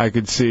 I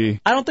could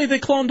see. I don't think they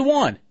cloned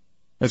one.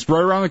 It's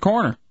right around the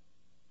corner.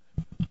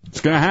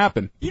 It's going to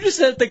happen. You just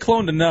said they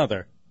cloned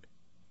another.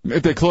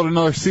 If they clone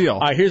another seal.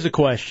 All right, here's a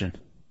question.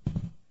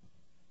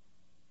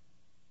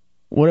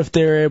 What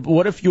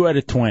if you had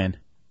a twin?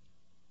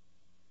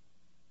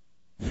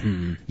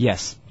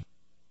 Yes.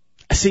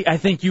 See, I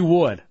think you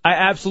would. I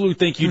absolutely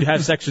think you'd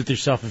have sex with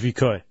yourself if you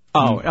could.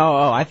 Oh,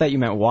 I thought you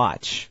meant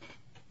watch.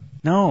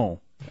 No.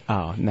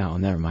 Oh, no,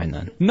 never mind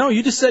then. No,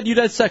 you just said you'd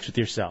have sex with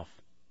yourself.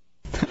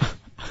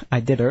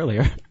 I did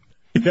earlier.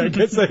 I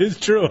guess that is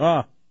true,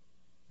 huh?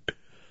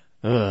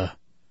 Ugh.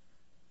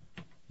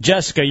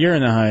 Jessica, you're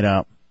in the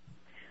Hideout.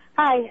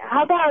 Hi,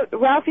 how about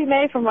Ralphie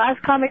May from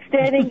Last Comic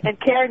Standing and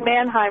Karen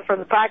Manheim from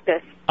The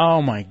Practice?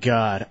 Oh, my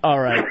God. All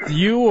right.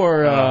 You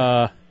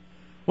are,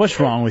 what's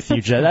wrong with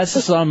you, Jess? That's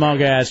just something I'm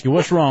going to ask you.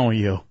 What's wrong with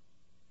you?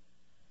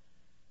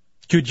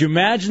 Could you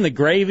imagine the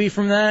gravy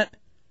from that?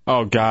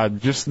 Oh,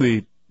 God. Just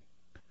the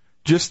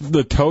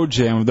toe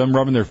jam of them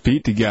rubbing their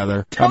feet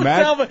together. Don't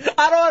tell me.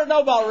 I don't want to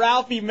know about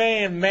Ralphie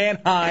May and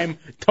Manheim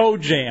toe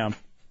jam.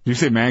 You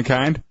say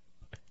Mankind?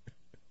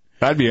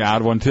 That'd be an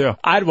odd one, too.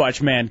 I'd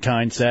watch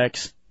Mankind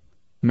sex.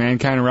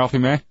 Mankind and Ralphie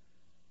May?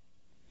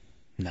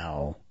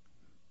 No.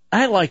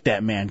 I like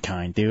that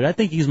Mankind, dude. I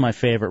think he's my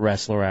favorite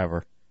wrestler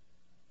ever.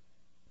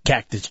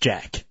 Cactus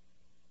Jack.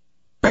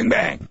 Bang,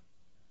 bang.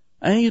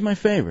 I think he's my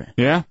favorite.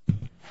 Yeah?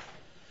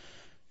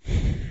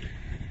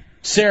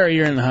 Sarah,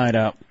 you're in the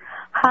Hideout.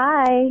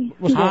 Hi.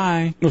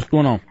 Hi. What's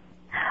going on?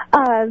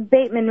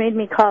 Bateman made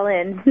me call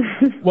in.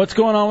 What's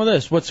going on with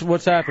this?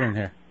 What's happening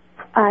here?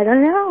 I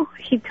don't know.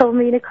 He told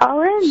me to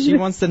call in. She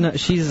wants to know.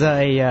 She's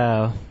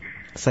a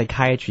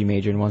psychiatry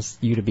major and wants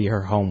you to be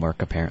her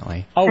homework,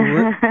 apparently. Oh,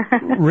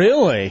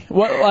 really?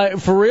 What? Like,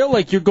 for real?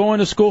 Like you're going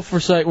to school for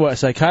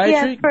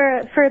psychiatry?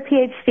 Yeah, for a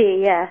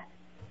PhD. Yeah.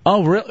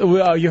 Oh,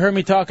 really? You heard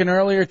me talking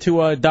earlier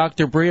to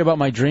Dr. Bree about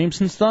my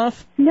dreams and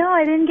stuff? No,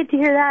 I didn't get to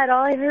hear that.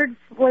 All I heard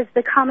was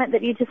the comment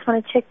that you just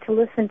want a chick to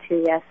listen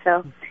to. Yeah,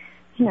 so.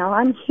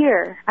 I'm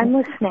here. I'm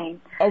listening.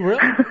 Oh,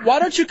 really? Why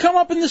don't you come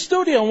up in the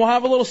studio and we'll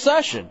have a little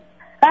session?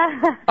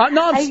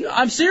 No,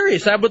 I'm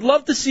serious. I would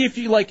love to see if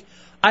you,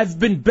 I've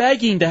been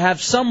begging to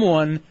have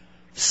someone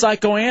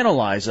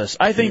psychoanalyze us.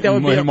 I think that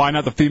would be... Why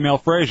not the female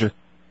Frasier?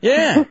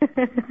 Yeah.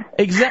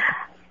 Exactly.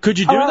 Could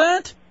you do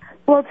that?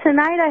 Well,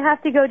 tonight I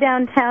have to go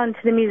downtown to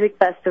the music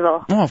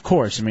festival. Oh, of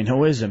course. I mean,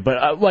 who isn't?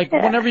 But,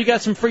 whenever you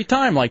got some free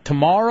time, like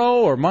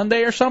tomorrow or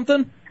Monday or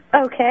something?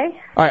 Okay.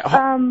 All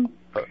right.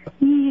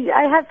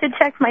 I have to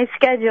check my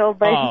schedule,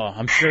 but... Oh,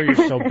 I'm sure you're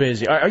so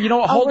busy. All right, you know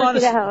what?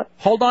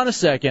 Hold on a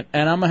second,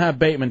 and I'm going to have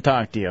Bateman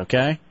talk to you,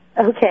 okay?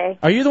 Okay.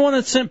 Are you the one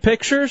that sent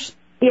pictures?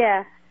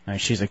 Yeah. All right,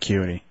 she's a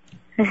cutie.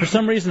 For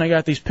some reason, I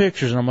got these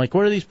pictures, and I'm like,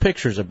 what are these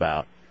pictures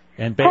about?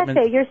 And Bateman...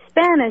 Pepe, you're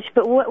Spanish,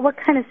 but what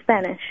kind of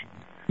Spanish?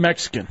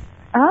 Mexican.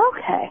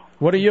 Okay.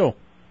 What are you?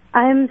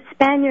 I'm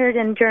Spaniard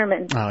and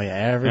German. Oh, yeah,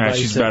 everybody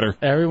she's better.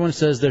 Everyone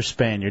says they're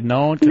Spaniard.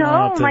 No one can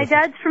No, my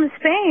dad's from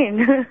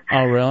Spain.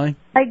 Oh, really?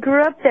 I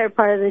grew up there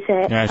part of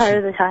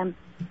the time.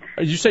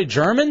 Did you say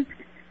German?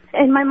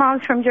 And my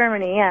mom's from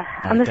Germany, yeah.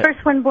 I'm the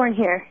first one born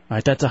here. All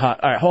right, that's a hot...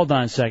 All right, hold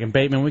on a second.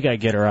 Bateman, we got to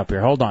get her up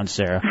here. Hold on,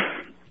 Sarah. I'm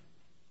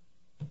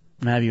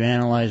going to have you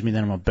analyze me,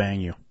 then I'm going to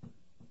bang you.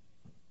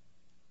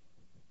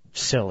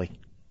 Silly.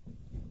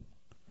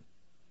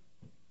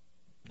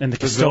 In the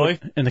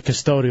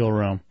custodial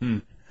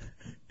room.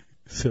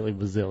 Silly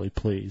Bazilli,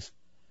 please.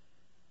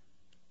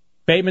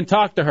 Bateman,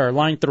 talk to her.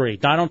 Line 3.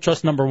 I don't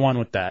trust number 1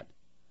 with that.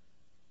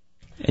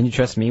 And you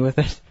trust me with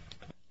it?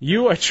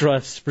 You I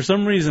trust. For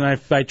some reason,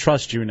 I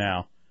trust you now.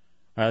 All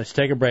right, let's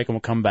take a break and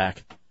we'll come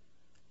back.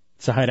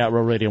 It's a Hideout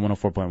Row Radio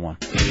 104.1.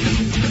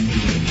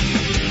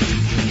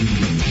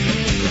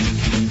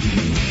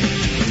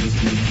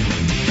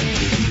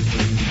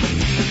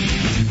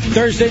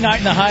 Thursday night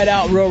in the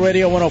Hideout Row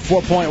Radio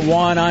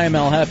 104.1. I am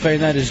El Jefe,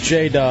 and that is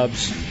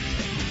J-Dubs.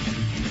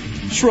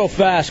 Just real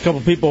fast, a couple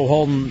people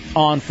holding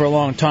on for a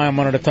long time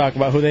wanted to talk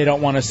about who they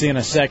don't want to see in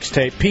a sex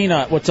tape.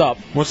 Peanut, what's up?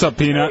 What's up,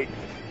 Peanut?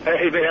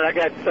 Hey, man, I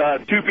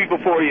got two people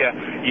for you.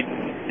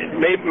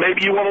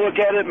 Maybe you want to look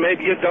at it,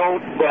 maybe you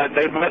don't, but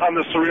they met on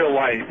The Surreal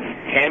Life.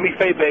 Tammy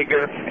Faye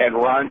Baker and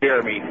Ron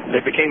Jeremy. They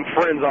became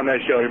friends on that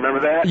show. You remember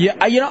that?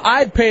 Yeah,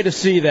 I'd pay to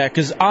see that,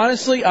 because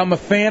honestly, I'm a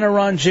fan of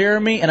Ron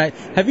Jeremy, and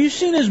have you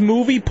seen his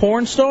movie,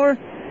 Porn Star?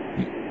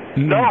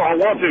 No, I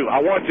want to.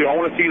 I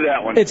want to see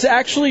that one. It's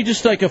actually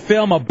just like a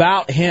film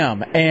about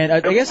him, and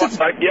I guess it's...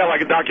 like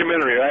a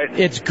documentary, right?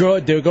 It's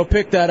good, dude. Go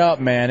pick that up,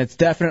 man. It's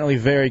definitely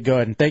very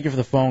good, and thank you for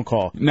the phone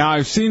call. Now,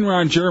 I've seen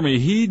Ron Jeremy.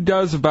 He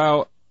does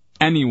about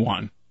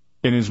anyone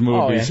in his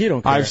movies. Oh, yeah, he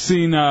don't care. I've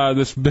seen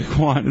this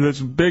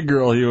big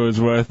girl he was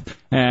with,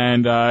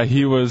 and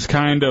he was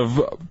kind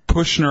of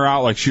pushing her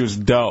out like she was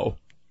dough,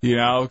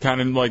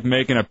 kind of like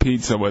making a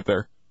pizza with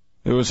her.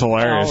 It was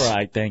hilarious. All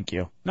right, thank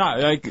you.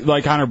 No,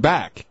 like on her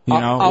back,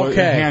 with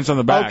okay. hands on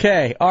the back.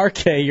 Okay,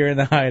 RK, you're in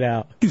the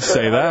hideout. You can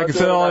say that. I can say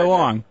that all day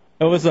long.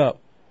 What's up?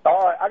 All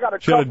right, I got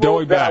a She had a couple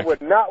doughy that back. I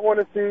would not want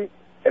to see,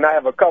 and I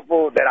have a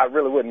couple that I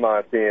really wouldn't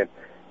mind seeing.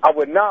 I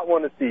would not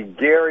want to see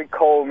Gary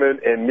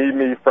Coleman and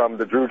Mimi from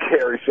the Drew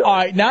Carey Show. All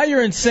right, now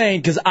you're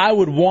insane, because I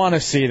would want to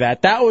see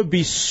that. That would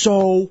be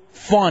so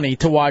funny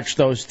to watch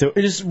those two.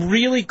 It is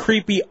really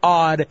creepy,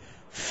 odd,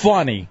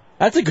 funny.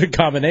 That's a good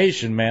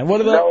combination, man.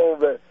 What are the... No,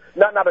 but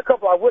not a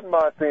couple I wouldn't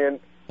mind seeing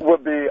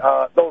would be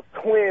those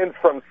twins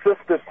from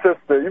Sister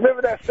Sister. You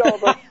remember that show?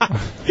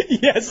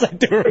 Yes, I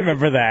do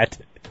remember that.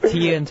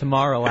 Tia and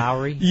Tamara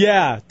Lowry.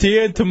 Yeah,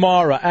 Tia and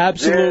Tamara,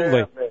 absolutely.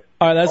 Yeah, man.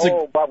 All right,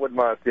 I wouldn't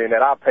mind seeing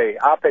that. I'll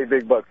pay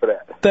big bucks for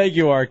that. Thank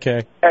you, RK.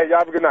 Hey, y'all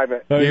have a good night,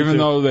 man. Even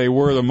though they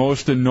were the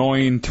most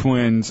annoying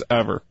twins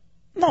ever.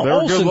 No, they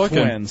were Olsen good looking.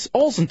 twins.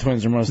 Olsen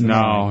twins are most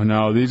annoying.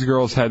 No, these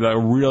girls had a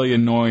really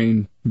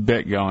annoying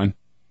bit going.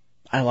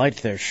 I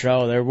liked their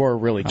show. They were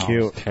really cute.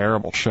 It was a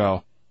terrible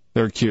show.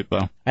 They're cute,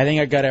 though. I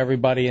think I got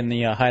everybody in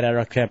the Hideout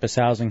on Campus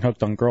Housing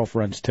hooked on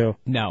Girlfriends, too.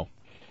 No.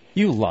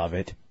 You love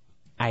it.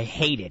 I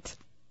hate it.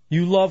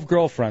 You love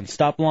Girlfriends.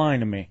 Stop lying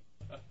to me.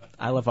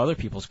 I love other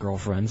people's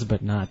girlfriends,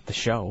 but not the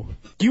show.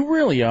 You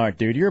really are,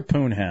 dude. You're a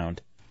poon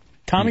hound.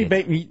 Tommy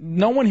Bateman,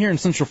 no one here in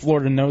Central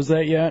Florida knows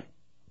that yet,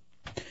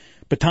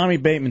 but Tommy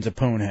Bateman's a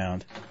poon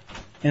hound.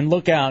 And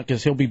look out,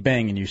 because he'll be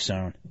banging you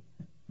soon.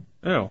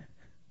 Ew.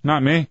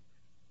 Not me.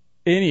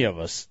 Any of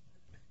us.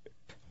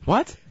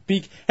 What?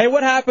 Hey,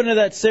 what happened to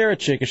that Sarah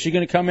chick? Is she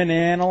going to come in and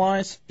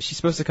analyze? She's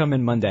supposed to come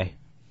in Monday.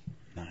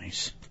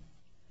 Nice.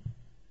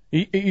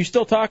 You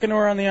still talking to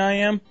her on the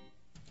IM?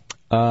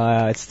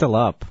 It's still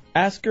up.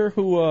 Ask her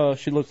who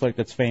she looks like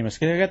that's famous.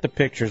 I got the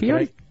pictures. You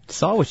already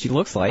saw what she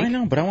looks like. I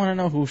know, but I want to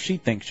know who she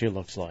thinks she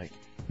looks like.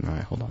 All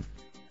right, hold on.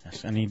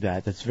 Yes, I need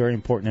that. That's very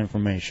important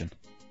information.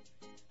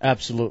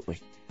 Absolutely.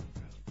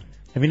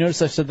 Have you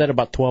noticed I said that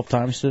about 12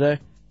 times today?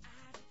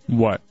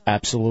 What?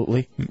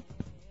 Absolutely.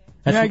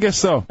 I guess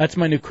so. That's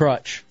my new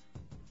crutch.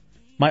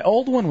 My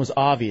old one was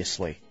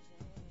obviously,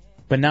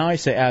 but now I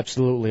say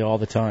absolutely all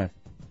the time.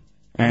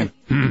 And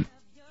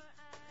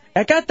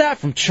I got that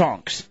from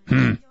Chunks.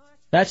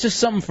 That's just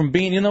something from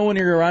being, when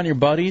you're around your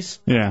buddies,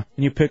 yeah,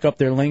 and you pick up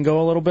their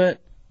lingo a little bit.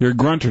 You're a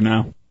grunter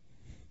now.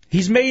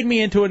 He's made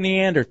me into a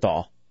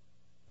Neanderthal.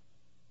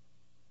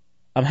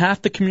 I'm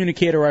half the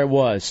communicator I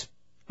was.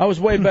 I was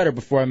way better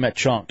before I met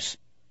Chunks.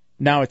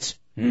 Now it's...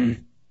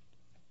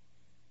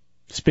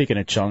 Speaking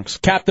of Chunks,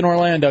 Captain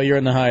Orlando, you're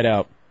in the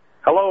hideout.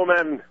 Hello,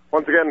 men.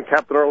 Once again,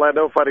 Captain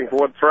Orlando fighting for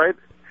what's right.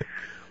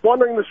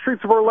 Wandering the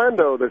streets of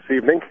Orlando this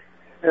evening,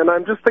 and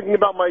I'm just thinking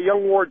about my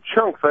young ward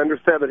Chunks. I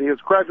understand that he is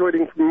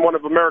graduating from one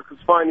of America's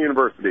fine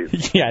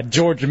universities. Yeah,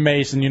 George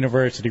Mason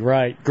University,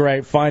 right.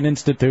 Great, fine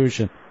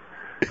institution.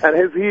 And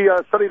has he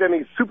studied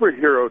any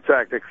superhero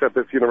tactics at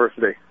this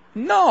university?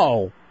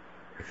 No.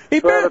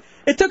 It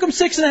took him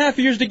 6.5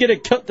 years to get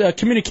a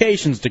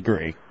communications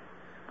degree.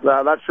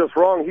 That's just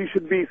wrong. He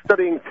should be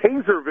studying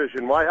taser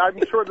vision. Why, I'm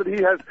sure that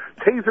he has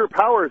taser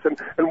powers.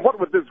 And what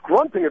with this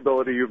grunting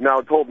ability you've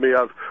now told me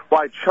of,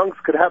 why Chunks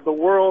could have the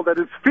world at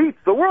his feet.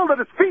 The world at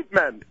his feet,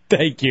 men.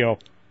 Thank you.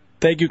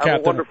 Thank you, Captain.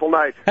 Have a wonderful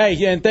night. Hey,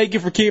 yeah, and thank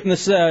you for keeping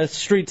the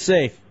street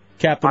safe,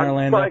 Captain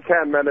Orlando. I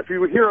can, man. If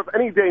you hear of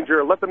any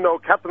danger, let them know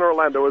Captain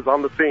Orlando is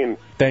on the scene.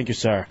 Thank you,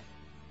 sir.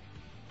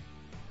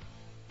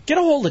 Get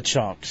a hold of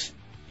Chunks.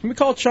 Can we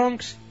call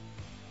Chunks?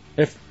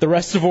 If the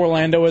rest of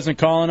Orlando isn't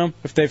calling him,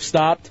 if they've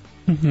stopped.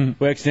 We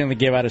accidentally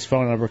gave out his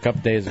phone number a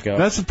couple days ago.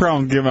 That's the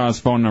problem, giving out his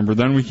phone number.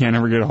 Then we can't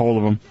ever get a hold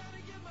of him.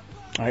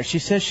 All right, she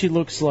says she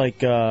looks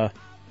like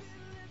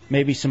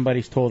maybe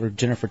somebody's told her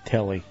Jennifer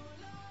Tilly.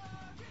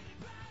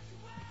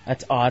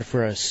 That's odd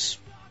for a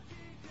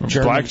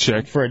German, black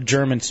chick. For a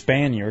German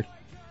Spaniard.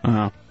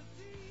 Uh-huh.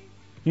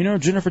 You know who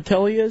Jennifer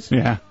Tilly is?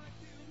 Yeah.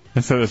 I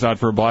said it's odd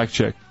for a black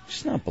chick.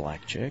 She's not a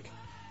black chick.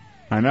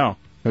 I know.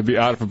 It'd be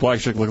odd if a black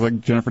chick looked like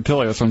Jennifer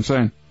Tilly. That's what I'm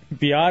saying. It'd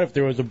be odd if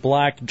there was a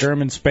black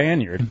German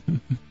Spaniard.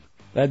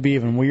 That'd be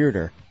even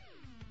weirder.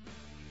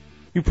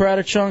 You proud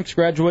of Chunks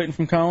graduating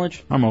from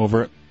college? I'm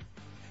over it.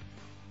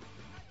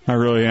 I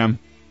really am.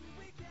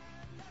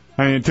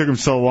 I mean, it took him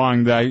so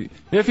long that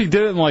if he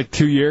did it in like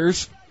 2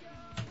 years,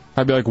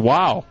 I'd be like,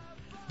 wow,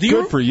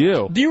 good for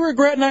you. Do you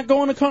regret not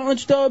going to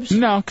college, Dubs?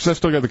 No, because I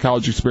still got the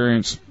college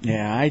experience.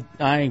 Yeah,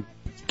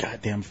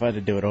 goddamn, if I had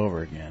to do it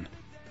over again,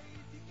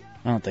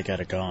 I don't think I'd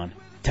have gone.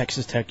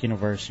 Texas Tech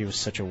University was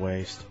such a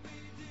waste.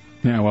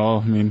 Yeah, well,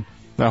 I mean,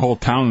 that whole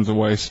town is a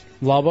waste.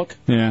 Lubbock?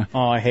 Yeah.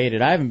 Oh, I hate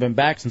it. I haven't been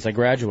back since I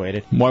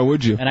graduated. Why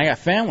would you? And I got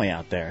family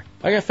out there.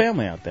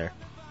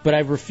 But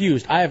I've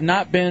refused. I have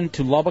not been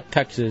to Lubbock,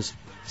 Texas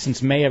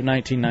since May of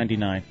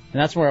 1999.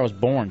 And that's where I was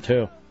born,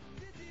 too.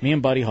 Me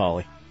and Buddy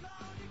Holly.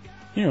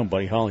 You know who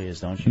Buddy Holly is,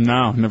 don't you?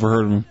 No, never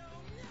heard of him.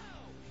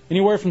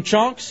 Anywhere from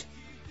Chunks?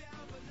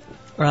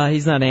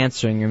 He's not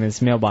answering, and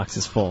his mailbox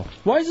is full.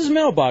 Why is his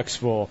mailbox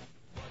full?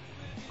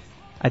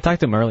 I talked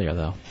to him earlier,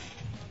 though.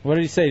 What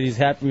did he say?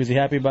 Was he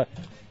happy about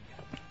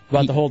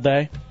the whole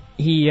day?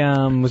 He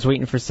was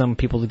waiting for some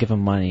people to give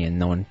him money, and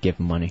no one gave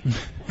him money.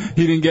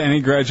 He didn't get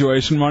any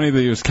graduation money that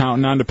he was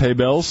counting on to pay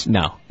bills?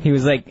 No. He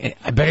was like,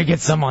 I better get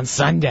some on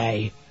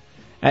Sunday.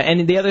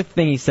 And the other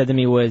thing he said to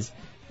me was,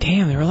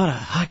 damn, there were a lot of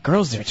hot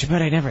girls there. Too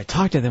bad I never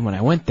talked to them when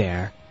I went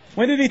there.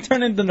 When did he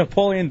turn into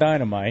Napoleon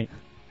Dynamite?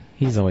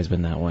 He's always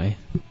been that way.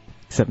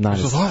 Except not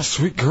There's a lot of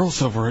sweet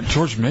girls over at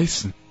George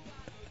Mason.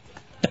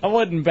 That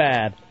wasn't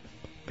bad.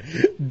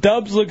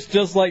 Dubs looks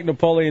just like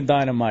Napoleon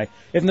Dynamite.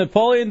 If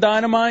Napoleon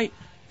Dynamite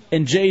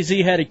and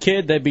Jay-Z had a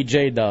kid, that'd be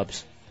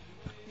J-Dubs.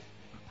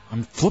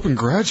 I'm flipping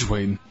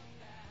graduating.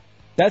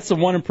 That's the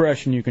one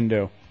impression you can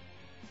do.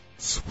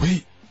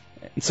 Sweet.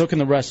 And so can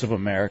the rest of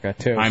America,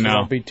 too. I so know.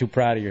 Don't be too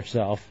proud of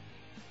yourself.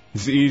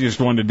 It's the easiest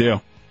one to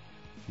do.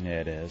 Yeah,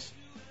 it is.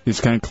 You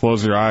just kind of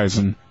close your eyes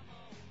and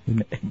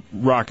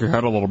rock your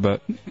head a little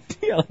bit.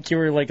 Yeah, like you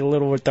were like a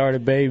little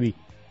retarded baby.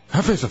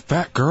 That face a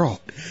fat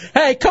girl.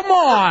 Hey, come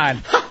on!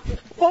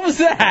 What was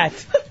that?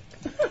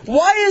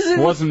 Why is it?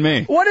 It wasn't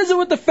me. What is it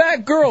with the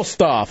fat girl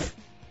stuff?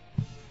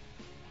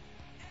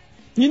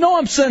 You know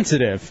I'm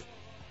sensitive.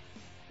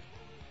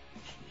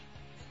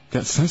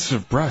 Got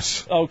sensitive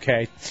breasts.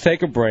 Okay, let's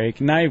take a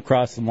break. Now you've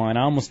crossed the line.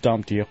 I almost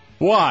dumped you.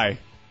 Why?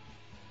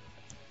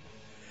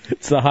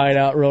 It's the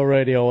Hideout, Real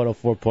Radio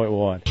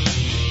 104.1.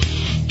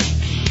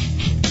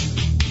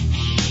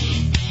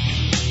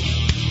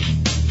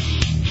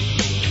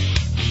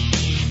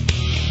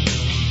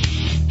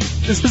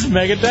 Is this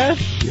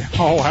Megadeth? Yeah.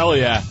 Oh, hell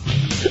yeah.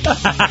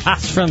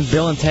 It's from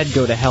Bill and Ted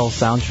Go to Hell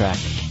soundtrack.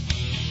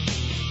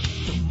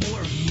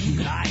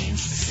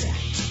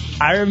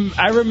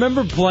 I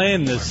remember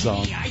playing this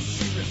song.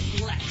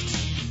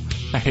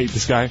 I hate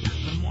this guy.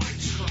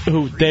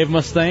 Who, Dave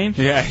Mustaine?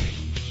 Yeah.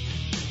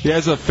 He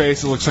has a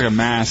face that looks like a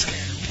mask.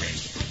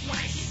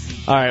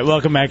 All right,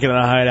 welcome back into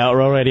the Hideout,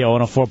 Real Radio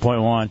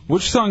 104.1.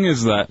 Which song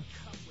is that?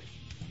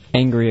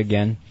 Angry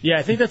Again. Yeah,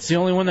 I think that's the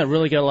only one that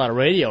really got a lot of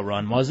radio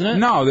run, wasn't it?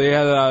 No, they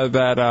had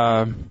that,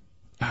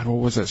 God, what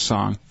was that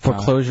song?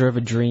 Foreclosure of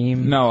a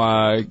Dream.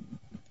 No,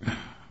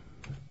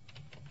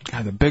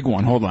 God, the big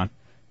one. Hold on.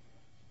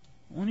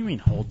 What do you mean,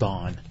 hold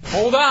on?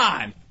 Hold on!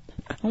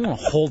 I don't want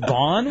to hold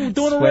on. We're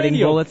doing Sweating a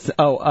radio. Bullets.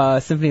 Oh,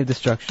 Symphony of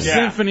Destruction. Yeah.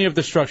 Symphony of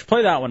Destruction.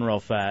 Play that one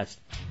real fast.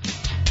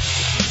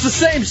 It's the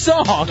same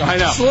song. I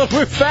know. It's a little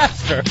bit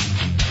faster.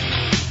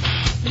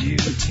 You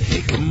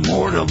take a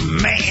mortal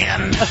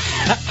man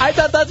I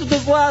thought that's what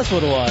this last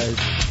one was.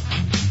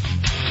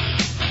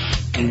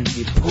 and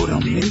you put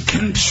him in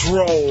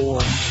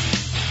control.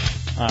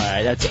 All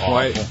right, that's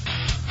awful.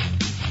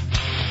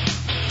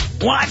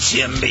 Watch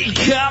him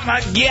become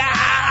a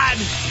god.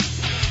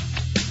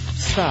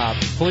 Stop,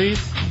 please.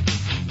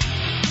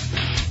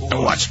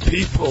 Watch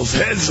people's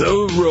heads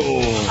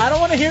roll. I don't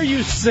want to hear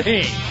you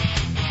sing.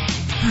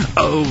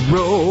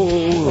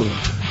 Roll.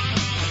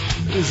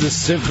 This is a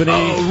symphony.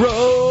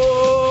 Roll.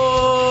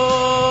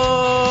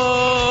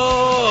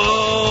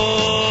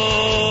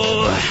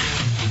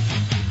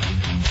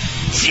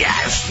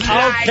 Just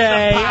like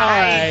Okay, the all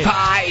right.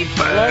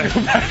 Piper.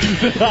 Welcome back to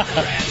the-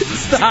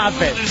 Stop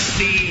it.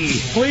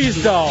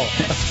 Please don't.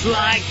 Just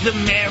like the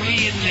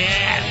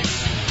marionette.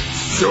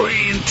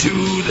 Swaying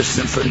to the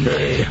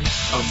symphony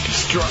of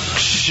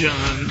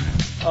destruction.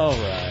 All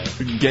right.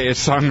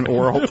 Gayest song in the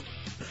world.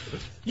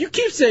 You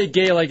keep saying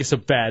gay like it's a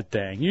bad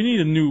thing. You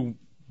need a new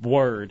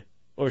word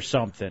or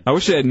something. I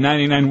wish they had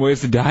 99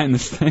 ways to die in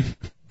this thing.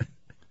 I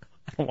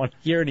don't want to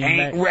hear any.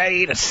 Ain't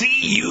ready to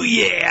see you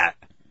yet.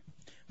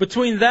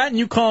 Between that and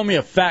you calling me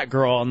a fat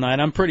girl all night,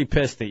 I'm pretty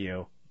pissed at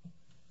you.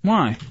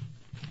 Why?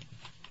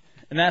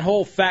 And that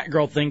whole fat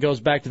girl thing goes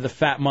back to the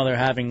fat mother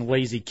having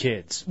lazy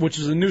kids, which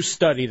is a new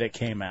study that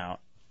came out.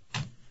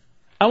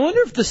 I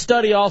wonder if the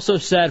study also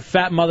said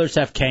fat mothers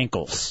have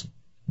cankles.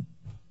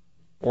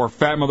 Or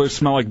fat mothers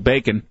smell like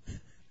bacon.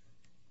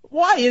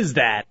 Why is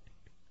that?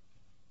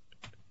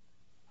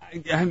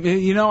 I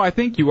mean, I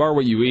think you are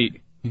what you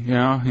eat,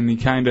 and you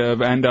kind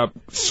of end up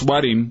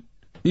sweating.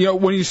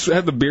 When you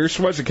have the beer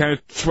sweats, it kind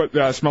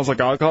of smells like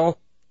alcohol.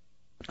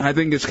 I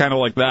think it's kind of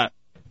like that.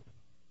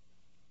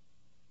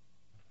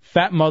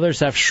 Fat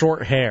mothers have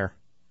short hair.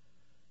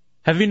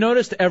 Have you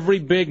noticed every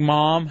big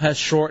mom has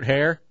short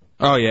hair?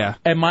 Oh, yeah.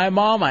 And my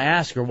mom, I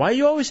ask her, why do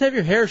you always have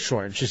your hair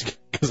short? And she's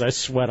because I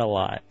sweat a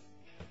lot.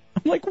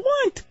 I'm like,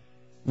 what?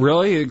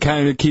 Really? It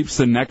kind of keeps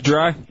the neck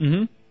dry?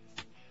 Mm-hmm.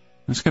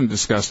 That's kind of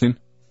disgusting.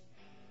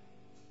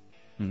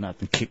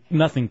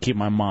 Nothing keep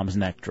my mom's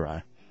neck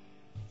dry.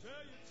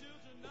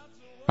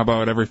 How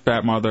about every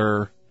fat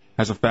mother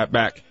has a fat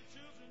back?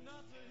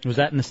 Was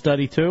that in the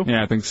study, too?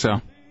 Yeah, I think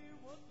so.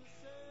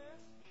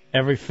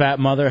 Every fat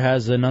mother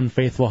has an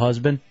unfaithful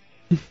husband?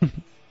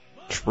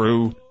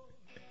 True.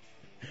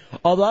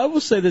 Although I will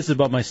say this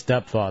about my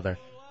stepfather.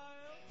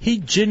 He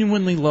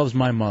genuinely loves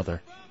my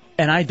mother,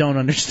 and I don't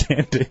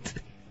understand it.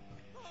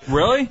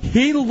 Really?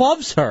 He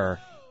loves her.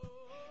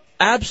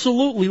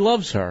 Absolutely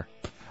loves her.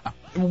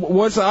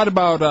 What's odd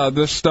about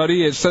this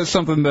study? It says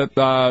something that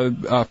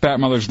fat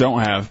mothers don't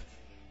have.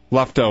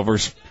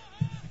 Leftovers.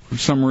 For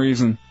some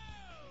reason.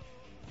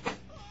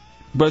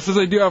 But it says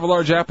they do have a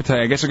large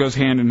appetite. I guess it goes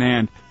hand in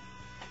hand.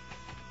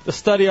 The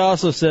study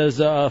also says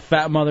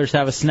fat mothers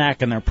have a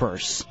snack in their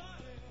purse.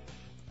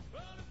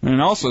 And it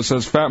also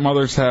says fat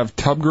mothers have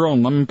Tub Girl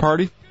and Lemon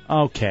Party.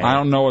 Okay. I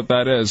don't know what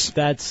that is.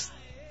 That's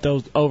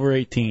those over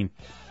 18.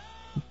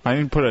 I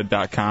didn't put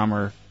a .com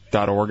or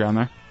 .org on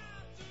there.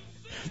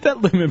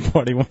 That Lemon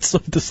Party one's so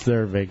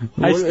disturbing.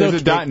 Is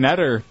it .net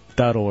or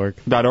 .org?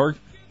 .org?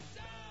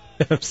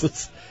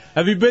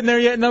 Have you been there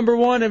yet, number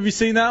one? Have you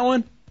seen that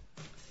one?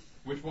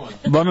 Which one?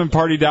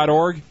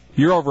 LemonParty.org.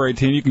 You're over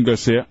 18. You can go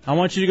see it. I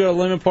want you to go to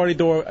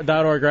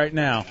lemonparty.org right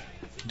now.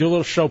 Do a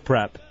little show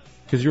prep,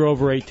 because you're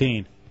over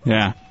 18.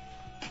 Yeah.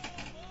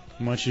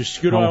 I want you to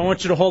scoot over. I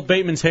want you to hold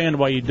Bateman's hand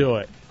while you do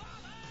it.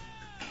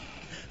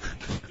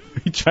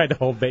 He tried to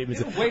hold Bateman's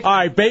hand. All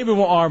right, Bateman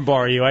will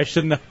armbar you. I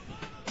should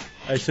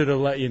have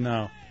let you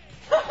know.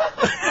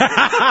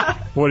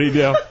 What do you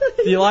do?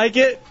 Do you like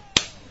it?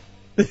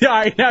 All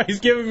right, now he's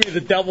giving me the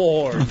devil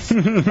horns.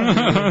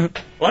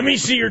 Let me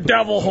see your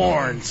devil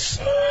horns.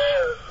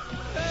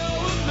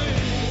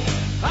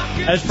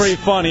 That's pretty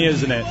funny,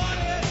 isn't it?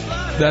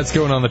 That's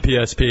going on the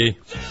PSP.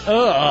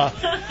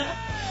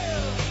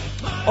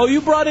 Oh,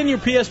 you brought in your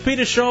PSP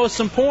to show us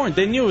some porn,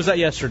 didn't you? Or was that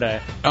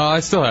yesterday?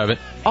 I still have it.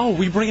 Oh,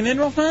 we bring it in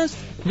real fast?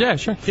 Yeah,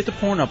 sure. Get the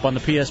porn up on the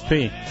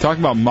PSP.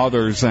 Talking about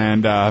mothers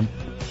and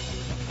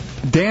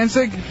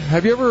Danzig.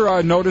 Have you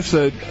ever noticed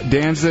that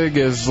Danzig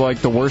is like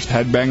the worst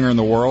headbanger in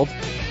the world?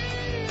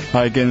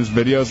 Like in his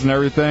videos and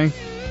everything?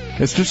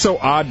 It's just so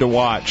odd to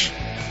watch.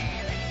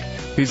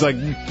 He's like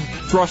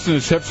thrusting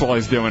his hips while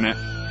he's doing it.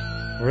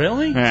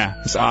 Really?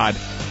 Yeah, it's odd.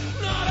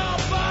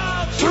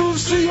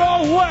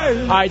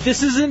 All right,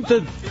 this isn't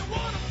the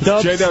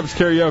J-Dub's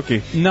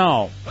karaoke.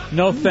 No,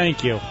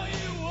 thank you.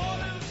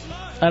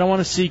 I don't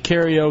want to see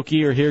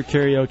karaoke or hear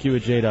karaoke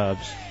with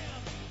J-Dubs.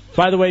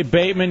 By the way,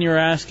 Bateman, you're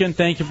asking,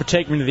 thank you for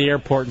taking me to the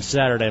airport on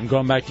Saturday. I'm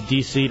going back to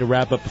D.C. to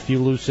wrap up a few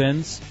loose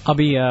ends. I'll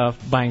be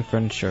buying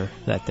furniture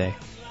that day.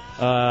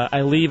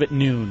 I leave at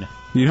noon.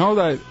 You know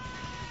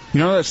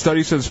that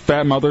study says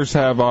fat mothers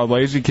have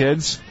lazy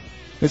kids?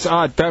 It's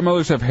odd. Fat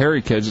mothers have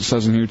hairy kids, it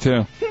says in here,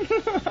 too.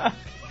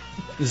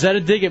 Is that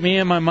a dig at me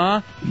and my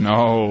ma?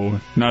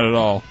 No, not at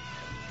all.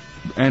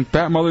 And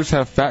fat mothers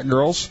have fat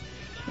girls?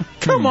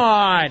 Come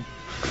on!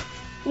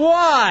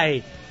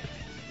 Why?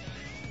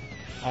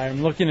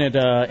 I'm looking at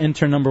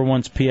intern number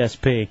one's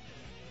PSP.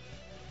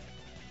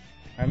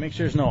 All right, make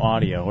sure there's no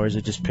audio, or is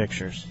it just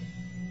pictures?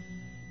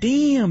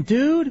 Damn,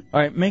 dude! All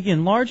right,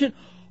 enlarge it.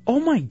 Oh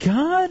my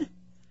God!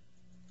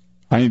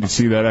 I need to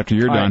see that after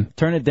you're done. Right,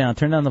 turn it down.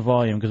 Turn down the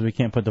volume because we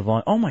can't put the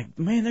volume. Oh my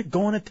man, they're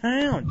going to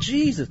town.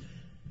 Jesus.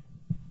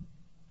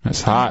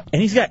 That's hot.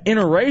 And he's got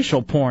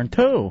interracial porn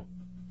too,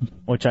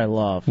 which I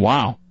love.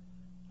 Wow.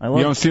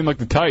 You don't seem like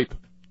the type. What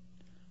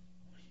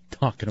are you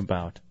talking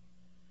about?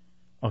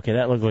 Okay,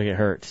 that looks like it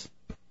hurts.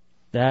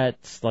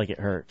 That's like it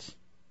hurts.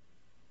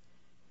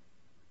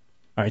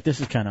 All right,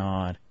 this is kind of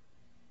odd.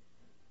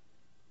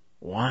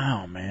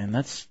 Wow, man,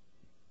 that's...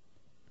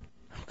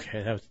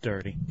 Okay, that was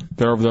dirty.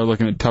 They're over there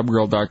looking at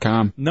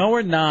tubgirl.com. No,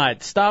 we're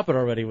not. Stop it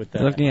already with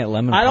that. Looking at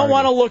Lemon I don't Party.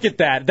 want to look at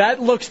that.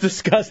 That looks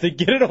disgusting.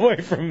 Get it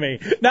away from me.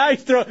 Now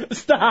he's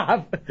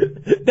Stop.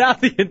 Now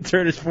the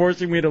intern is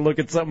forcing me to look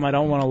at something I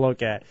don't want to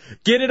look at.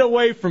 Get it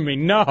away from me.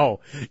 No.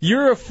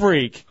 You're a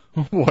freak.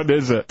 What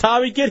is it?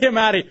 Tommy, get him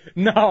out of here.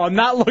 No, I'm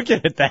not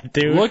looking at that,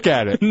 dude. Look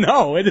at it.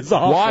 No, it is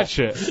awful. Watch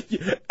it.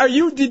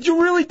 Did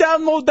you really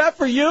download that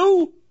for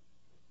you?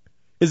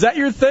 Is that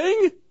your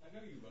thing?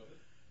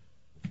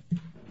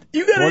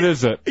 What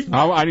is it?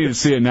 I need to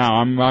see it now.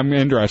 I'm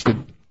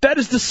interested. That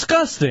is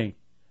disgusting.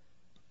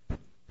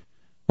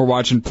 We're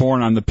watching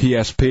porn on the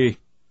PSP.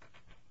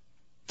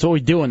 That's what we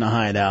do in the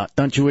Hideout.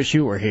 Don't you wish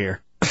you were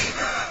here?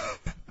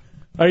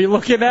 Are you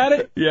looking at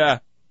it? Yeah.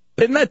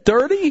 Isn't that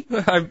dirty?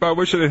 I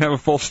wish I didn't have a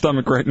full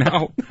stomach right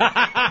now.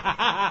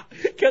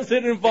 Because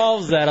it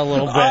involves that a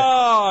little bit.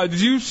 Oh, did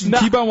you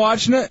keep on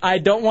watching it? I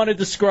don't want to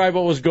describe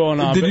what was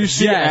going on. Did you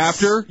see it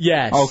after?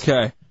 Yes.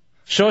 Okay.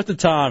 Show it to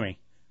Tommy.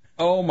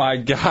 Oh, my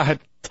God.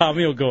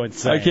 Tommy will go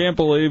insane. I can't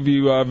believe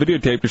you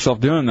videotaped yourself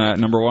doing that,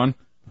 number one.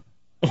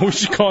 We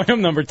should call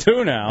him number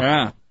two now.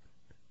 Yeah.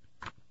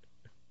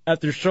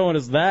 After showing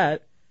us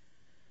that.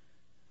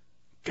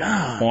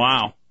 God.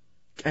 Wow.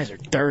 Guys are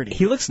dirty.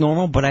 He looks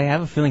normal, but I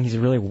have a feeling he's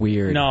really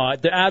weird. No,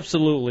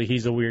 absolutely,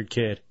 he's a weird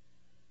kid.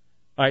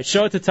 All right,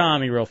 show it to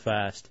Tommy real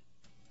fast.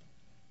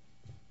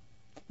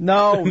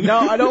 No,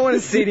 I don't want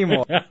to see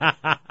anymore.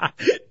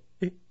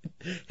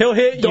 He'll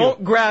hit you.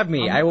 Don't grab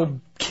me. I will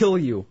kill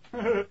you.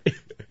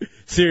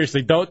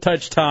 Seriously, don't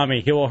touch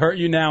Tommy. He will hurt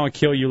you now and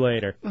kill you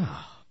later.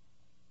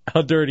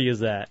 How dirty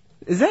is that?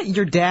 Is that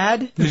your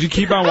dad? Did you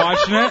keep on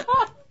watching it?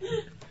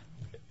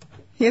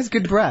 He has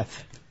good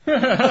breath.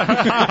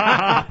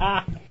 Let's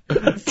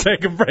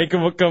take a break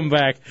and we'll come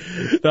back.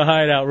 The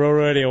Hideout, Row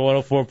Radio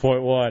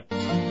 104.1.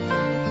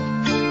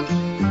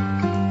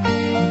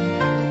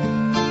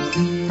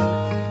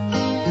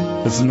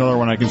 This is another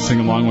one I can sing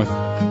along with.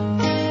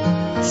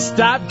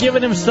 Stop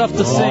giving him stuff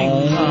to sing.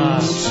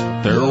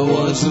 There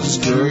was this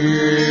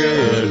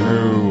kid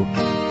who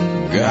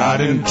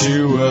got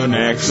into an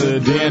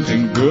accident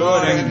and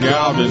couldn't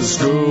go to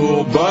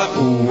school, but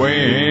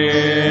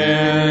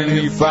when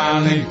he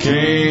finally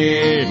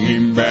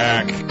came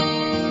back,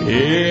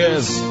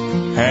 his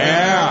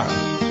hair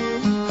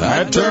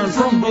had turned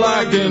from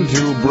black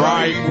into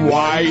bright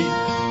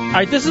white. All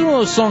right, this is one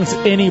of those songs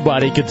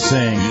anybody could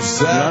sing. He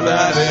said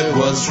that it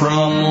was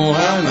from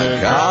when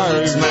the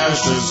car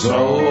smashed his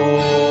soul.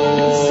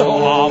 So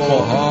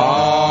awful.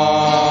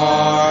 Hard.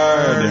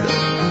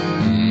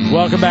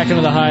 Welcome back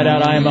into the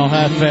Hideout. I am El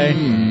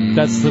Jefe.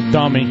 That's the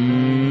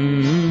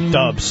dummy.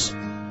 Dubs.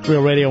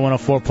 Real Radio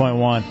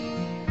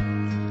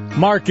 104.1.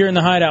 Mark, you're in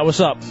the Hideout.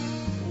 What's up?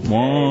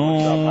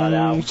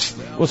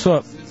 What's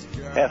up?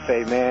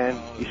 F.A.,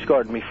 man, you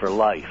scarred me for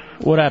life.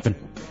 What happened?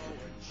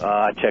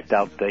 I checked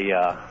out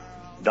the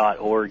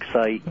 .org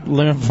site.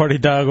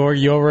 LimitParty.org.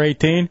 You over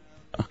 18?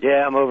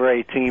 Yeah, I'm over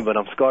 18, but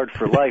I'm scarred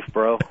for life,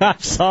 bro. I'm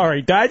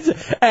sorry.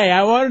 Hey,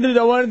 I wanted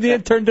the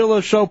intern to do a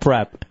little show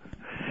prep.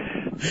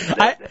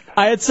 I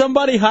had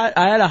somebody hot.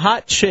 I had a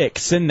hot chick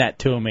send that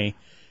to me,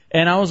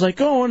 and I was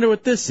like, "Oh, I wonder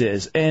what this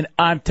is." And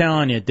I'm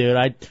telling you, dude,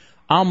 I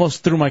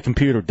almost threw my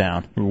computer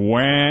down.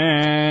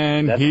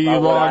 When he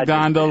logged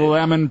on to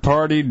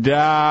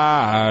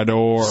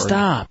LemonParty.org,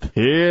 stop.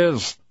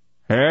 His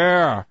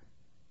hair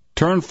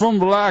turned from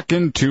black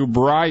into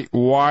bright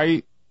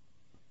white.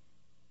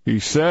 He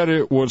said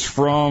it was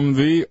from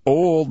the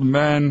old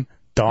men.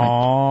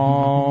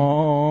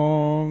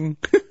 Dong.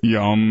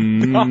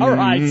 Yum. All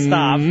right,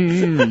 stop.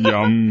 Yum.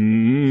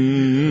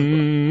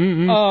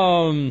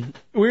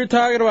 We were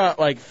talking about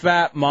like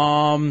fat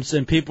moms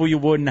and people you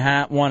wouldn't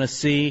want to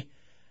see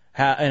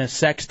in a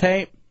sex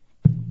tape,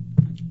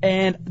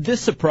 and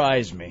this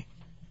surprised me.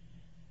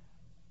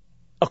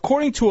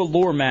 According to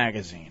Allure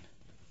magazine,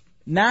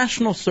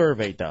 national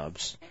survey,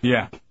 Dubs.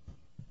 Yeah.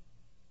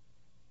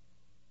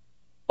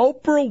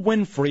 Oprah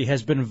Winfrey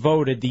has been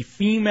voted the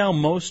female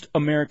most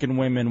American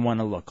women want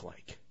to look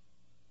like.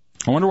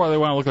 I wonder why they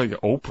want to look like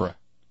Oprah.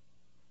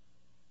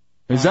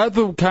 Is that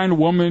the kind of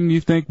woman you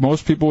think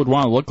most people would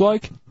want to look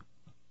like?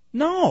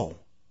 No.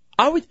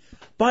 I would.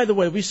 By the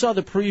way, we saw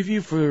the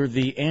preview for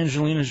the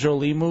Angelina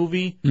Jolie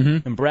movie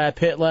and Brad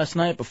Pitt last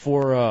night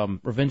before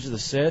Revenge of the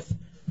Sith.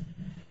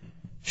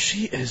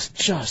 She is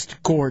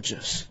just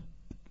gorgeous.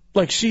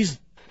 Like, she's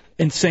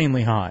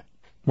insanely hot.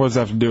 What does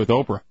that have to do with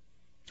Oprah?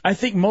 I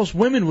think most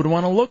women would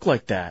want to look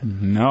like that.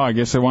 No, I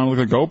guess they want to look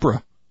like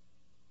Oprah.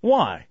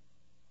 Why?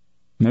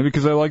 Maybe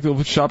because they like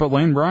to shop at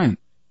Lane Bryant.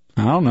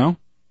 I don't know.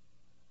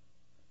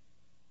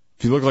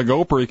 If you look like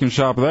Oprah, you can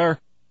shop there.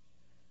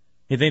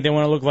 You think they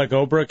want to look like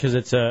Oprah because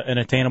it's an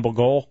attainable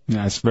goal?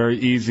 Yeah, it's very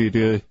easy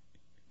to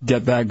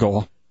get that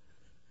goal.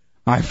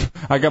 I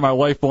got my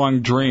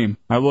lifelong dream.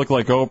 I look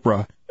like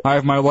Oprah. I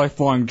have my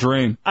lifelong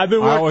dream. I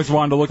always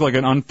wanted to look like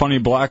an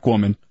unfunny black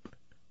woman.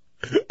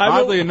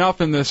 Oddly enough,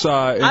 in this...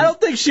 I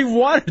don't think she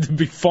wanted to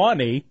be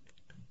funny.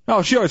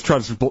 No, she always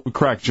tries to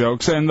crack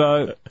jokes. And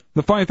the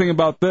funny thing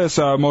about this,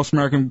 most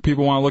American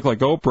people want to look like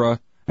Oprah.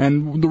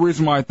 And the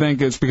reason why I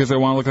think is because they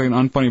want to look like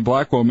an unfunny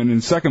black woman.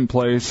 In second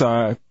place,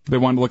 they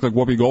want to look like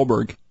Whoopi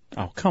Goldberg.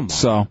 Oh, come on.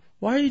 So,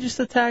 why are you just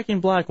attacking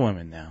black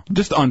women now?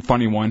 Just an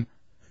unfunny one.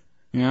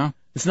 Yeah?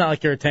 It's not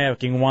like you're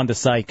attacking Wanda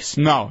Sykes.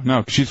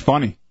 No, she's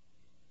funny.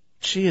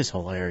 She is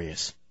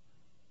hilarious.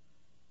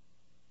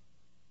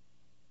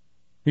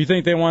 You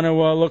think they want to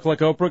look like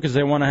Oprah because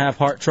they want to have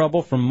heart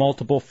trouble from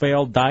multiple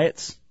failed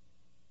diets?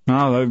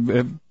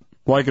 No,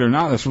 like it or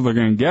not, that's what they're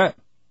going to get.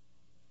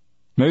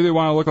 Maybe they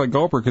want to look like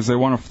Oprah because they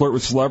want to flirt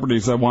with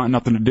celebrities that want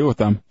nothing to do with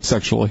them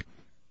sexually.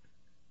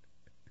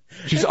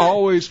 She's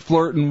always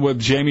flirting with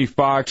Jamie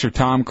Foxx or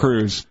Tom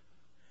Cruise.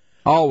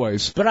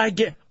 Always. But I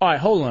get... All right,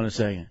 hold on a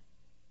second.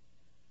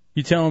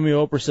 You telling me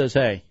Oprah says,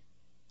 hey,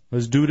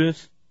 let's do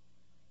this?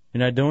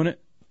 You're not doing it?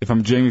 If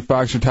I'm Jamie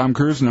Foxx or Tom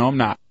Cruise, no, I'm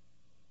not.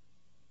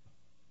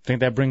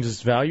 Think that brings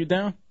his value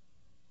down?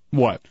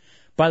 What?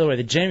 By the way,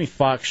 the Jamie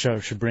Foxx show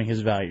should bring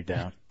his value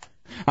down.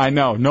 I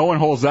know. No one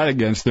holds that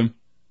against him.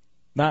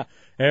 Not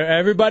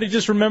everybody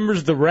just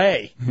remembers the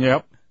Ray.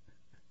 Yep.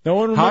 No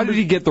one remembers. How did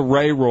he get the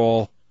Ray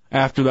role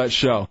after that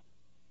show?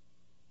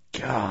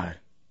 God.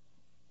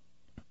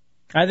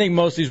 I think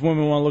most of these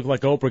women want to look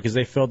like Oprah because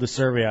they filled the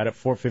survey out at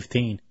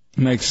 4:15.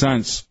 Makes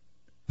sense.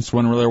 It's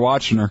when they're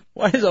watching her.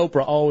 Why is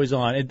Oprah always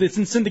on? It's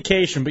in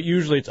syndication, but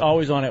usually it's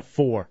always on at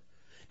 4.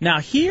 Now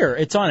here,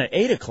 it's on at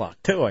 8 o'clock,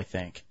 too, I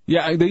think.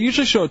 Yeah, they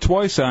usually show it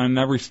twice on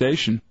every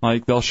station.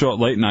 Like, they'll show it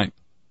late night.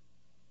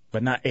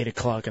 But not 8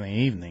 o'clock in the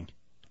evening.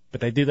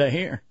 But they do that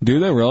here. Do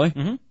they really?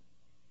 Mm-hmm.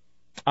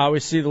 I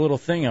always see the little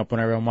thing up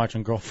whenever I'm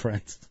watching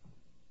Girlfriends.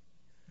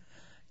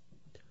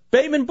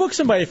 Bateman, book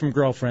somebody from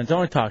Girlfriends. I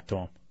want to talk to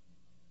them.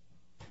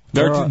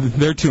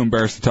 They're too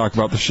embarrassed to talk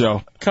about the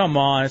show. Come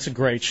on, it's a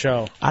great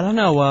show. I don't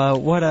know.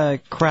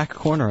 What crack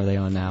corner are they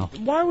on now?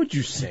 Why would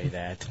you say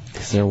that?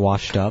 Because they're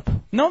washed up.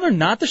 No, they're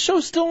not. The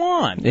show's still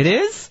on. It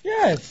is?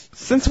 Yes.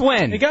 Since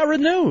when? It got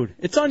renewed.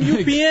 It's on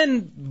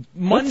UPN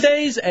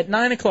Mondays at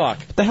 9 o'clock.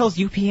 What the hell's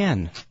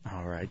UPN?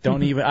 All right,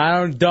 don't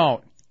even.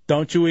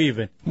 Don't you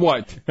even.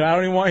 What? I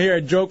don't even want to hear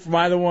a joke from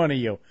either one of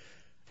you.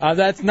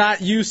 That's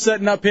not you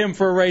setting up him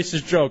for a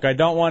racist joke. I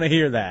don't want to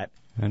hear that.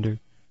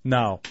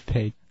 No.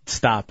 Paid.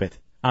 Stop it.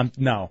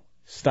 No.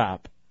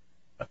 Stop.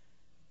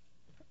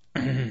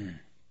 And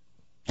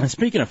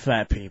speaking of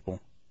fat people.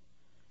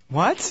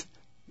 What?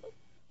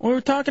 We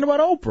were talking about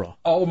Oprah.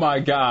 Oh, my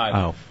God.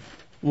 Oh.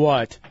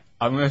 What?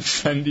 I'm going to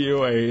send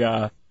you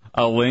a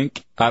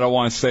link. I don't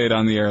want to say it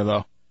on the air,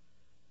 though.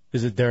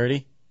 Is it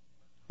dirty?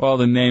 Well,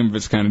 the name of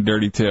it's kind of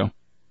dirty, too.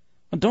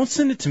 Well, don't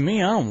send it to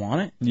me. I don't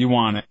want it. You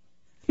want it.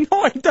 No,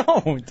 I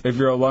don't. If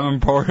you're a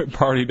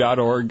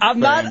lemonparty.org I'm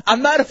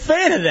not a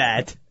fan of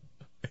that.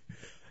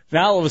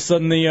 Now all of a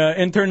sudden the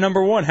intern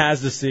number 1 has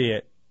to see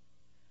it.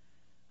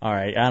 All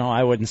right,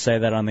 I wouldn't say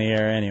that on the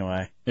air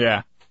anyway.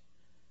 Yeah.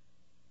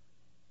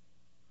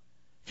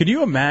 Could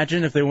you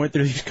imagine if they went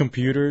through these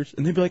computers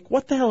and they'd be like,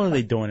 "What the hell are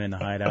they doing in the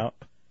Hideout?"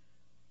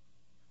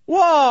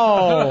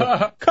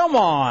 Whoa! Come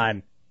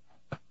on.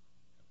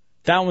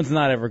 That one's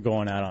not ever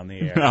going out on the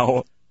air.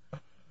 No.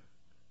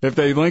 If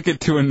they link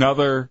it to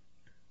another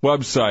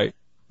website,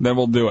 then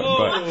we'll do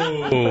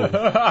it.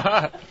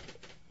 But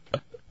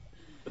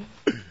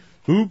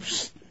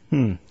oops.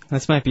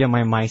 This might be on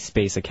my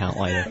MySpace account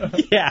later.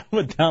 Yeah, I'm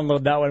going to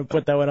download that one and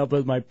put that one up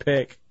as my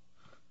pick.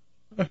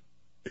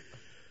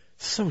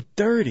 So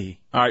dirty.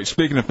 All right,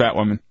 speaking of fat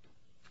women.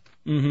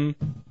 Mm-hmm.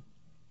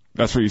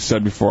 That's what you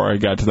said before I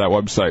got to that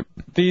website.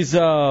 These,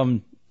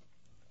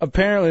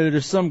 apparently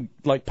there's some,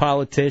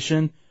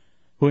 politician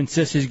who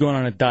insists he's going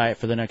on a diet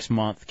for the next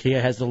month. He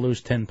has to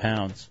lose 10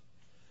 pounds.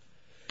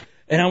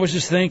 And I was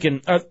just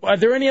thinking, are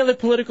there any other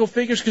political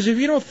figures? Because if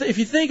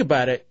you think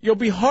about it, you'll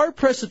be hard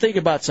pressed to think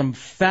about some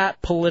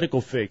fat political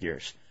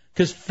figures.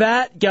 Because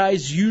fat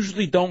guys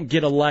usually don't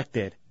get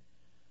elected.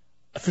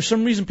 For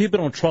some reason, people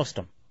don't trust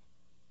them.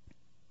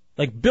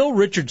 Like Bill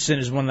Richardson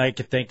is one that I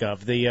could think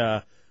of,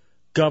 the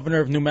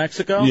governor of New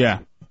Mexico. Yeah.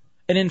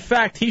 And in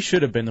fact, he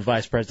should have been the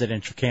vice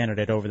presidential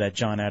candidate over that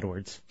John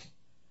Edwards.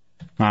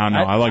 I don't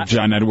know. I like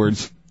John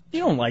Edwards.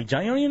 You don't like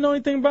John. You don't even know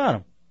anything about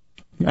him.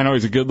 I know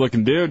he's a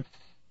good-looking dude.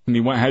 And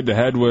he went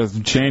head-to-head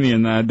with Cheney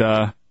in that,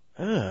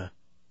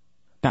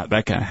 not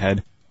that kind of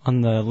head.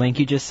 On the link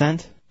you just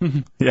sent?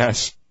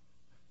 Yes.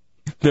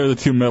 They're the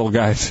two middle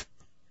guys.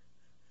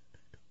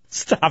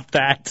 Stop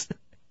that.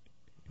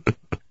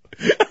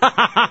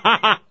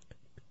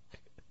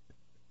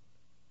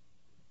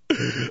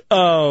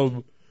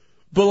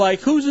 But,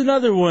 who's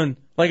another one?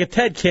 Like a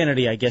Ted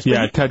Kennedy, I guess.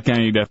 Yeah, Ted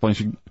Kennedy definitely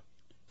should.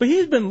 But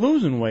he's been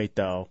losing weight,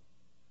 though.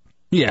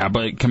 Yeah,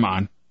 but come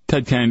on.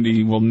 Ted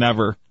Kennedy will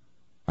never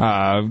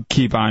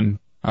keep on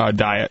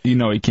diet. You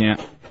know he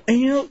can't.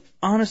 And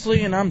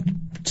honestly, and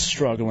I'm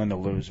struggling to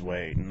lose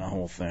weight and the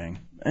whole thing.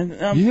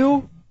 And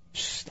you?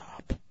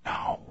 Stop.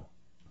 No.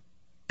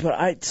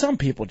 But some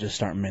people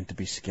just aren't meant to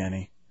be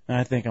skinny. And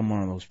I think I'm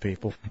one of those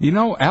people. You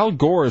know, Al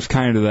Gore is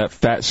kind of that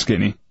fat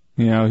skinny.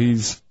 You know,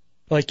 he's...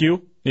 Like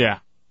you? Yeah.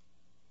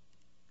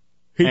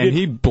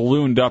 He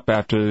ballooned up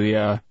after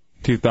the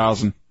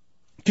 2000.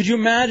 Could you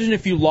imagine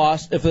if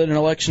an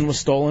election was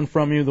stolen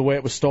from you the way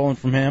it was stolen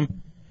from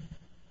him?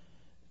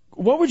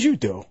 What would you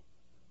do?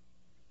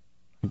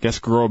 I guess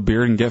grow a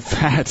beard and get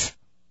fat.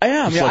 I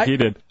am. Just like he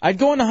did. I'd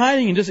go into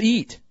hiding and just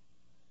eat.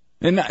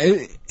 And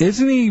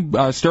isn't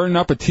he starting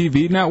up a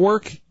TV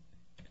network?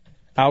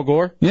 Al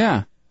Gore?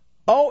 Yeah.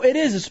 Oh, it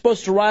is. It's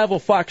supposed to rival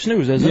Fox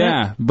News, isn't it?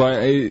 Yeah,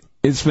 but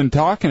it's been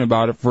talking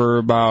about it for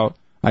about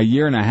a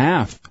year and a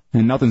half,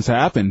 and nothing's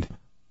happened.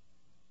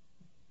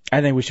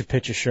 I think we should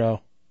pitch a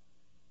show.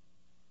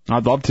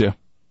 I'd love to.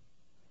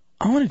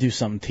 I want to do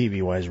something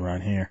TV-wise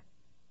around here.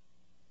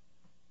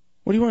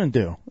 What do you want to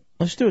do?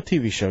 Let's do a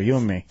TV show, you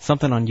and me.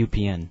 Something on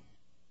UPN.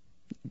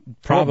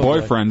 Probably.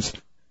 Oh, boyfriends.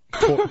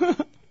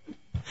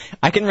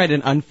 I can write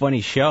an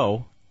unfunny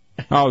show.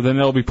 Oh, then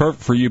it'll be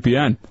perfect for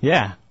UPN.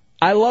 Yeah.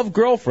 I love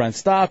Girlfriend.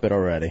 Stop it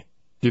already.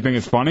 Do you think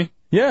it's funny?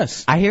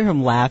 Yes. I hear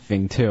him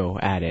laughing, too,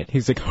 at it.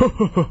 He's like,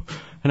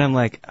 and I'm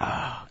like,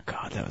 oh,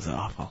 God, that was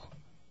awful.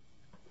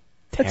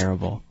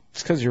 Terrible.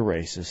 It's because you're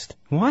racist.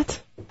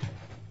 What?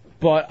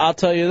 But I'll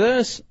tell you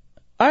this.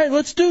 All right,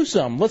 let's do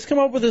some. Let's come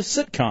up with a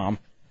sitcom.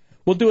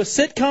 We'll do a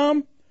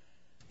sitcom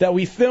that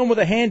we film with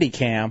a handy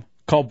cam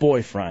called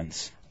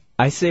Boyfriends.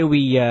 I say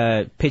we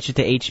pitch it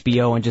to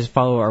HBO and just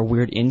follow our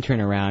weird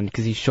intern around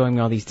because he's showing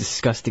me all these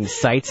disgusting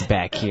sites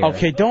back here.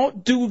 Okay,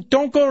 don't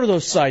go to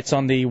those sites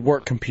on the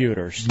work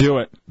computers. Do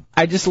it.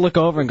 I just look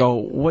over and go,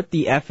 what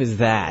the F is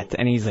that?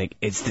 And he's like,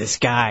 it's this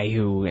guy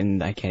who,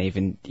 and I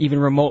can't even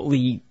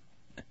remotely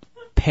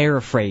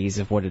paraphrase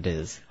of what it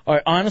is. All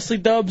right, honestly,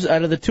 Dubs,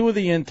 out of the two of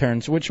the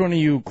interns, which one are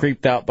you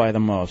creeped out by the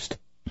most?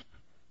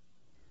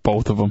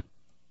 Both of them.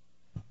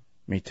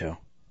 Me too.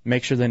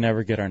 Make sure they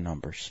never get our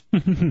numbers.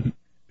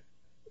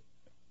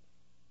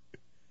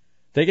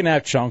 They can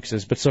have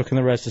Chunkses, but so can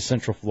the rest of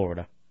Central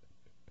Florida.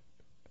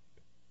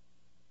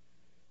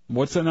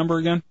 What's that number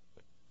again?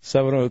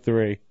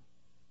 703.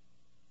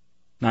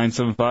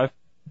 975?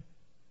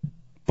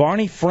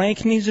 Barney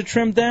Frank needs to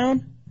trim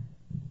down?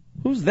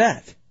 Who's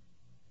that?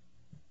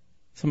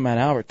 Some Matt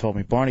Albert told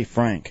me. Barney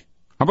Frank.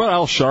 How about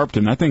Al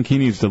Sharpton? I think he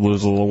needs to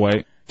lose a little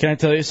weight. Can I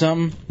tell you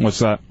something? What's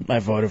that? I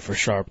voted for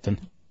Sharpton.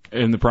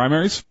 In the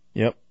primaries?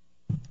 Yep.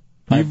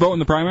 You vote in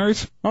the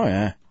primaries? Oh,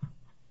 yeah.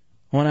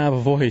 I want to have a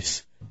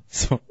voice.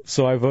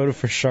 So I voted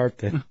for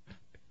Sharpton.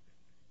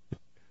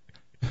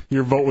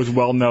 Your vote was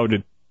well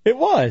noted. It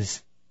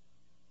was.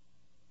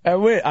 I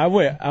went.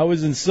 I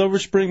was in Silver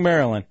Spring,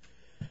 Maryland.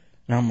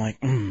 And I'm like,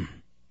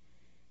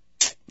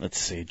 let's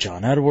see.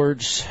 John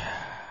Edwards,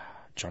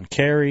 John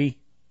Kerry,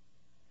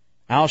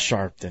 Al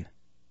Sharpton.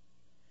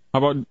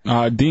 How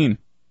about Dean?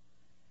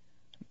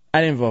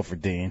 I didn't vote for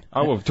Dean.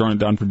 I would have thrown it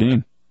down for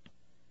Dean.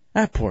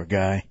 That poor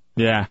guy.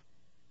 Yeah.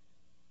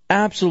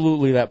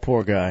 Absolutely that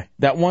poor guy.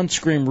 That one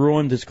scream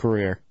ruined his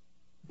career.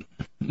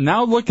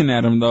 Now looking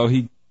at him, though,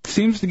 he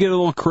seems to get a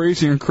little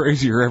crazier and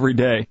crazier every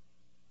day.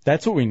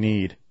 That's what we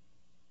need.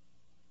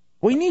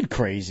 We need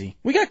crazy.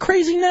 We got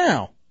crazy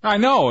now. I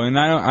know, and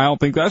I don't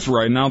think that's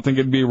right, and I don't think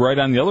it'd be right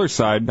on the other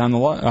side, on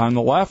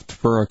the left,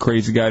 for a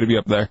crazy guy to be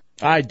up there.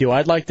 I do.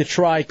 I'd like to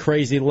try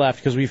crazy left,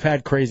 because we've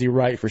had crazy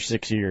right for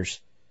 6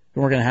 years.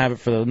 And we're going to have it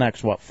for the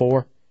next,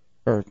 4?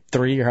 Or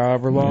 3, or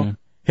however long? Yeah.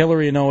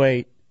 Hillary in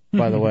 08,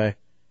 by the way.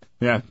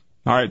 Yeah.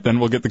 All right, then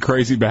we'll get the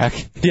crazy back.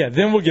 Yeah,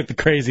 then we'll get the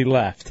crazy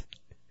left.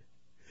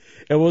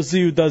 And we'll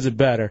see who does it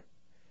better.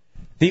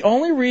 The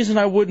only reason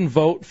I wouldn't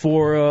vote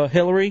for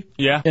Hillary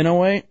in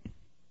 08,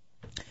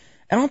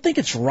 I don't think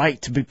it's right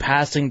to be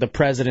passing the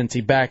presidency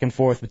back and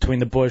forth between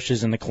the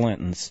Bushes and the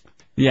Clintons.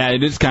 Yeah,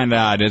 it is kind of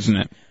odd, isn't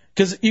it?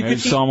 Because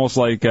it's almost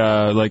like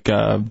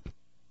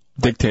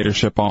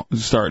dictatorship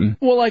starting.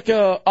 Well, like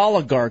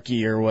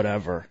oligarchy or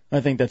whatever.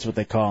 I think that's what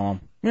they call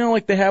them. You know,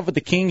 like they have with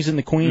the kings and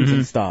the queens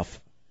and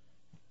stuff.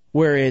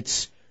 Where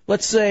it's,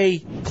 let's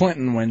say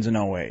Clinton wins in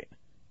 08.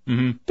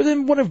 Mm-hmm. But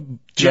then what if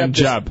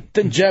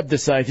Jeb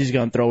decides he's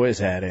going to throw his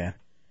hat in?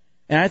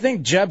 And I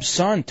think Jeb's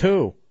son,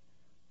 too,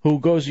 who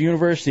goes to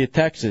University of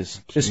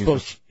Texas,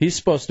 he's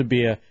supposed to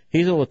be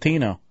he's a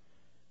Latino.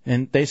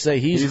 And they say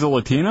he's a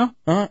Latino?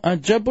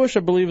 Jeb Bush, I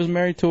believe, is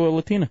married to a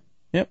Latina.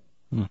 Yep.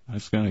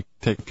 That's going to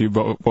take a few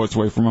votes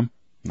away from him.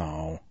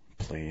 No,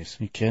 please.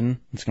 You kidding?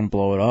 It's going to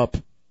blow it up.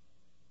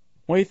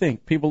 What do you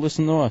think? People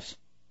listen to us.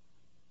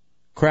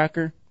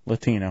 Cracker,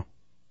 Latino.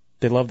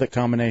 They love that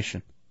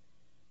combination.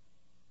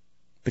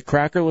 The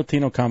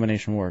cracker-Latino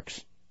combination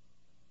works.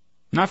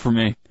 Not for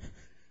me.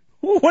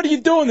 What are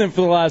you doing then for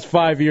the last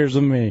 5 years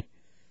with me?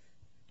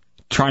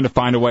 Trying to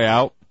find a way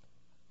out.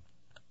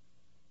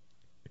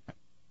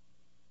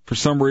 For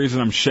some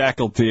reason, I'm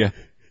shackled to you.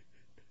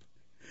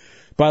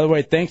 By the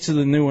way, thanks to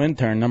the new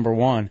intern, number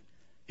 1.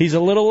 He's a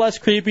little less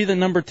creepy than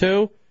number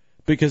 2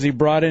 because he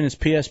brought in his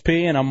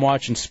PSP, and I'm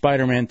watching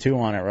Spider-Man 2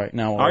 on it right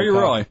now. Are you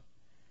really?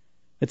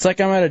 It's like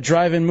I'm at a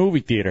drive-in movie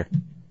theater.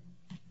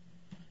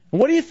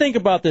 What do you think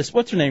about this?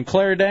 What's her name?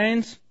 Claire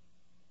Danes?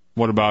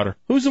 What about her?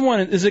 Who's the one?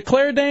 Is it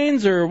Claire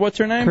Danes or what's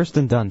her name?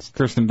 Kirsten Dunst.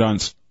 Kirsten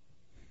Dunst.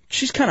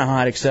 She's kind of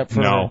hot except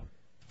for... No.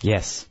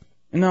 Yes.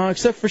 No,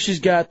 except for she's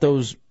got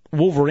those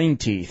Wolverine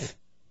teeth.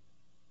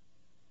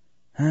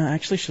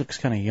 Actually, she looks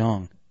kind of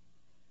young.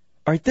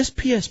 All right, this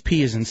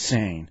PSP is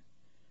insane.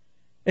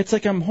 It's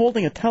like I'm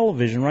holding a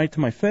television right to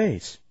my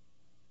face.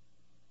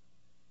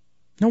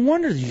 No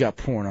wonder you got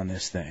porn on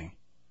this thing.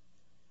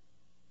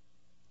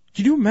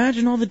 Could you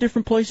imagine all the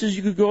different places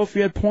you could go if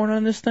you had porn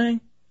on this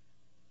thing?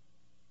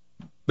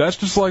 That's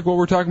just like what we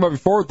were talking about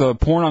before with the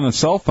porn on the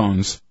cell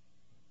phones.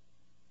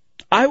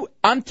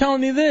 I'm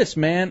telling you this,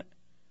 man.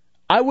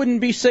 I wouldn't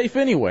be safe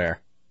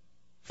anywhere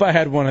if I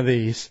had one of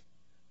these.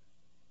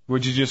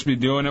 Would you just be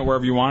doing it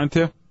wherever you wanted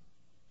to?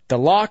 The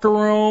locker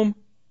room.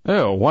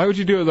 Ew, why would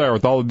you do it there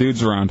with all the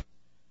dudes around?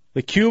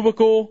 The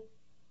cubicle.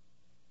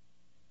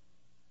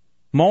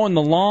 Mowing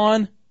the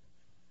lawn.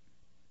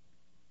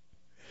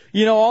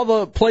 You know, all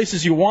the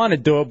places you want to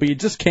do it, but you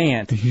just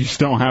can't. You just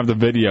don't have the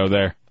video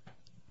there.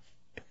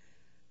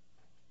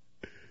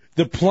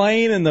 The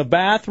plane in the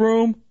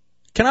bathroom.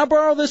 Can I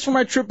borrow this for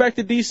my trip back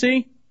to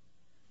D.C.?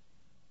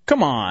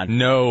 Come on.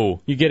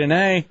 No. You get an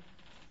A?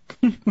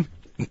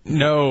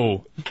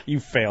 No.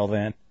 You fail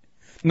then.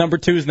 Number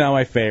 2 is now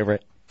my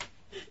favorite.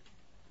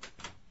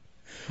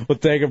 We'll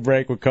take a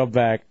break. We'll come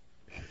back.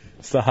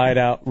 It's the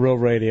Hideout Real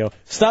Radio.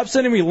 Stop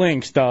sending me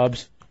links,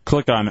 Stubbs.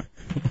 Click on it.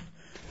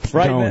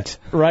 Right,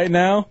 right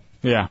now?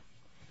 Yeah.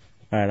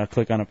 All right, I'll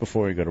click on it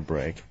before we go to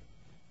break.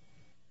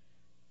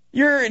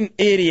 You're an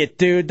idiot,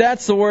 dude.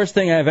 That's the worst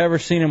thing I've ever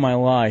seen in my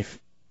life.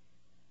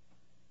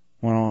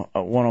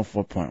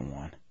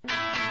 104.1.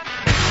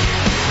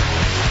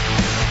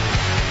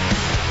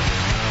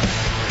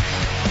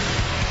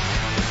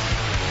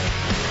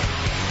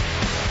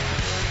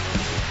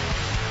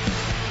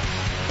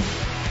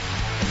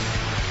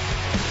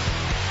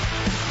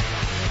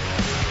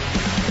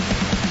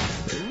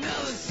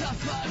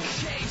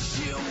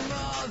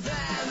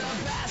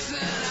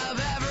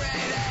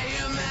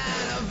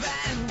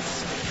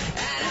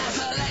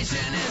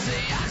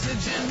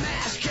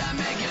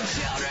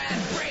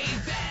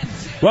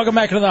 Welcome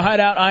back to the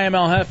Hideout. I am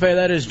El Jefe.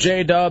 That is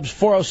J-Dubs.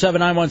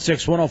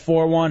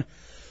 407-916-1041.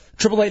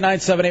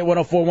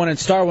 888-978-1041 and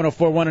star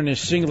 1041 on your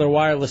singular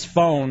wireless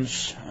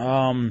phones.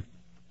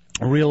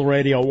 Real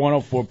Radio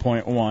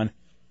 104.1.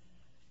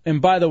 And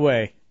by the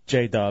way,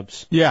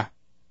 J-Dubs. Yeah.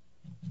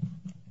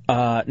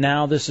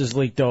 Now this is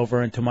leaked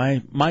over into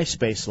my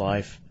MySpace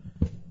life.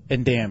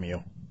 And damn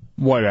you.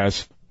 What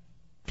as?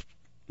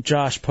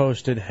 Josh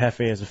posted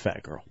Hefe as a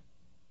fat girl.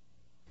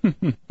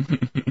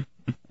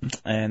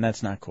 And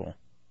that's not cool.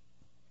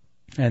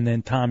 And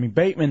then Tommy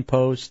Bateman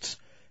posts,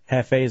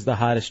 Hefe is the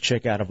hottest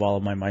chick out of all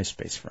of my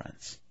MySpace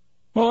friends.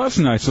 Well, that's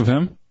nice of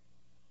him.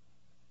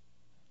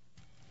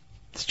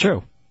 It's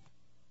true.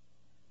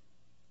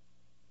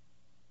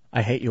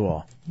 I hate you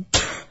all.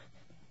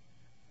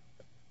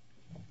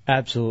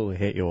 Absolutely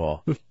hate you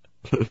all.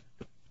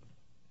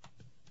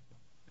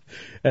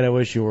 And I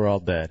wish you were all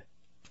dead.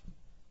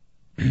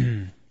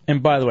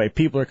 And by the way,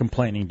 people are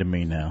complaining to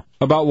me now.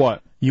 About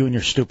what? You and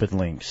your stupid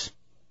links.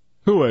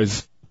 Who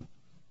is?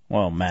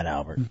 Well, Matt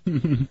Albert.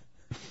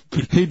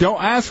 He don't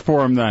ask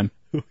for them then.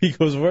 He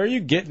goes, where are you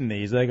getting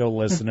these? I go,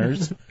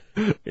 listeners.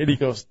 And he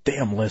goes,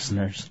 damn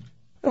listeners.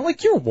 I'm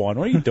like, you're one.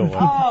 What are you doing?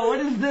 Oh, what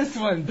is this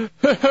one?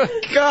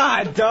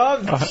 God,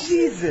 dog.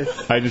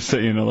 Jesus. I just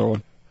sent you another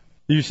one.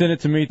 You sent it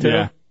to me, too?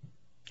 Yeah.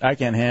 I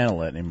can't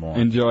handle it anymore.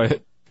 Enjoy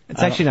it.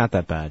 It's actually not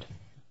that bad.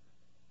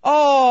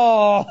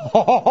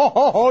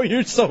 Oh,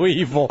 you're so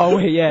evil. Oh,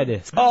 wait, yeah, it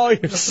is. Oh,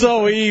 you're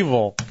so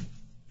evil.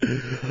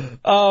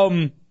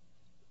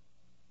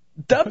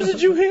 Dubs,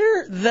 did you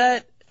hear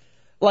that,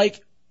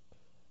 like,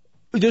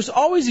 there's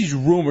always these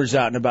rumors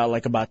out and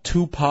about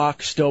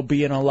Tupac still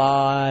being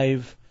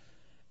alive,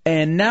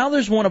 and now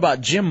there's one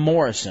about Jim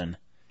Morrison.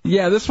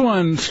 Yeah, this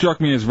one struck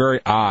me as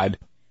very odd.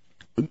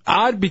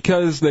 Odd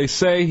because they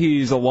say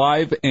he's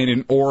alive and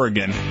in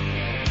Oregon.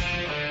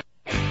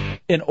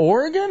 In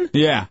Oregon?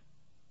 Yeah.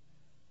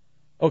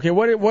 Okay,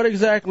 what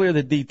exactly are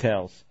the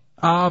details?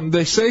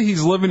 They say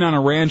he's living on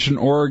a ranch in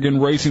Oregon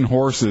raising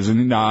horses,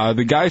 and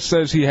the guy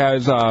says he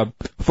has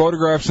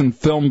photographs and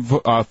film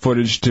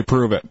footage to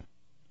prove it.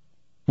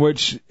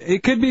 Which,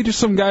 it could be just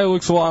some guy who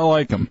looks a lot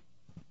like him.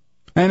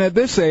 And at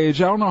this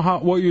age, I don't know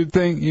what you'd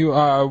think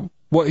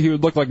what he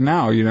would look like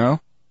now, you know?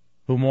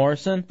 Who,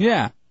 Morrison?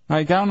 Yeah.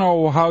 Like, I don't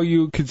know how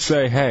you could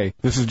say, hey,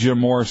 this is Jim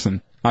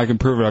Morrison. I can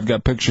prove it. I've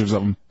got pictures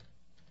of him.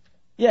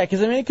 Yeah,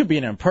 because, I mean, it could be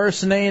an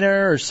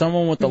impersonator or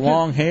someone with the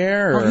long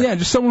hair. Or... Well, yeah,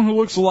 just someone who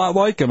looks a lot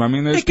like him. I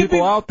mean, there's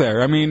people out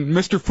there. I mean,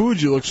 Mr.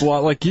 Fuji looks a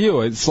lot like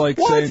you. It's like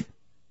saying...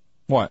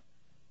 What?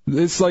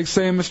 It's like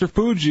saying Mr.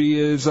 Fuji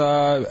is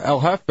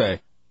El Jefe.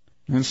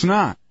 It's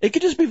not. It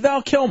could just be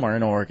Val Kilmer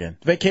in Oregon,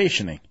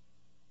 vacationing.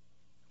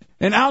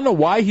 And I don't know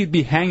why he'd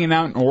be hanging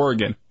out in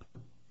Oregon.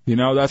 You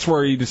know, that's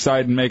where he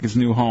decided to make his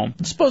new home.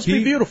 It's supposed to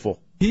be beautiful.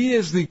 He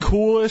is the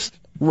coolest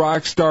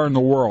rock star in the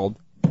world.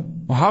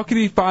 Well, how could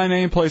he find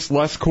any place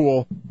less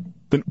cool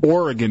than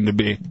Oregon to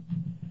be? All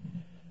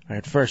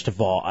right, first of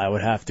all, I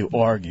would have to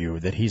argue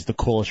that he's the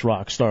coolest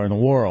rock star in the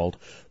world,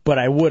 but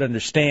I would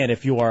understand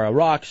if you are a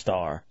rock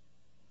star.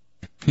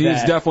 He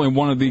is definitely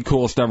one of the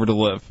coolest ever to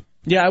live.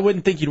 Yeah, I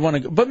wouldn't think you'd want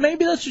to go, but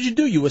maybe that's what you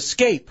do. You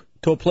escape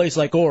to a place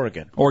like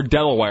Oregon. Or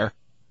Delaware.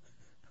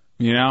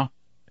 You know?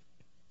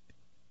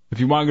 If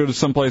you want to go to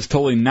someplace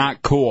totally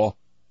not cool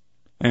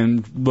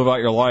and live out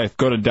your life,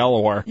 go to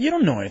Delaware. You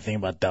don't know anything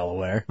about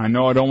Delaware. I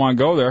know I don't want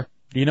to go there.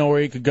 You know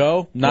where you could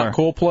go? Not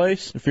cool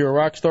place? If you're a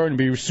rock star and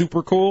be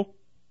super cool?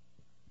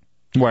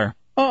 Where?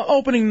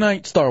 Opening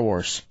night Star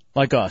Wars,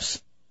 like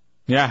us.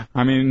 Yeah,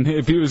 I mean,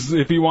 if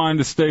he wanted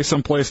to stay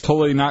someplace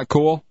totally not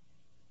cool,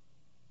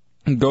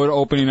 go to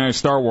opening night of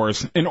Star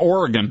Wars in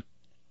Oregon,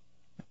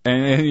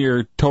 and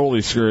you're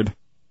totally screwed.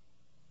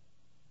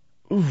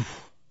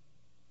 Oof.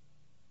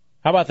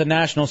 How about the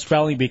National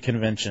Spelling Bee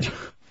Convention?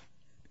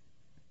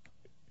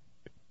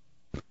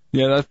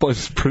 Yeah, that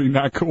place is pretty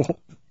not cool.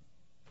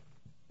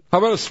 How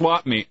about a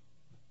swap meet?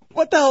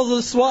 What the hell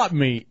is a swap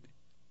meet?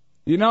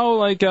 You know,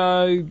 like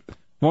one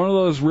of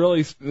those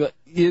really...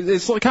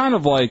 It's kind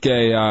of like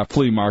a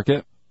flea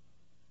market.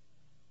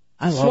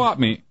 Swap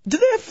meet. Do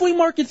they have flea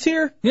markets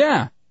here?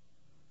 Yeah.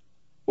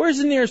 Where's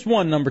the nearest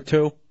one, number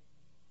 2?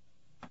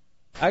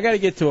 I got to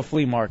get to a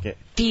flea market.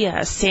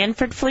 The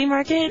Sanford Flea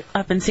Market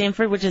up in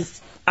Sanford, which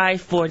is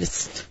I-4,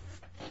 just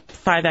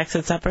 5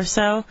 exits up or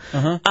so,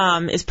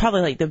 is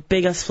probably like the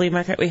biggest flea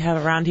market we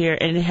have around here,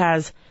 and it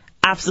has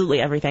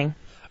absolutely everything.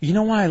 You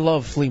know why I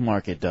love flea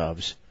market,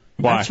 Dubs?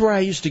 Why? That's where I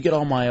used to get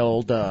all my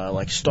old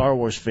like Star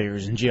Wars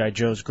figures and G.I.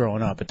 Joes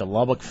growing up, at the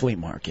Lubbock Flea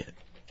Market.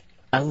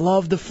 I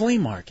love the flea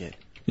market.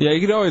 Yeah,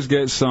 you could always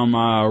get some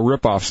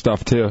rip-off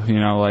stuff, too,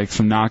 like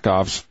some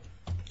knockoffs.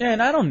 Yeah,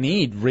 and I don't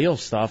need real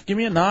stuff. Give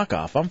me a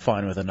knockoff. I'm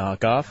fine with a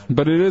knockoff.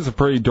 But it is a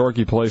pretty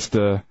dorky place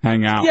to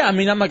hang out. Yeah, I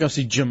mean, I'm not going to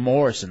see Jim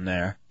Morrison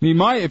there. He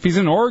might, if he's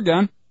in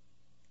Oregon.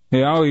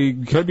 He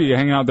could be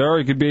hanging out there.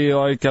 He could be,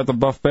 like, at the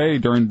buffet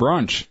during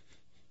brunch.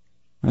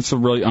 That's a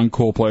really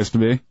uncool place to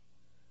be.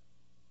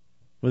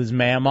 With his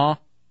mama.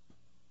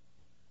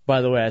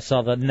 By the way, I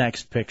saw the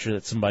next picture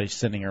that somebody's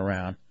sending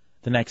around.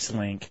 The next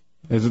link.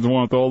 Is it the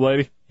one with the old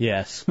lady?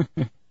 Yes.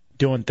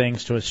 Doing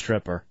things to a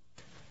stripper.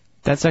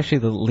 That's actually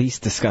the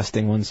least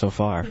disgusting one so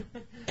far.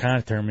 Kind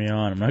of turned me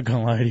on. I'm not going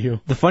to lie to you.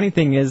 The funny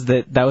thing is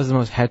that was the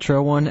most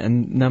hetero one,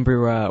 and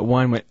number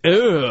one went,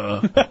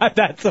 ugh.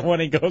 That's the one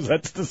he goes,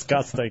 that's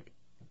disgusting.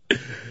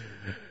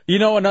 You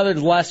know another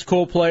less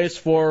cool place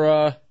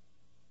for,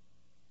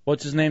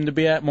 what's his name to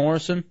be at,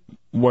 Morrison?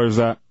 Where's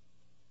that?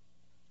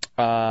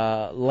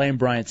 Lane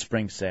Bryant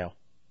Spring Sale.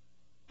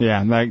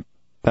 Yeah,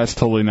 that's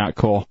totally not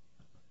cool.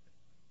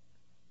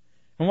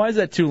 And why is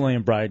that two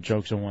Lane Bryant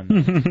jokes in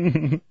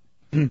one?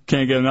 Can't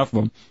get enough of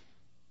them.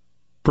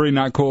 Pretty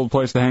not cool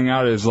place to hang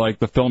out is like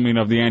the filming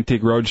of the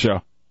Antique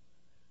Roadshow.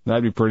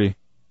 That'd be pretty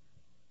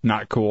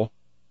not cool.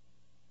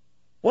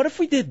 What if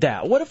we did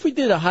that? What if we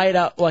did a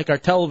hideout like our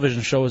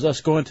television show is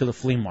us going to the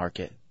flea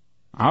market?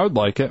 I would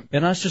like it.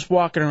 And us just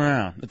walking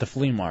around at the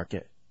flea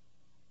market.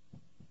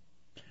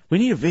 We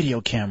need a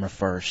video camera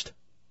first.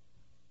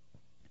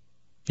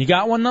 You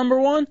got one, number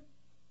one?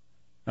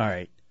 All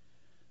right.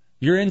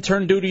 Your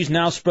intern duties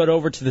now spread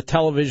over to the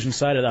television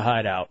side of the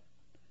hideout.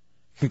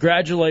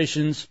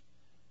 Congratulations.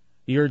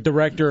 You're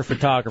director of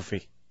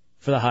photography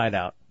for the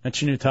hideout. That's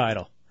your new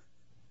title.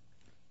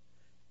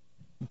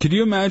 Could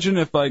you imagine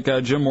if like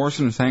Jim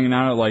Morrison was hanging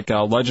out at like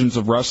Legends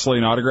of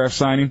Wrestling autograph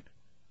signing?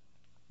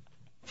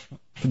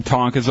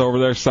 Tonka's over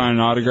there signing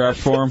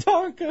autographs for him.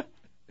 Tonka.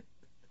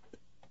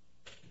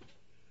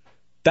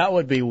 That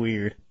would be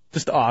weird.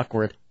 Just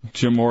awkward.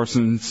 Jim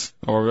Morrison's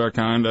over there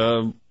kind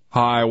of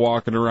high,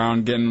 walking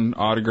around getting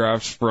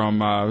autographs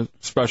from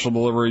Special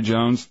Delivery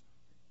Jones.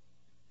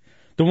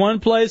 The one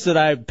place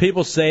that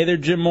people say they're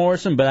Jim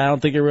Morrison, but I don't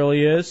think it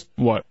really is.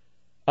 What?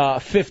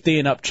 50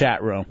 and up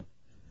chat room.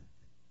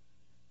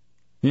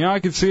 Yeah, I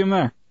could see him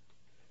there.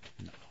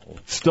 No.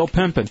 Still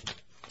pimping.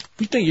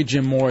 You think you're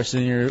Jim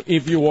Morrison?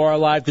 If you are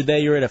alive today,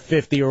 you're at a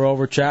 50 or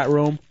over chat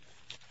room.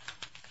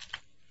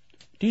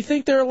 Do you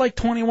think there are like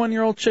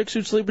 21-year-old chicks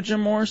who sleep with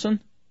Jim Morrison?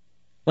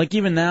 Like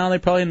even now, they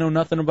probably know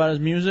nothing about his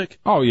music.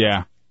 Oh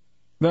yeah.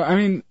 I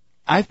mean,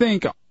 I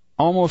think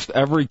almost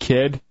every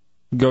kid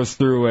goes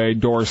through a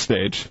door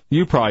stage.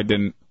 You probably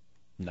didn't.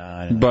 No,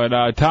 I didn't.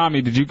 But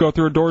Tommy, did you go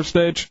through a door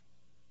stage?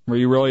 Where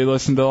you really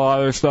listened to a lot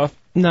of their stuff?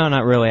 No,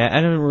 not really. I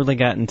never really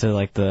got into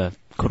like the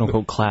quote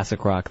unquote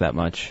classic rock that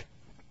much.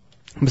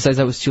 Besides,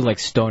 that was too like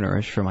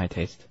stonerish for my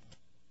taste.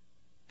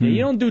 Yeah,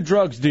 you don't do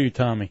drugs, do you,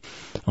 Tommy?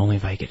 Only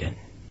Vicodin.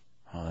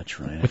 Oh, that's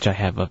right. Which I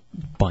have a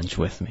bunch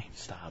with me.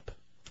 Stop.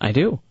 I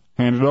do.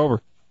 Hand it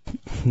over.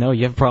 No,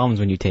 you have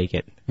problems when you take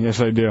it. Yes,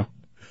 I do.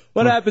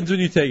 What happens when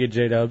you take it,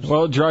 J-Dubs?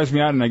 Well, it dries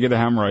me out and I get a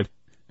hemorrhoid.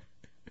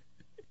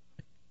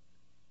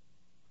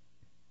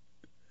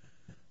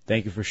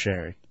 Thank you for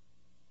sharing.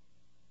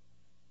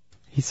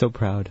 He's so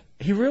proud.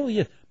 He really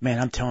is. Man,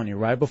 I'm telling you,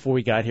 right before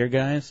we got here,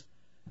 guys,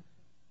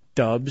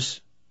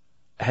 Dubs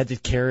had to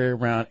carry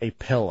around a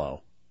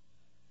pillow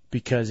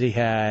because he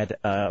had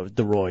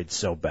the roids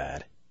so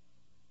bad.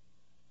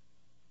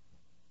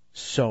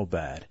 So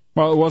bad.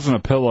 Well, it wasn't a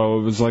pillow.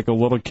 It was like a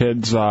little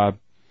kid's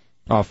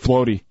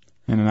floaty,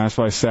 and that's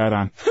what I sat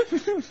on.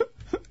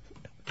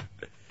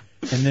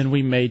 And then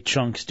we made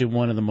Chunks do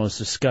one of the most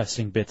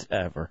disgusting bits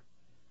ever.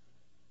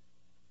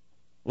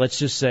 Let's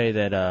just say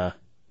that,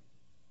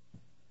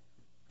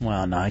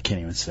 well, no, I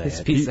can't even say This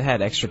it. pizza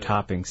had extra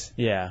toppings.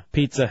 Yeah,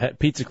 pizza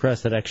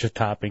crust had extra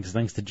toppings,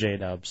 thanks to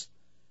J-Dubs.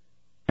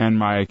 And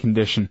my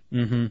condition.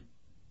 Mm-hmm.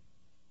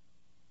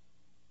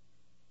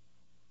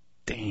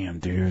 Damn,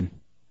 dude.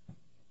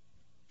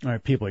 All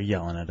right, people are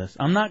yelling at us.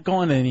 I'm not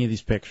going to any of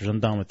these pictures.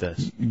 I'm done with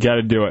this. You got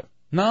to do it.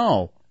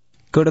 No.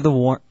 Go to the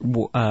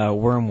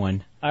worm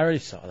one. I already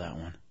saw that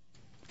one.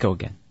 Go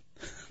again.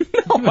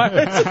 No, I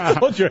already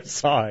told you I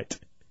saw it.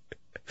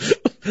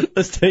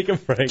 Let's take a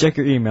break. Check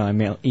your email.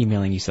 I'm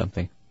emailing you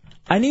something.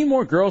 I need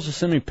more girls to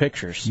send me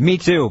pictures. Me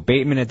too.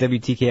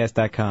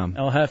 Bateman@WTKS.com.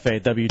 El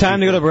Jefe, WTKS. Time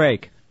to go to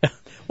break.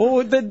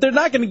 Well, they're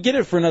not going to get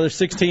it for another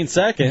 16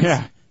 seconds.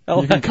 Yeah.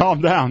 You can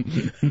calm down.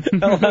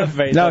 El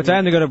Jefe. No,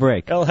 time to go to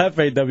break. El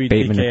Jefe, WTKS.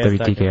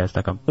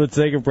 Bateman@WTKS.com. Let's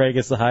take a break.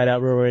 It's the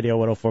Hideout Real Radio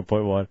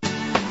 104.1.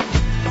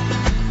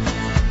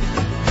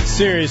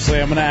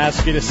 Seriously, I'm going to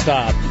ask you to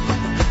stop.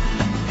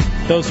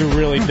 Those are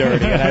really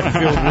dirty, and I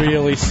feel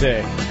really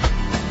sick.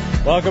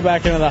 Welcome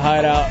back into the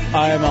Hideout.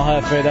 I am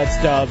El Jefe.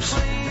 That's Dubs.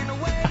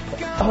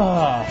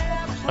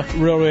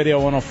 Real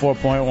Radio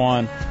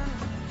 104.1.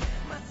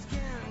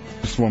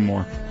 Just one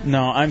more.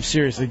 No, I'm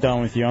seriously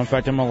done with you. In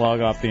fact, I'm going to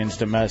log off the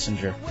instant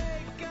messenger.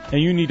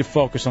 And you need to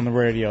focus on the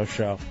radio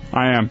show.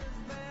 I am.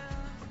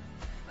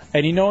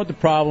 And you know what the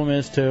problem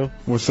is, too?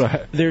 What's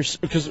that?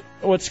 Because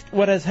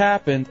what has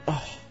happened...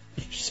 Oh,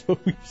 you're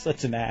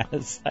such an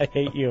ass. I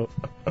hate you.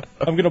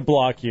 I'm going to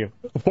block you.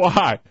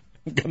 Why?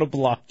 I'm going to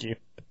block you.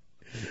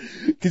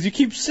 Because you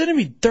keep sending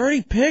me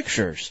dirty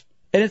pictures.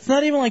 And it's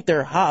not even like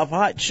they're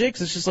hot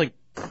chicks. It's just like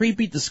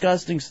creepy,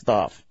 disgusting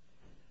stuff.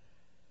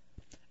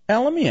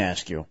 Now, let me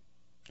ask you.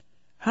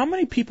 How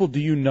many people do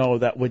you know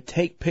that would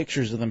take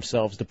pictures of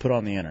themselves to put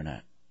on the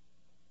internet?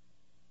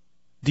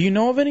 Do you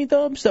know of any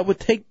dubs that would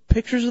take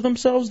pictures of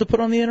themselves to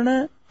put on the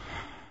internet?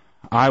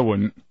 I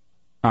wouldn't.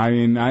 I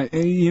mean,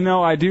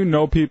 I do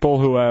know people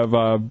who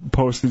have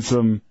posted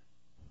some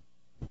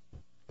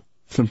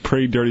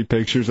pretty dirty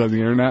pictures on the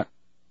internet,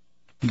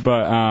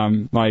 but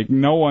like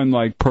no one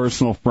like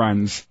personal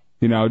friends.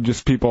 You know,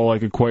 just people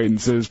like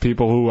acquaintances,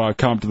 people who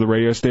come to the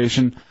radio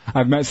station.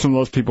 I've met some of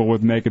those people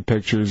with naked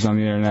pictures on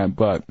the internet,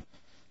 but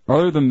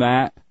other than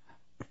that,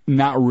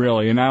 not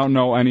really. And I don't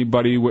know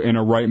anybody in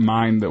a right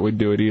mind that would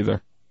do it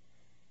either.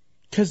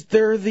 Because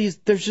there's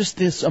just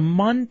this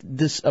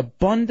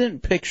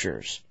abundant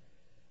pictures.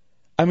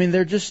 I mean,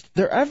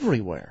 they're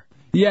everywhere.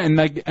 Yeah,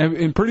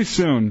 and pretty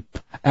soon,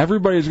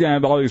 everybody's going to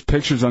have all these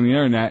pictures on the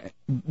internet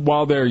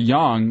while they're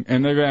young,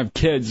 and they're going to have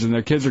kids, and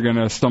their kids are going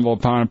to stumble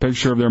upon a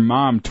picture of their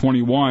mom,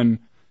 21,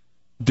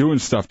 doing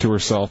stuff to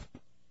herself.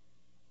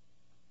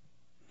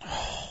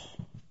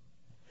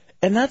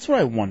 And that's what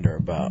I wonder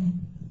about.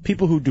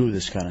 People who do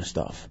this kind of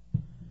stuff.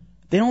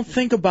 They don't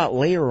think about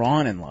later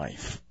on in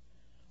life.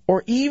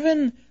 Or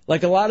even,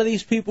 like a lot of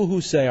these people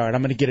who say, all right,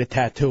 I'm going to get a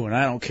tattoo, and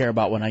I don't care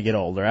about when I get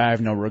older. I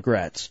have no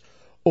regrets.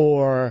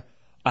 Or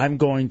I'm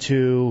going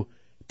to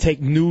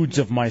take nudes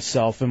of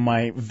myself and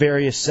my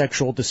various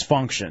sexual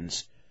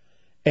dysfunctions,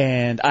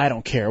 and I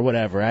don't care,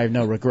 whatever. I have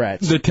no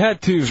regrets. The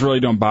tattoos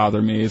really don't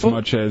bother me as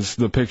much as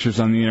the pictures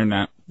on the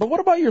internet. But what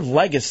about your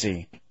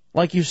legacy?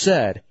 Like you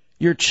said,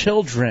 your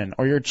children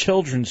or your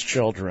children's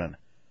children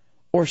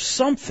or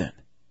something.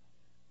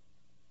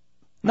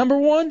 Number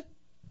one?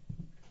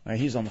 All right,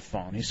 he's on the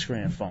phone. He's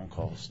screening phone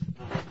calls.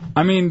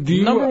 I mean,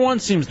 Number one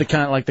seems the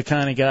kind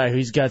of guy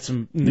who's got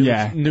some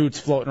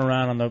nudes floating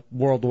around on the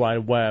World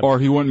Wide Web. Or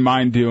he wouldn't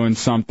mind doing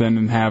something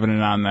and having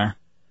it on there.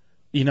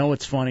 You know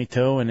what's funny,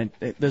 too? And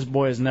this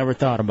boy has never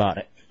thought about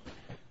it.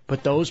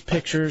 But those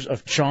pictures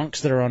of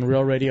chunks that are on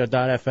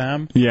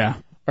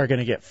RealRadio.fm are going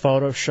to get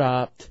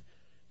photoshopped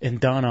and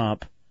done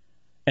up,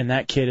 and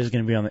that kid is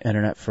going to be on the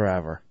internet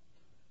forever.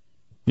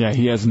 Yeah,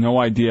 he has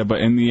no idea,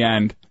 but in the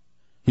end,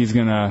 he's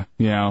going to,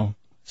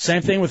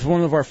 Same thing with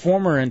one of our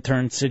former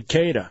interns, Sid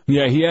Cada.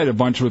 Yeah, he had a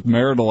bunch with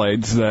marital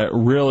aids that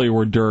really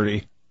were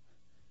dirty.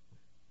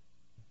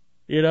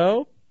 You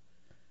know?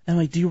 And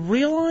like, do you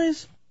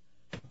realize?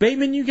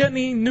 Bateman, you got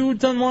any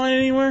nudes online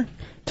anywhere?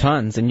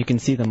 Tons, and you can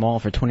see them all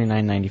for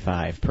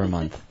 $29.95 per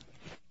month.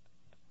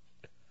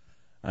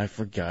 I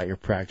forgot, you're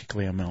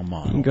practically a male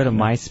model. You can go to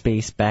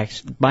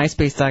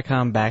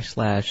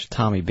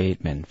myspace.com/Tommy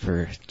Bateman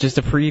for just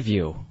a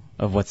preview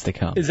of what's to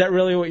come. Is that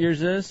really what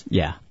yours is?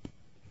 Yeah.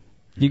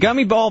 You got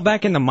me all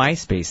back into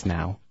MySpace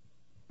now.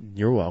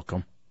 You're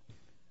welcome.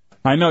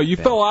 I know, you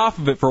fell off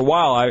of it for a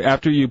while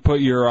after you put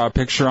your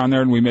picture on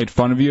there and we made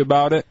fun of you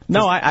about it.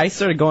 No, I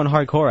started going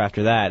hardcore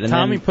after that. And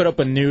Tommy put up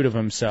a nude of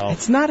himself.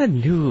 It's not a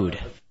nude.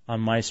 On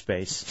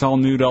MySpace. It's all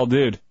nude, all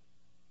dude.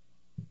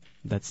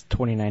 That's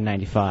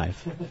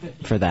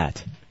 $29.95 for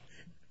that.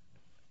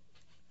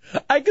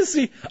 I can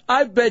see,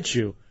 I bet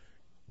you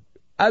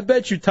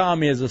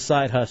Tommy as a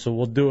side hustle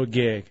will do a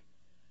gig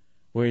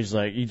where he's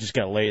like, you just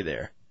got to lay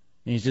there.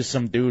 And he's just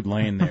some dude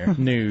laying there,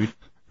 nude.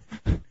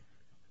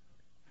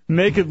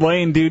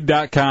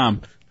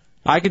 NakedLayingDude.com.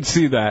 I could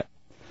see that.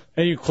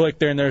 And you click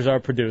there, and there's our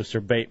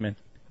producer, Bateman.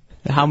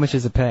 How much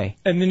does it pay?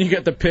 And then you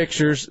got the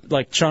pictures,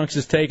 like Chunks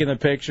is taking the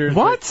pictures.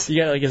 What?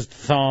 You got like his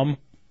thumb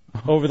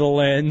over the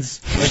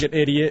lens, like an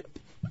idiot.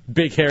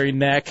 Big hairy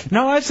neck.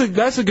 No,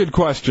 that's a good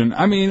question.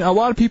 I mean, a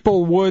lot of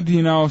people would,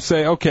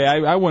 say, okay,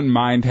 I wouldn't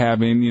mind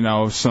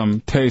having,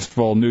 some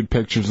tasteful nude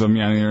pictures of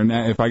me on the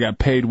internet if I got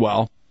paid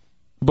well.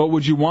 But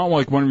would you want,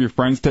 like, one of your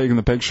friends taking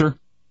the picture,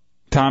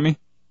 Tommy?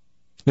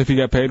 If you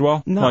got paid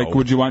well? No. Like,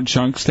 would you want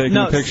Chunks taking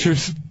the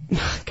pictures?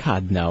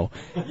 God, no.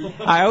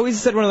 I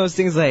always said one of those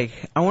things like,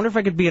 I wonder if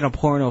I could be in a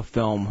porno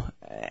film.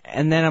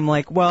 And then I'm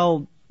like,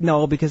 well,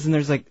 no, because then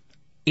there's like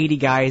 80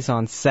 guys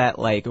on set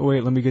like,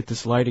 wait, let me get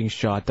this lighting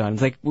shot done.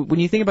 It's like, when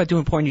you think about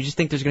doing porn, you just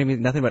think there's going to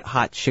be nothing but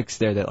hot chicks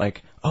there that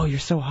like, oh, you're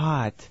so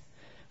hot.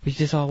 We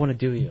just all want to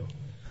do you.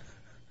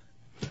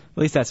 At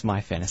least that's my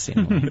fantasy.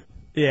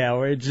 Yeah,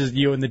 where it's just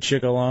you and the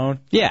chick alone.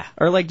 Yeah,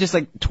 or like just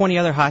like 20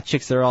 other hot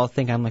chicks that all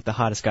think I'm like the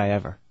hottest guy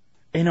ever.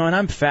 And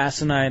I'm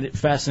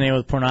fascinated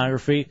with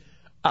pornography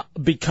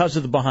because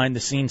of the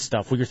behind-the-scenes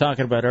stuff we were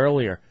talking about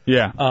earlier.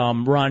 Yeah.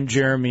 Ron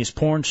Jeremy's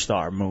Porn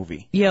Star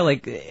movie. Yeah,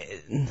 like,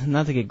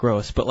 not to get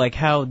gross, but like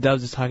how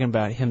Dubs is talking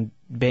about him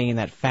banging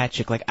that fat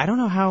chick. Like, I don't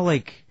know how,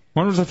 like,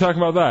 When was I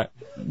talking about that?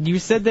 You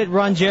said that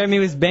Ron Jeremy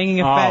was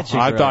banging a fat chick.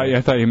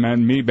 I thought you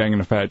meant me banging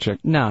a fat chick.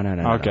 No.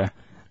 Okay.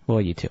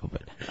 Well, you too,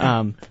 but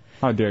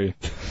how dare you?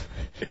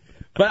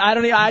 But I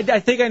don't. I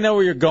think I know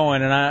where you're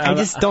going, and I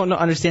just don't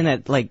understand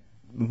that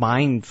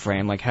mind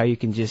frame, how you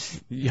can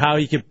just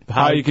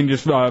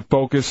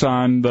focus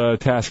on the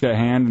task at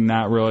hand and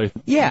not really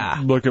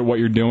look at what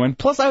you're doing.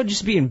 Plus, I would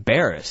just be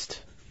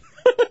embarrassed.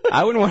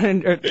 I wouldn't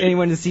want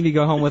anyone to see me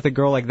go home with a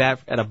girl like that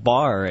at a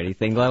bar or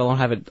anything, let alone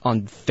have it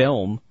on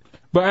film.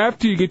 But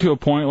after you get to a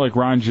point like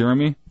Ron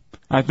Jeremy,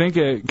 I think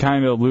it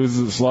kind of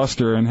loses its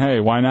luster, and hey,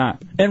 why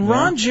not? And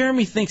Ron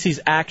Jeremy thinks he's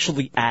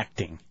actually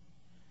acting.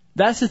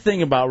 That's the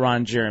thing about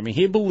Ron Jeremy.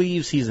 He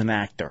believes he's an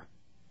actor.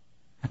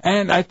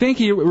 And I think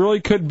he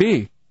really could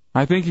be.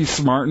 I think he's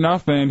smart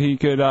enough, and he's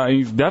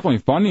definitely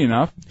funny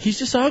enough. He's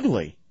just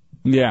ugly.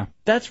 Yeah.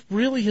 That's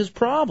really his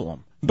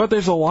problem. But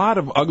there's a lot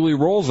of ugly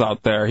roles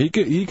out there. He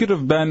could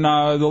have been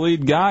the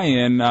lead guy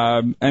in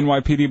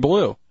NYPD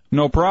Blue.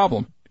 No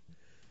problem.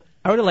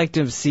 I would have liked to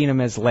have seen him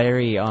as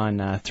Larry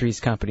on Three's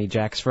Company,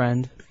 Jack's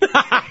friend.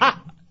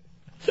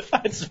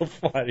 That's so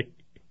funny.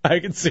 I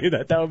can see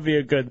that. That would be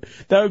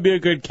a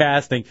good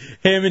casting.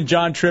 Him and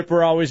John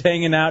Tripper always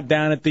hanging out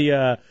down at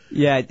the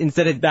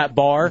instead of that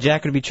bar.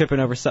 Jack would be tripping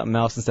over something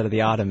else instead of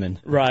the ottoman.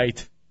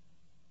 Right.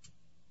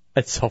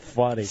 That's so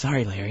funny.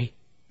 Sorry, Larry.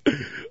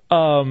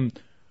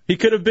 He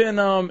could have been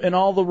in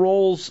all the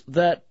roles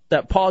that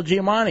Paul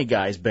Giamatti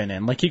guy's been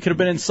in. Like he could have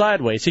been in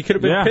Sideways. He could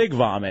have been Pig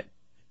Vomit.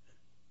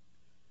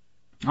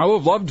 I would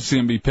have loved to see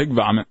him be Pig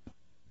Vomit.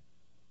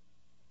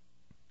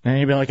 And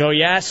he'd be like, oh,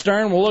 yeah,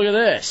 Stern, well, look at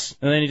this.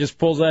 And then he just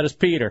pulls out his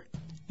Peter.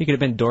 He could have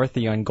been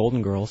Dorothy on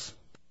Golden Girls.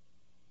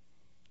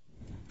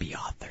 Be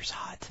authors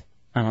hot.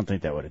 I don't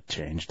think that would have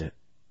changed it.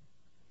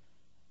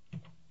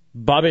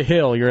 Bobby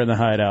Hill, you're in the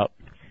Hideout.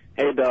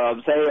 Hey,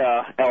 Dubs. Hey,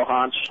 El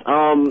Hunch.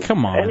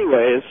 Come on.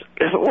 Anyways,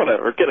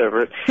 whatever. Get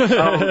over it.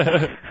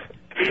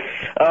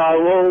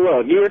 Well,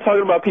 look, you were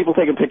talking about people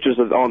taking pictures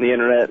on the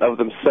Internet of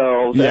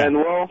themselves. Yeah. And,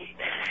 well,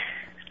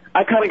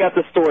 I kind of got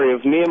the story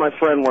of me and my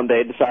friend one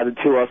day decided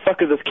to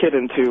sucker this kid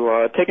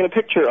into taking a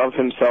picture of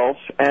himself.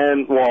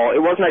 And, well, it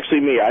wasn't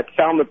actually me. I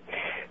found the...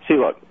 See,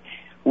 look,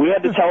 we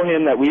had to tell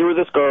him that we were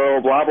this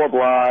girl, blah, blah,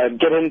 blah,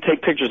 get him to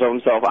take pictures of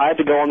himself. I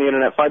had to go on the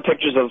Internet, find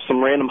pictures of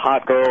some random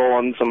hot girl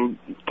on some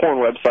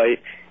porn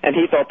website, and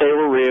he thought they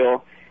were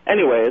real.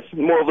 Anyways, the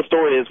moral of the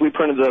story is we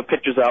printed the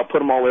pictures out, put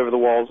them all over the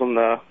walls in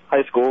the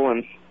high school,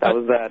 and that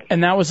was that.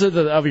 And that was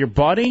of your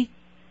buddy?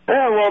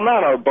 Yeah, well,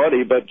 not our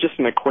buddy, but just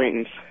an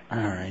acquaintance. All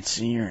right,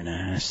 see, you're an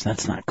ass.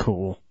 That's not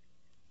cool.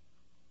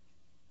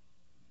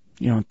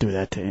 You don't do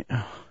that to...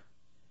 Oh.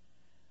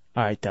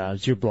 All right,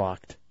 Dobbs, you're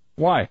blocked.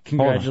 Why?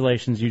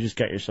 Congratulations, you just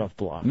got yourself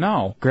blocked.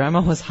 No.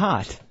 Grandma was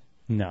hot.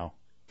 No.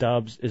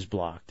 Dobbs is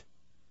blocked.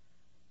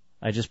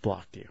 I just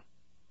blocked you.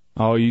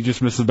 Oh, you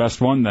just missed the best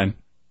one then.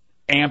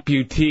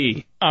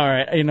 Amputee. All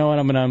right, you know what?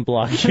 I'm going to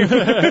unblock you.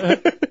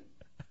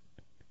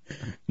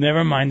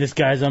 Never mind, this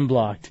guy's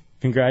unblocked.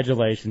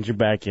 Congratulations, you're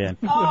back in.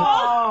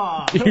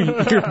 Oh!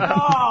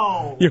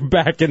 You're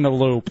back in the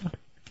loop.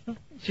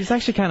 She's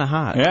actually kind of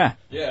hot. Yeah.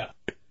 Yeah.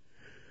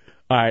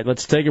 All right,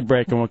 let's take a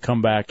break and we'll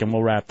come back and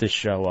we'll wrap this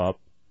show up.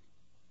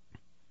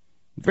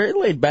 Very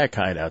laid back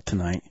Hideout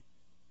tonight.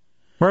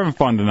 We're having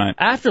fun tonight.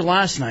 After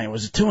last night, it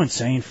was too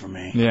insane for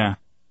me. Yeah.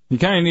 You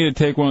kind of need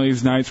to take one of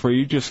these nights where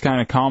you just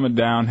kind of calm it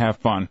down, have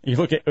fun. You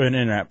look at an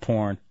internet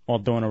porn while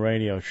doing a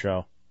radio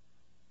show,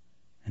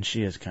 and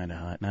she is kind of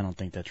hot, and I don't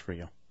think that's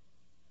real.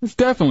 It's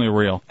definitely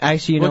real.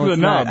 Actually, you know it's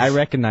not. I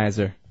recognize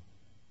her.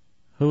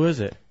 Who is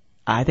it?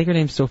 I think her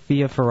name's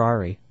Sophia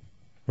Ferrari.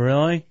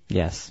 Really?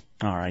 Yes.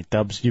 All right,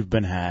 Dubs, you've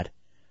been had.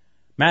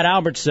 Matt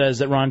Albert says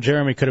that Ron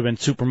Jeremy could have been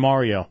Super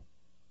Mario.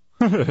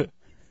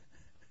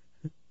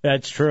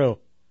 That's true.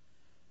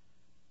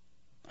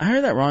 I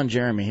heard that Ron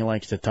Jeremy, he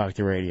likes to talk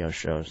to radio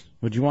shows.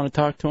 Would you want to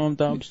talk to him,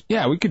 Dubs?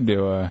 Yeah, we could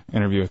do an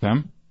interview with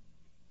him.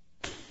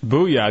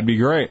 Booyah, it'd be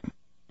great.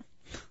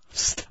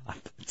 Stop.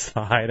 It's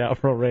the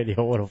Hideout Real Radio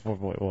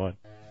 104.1.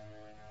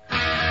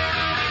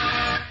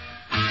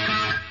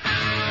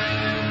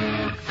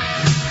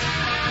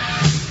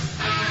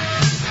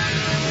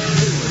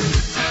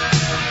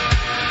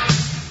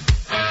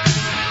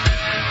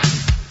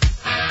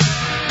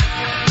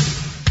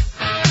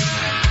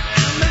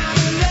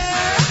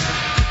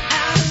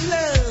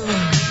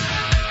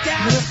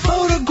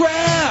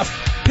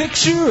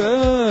 Picture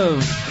of.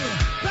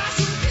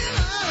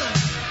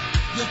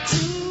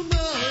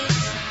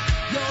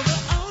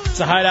 It's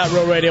the Hideout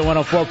Real Radio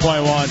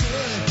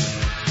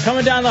 104.1.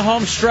 Coming down the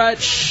home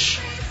stretch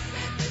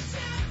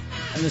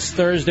on this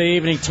Thursday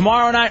evening.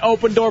 Tomorrow night,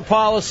 open door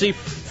policy.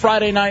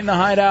 Friday night in the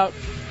Hideout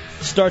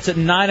starts at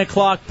 9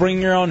 o'clock.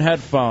 Bring your own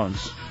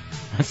headphones.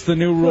 That's the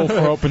new rule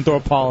for open door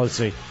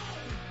policy.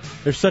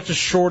 There's such a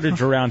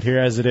shortage around here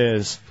as it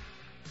is.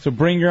 So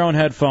bring your own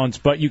headphones,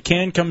 but you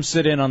can come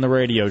sit in on the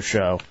radio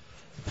show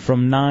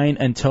from 9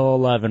 until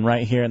 11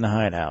 right here in the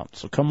Hideout.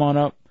 So come on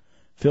up.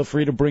 Feel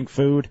free to bring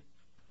food.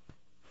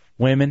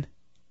 Women.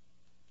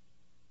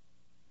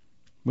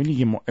 We need to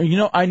get more. You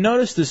know, I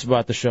noticed this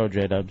about the show,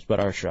 J-Dubs, about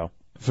our show.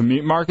 It's a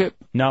meat market?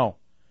 No.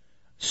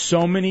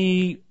 So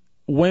many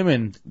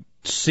women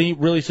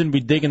really seem to be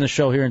digging the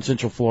show here in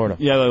Central Florida.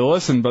 Yeah, they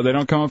listen, but they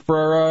don't come up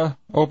for our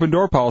open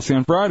door policy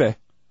on Friday.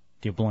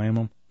 Do you blame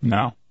them?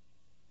 No.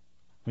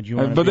 Would you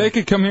want But they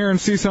could come here and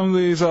see some of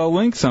these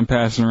links I'm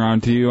passing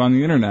around to you on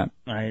the internet.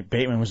 All right,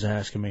 Bateman was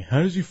asking me,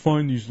 how does he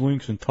find these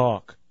links and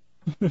talk?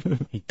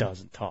 He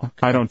doesn't talk.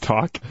 I don't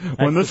talk.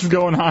 When this is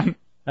going on.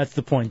 That's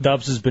the point.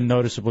 Dubs has been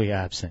noticeably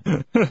absent.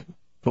 The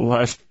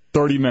last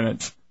 30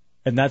 minutes.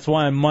 And that's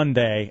why on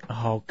Monday,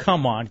 oh,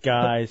 come on,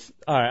 guys.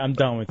 All right, I'm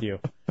done with you.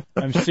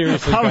 I'm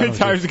seriously How done many with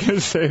times you. are you going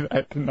to say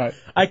that tonight?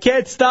 I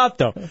can't stop,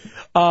 though.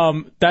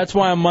 That's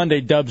why on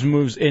Monday, Dubs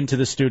moves into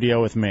the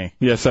studio with me.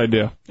 Yes, I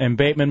do. And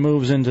Bateman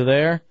moves into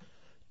there.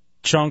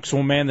 Chunks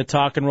will man the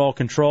talk and roll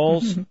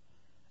controls.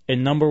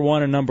 And number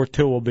 1 and number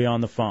 2 will be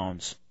on the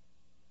phones.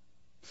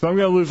 So I'm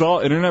going to lose all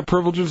internet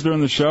privileges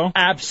during the show?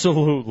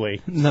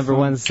 Absolutely. Number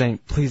 1's saying,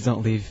 please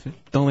don't leave.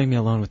 Don't leave me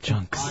alone with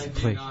Chunks. I did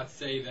Please. not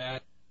say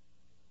that.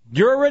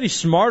 You're already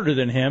smarter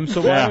than him,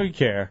 so why do you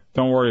care?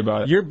 Don't worry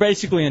about it. You're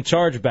basically in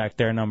charge back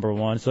there, number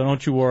 1, so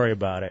don't you worry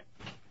about it.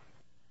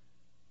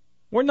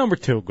 Where'd number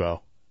 2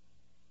 go?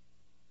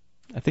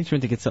 I think she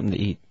went to get something to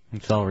eat.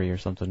 Celery or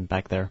something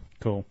back there.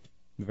 Cool.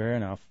 Fair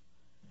enough.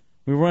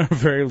 We run a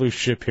very loose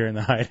ship here in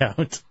the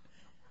Hideout.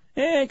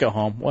 Go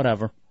home.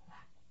 Whatever.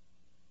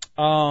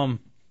 So,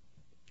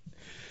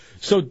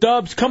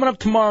 Dubs, coming up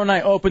tomorrow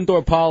night, open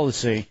door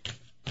policy.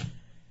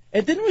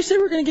 And didn't we say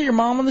we were going to get your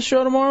mom on the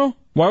show tomorrow?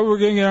 Why were we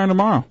going to get on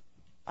tomorrow?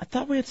 I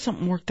thought we had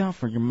something worked out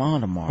for your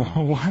mom tomorrow.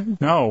 Why?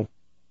 No.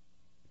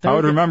 I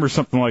would remember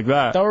something like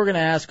that. I thought we were going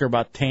to ask her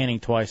about tanning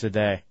twice a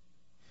day.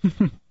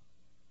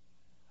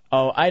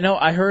 Oh, I know.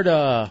 I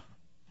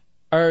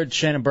heard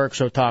Shannon Burke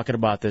show talking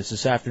about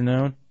this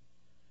afternoon.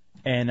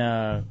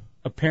 And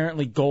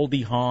apparently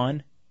Goldie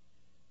Hawn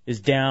is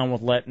down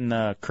with letting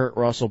Kurt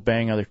Russell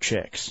bang other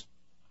chicks.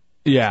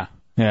 Yeah.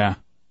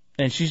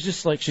 And she's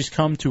just like, she's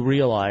come to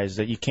realize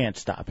that you can't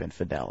stop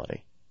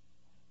infidelity.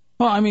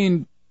 Well, I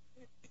mean,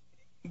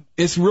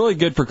 it's really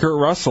good for Kurt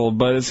Russell,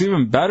 but it's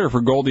even better for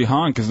Goldie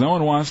Hawn because no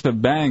one wants to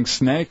bang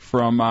Snake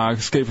from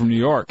Escape from New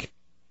York.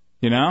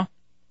 You know?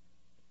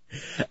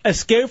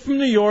 Escape from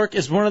New York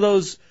is one of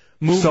those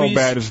movies. So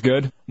bad it's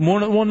good.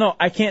 Well, no,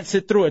 I can't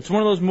sit through it. It's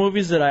one of those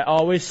movies that I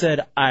always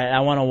said I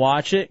want to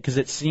watch it because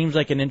it seems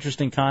like an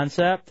interesting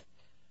concept,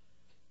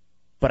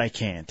 but I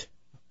can't.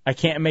 I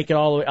can't make it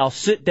all the way. I'll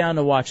sit down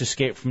to watch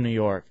Escape from New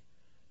York,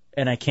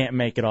 and I can't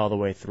make it all the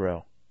way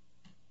through.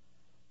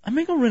 I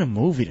may go rent a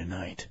movie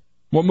tonight.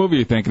 What movie are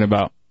you thinking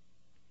about?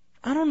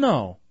 I don't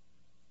know.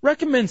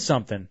 Recommend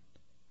something.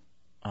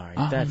 All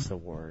right, that's the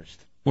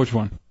worst. Which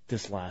one?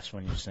 This last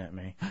one you sent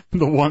me.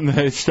 The one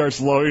that starts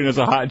loading as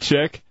a hot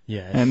chick?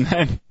 Yes. And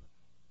then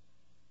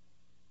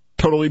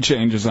totally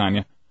changes on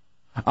you.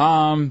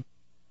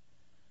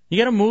 You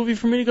got a movie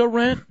for me to go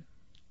rent?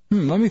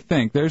 Let me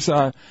think. There's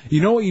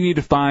you know what you need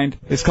to find?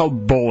 It's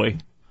called Bully.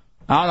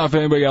 I don't know if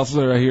anybody else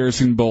here has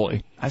seen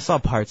Bully. I saw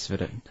parts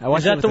of it.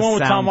 Is that the one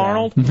with Tom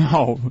Arnold?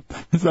 No,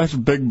 that's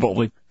Big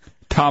Bully.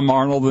 Tom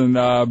Arnold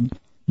and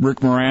Rick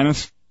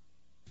Moranis.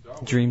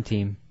 Dream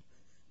Team.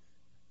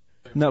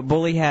 No,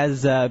 Bully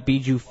has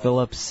Bijou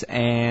Phillips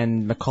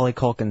and Macaulay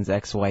Culkin's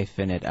ex-wife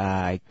in it.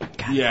 I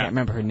can't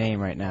remember her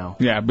name right now.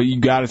 Yeah, but you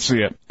got to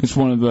see it. It's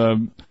one of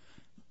the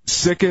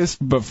sickest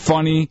but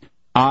funny,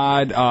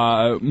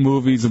 odd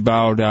movies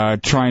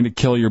about trying to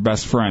kill your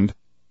best friend.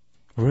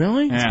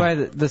 Really? It's by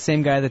the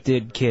same guy that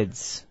did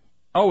Kids.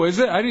 Oh, is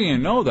it? I didn't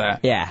even know that.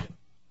 Yeah.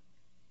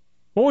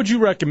 What would you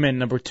recommend,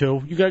 number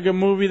 2? You got a good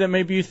movie that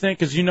maybe you think,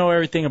 because you know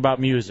everything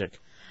about music.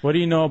 What do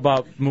you know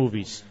about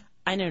movies?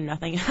 I know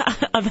nothing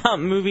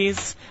about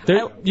movies.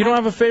 You don't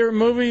have a favorite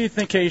movie? You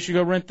think, hey, you should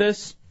go rent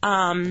this?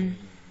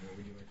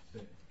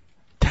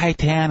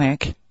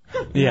 Titanic.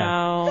 Yeah.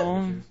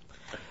 No.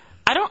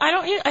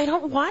 I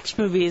don't watch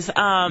movies.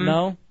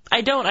 No?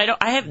 I don't.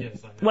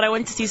 When I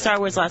went to see Star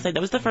Wars last night,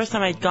 that was the first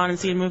time I'd gone and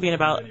seen a movie in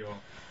about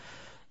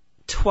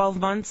 12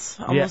 months,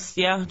 almost,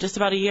 just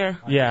about a year.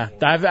 Yeah,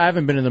 I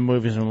haven't been to the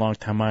movies in a long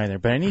time either,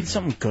 but I need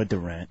something good to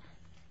rent.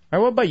 All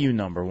right, what about you,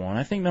 number 1?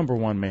 I think number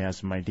 1 may have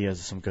some ideas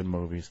of some good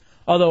movies.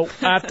 Although,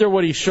 after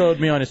what he showed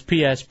me on his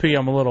PSP,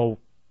 I'm a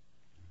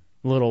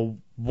little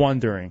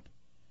wondering.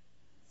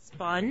 It's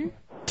fun.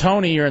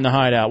 Tony, you're in the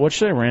Hideout. What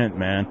should I rent,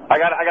 man? I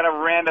got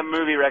a random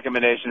movie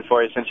recommendation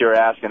for you since you were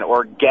asking.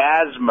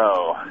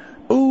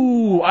 Orgasmo.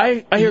 Ooh,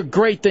 I hear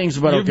great things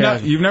about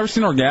Orgasmo. You've never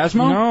seen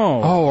Orgasmo?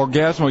 No. Oh,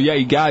 Orgasmo. Yeah,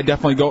 you gotta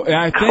definitely go. And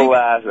I think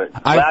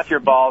Classic. Laugh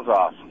your balls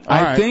off.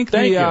 I think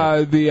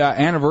the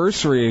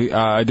anniversary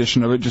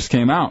edition of it just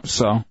came out.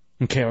 So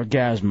okay,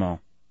 Orgasmo.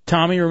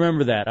 Tommy,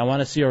 remember that. I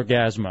want to see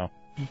Orgasmo.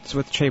 It's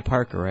with Trey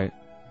Parker, right?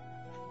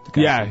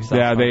 Yeah.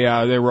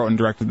 They wrote and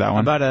directed that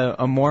one. About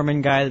a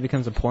Mormon guy that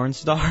becomes a porn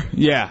star.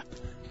 Yeah.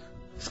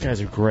 These guys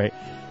are great.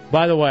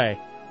 By the way,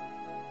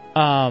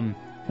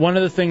 one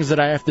of the things that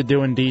I have to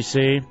do in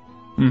D.C.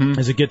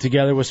 is to get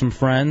together with some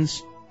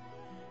friends.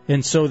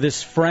 And so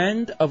this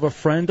friend of a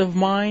friend of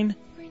mine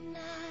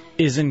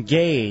is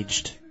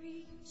engaged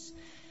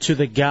to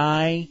the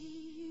guy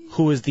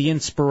who is the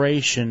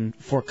inspiration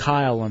for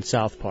Kyle on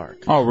South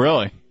Park. Oh,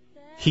 really?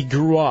 He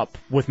grew up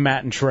with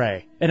Matt and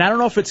Trey. And I don't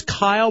know if it's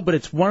Kyle, but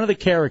it's one of the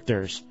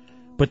characters.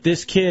 But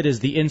this kid is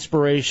the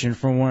inspiration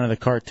from one of the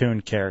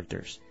cartoon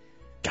characters.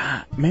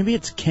 God, maybe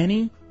it's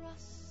Kenny?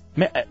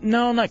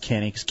 No, not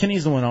Kenny, because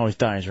Kenny's the one who always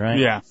dies, right?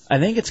 Yeah. I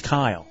think it's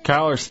Kyle.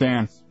 Kyle or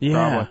Stan. Yeah.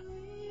 Probably.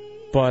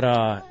 But,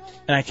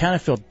 and I kind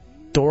of feel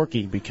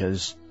dorky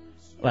because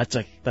that's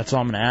all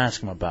I'm going to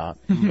ask him about.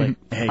 But,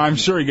 hey, I'm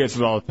sure he gets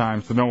it all the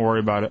time, so don't worry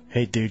about it.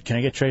 Hey, dude, can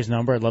I get Trey's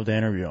number? I'd love to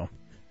interview him.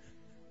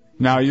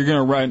 Now, you're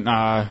going to rent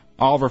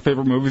all of our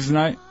favorite movies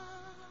tonight.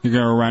 You're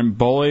going to rent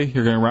Bully,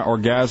 you're going to rent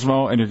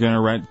Orgasmo, and you're going to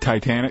rent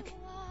Titanic.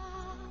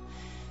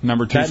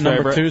 Number two's favorite.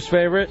 Number two's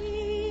favorite?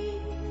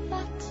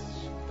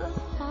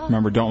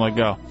 Remember, Don't Let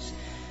Go.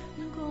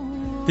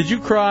 Did you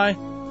cry?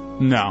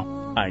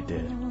 No. I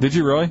did. Did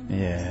you really?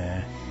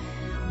 Yeah.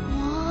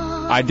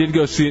 I did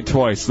go see it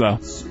twice, though.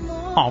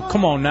 Oh,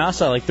 come on now. I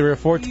saw it like 3 or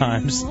 4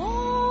 times.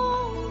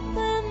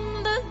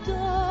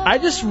 I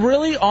just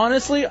really,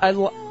 honestly, I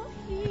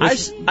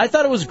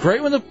thought it was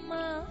great when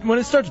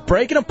it starts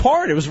breaking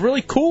apart. It was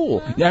really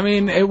cool. I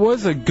mean, it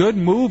was a good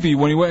movie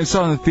when you went and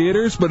saw it in the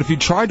theaters, but if you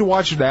tried to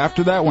watch it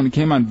after that when it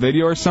came on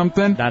video or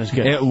something, not as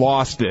good. It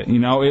lost it. You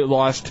know, it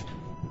lost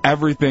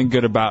everything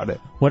good about it.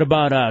 What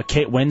about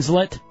Kate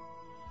Winslet?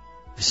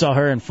 You saw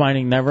her in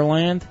Finding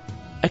Neverland.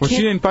 Was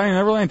she in Finding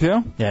Neverland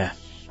too? Yeah.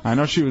 I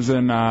know she was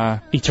in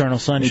Eternal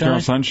Sunshine.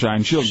 Eternal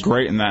Sunshine. She looked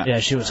great in that. Yeah,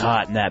 she was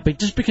hot in that, but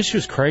just because she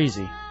was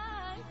crazy.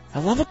 I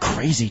love a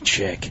crazy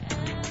chick.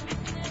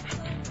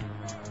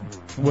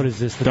 What is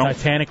this, the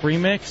Titanic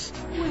remix?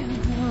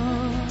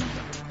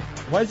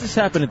 Why does this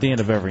happen at the end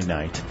of every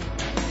night?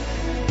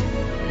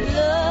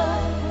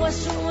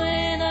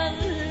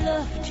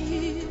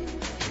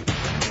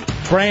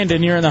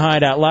 Brandon, you're in the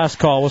Hideout. Last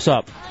call. What's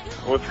up?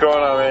 What's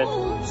going on, man?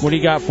 What do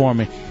you got for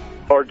me?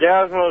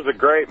 Orgasmo is a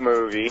great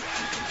movie.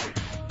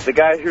 The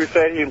guy who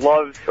said he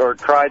loves or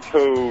cried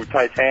to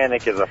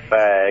Titanic is a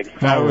fag.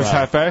 That was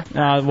Hefe?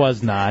 No, it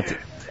was not.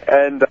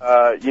 And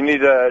you need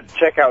to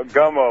check out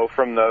Gummo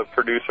from the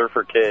producer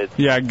for Kids.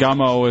 Yeah,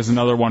 Gummo is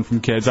another one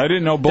from Kids. I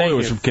didn't know Bully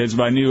was from Kids,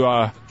 but I knew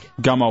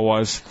Gummo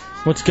was.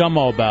 What's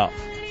Gummo about?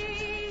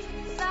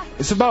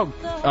 It's about,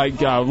 like,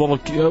 little...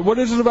 what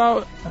is it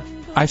about?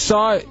 I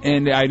saw it,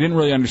 and I didn't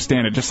really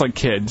understand it, just like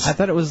Kids. I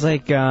thought it was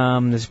like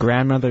this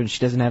grandmother, and she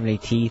doesn't have any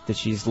teeth, that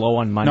she's low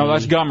on money. No,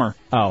 that's Gummer.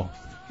 Oh.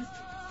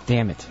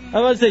 Damn it.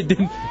 I was going to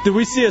say, did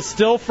we see a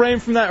still frame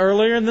from that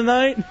earlier in the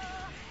night?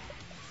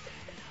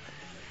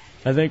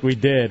 I think we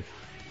did.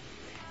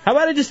 How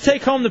about I just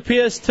take home the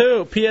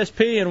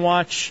PSP, and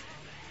watch...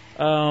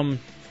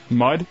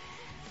 Mud?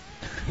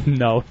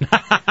 No.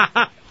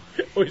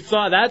 We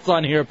saw that's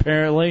on here,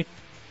 apparently.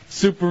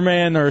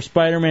 Superman or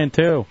Spider-Man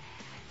 2.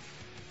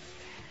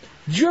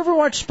 Did you ever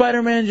watch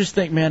Spider-Man and just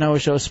think, man, I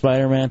wish I was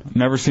Spider-Man?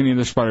 Never seen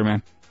either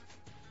Spider-Man.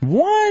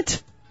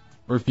 What?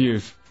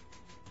 Refuse.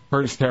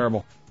 Heard it's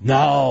terrible.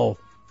 No.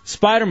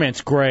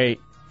 Spider-Man's great.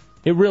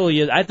 It really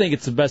is. I think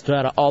it's the best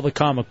out of all the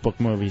comic book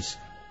movies.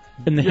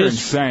 You're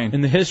insane.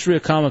 In the history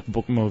of comic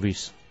book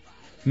movies.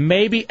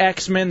 Maybe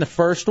X-Men, the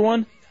first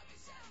one.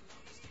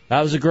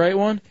 That was a great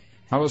one.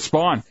 How about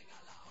Spawn?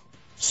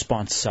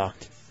 Spawn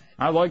sucked.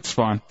 I liked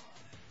Spawn.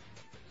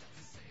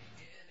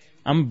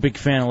 I'm a big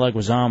fan of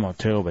Leguizamo,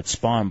 too, but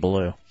Spawn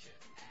blew.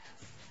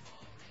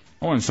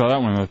 I went and saw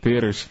that one in the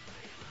theaters.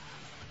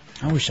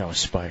 I wish I was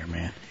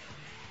Spider-Man.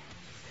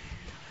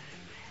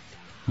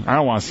 I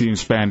don't want to see you in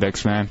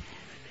spandex, man.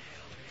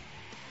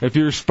 If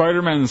you were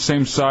Spider-Man the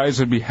same size,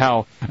 it'd be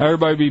hell.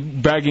 Everybody would be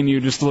begging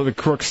you just to let the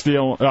crook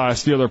steal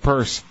their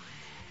purse.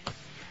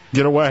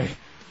 Get away.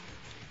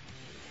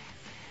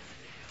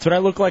 That's what I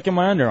look like in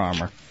my Under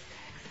Armour.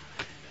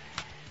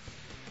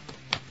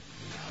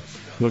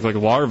 You look like a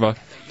larva.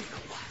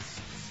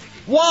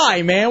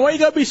 Why, man? Why you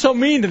gotta be so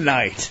mean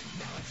tonight?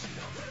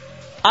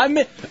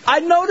 I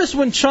notice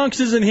when Chunks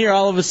isn't here,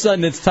 all of a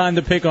sudden it's time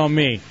to pick on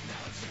me.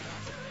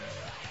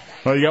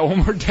 Well, you got one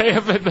more day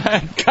of it,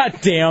 then. God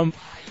damn.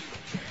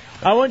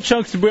 I want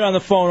Chunks to be on the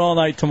phone all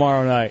night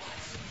tomorrow night.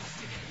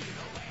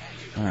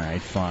 All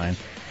right, fine.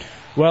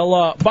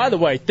 Well, by the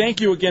way,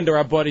 thank you again to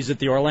our buddies at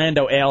the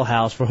Orlando Ale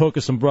House for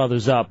hooking some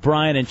brothers up.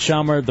 Brian and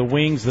Chummer, the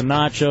wings, the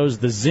nachos,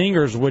 the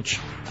zingers, which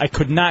I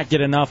could not get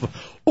enough of.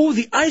 Oh,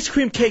 the ice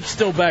cream cake's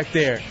still back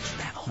there.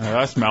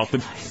 That's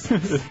melted.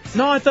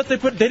 No, I thought they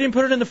didn't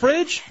put it in the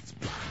fridge.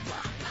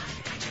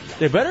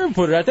 They better have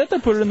put it. I thought they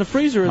put it in the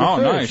freezer. Or the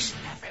fridge. Nice.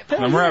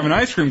 Then we're having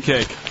ice cream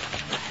cake.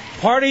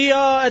 Party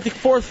at the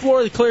 4th floor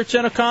of the Clear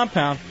Channel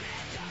compound.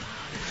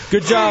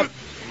 Good job.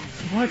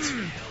 What?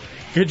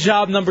 Good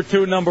job, number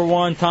 2, number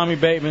 1, Tommy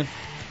Bateman.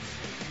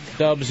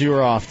 Dubs, you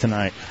were off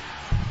tonight.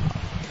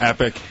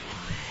 Epic.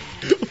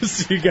 We'll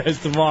see you guys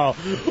tomorrow.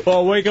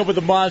 Well, wake up with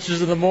the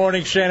Monsters in the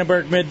morning,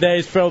 Shannonburg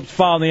middays, Phillips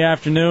File in the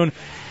afternoon,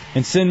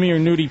 and send me your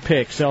nudie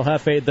pics,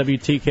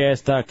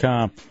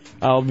 lf8wtks.com.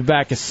 I'll be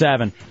back at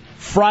 7.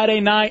 Friday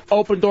night,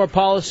 open door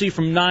policy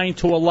from 9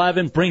 to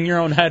 11. Bring your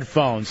own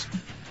headphones.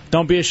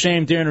 Don't be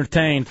ashamed to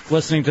entertain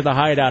listening to The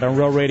Hideout on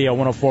Real Radio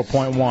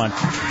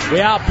 104.1. We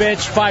out,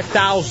 bitch.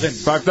 5,000.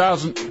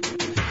 5,000.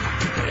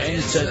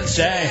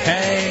 Entertain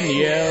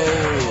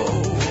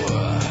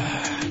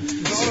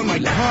It's on my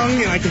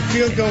tongue, and I can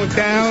feel it going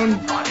down.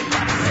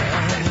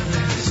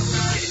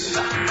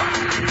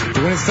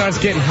 But when it starts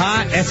getting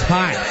hot, that's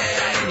hot.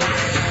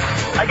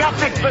 I got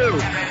big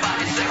boobs.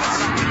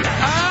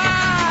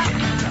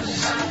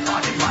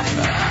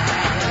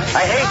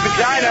 I hate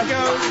vagina. There it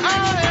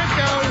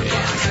goes.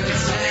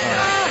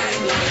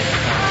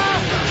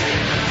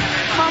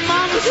 My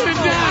mama's gonna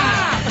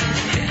die.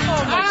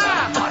 Oh my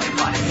God.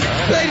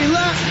 Lady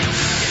Luck.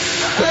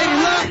 Lady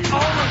Luck.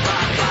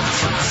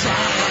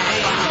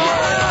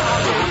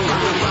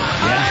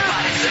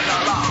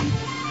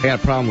 I got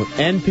a problem with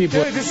N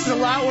people. Dude, this is a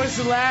lot worse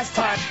than last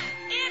time.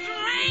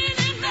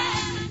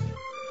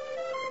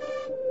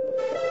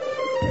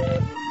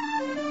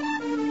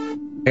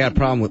 I got a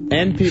problem with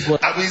N people.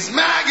 I be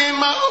smacking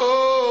my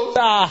hoes.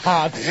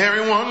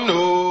 Everyone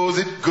knows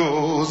it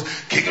goes.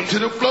 Kick 'em to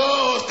the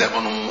floor, step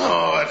on them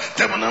hard,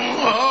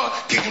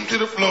 kick 'em to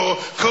the floor.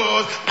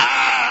 Cause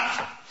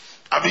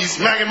I be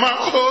smacking my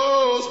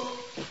hoes.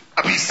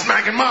 I be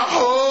smacking my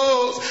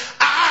hoes.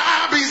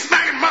 I be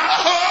smacking my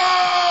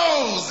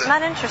hoes.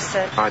 Not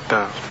interested.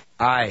 5,000.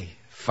 Aye,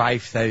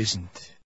 5,000.